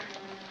back there.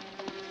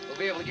 We'll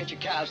be able to get your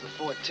cows to the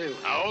fort, too.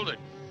 Now, hold it.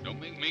 Don't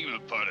make me a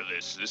part of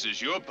this. This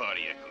is your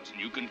party, Eccles, and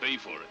you can pay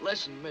for it.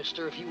 Listen,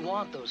 mister, if you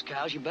want those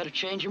cows, you better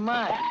change your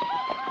mind.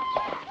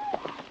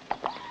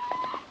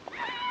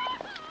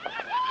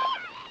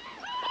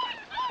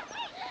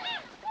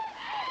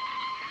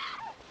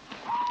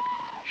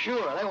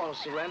 Sure, they won't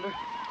surrender.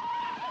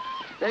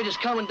 They're just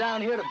coming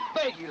down here to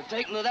beg you to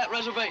take them to that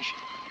reservation.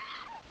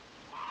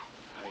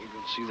 Now, you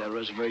can see that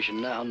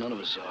reservation now. None of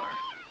us are.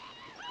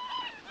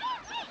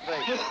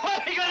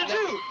 What are you gonna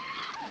do?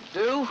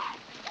 Do?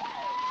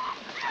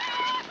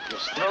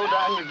 Just throw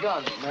down your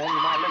guns, man.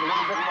 You might live a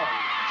little bit longer.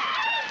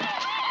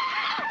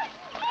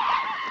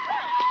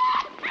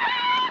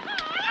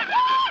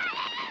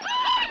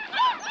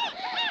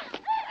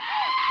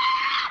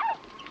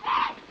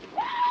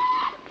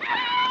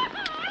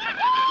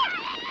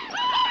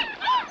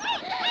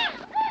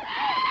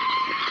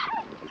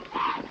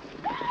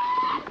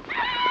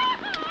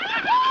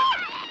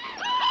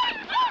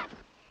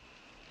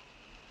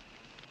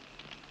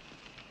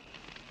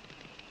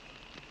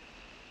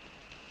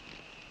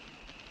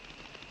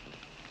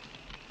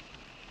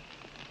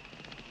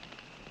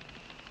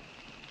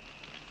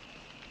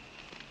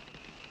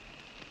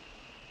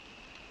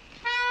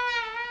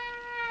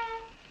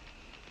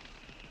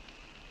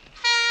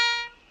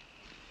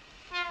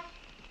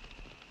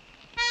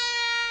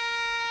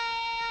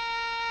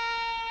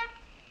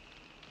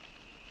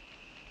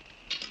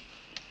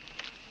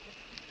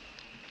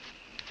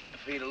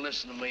 If he'd have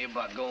listened to me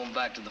about going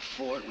back to the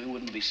fort, we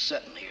wouldn't be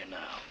sitting here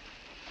now.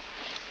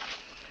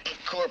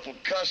 Corporal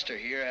Custer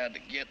here had to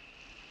get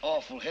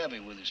awful heavy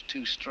with his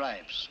 2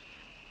 stripes.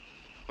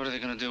 What are they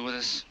gonna do with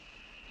us?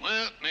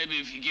 Well, maybe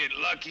if you get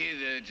lucky,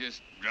 they'll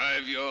just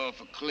drive you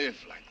off a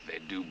cliff like they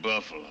do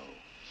Buffalo.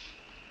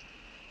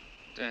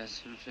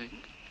 That's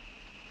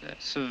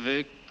a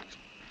Vic.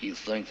 You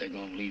think they're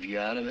gonna leave you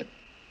out of it?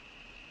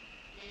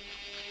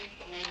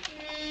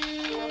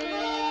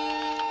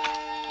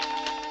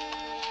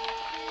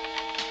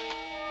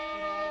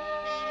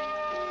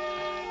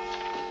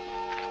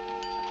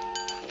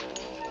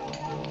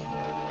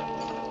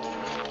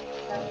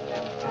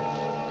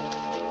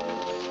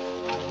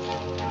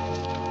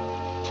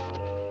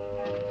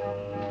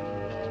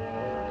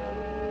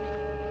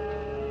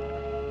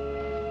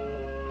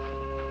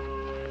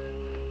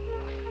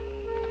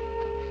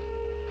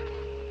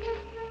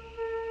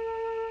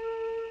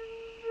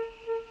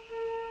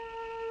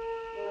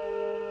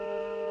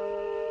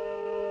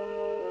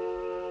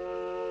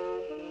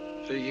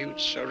 The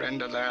Utes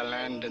surrender their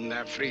land and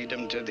their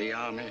freedom to the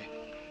army.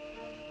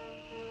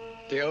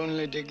 The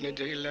only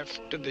dignity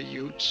left to the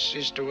Utes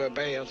is to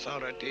obey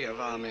authority of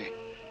army.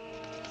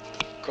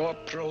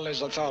 Corporal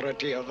is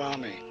authority of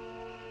army.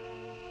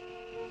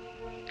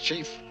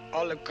 Chief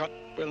Olcott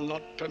will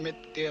not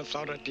permit the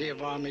authority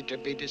of army to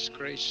be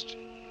disgraced,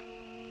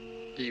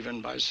 even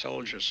by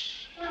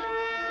soldiers.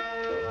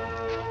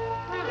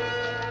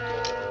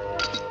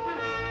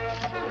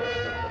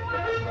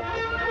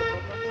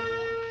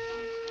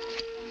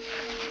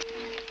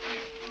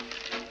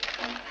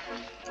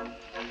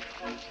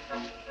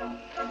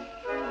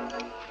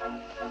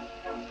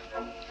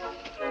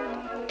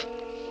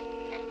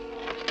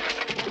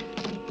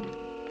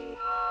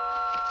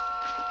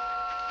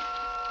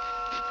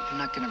 I'm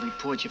not gonna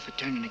report you for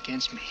turning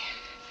against me.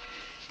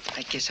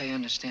 I guess I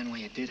understand why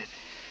you did it.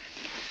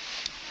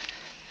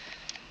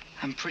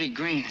 I'm pretty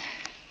green.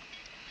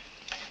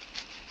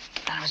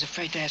 And I was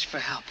afraid to ask for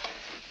help.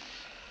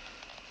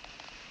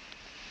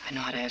 I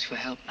know how to ask for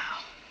help now.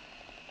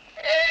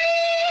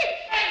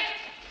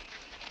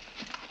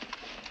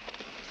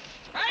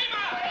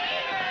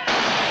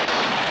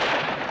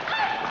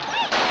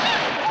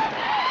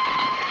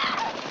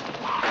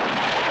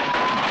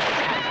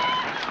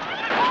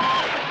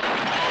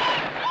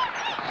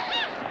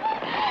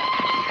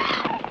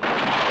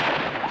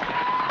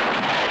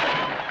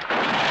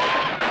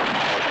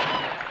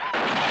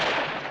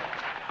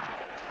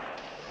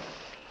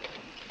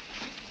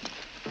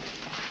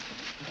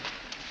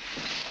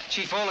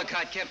 Chief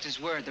Olcott kept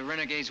his word. The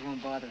renegades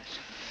won't bother us.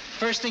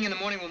 First thing in the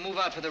morning, we'll move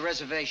out for the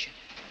reservation.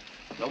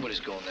 Nobody's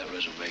going to that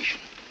reservation.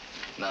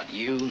 Not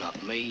you,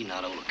 not me,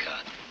 not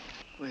Olcott.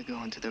 We're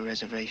going to the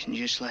reservation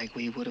just like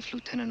we would if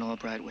Lieutenant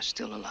Albright was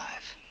still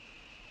alive.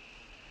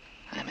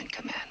 I'm in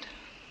command.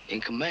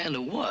 In command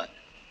of what?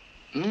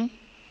 Hmm?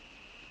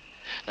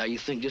 Now, you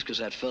think just because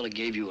that fella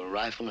gave you a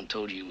rifle and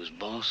told you he was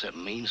boss, that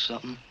means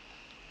something?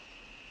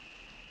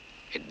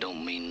 It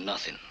don't mean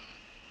nothing.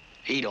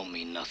 He don't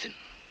mean nothing.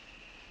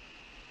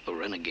 The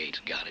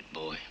renegade's got it,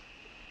 boy.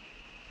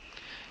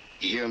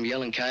 You hear him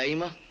yelling,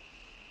 Kaima?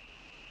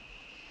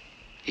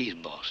 He's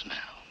boss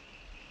now.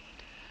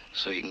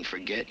 So you can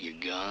forget your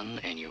gun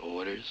and your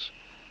orders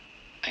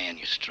and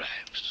your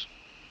stripes.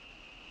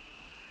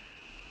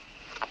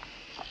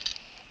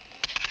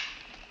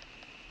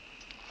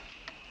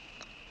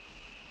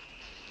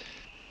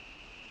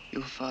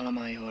 You follow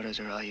my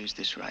orders or I'll use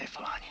this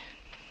rifle on you.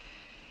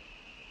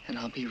 And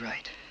I'll be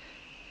right.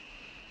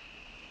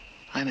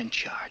 I'm in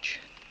charge.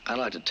 I'd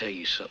like to tell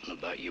you something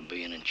about you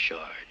being in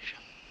charge.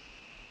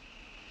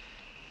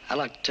 I'd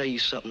like to tell you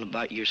something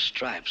about your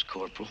stripes,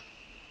 Corporal.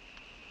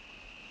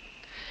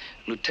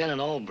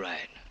 Lieutenant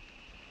Albright,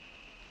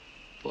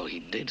 well, he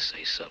did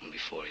say something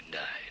before he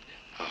died.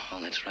 Oh,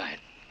 that's right.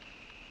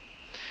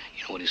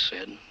 You know what he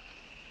said?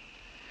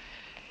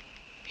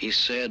 He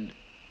said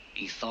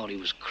he thought he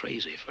was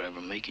crazy for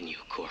ever making you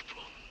a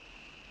corporal.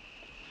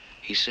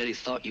 He said he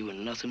thought you were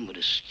nothing but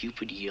a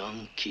stupid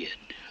young kid.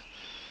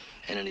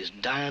 And in his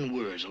dying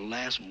words, the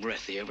last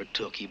breath he ever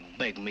took, he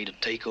begged me to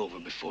take over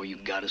before you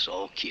got us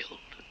all killed.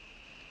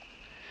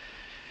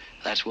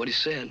 That's what he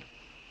said.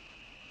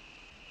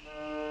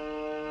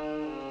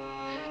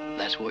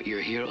 That's what your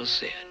hero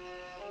said.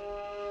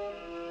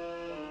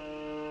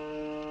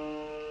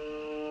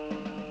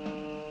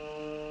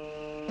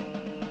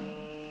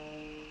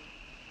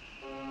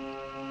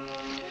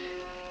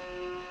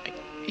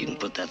 You can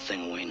put that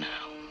thing away now.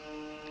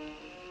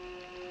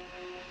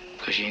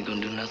 Because you ain't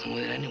gonna do nothing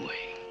with it anyway.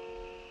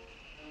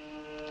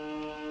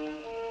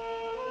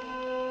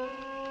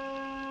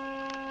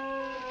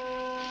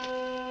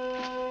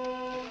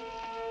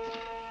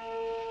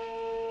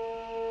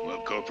 Well,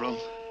 Corporal?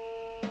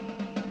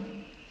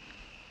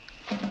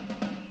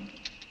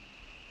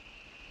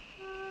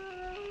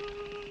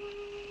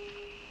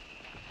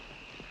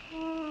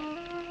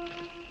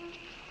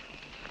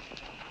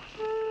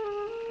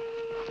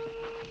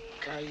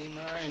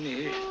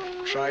 Kaimani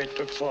tried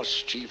to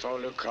force Chief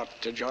Olcott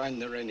to join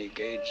the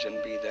renegades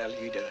and be their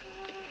leader.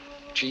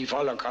 Chief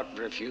Olcott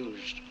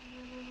refused.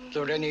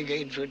 The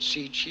renegades would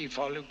see Chief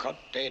Olcott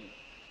dead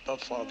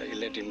before they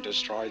let him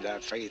destroy their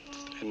faith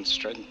and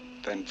strength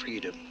and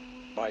freedom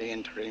by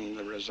entering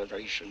the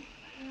reservation.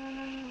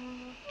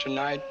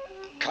 Tonight,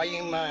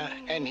 Kaima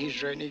and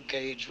his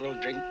renegades will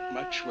drink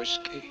much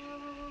whiskey.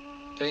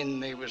 Then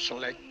they will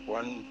select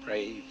one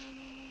brave.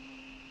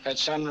 At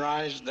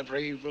sunrise, the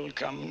brave will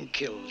come and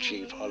kill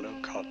Chief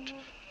Olcott.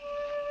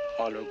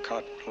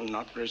 Olcott will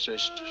not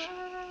resist.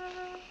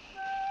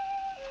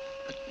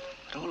 But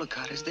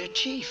Olcott is their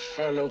chief.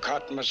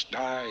 Olcott must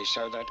die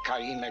so that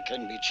Kaima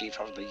can be chief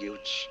of the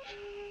Utes.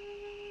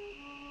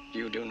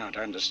 You do not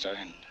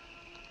understand.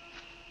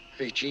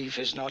 A chief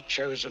is not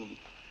chosen.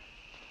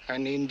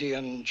 An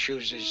Indian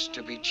chooses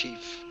to be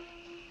chief.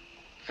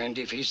 And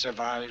if he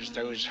survives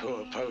those who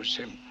oppose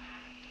him,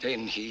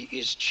 then he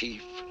is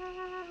chief.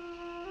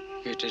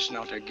 It is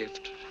not a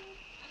gift.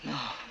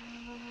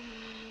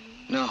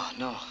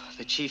 No.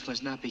 The chief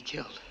must not be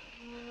killed.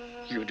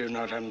 You do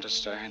not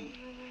understand.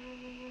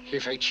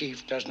 If a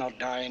chief does not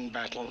die in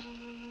battle,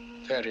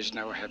 there is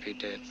no happy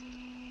death.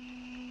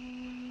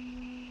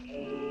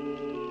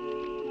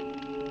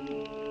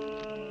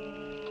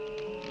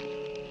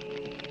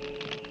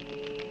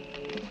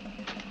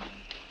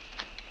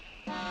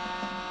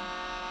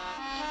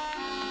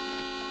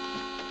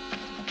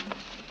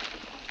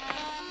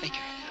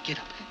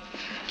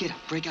 Get up.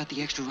 Break out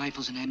the extra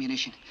rifles and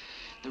ammunition.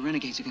 The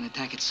renegades are going to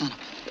attack at sunup.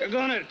 They're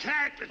going to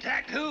attack?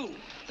 Attack who?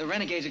 The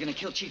renegades are going to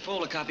kill Chief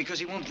Olcott because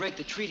he won't break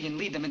the treaty and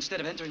lead them instead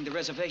of entering the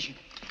reservation.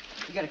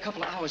 We got a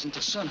couple of hours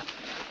until sunup.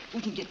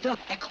 We can get Doug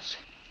Eccles.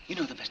 You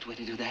know the best way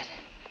to do that.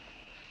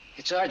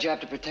 It's our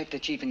job to protect the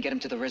chief and get him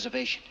to the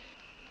reservation.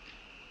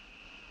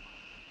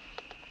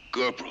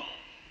 Corporal,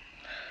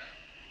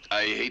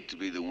 I hate to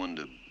be the one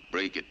to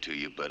break it to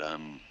you, but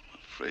I'm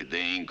afraid they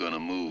ain't gonna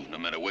move no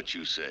matter what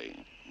you say.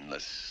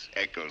 Unless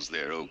Eccles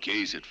there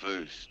okays it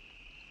first.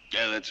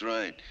 Yeah, that's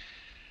right.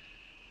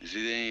 You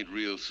see, they ain't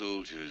real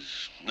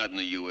soldiers. Not in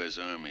the U.S.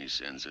 Army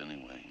sense,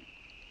 anyway.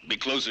 Be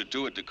closer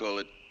to it to call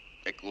it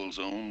Eccles'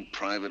 own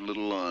private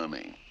little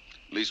army.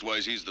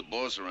 Leastwise, he's the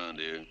boss around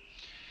here.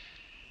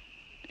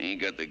 He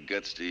ain't got the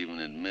guts to even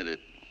admit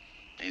it.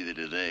 Neither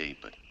do they,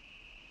 but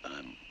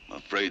I'm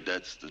afraid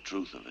that's the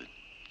truth of it.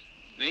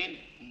 It ain't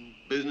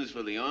business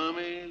for the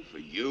Army, for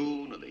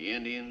you, nor the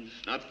Indians,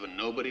 not for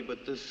nobody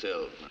but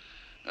themselves.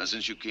 Now,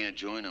 since you can't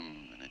join them,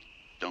 and it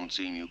don't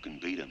seem you can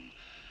beat them,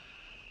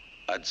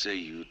 I'd say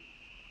you'd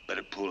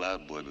better pull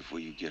out, boy, before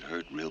you get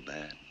hurt real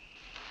bad.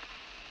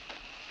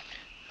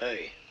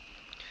 Hey,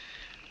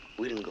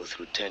 we didn't go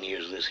through 10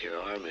 years of this here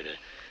army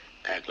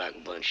to act like a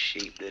bunch of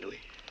sheep, did we?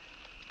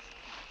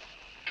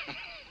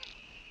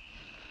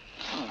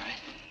 All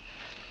right.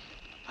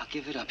 I'll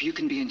give it up. You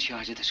can be in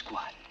charge of the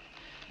squad.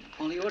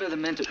 Only order the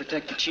men to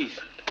protect the chief.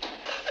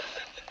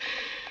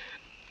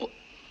 Well,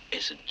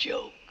 it's a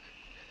joke.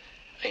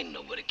 Ain't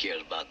nobody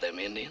cares about them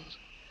Indians.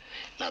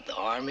 Not the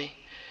army,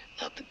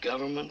 not the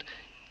government.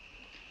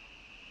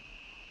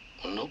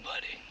 Well,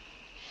 nobody.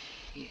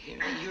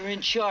 You're in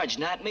charge,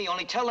 not me.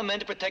 Only tell the men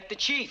to protect the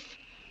chief.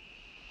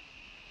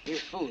 You're a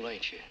fool,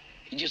 ain't you?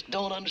 You just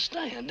don't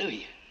understand, do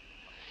you?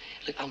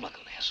 Look, I'm not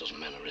gonna ask those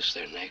men to risk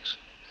their necks.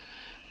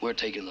 We're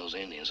taking those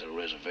Indians to the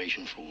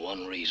reservation for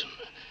one reason.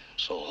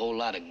 So a whole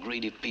lot of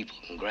greedy people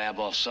can grab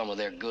off some of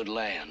their good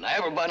land. Now,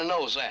 everybody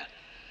knows that.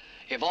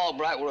 If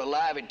Albright were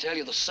alive, he'd tell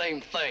you the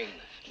same thing.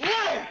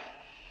 Liar!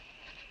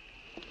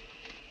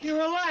 You're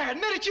a liar.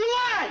 Admit it, you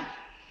lied!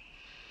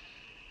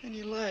 And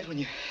you lied when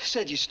you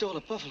said you stole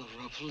a buffalo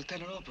robe for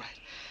Lieutenant Albright.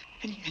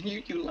 And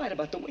you lied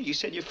about the way you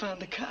said you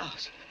found the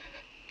cows.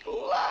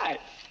 You lied.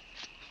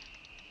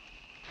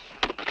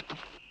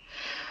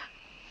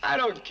 I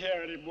don't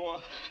care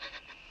anymore.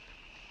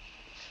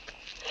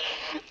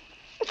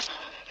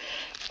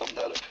 I'm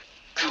not a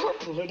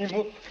corporal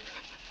anymore.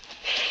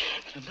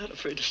 And I'm not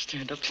afraid to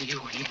stand up to you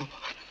anymore.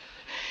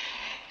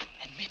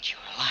 Admit you're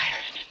a liar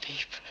and a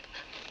thief.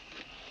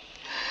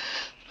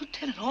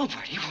 Lieutenant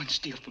Albright, he wouldn't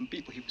steal from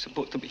people he was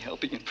supposed to be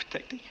helping and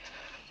protecting.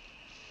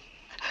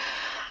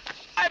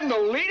 I'm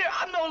no leader.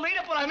 I'm no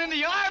leader, but I'm in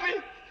the Army.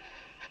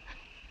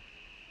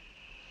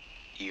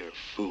 You're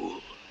a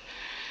fool.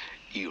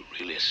 You're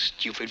really a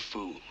stupid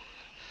fool.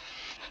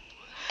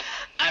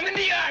 I'm in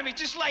the Army,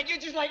 just like you,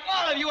 just like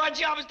all of you. Our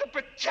job is to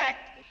protect.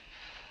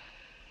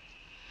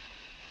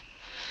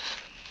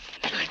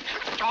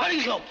 What do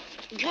you know?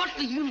 What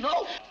do you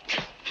know?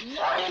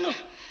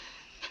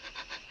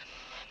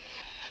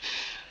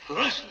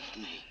 Listen to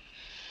me.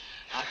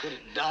 I could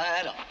have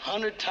died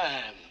 100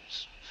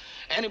 times.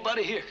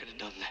 Anybody here could have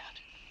done that.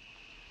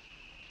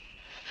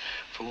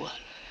 For what?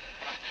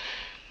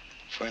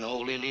 For an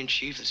old Indian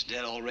chief that's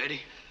dead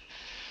already?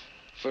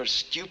 For a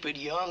stupid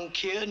young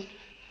kid?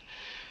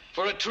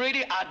 For a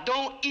treaty I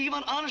don't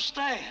even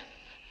understand?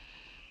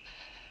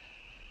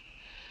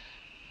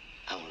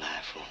 I'm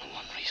alive for only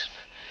one reason.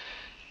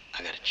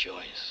 I got a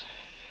choice.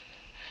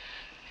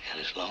 And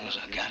as long as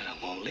I got it, I'm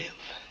gonna live.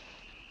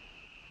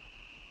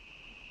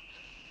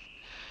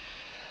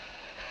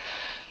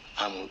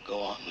 I'm gonna go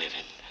on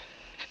living.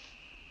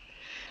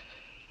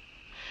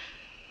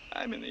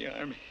 I'm in the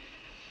Army.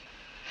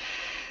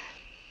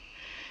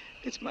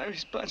 It's my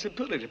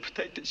responsibility to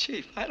protect the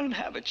chief. I don't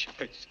have a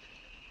choice.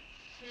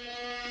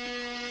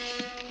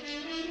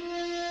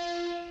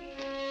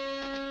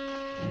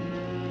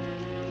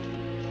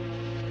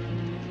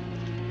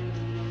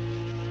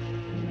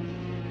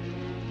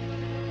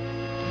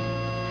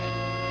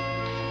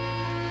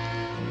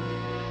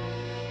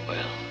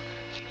 Well,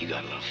 you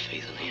got a lot of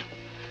faith in him.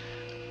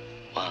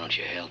 Why don't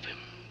you help him?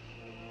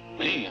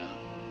 Me? I'm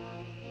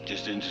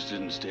just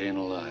interested in staying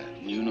alive.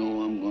 You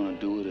know I'm gonna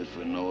do it if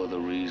for no other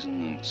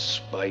reason than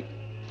spite.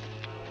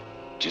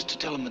 Just to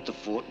tell him at the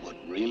fort what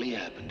really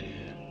happened here.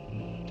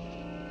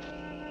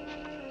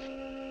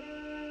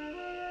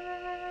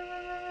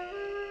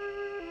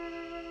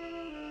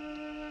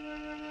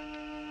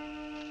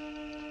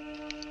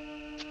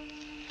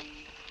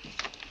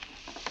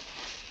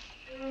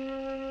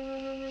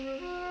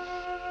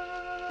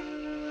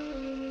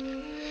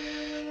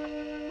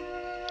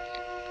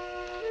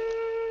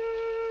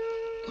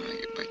 When I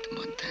get back to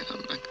Montana,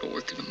 I'm not gonna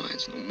work in the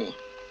mines no more.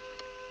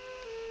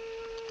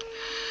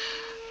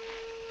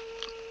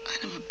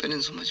 I've never been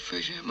in so much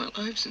fresh air in my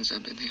life since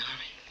I've been in the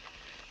Army.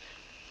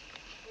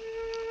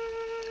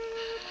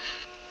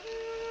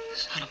 The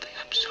sun will be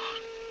up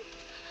soon.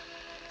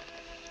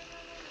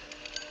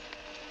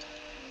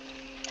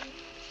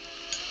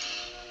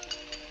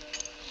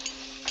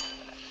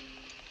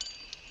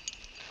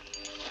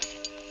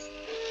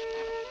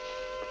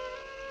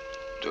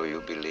 Do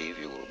you believe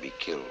you will be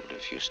killed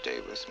if you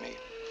stay with me?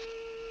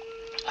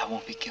 I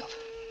won't be killed.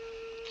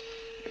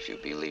 If you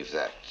believe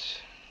that,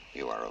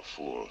 you are a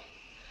fool.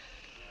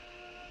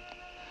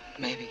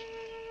 Maybe.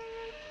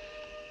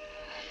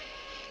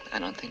 I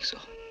don't think so.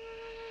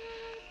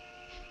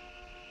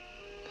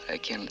 But I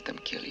can't let them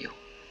kill you.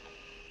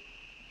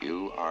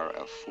 You are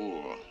a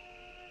fool.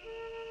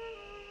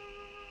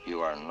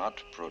 You are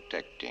not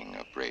protecting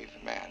a brave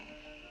man.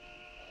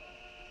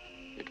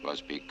 It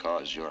was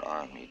because your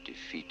army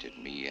defeated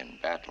me in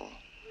battle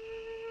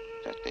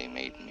that they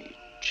made me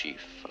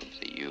chief of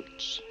the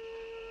Utes.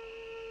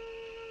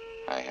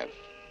 I have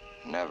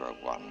never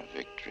won a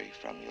victory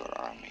from your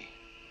army.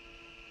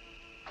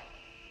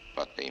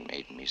 But they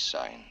made me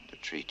sign the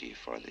treaty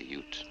for the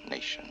Ute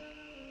nation.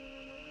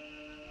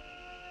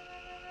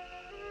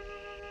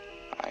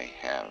 I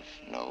have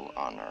no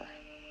honor.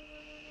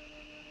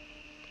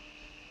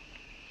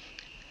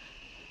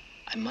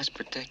 I must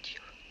protect you.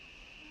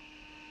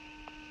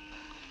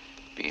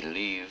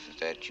 Believe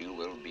that you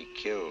will be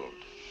killed.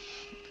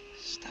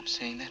 Stop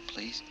saying that,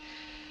 please.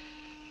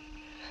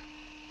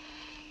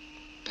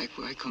 Back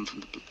where I come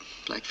from, the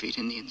Blackfeet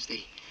Indians,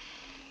 they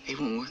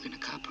won't work in the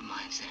copper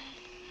mines.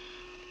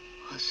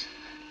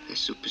 They're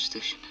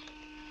superstition.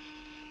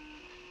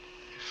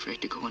 They're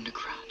afraid to go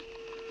underground.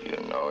 You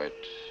know it.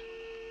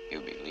 You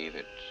believe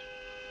it.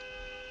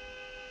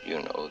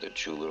 You know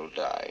that you will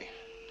die.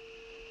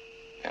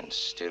 And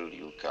still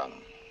you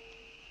come.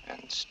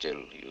 And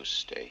still you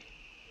stay.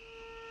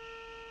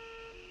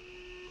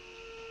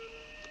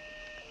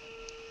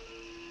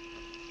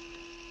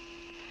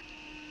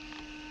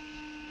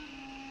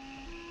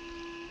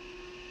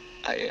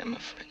 I am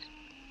afraid.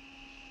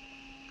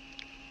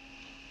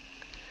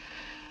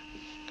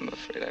 I'm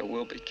afraid I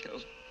will be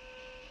killed.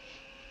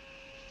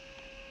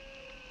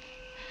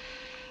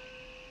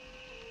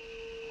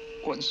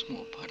 One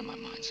small part of my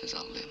mind says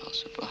I'll live, I'll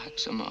survive,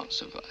 somehow I'll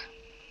survive.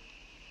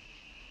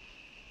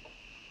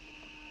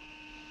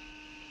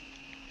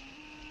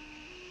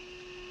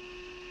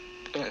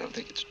 But I don't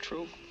think it's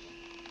true.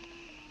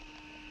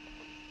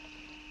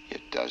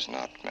 It does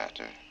not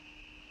matter.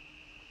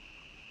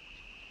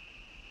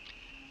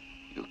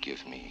 You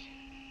give me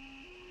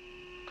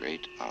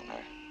great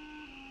honor,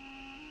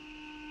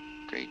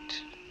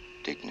 great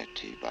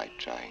dignity by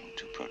trying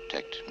to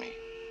protect me.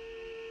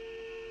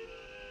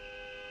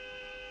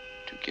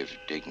 To give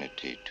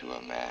dignity to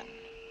a man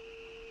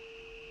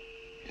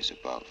is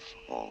above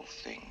all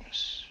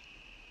things.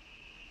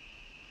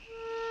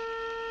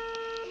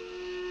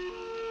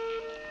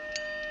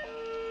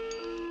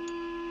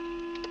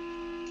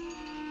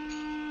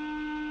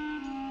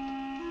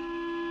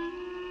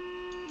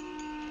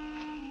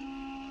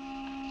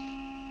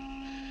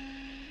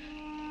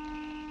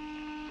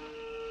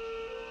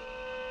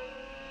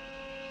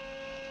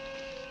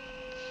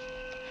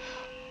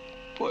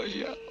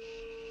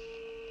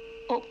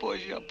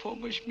 Boże,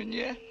 pomóż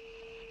mnie.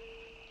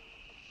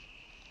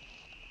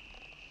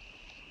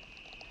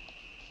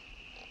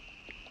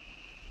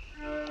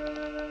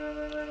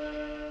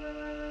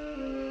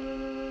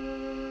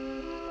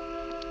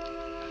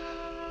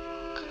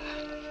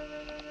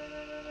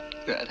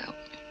 God help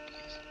me.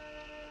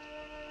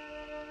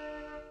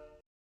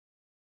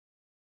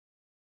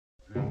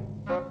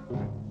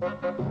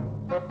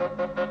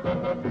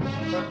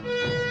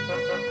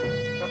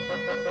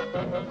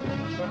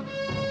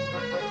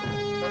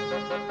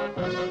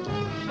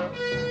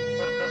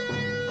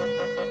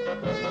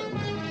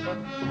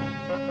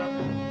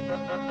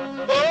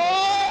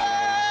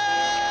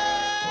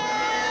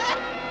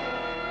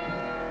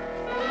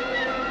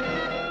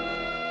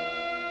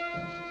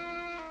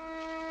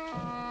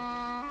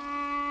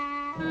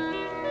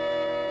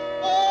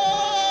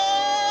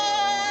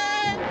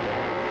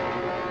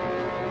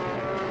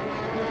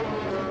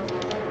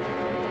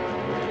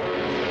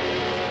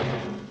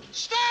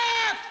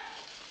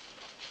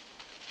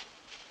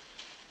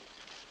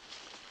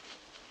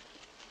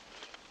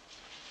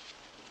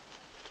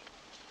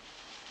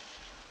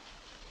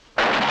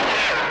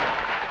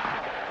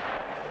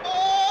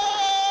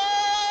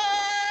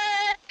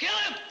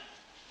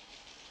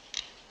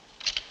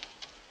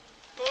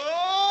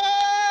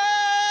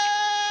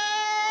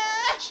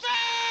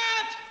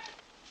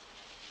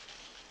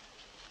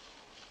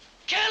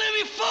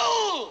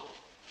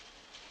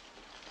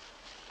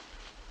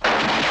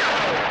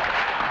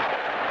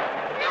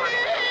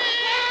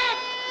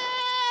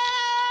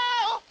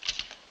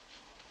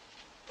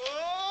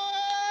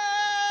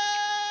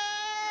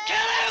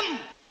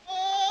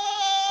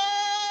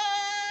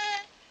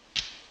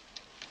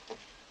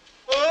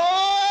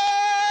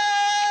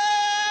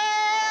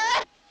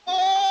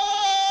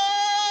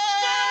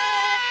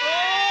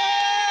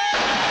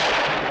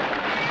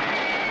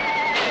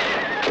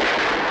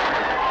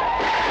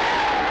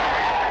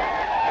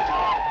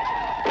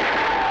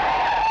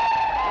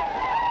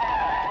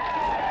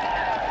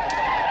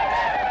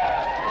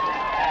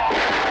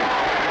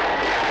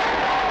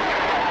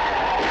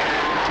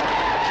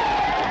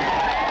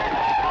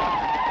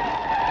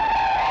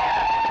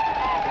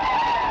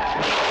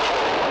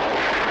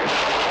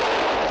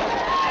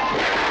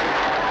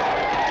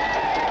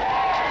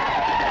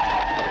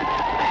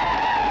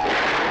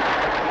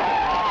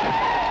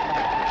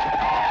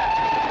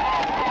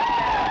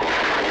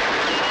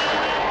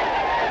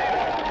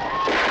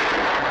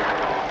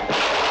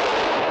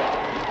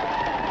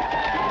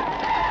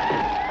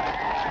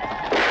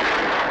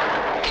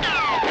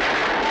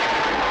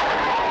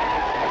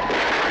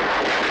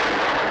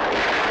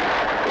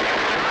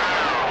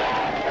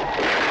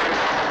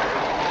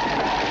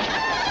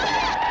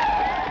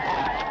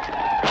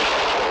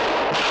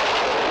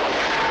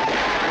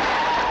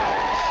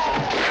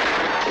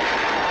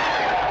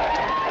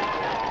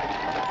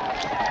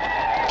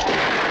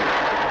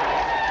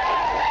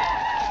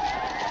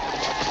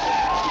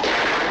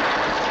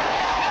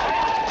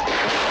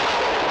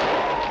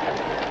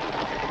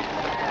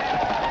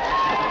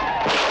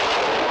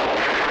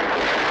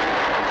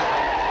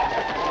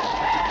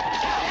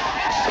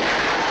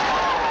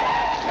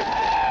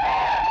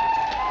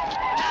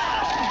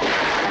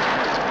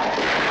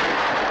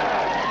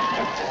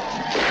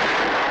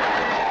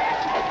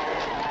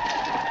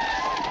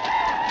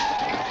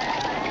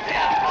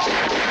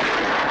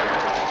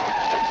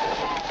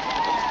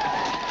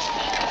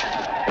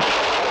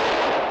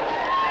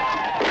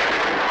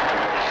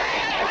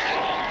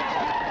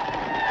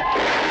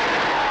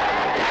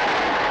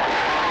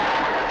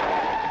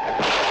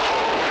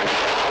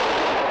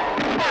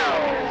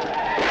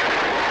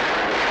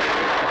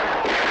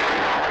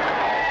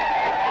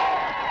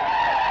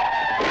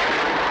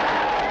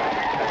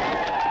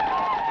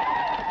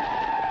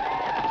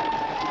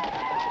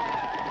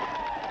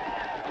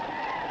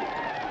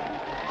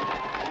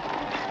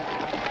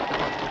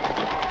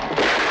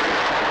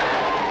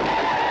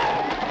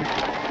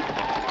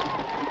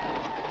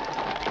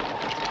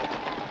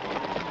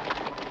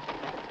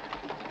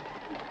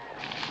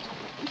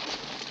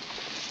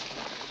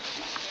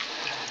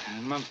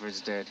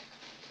 Mumford's dead.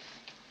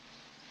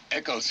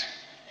 Eccles,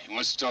 he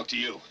wants to talk to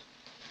you.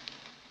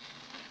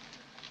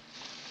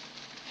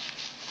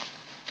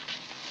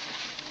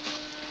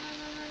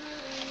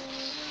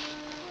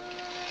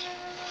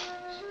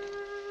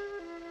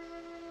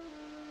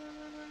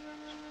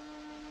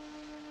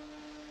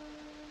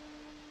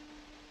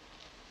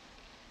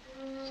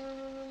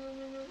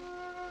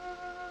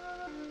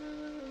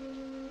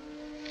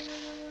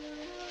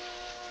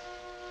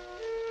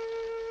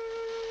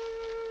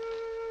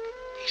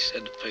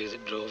 said to pay the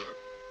drover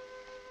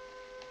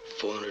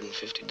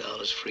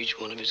 $450 for each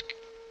one of his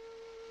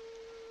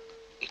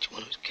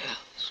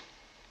cows.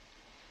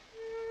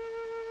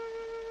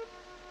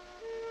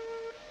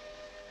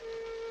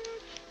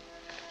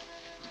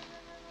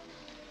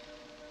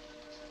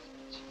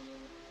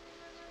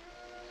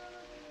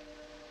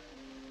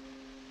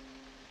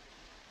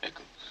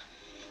 Eccles,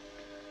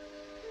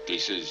 he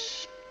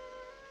says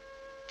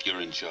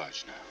you're in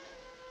charge now.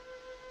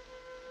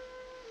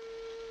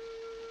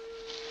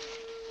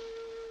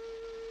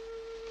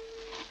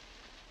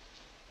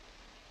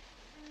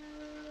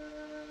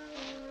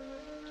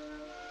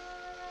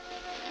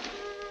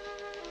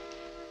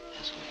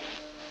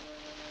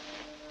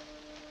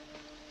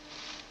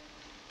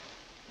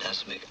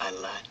 Dasovic, I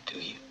lied to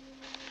you.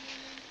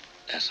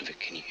 Dasovic,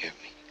 can you hear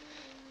me?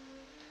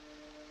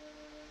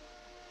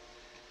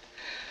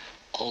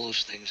 All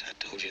those things I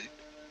told you,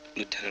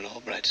 Lieutenant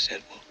Albright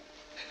said, well,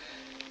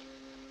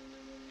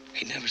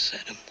 he never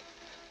said them.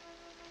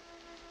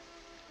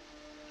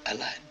 I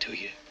lied to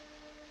you.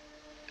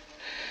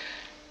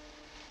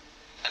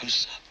 I'm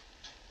sorry.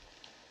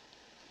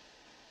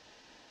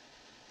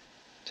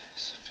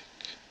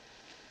 Dasovic.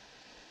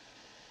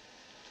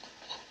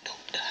 Oh,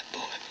 don't die, boy.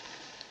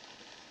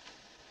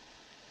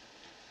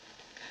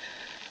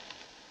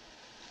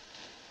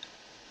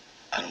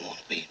 I don't want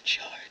to be in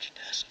charge,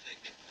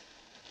 Dasovic.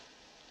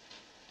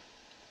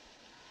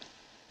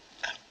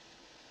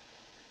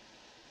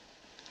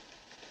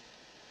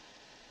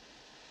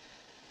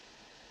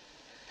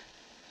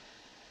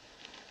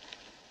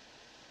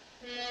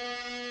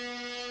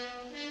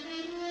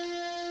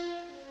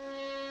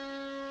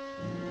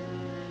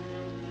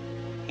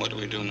 What do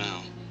we do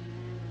now?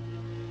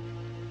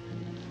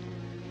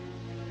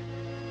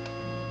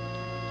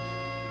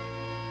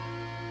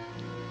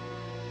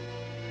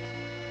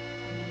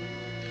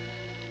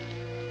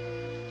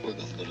 We're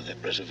gonna go to that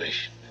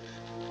reservation.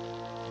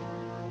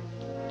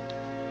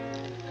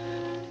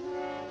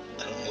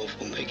 I don't know if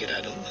we'll make it.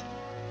 I don't know.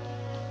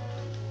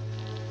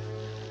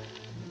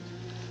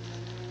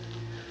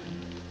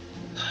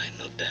 I ain't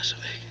no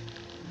Dasovic.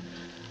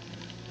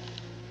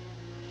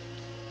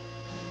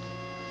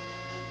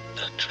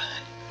 I'll try.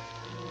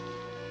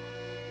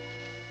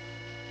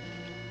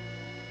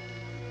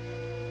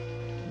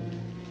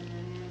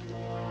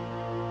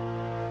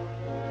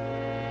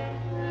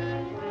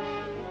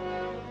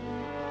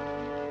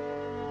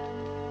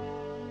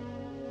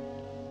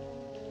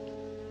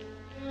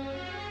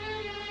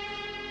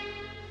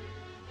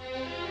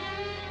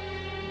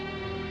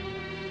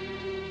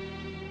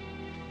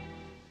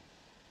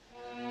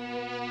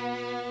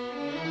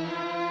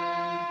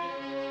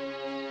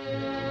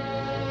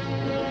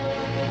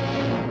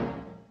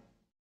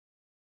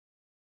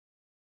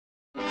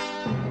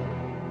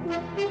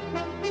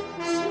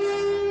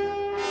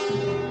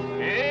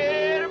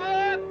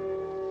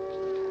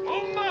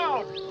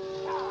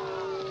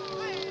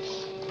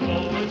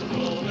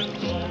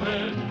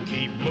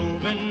 Keep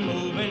moving,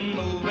 moving,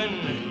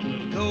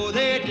 moving. Though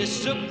they're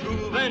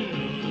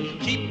disapproving,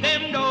 keep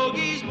them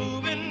doggies moving.